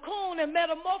a cocoon and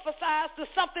metamorphosize to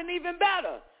something even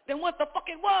better than what the fuck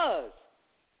it was.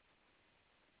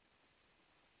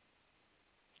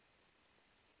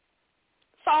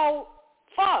 So,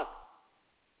 fuck.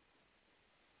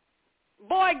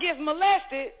 Boy gets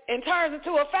molested and turns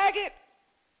into a faggot.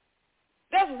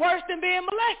 That's worse than being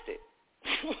molested.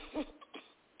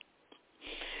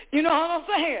 You know what I'm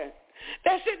saying?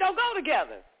 That shit don't go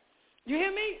together. You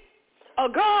hear me? A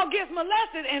girl gets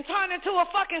molested and turned into a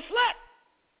fucking slut.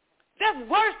 That's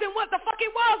worse than what the fuck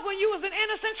it was when you was an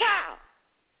innocent child.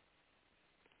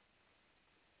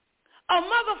 A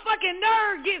motherfucking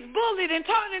nerd gets bullied and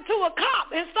turned into a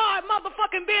cop and started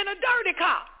motherfucking being a dirty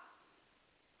cop.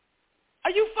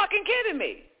 Are you fucking kidding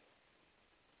me?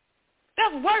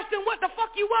 That's worse than what the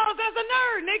fuck you was as a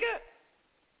nerd, nigga.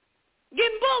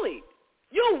 Getting bullied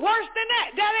You worse than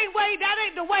that. That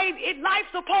ain't the way life's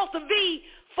supposed to be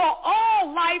for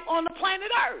all life on the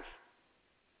planet Earth.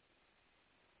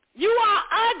 You are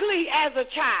ugly as a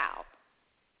child.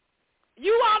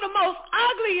 You are the most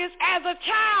ugliest as a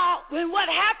child when what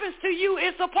happens to you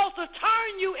is supposed to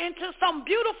turn you into some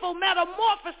beautiful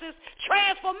metamorphosis,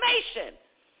 transformation,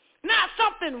 not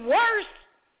something worse.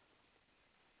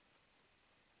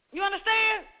 You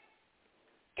understand?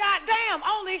 Goddamn,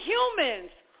 only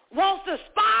humans wants to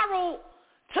spiral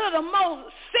to the most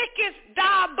sickest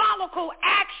diabolical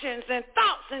actions and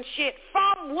thoughts and shit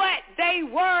from what they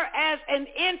were as an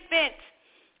infant,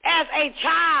 as a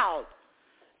child.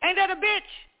 Ain't that a bitch?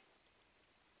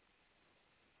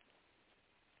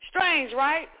 Strange,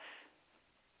 right?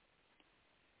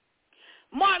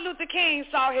 Martin Luther King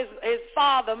saw his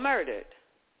father murdered.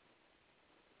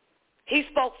 He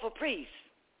spoke for peace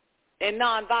and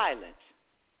nonviolence.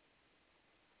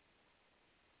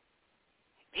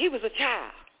 He was a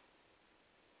child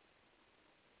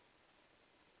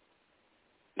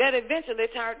that eventually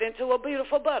turned into a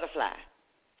beautiful butterfly.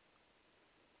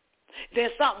 Then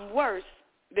something worse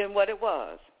than what it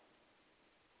was.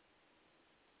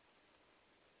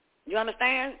 You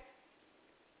understand?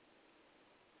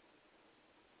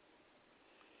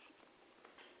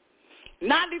 %,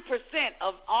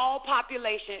 of all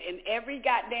population in every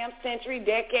goddamn century,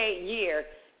 decade, year,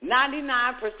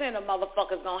 99% of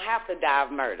motherfuckers gonna have to die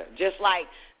of murder. Just like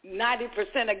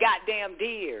 90% of goddamn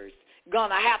deers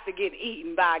gonna have to get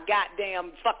eaten by a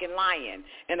goddamn fucking lion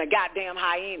and a goddamn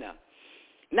hyena.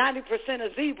 90%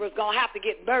 of zebras gonna have to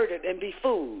get murdered and be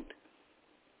food.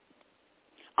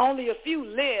 Only a few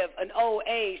live an old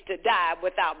age to die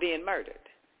without being murdered.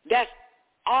 That's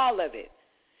all of it.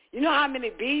 You know how many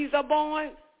bees are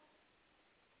born?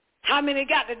 How many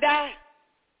got to die?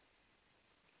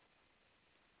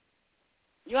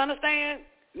 You understand?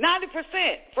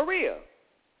 90%, for real,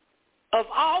 of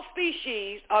all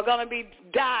species are going to be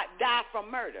die from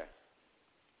murder,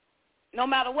 no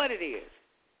matter what it is.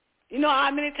 You know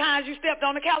how many times you stepped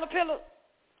on a caterpillar?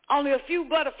 Only a few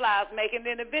butterflies make it, and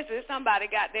then eventually somebody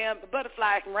the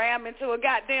butterfly ram into a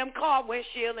goddamn car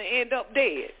windshield and end up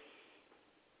dead,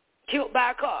 killed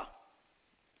by a car.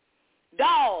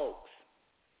 Dogs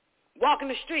walking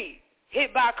the street,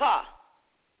 hit by a car,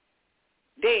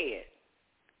 dead.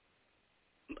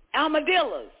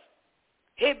 Armadillos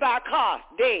hit by a car,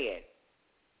 dead,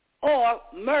 or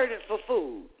murdered for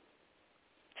food.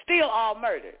 Still all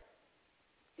murdered.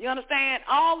 You understand?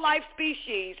 All life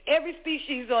species, every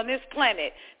species on this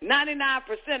planet, 99%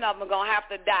 of them are going to have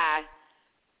to die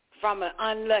from an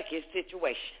unlucky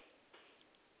situation,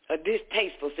 a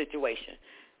distasteful situation.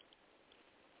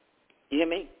 You hear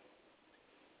me?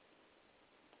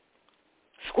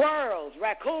 Squirrels,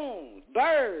 raccoons,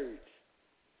 birds.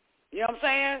 You know what I'm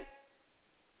saying?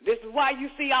 This is why you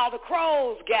see all the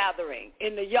crows gathering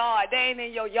in the yard. They ain't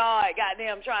in your yard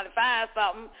goddamn trying to find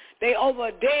something. They over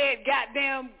a dead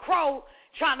goddamn crow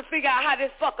trying to figure out how this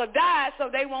fucker died so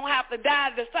they won't have to die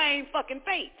the same fucking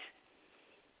fate.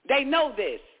 They know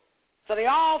this. So they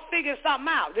all figure something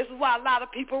out. This is why a lot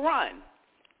of people run.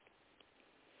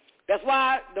 That's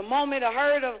why the moment a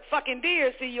herd of fucking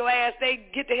deer see your ass, they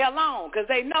get the hell on because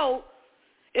they know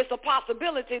it's a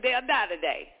possibility they'll die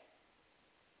today.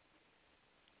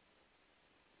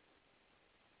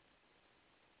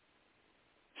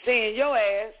 Seeing your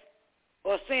ass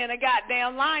or seeing a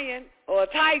goddamn lion or a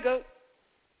tiger,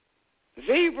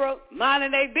 zebra,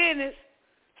 minding their business,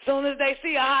 as soon as they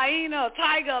see a hyena, a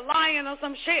tiger, a lion or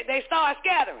some shit, they start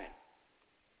scattering.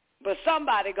 But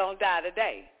somebody gonna die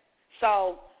today.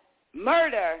 So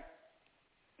murder,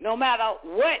 no matter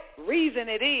what reason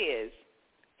it is,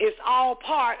 all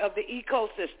part of the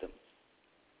ecosystem.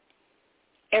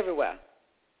 Everywhere.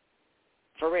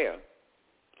 For real.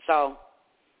 So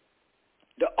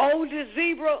the oldest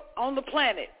zebra on the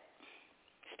planet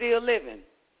still living.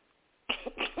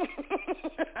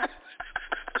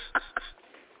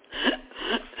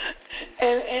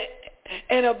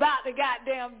 and about to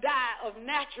goddamn die of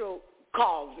natural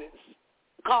causes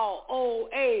called old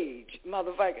age,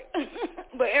 motherfucker.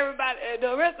 But everybody,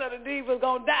 the rest of the divas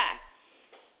gonna die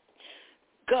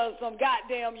because some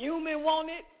goddamn human want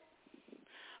it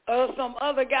or some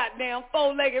other goddamn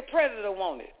four-legged predator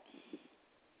want it.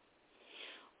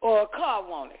 Or a car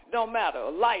want it. Don't matter.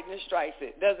 Or lightning strikes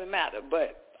it. Doesn't matter.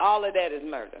 But all of that is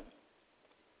murder.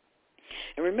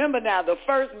 And remember now, the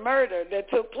first murder that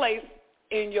took place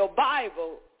in your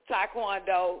Bible,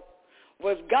 Taekwondo,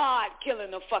 was God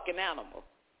killing a fucking animal.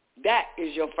 That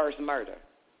is your first murder.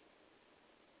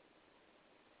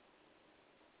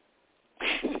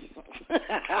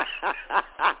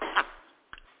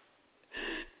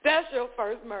 That's your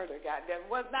first murder, goddamn. It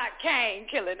was not Cain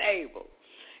killing Abel.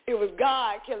 It was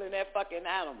God killing that fucking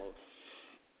animal.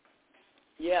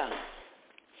 Yeah.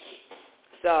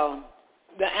 So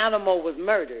the animal was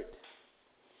murdered.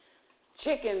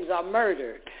 Chickens are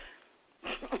murdered.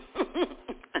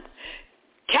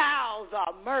 Cows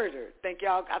are murdered.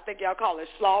 I think y'all call it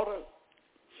slaughter.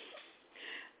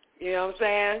 You know what I'm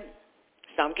saying?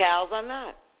 Some cows are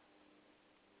not.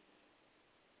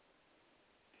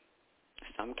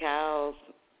 Some cows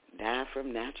die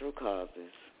from natural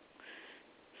causes.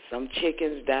 Some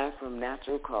chickens die from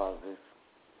natural causes.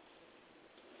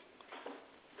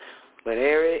 But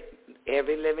every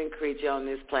living creature on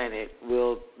this planet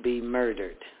will be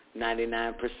murdered.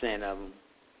 99% of them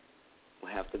will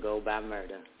have to go by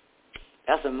murder.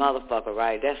 That's a motherfucker,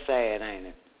 right? That's sad, ain't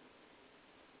it?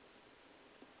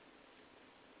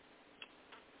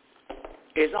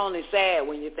 It's only sad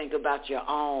when you think about your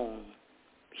own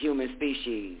human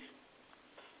species,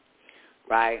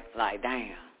 right? Like,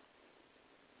 damn.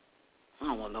 I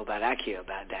don't want nobody I care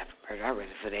about die for murder. I'm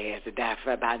ready for their ass to die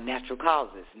by natural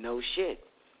causes. No shit.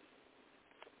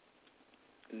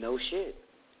 No shit.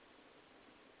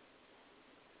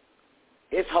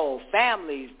 It's whole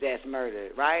families that's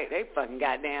murdered, right? They fucking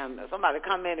goddamn, somebody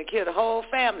come in and kill the whole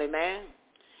family, man.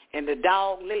 And the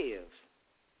dog lives.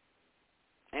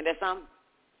 Ain't that something?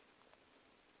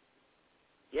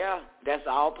 Yeah, that's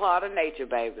all part of nature,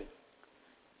 baby.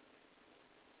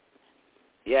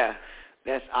 Yeah,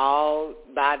 that's all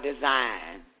by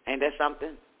design. Ain't that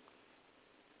something?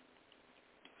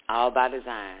 All by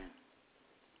design.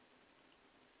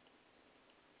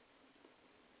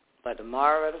 But the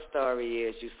moral of the story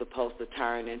is you're supposed to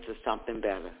turn into something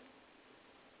better.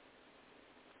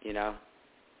 You know?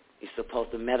 You're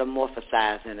supposed to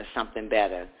metamorphosize into something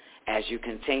better as you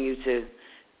continue to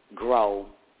grow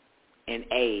in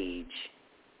age.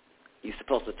 You're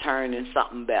supposed to turn into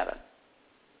something better.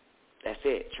 That's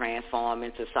it. Transform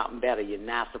into something better. You're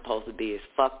not supposed to be as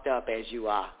fucked up as you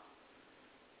are.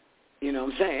 You know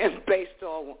what I'm saying?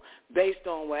 Based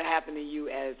on what happened to you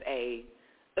as a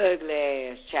ugly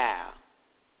ass child.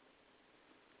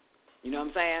 You know what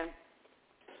I'm saying?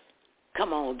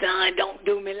 Come on, Don, don't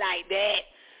do me like that.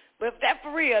 But that's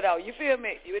for real though, you feel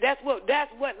me? That's what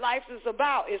life is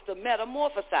about, is to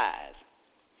metamorphosize.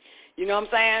 You know what I'm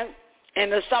saying?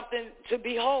 Into something to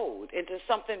behold, into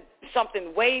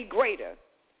something way greater.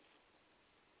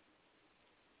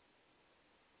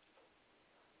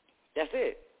 That's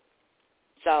it.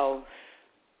 So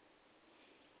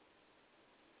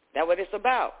that's what it's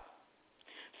about.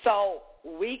 So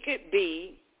we could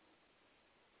be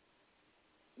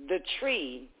the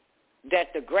tree that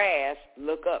the grass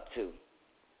look up to,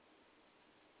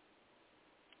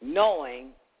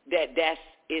 knowing that that's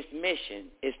its mission,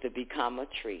 is to become a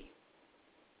tree.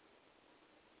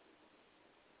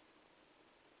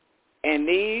 And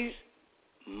these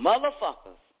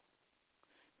motherfuckers,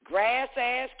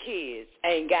 grass-ass kids,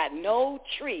 ain't got no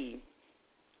tree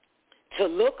to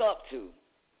look up to,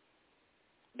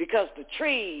 because the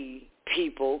tree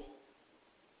people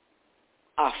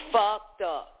are fucked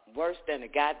up worse than the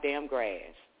goddamn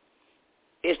grass.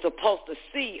 It's supposed to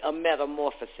see a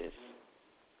metamorphosis.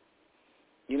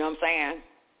 You know what I'm saying?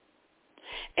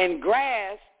 And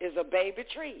grass is a baby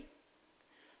tree.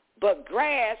 But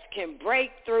grass can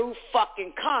break through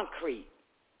fucking concrete.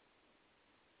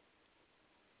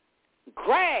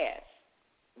 Grass,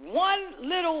 one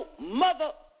little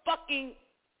motherfucking,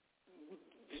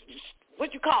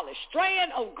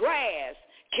 strand of grass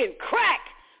can crack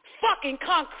fucking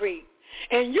concrete.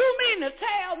 And you mean to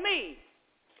tell me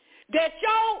that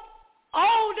your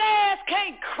old ass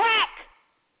can't crack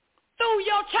through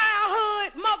your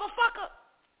childhood, motherfucker?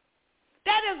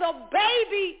 That is a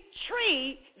baby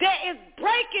tree that is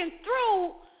breaking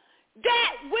through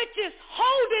that which is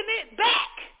holding it back.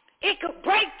 It could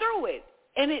break through it,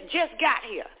 and it just got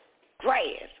here.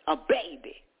 Grass, a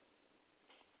baby,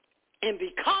 and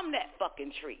become that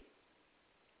fucking tree.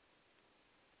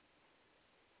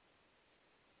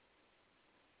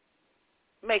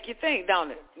 Make you think, don't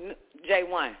it,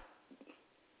 J1?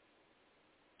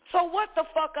 So what the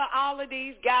fuck are all of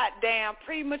these goddamn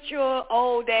premature,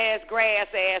 old-ass,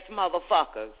 grass-ass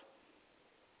motherfuckers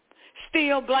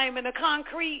still blaming the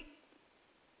concrete?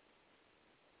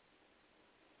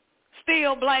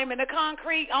 Still blaming the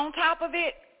concrete on top of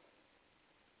it?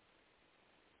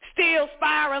 Still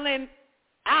spiraling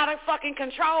out of fucking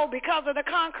control because of the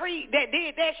concrete that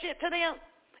did that shit to them?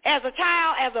 As a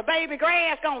child, as a baby,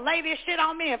 grass gonna lay this shit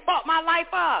on me and fuck my life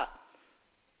up.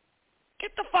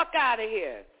 Get the fuck out of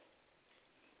here.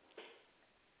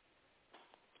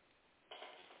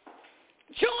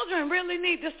 Children really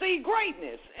need to see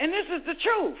greatness, and this is the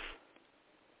truth,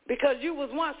 because you was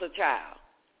once a child.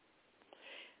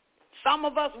 Some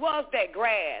of us was that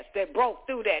grass that broke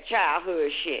through that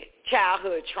childhood shit,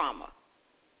 childhood trauma,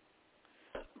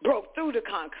 broke through the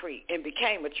concrete and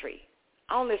became a tree.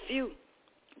 Only a few,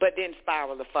 but didn't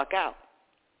spiral the fuck out.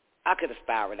 I could have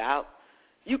spiraled out.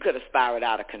 You could have spiraled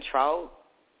out of control.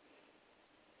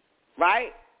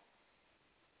 Right?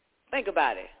 Think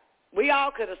about it. We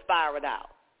all could have spiraled out.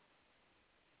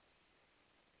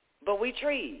 But we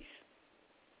trees.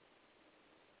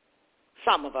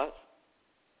 Some of us.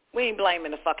 We ain't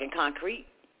blaming the fucking concrete.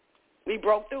 We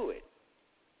broke through it.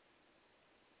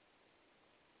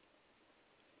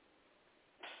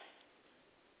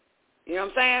 You know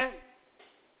what I'm saying?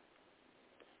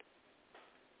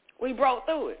 We broke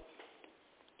through it.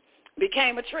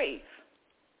 Became a tree.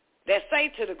 That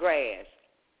say to the grass.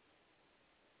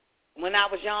 When I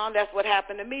was young, that's what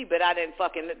happened to me, but I didn't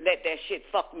fucking let that shit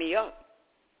fuck me up.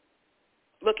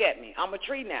 Look at me. I'm a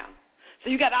tree now. So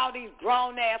you got all these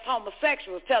grown-ass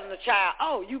homosexuals telling the child,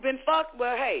 oh, you been fucked?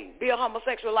 Well, hey, be a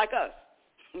homosexual like us.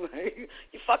 You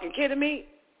fucking kidding me?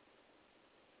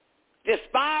 Just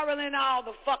spiraling all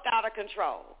the fuck out of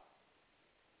control.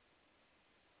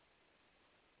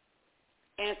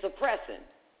 And suppressing.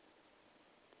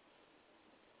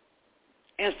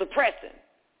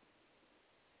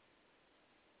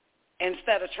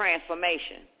 Instead of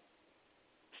transformation.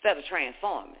 Instead of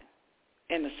transforming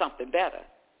into something better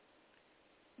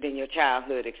than your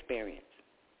childhood experience.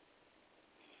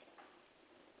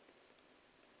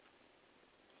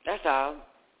 That's all.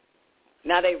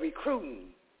 Now they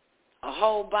recruiting a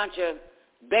whole bunch of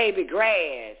baby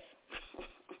grass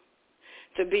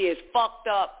to be as fucked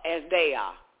up as they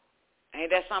are.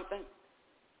 Ain't that something?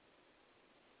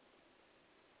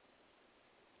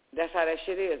 That's how that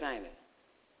shit is, ain't it?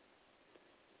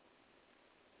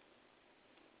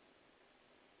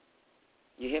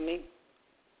 You hear me?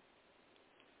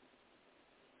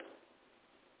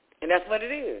 And that's what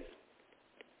it is.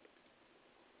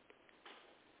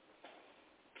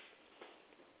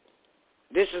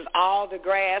 This is all the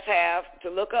grass have to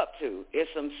look up to. It's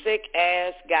some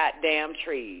sick-ass goddamn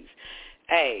trees.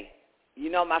 Hey,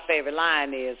 you know my favorite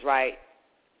line is, right?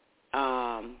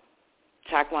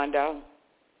 Taekwondo.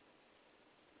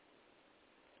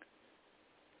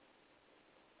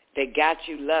 They got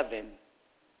you loving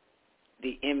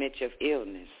the image of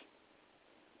illness.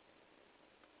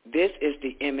 This is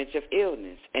the image of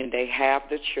illness, and they have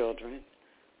the children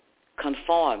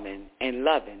conforming and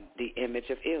loving the image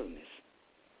of illness.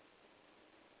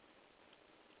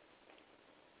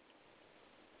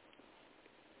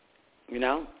 You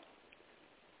know?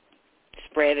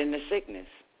 Spreading the sickness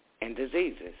and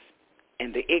diseases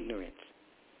and the ignorance.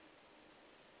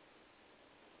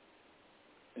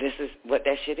 This is what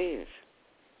that shit is.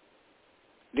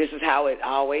 This is how it's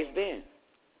always been.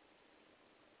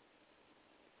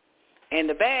 And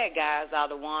the bad guys are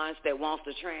the ones that wants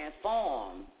to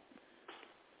transform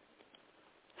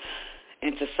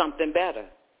into something better.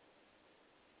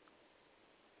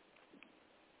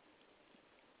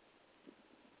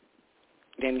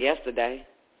 Than yesterday.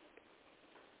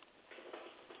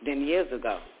 Than years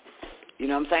ago. You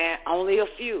know what I'm saying? Only a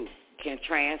few can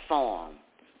transform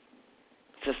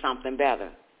to something better.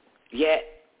 Yet,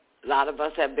 a lot of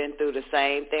us have been through the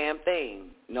same damn thing,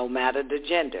 no matter the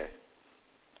gender.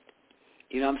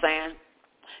 You know what I'm saying?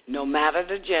 No matter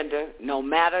the gender, no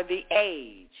matter the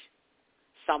age,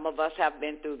 some of us have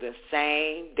been through the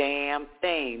same damn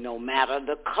thing, no matter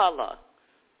the color,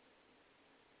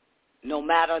 no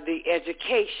matter the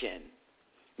education,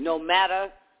 no matter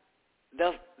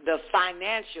the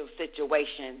financial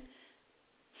situation.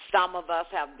 Some of us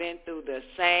have been through the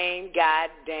same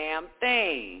goddamn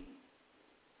thing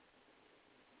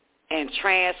and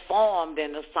transformed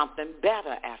into something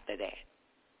better after that.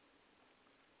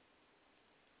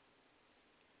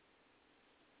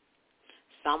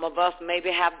 Some of us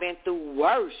maybe have been through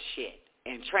worse shit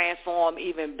and transformed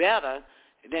even better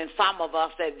than some of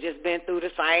us that just been through the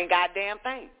same goddamn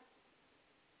thing.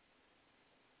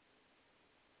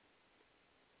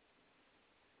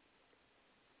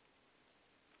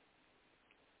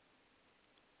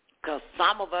 Because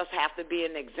some of us have to be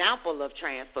an example of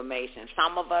transformation.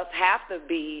 Some of us have to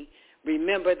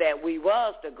remember that we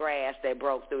was the grass that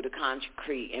broke through the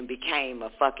concrete and became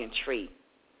a fucking tree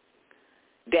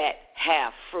that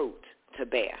have fruit to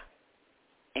bear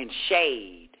and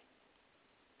shade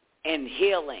and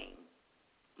healing,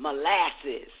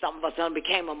 molasses. Some of us done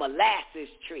became a molasses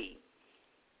tree.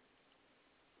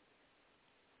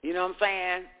 You know what I'm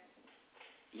saying?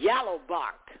 Yellow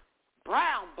bark,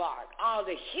 brown bark, all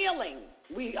the healing.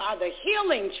 We are the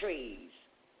healing trees.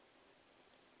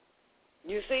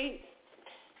 You see?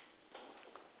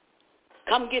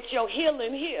 Come get your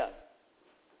healing here.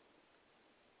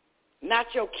 Not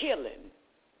your killing.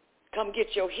 Come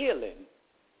get your healing.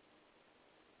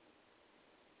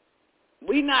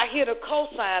 We not here to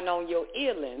co-sign on your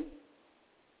healing.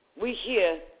 We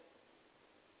here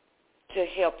to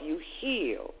help you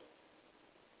heal.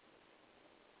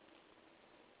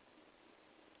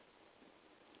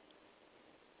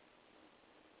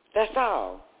 That's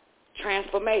all.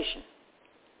 Transformation.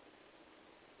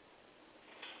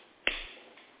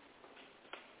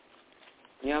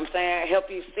 You know what I'm saying? Help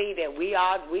you see that we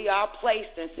are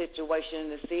placed in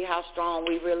situations to see how strong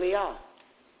we really are.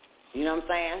 You know what I'm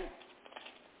saying?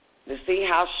 To see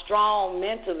how strong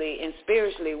mentally and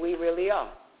spiritually we really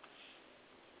are.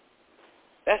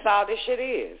 That's all this shit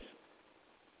is.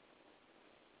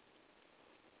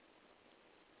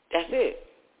 That's it.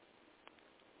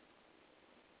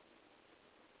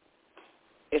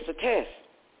 It's a test.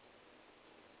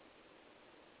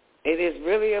 It is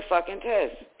really a fucking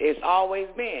test. It's always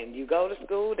been. You go to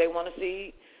school, they want to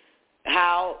see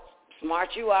how smart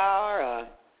you are, or,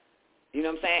 you know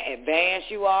what I'm saying,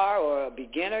 advanced you are, or a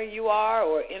beginner you are,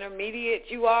 or intermediate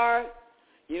you are,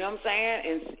 you know what I'm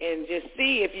saying, and just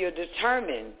see if you're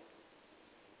determined,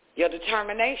 your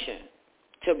determination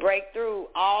to break through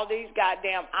all these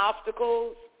goddamn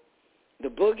obstacles, the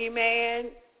boogeyman.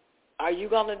 Are you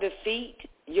going to defeat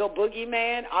your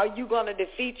boogeyman? Are you going to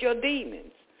defeat your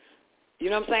demons? You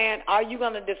know what I'm saying? Are you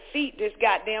going to defeat this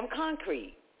goddamn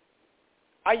concrete?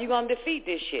 Are you going to defeat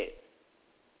this shit?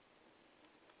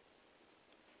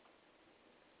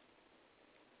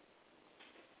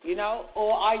 You know?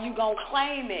 Or are you going to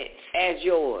claim it as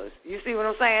yours? You see what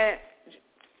I'm saying?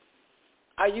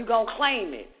 Are you going to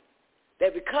claim it?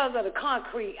 That because of the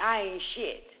concrete, I ain't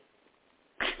shit.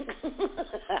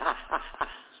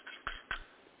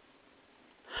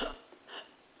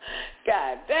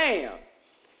 God damn.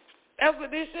 That's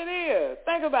what this shit is.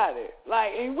 Think about it.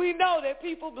 Like, and we know that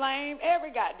people blame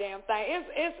every goddamn thing.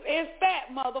 It's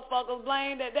fat motherfuckers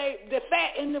blame that the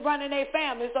fat in the running their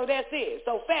family, so that's it.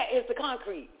 So fat is the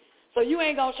concrete. So you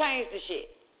ain't gonna change the shit.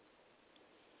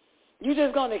 You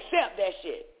just gonna accept that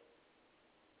shit.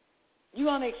 You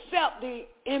gonna accept the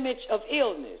image of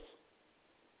illness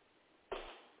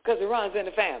because it runs in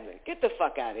the family. Get the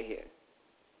fuck out of here.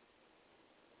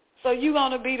 So you're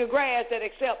going to be the grass that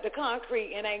accept the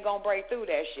concrete and ain't going to break through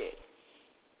that shit.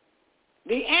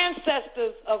 The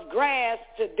ancestors of grass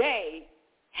today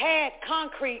had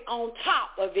concrete on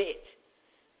top of it.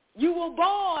 You were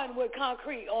born with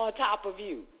concrete on top of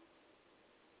you.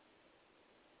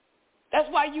 That's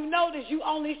why you notice you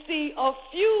only see a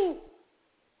few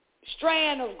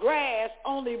strands of grass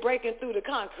only breaking through the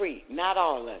concrete, not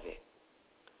all of it.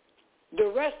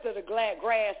 The rest of the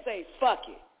grass say, fuck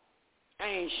it. I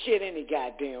ain't shit any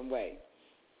goddamn way.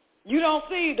 You don't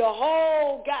see the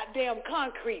whole goddamn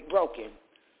concrete broken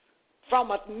from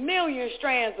 1,000,000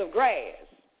 strands of grass.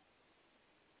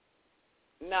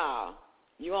 Nah,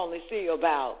 you only see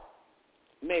about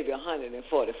maybe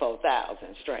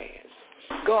 144,000 strands.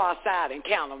 Go outside and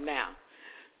count them now.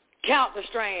 Count the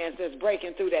strands that's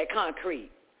breaking through that concrete.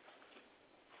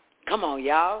 Come on,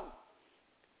 y'all.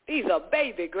 These are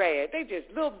baby grass. They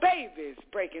just little babies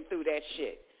breaking through that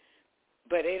shit.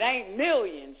 But it ain't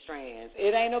 1,000,000 strands.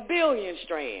 It ain't 1,000,000,000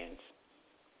 strands.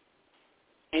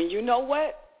 And you know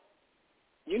what?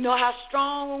 You know how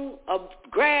strong a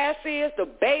grass is, the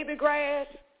baby grass?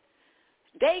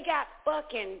 They got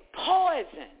fucking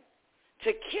poison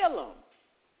to kill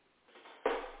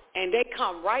them. And they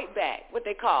come right back. What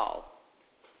they call?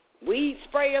 Weed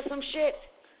spray or some shit?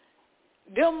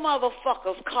 Them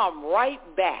motherfuckers come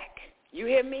right back. You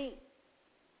hear me?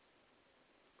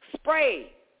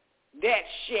 Spray that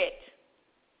shit.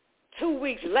 2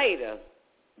 weeks later,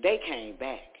 they came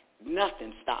back.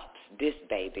 Nothing stops this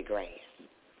baby grass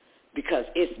because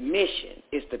its mission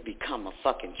is to become a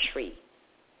fucking tree.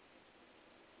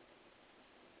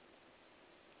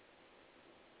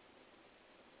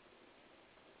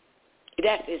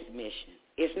 That's its mission.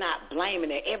 It's not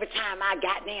blaming it. Every time I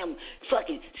goddamn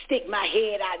fucking stick my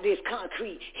head out this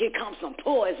concrete, here comes some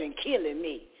poison killing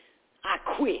me. I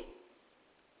quit.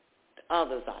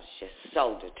 Others are just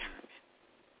so determined.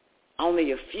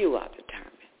 Only a few are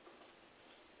determined.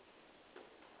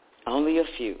 Only a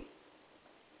few.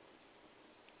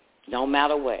 No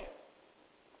matter what.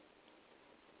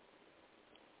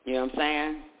 You know what I'm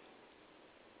saying?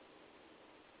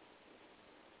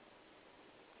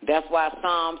 That's why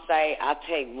some say I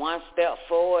take one step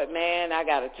forward, man, I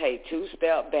got to take 2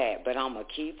 steps back, but I'm going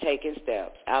to keep taking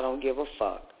steps. I don't give a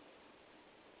fuck.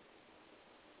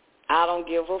 I don't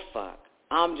give a fuck.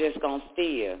 I'm just going to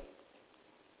still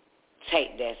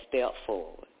take that step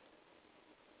forward.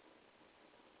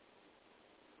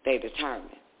 They determined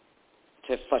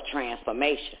for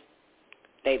transformation.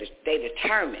 They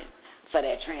determined for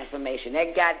that transformation.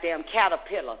 That goddamn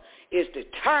caterpillar is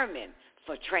determined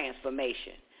for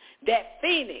transformation. That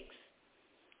phoenix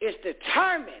is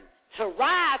determined to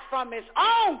rise from its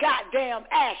own goddamn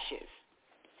ashes.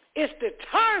 It's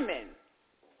determined.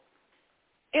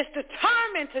 It's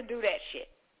determined to do that shit.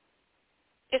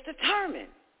 It's determined.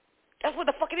 That's what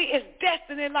the fuck it is. It's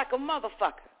destiny like a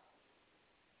motherfucker.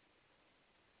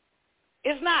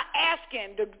 It's not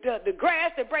asking, the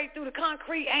grass that break through the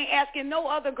concrete ain't asking no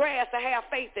other grass to have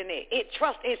faith in it. It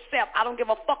trusts itself. I don't give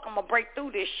a fuck. I'm going to break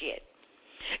through this shit.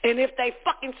 And if they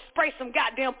fucking spray some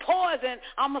goddamn poison,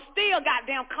 I'm going to still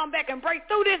goddamn come back and break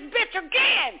through this bitch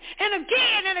again and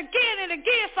again and again and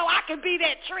again so I can be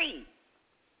that tree.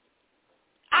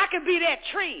 I can be that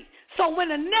tree. So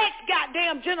when the next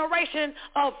goddamn generation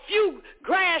of few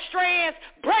grass strands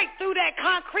break through that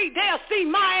concrete, they'll see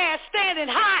my ass standing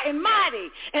high and mighty.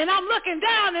 And I'm looking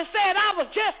down and saying, I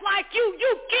was just like you.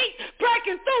 You keep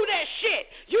breaking through that shit.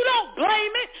 You don't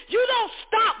blame it. You don't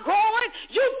stop growing.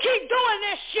 You keep doing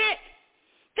this shit.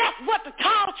 That's what the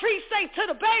tall trees say to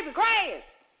the baby grass,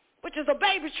 which is a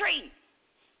baby tree.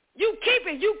 You keep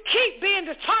it. You keep being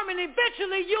determined.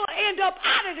 Eventually, you'll end up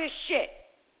out of this shit.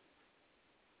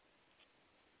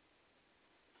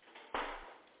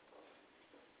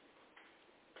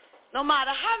 No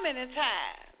matter how many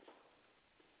times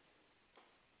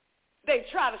they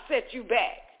try to set you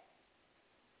back.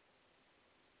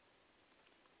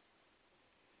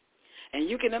 And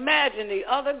you can imagine the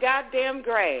other goddamn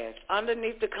grass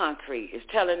underneath the concrete is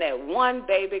telling that one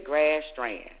baby grass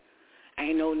strand,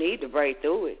 ain't no need to break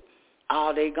through it.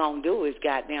 All they gonna do is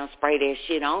goddamn spray that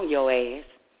shit on your ass.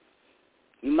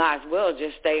 You might as well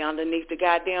just stay underneath the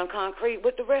goddamn concrete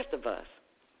with the rest of us.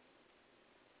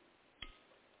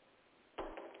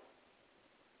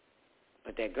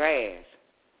 But that grass,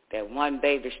 that one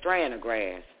baby strand of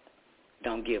grass,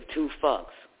 don't give 2 fucks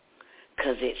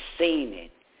because it's seen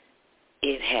it.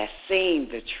 It has seen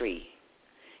the tree.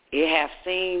 It has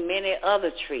seen many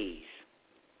other trees.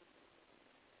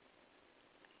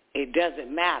 It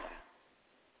doesn't matter.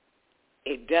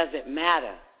 It doesn't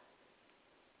matter.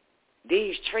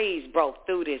 These trees broke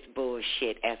through this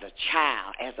bullshit as a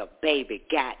child, as a baby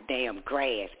goddamn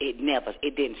grass. It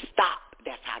didn't stop.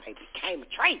 That's how they became a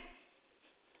tree.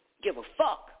 Give a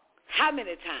fuck how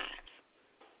many times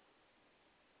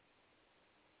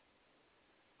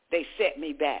they set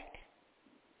me back.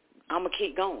 I'm going to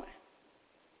keep going.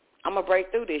 I'm going to break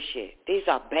through this shit. These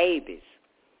are babies.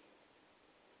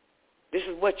 This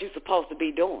is what you're supposed to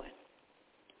be doing.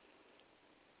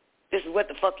 This is what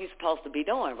the fuck you're supposed to be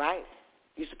doing, right?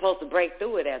 You're supposed to break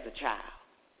through it as a child.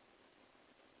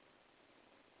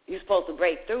 You're supposed to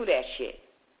break through that shit.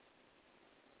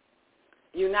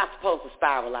 You're not supposed to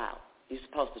spiral out. You're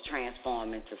supposed to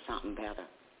transform into something better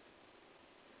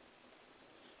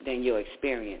than your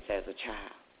experience as a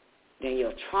child, than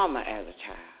your trauma as a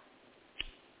child.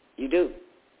 You do.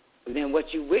 Than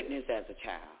what you witnessed as a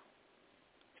child.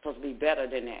 It's supposed to be better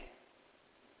than that.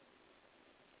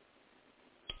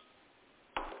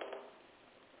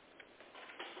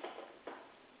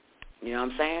 You know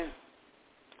what I'm saying?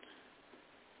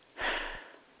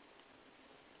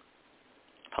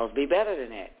 Supposed to be better than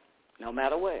that, no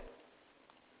matter what.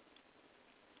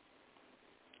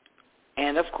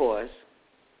 And, of course,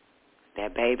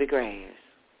 that baby grass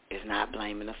is not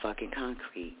blaming the fucking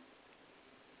concrete.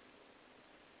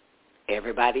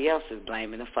 Everybody else is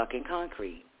blaming the fucking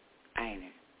concrete, ain't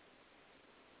it?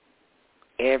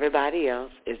 Everybody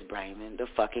else is blaming the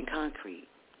fucking concrete.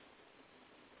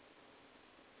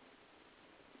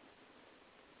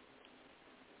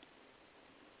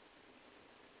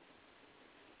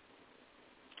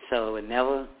 So it would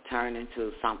never turn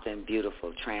into something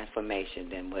beautiful, transformation,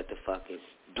 than what the fuck is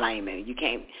blaming. You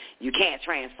can't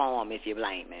transform if you're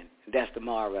blaming. That's the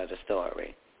moral of the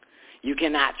story. You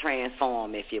cannot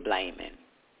transform if you're blaming.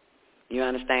 You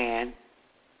understand?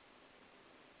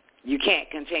 You can't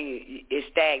continue. It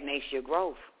stagnates your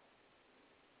growth.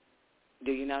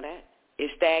 Do you know that?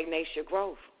 It stagnates your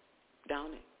growth,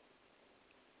 don't it?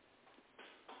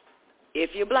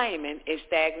 If you're blaming, it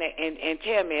stagnates. And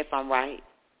tell me if I'm right.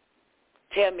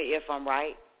 Tell me if I'm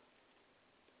right.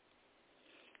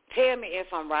 Tell me if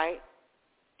I'm right.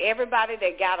 Everybody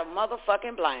that got a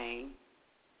motherfucking blame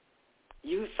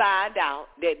you find out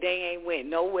that they ain't went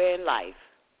nowhere in life.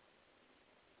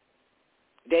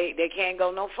 They can't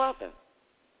go no further.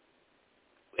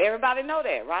 Everybody know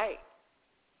that, right?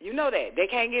 You know that. They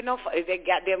can't get no, they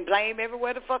got them blame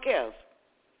everywhere the fuck else.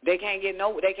 They can't get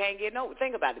no,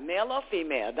 think about it, male or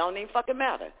female, don't even fucking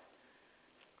matter.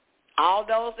 All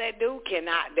those that do that's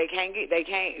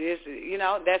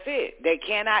it. They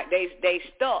cannot, they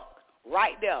stuck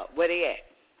right there where they at.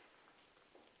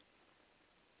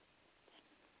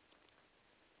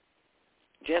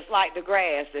 Just like the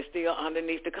grass that's still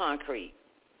underneath the concrete.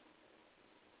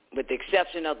 With the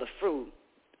exception of the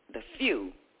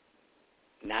few,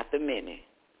 not the many,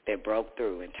 that broke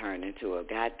through and turned into a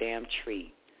goddamn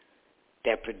tree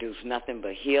that produced nothing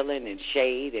but healing and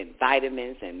shade and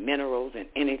vitamins and minerals and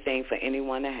anything for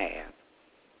anyone to have.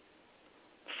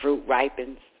 Fruit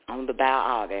ripens on the bough,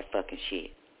 all that fucking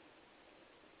shit.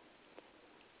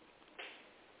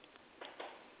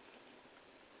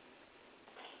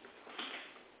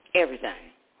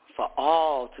 Everything for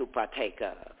all to partake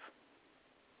of.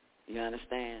 You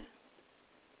understand?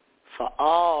 For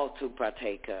all to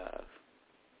partake of.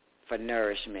 For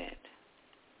nourishment.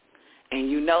 And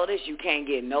you notice you can't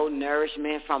get no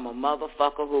nourishment from a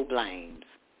motherfucker who blames.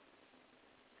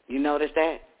 You notice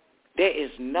that? There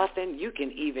is nothing you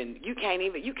can't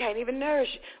even nourish.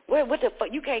 What the fuck?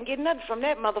 You can't get nothing from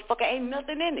that motherfucker. Ain't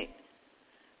nothing in it.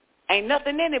 Ain't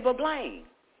nothing in it but blame.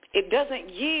 It doesn't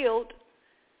yield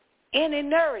any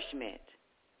nourishment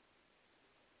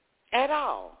at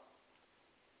all.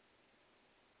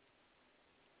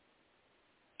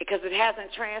 Because it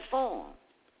hasn't transformed.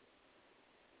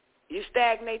 You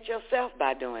stagnate yourself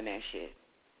by doing that shit.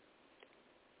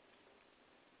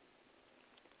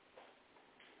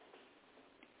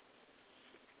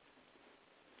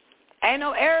 Ain't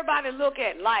no, everybody look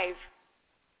at life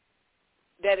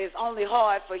that is only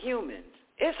hard for humans.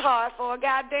 It's hard for a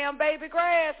goddamn baby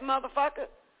grass, motherfucker.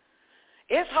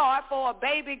 It's hard for a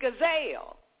baby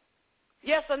gazelle.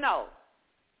 Yes or no?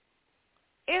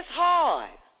 It's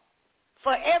hard.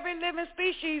 For every living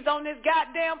species on this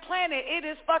goddamn planet, it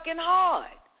is fucking hard.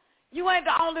 You ain't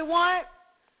the only one.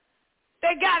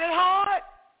 They got it hard.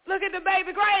 Look at the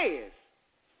baby grass.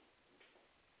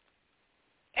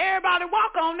 Everybody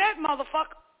walk on that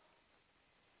motherfucker.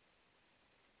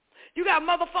 You got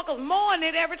motherfuckers mowing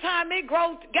it every time it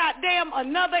grows goddamn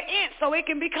another inch so it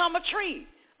can become a tree.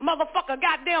 Motherfucker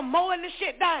goddamn mowing the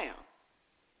shit down.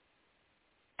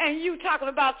 And you talking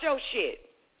about your shit.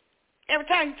 Every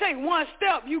time you take one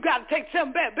step, you got to take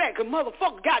 7 back because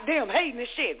motherfucker goddamn hating this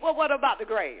shit. Well, what about the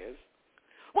grass?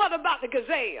 What about the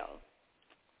gazelle?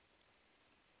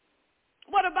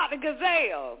 What about the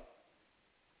gazelle?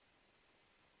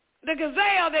 The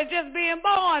gazelle that's just being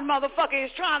born, motherfucker,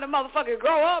 is trying to motherfucker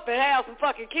grow up and have some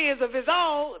fucking kids of his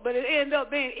own, but it ends up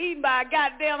being eaten by a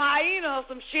goddamn hyena or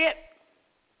some shit.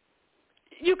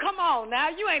 You come on now.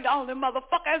 You ain't the only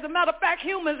motherfucker. As a matter of fact,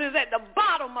 humans is at the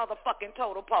bottom of the fucking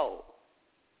total pole.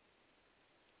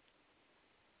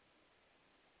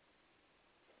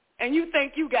 And you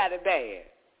think you got it bad.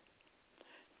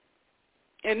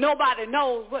 And nobody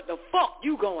knows what the fuck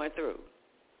you going through.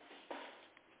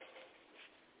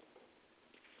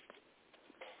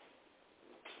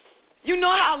 You know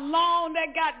how long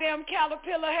that goddamn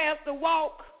caterpillar has to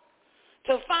walk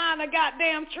to find a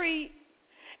goddamn tree?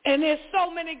 And there's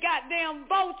so many goddamn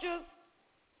vultures,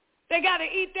 they got to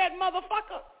eat that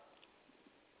motherfucker.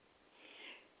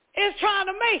 It's trying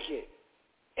to make it.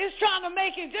 It's trying to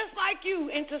make it just like you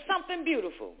into something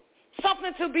beautiful,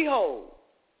 something to behold.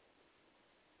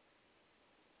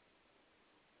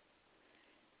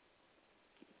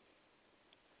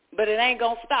 But it ain't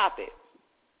going to stop it.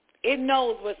 It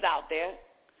knows what's out there.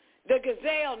 The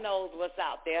gazelle knows what's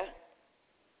out there.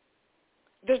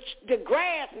 The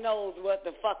grass knows what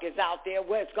the fuck is out there,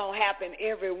 what's going to happen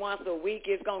every once a week.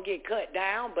 It's going to get cut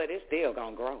down, but it's still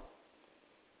going to grow.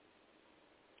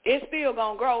 It's still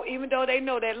going to grow, even though they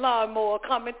know that lawnmower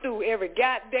coming through every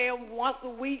goddamn once a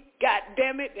week. God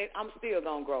damn it, I'm still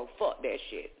going to grow. Fuck that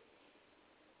shit.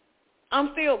 I'm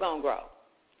still going to grow.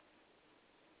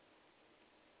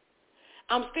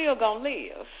 I'm still going to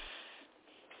live.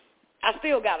 I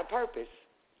still got a purpose.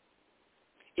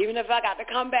 Even if I got to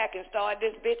come back and start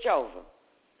this bitch over,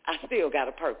 I still got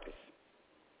a purpose.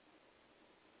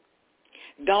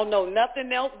 Don't know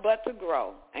nothing else but to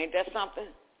grow. Ain't that something?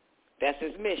 That's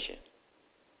his mission,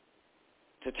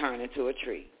 to turn into a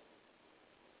tree.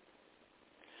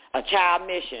 A child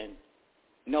mission,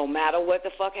 no matter what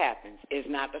the fuck happens, is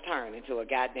not to turn into a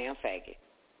goddamn faggot.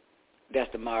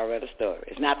 That's the moral of the story.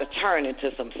 It's not to turn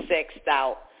into some sexed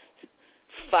out,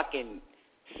 fucking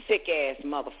sick-ass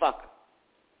motherfucker.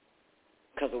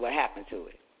 because of what happened to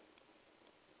it.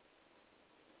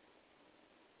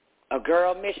 A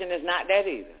girl mission is not that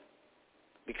either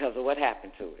because of what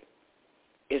happened to it.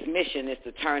 Its mission is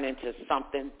to turn into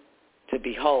something to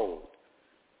behold,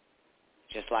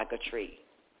 just like a tree,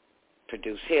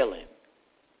 produce healing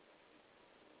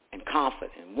and comfort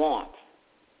and warmth.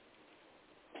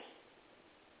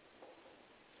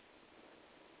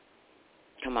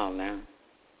 Come on now.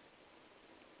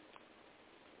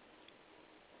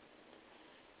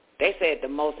 They said the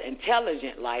most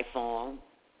intelligent life form,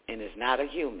 and it's not a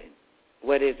human.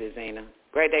 What is it, Zena?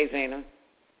 Great day, Zena.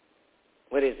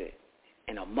 What is it?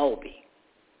 An Moby.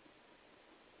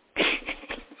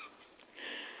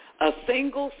 A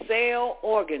single-cell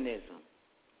organism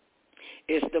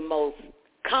is the most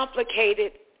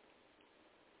complicated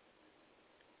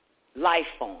life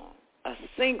form, a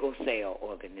single-cell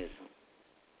organism.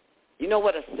 You know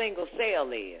what a single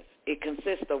cell is? It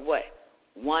consists of what?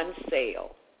 One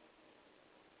cell.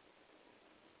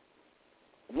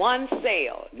 One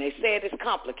cell. And they said it's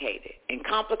complicated. And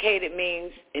complicated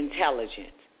means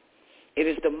intelligent. It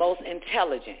is the most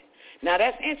intelligent. Now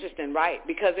that's interesting, right?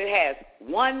 Because it has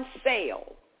one cell.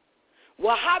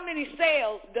 Well, how many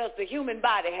cells does the human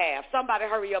body have? Somebody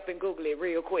hurry up and Google it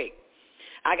real quick.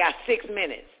 I got 6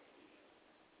 minutes.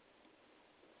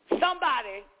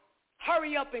 Somebody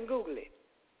hurry up and Google it.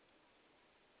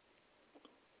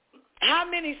 How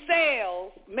many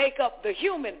cells make up the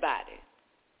human body?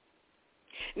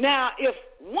 Now, if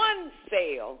one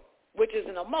cell, which is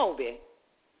an Moby,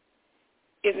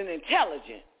 is an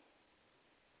intelligent,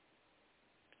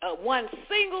 one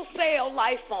single cell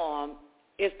life form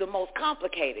is the most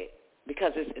complicated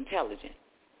because it's intelligent.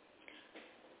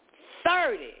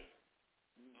 30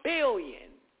 billion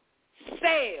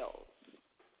cells.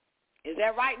 Is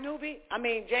that right, newbie? I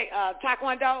mean,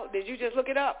 Taekwondo, did you just look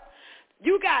it up?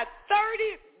 You got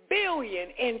 30 billion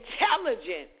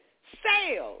intelligent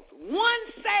cells. One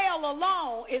cell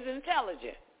alone is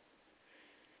intelligent.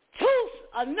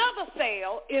 Another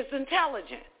cell is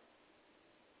intelligent.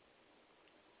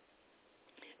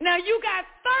 Now you got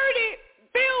 30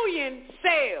 billion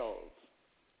cells,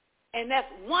 and that's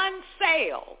one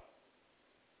cell.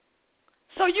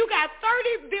 So you got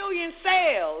 30 billion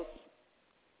cells,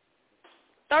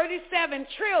 37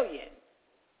 trillion.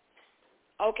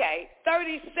 Okay,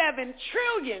 37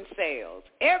 trillion cells.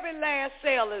 Every last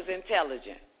cell is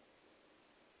intelligent.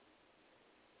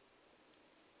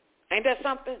 Ain't that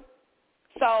something?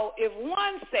 So if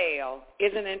one cell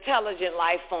is an intelligent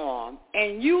life form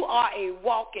and you are a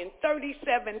walking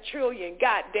 37 trillion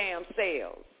goddamn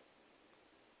cells,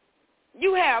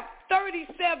 you have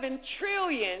 37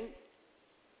 trillion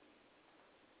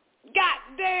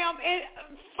goddamn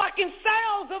fucking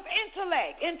cells of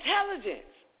intellect, intelligence.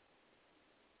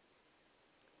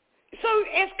 So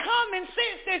it's common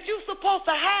sense that you're supposed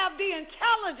to have the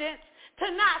intelligence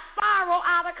to not spiral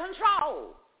out of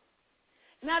control.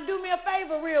 Now do me a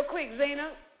favor real quick,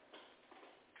 Zena.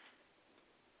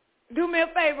 Do me a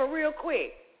favor real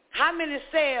quick. How many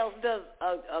cells does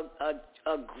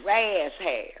a grass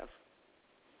have?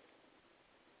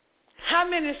 How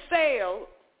many cells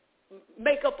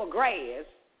make up a grass?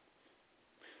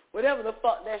 Whatever the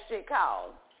fuck that shit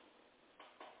called.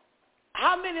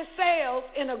 How many cells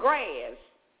in a grass?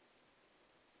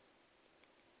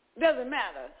 Doesn't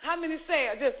matter. How many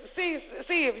cells? Just see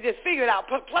if you just figure it out.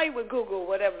 Play with Google,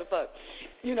 whatever the fuck.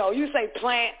 You know, you say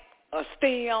plant or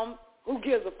stem. Who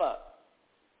gives a fuck?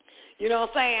 You know what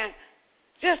I'm saying?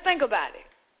 Just think about it.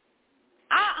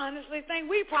 I honestly think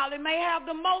we probably may have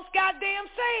the most goddamn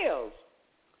cells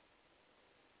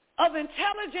of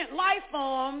intelligent life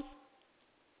forms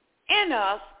in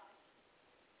us.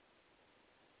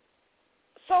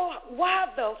 So why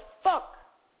the fuck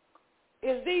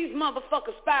is these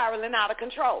motherfuckers spiraling out of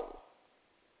control?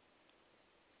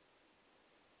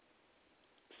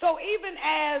 So even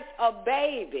as a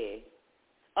baby,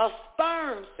 a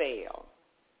sperm cell,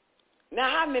 now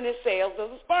how many cells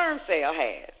does a sperm cell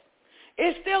have?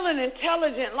 It's still an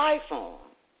intelligent life form.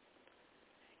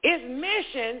 Its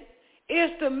mission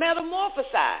is to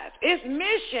metamorphosize. Its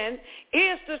mission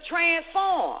is to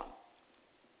transform.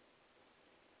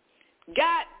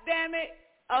 God damn it,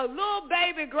 a little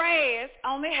baby grass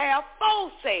only have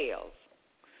 4 cells.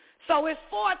 So it's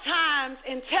 4 times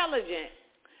intelligent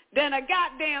than a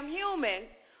goddamn human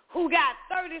who got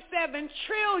 37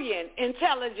 trillion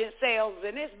intelligent cells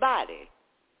in his body.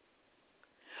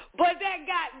 But that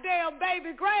goddamn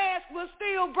baby grass will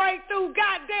still break through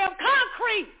goddamn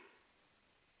concrete.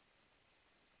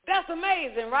 That's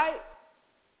amazing, right?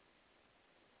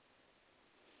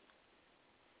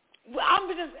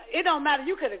 It don't matter.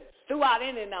 You could have throughout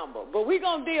any number. But we're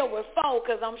going to deal with 4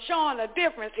 because I'm showing a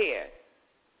difference here.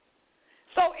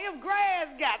 So if grass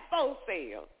got 4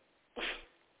 cells,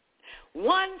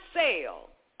 one cell,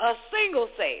 a single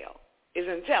cell, is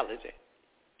intelligent.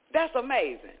 That's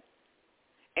amazing.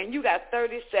 And you got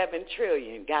 37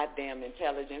 trillion goddamn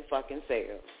intelligent fucking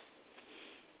cells.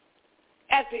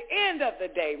 At the end of the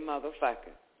day,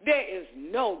 motherfucker, there is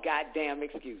no goddamn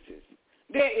excuses.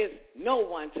 There is no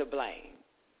one to blame.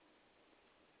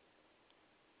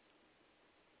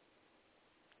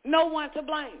 No one to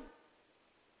blame.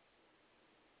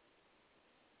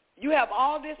 You have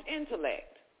all this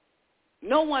intellect.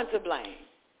 No one to blame.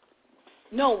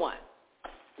 No one.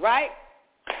 Right?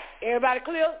 Everybody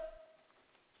clear?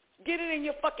 Get it in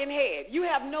your fucking head. You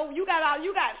got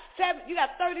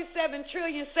 37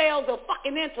 trillion cells of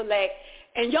fucking intellect,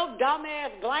 and your dumb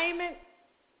ass blaming.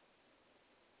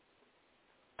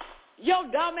 Your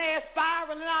dumb ass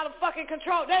spiraling out of fucking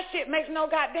control. That shit makes no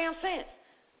goddamn sense.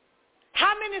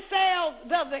 How many cells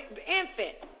does the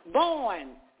infant born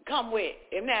come with?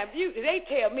 And now, they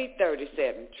tell me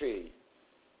 37 trillion.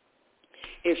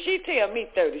 If she tell me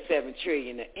 37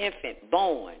 trillion, the infant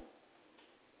born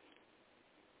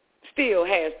still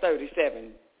has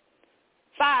 37.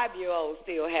 5-year-olds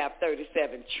still have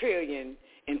 37 trillion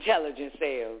intelligent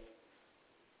cells.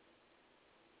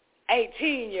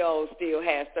 18-year-olds still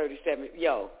has 37.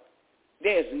 Yo,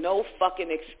 there's no fucking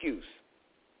excuse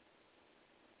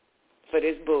for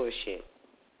this bullshit.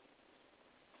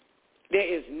 There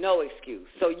is no excuse.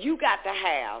 So you have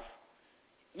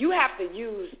to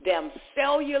use them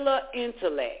cellular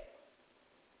intellect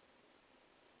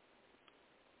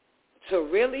to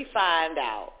really find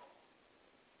out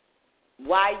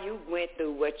why you went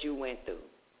through what you went through.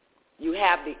 You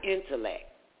have the intellect.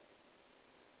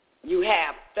 You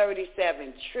have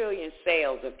 37 trillion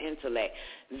cells of intellect.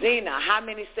 Zena, how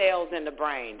many cells in the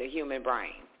brain, the human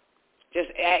brain? Just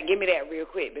give me that real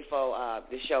quick before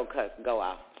the show go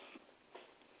off.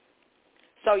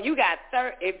 So you got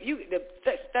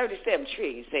 37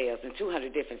 trillion cells and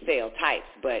 200 different cell types,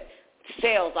 but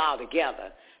cells all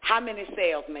together. How many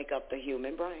cells make up the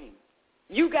human brain?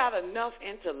 You got enough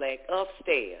intellect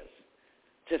upstairs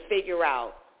to figure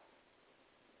out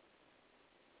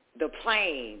the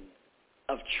plane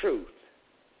of truth,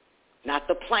 not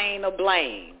the plane of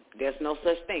blame. There's no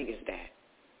such thing as that.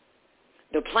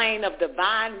 The plane of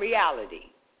divine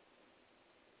reality,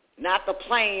 not the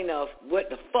plane of what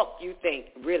the fuck you think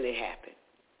really happened.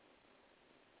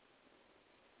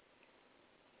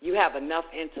 You have enough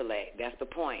intellect, that's the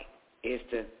point, is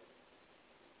to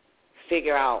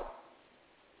figure out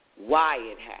why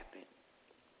it happened.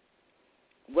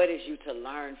 What is you to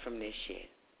learn from this shit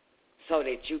so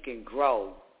that you can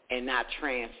grow and not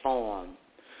transform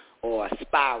or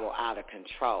spiral out of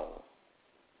control.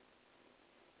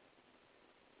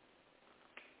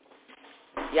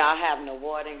 Y'all have an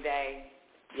awarding day.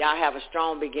 Y'all have a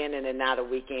strong beginning and not a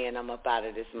weekend. I'm up out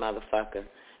of this motherfucker.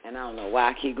 And I don't know why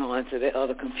I keep going to the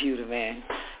other computer, man.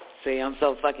 See, I'm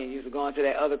so fucking used to going to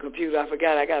that other computer. I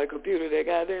forgot I got a computer that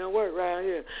goddamn work right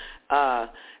here.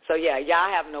 So, yeah, y'all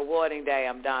have an awarding day.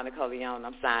 I'm Don Nicoleone.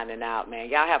 I'm signing out, man.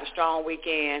 Y'all have a strong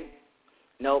weekend.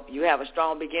 Nope, you have a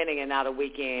strong beginning and not a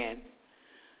weekend.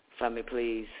 For me,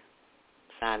 please.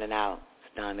 Signing out.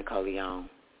 It's Don Nicoleone.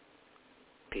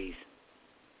 Peace.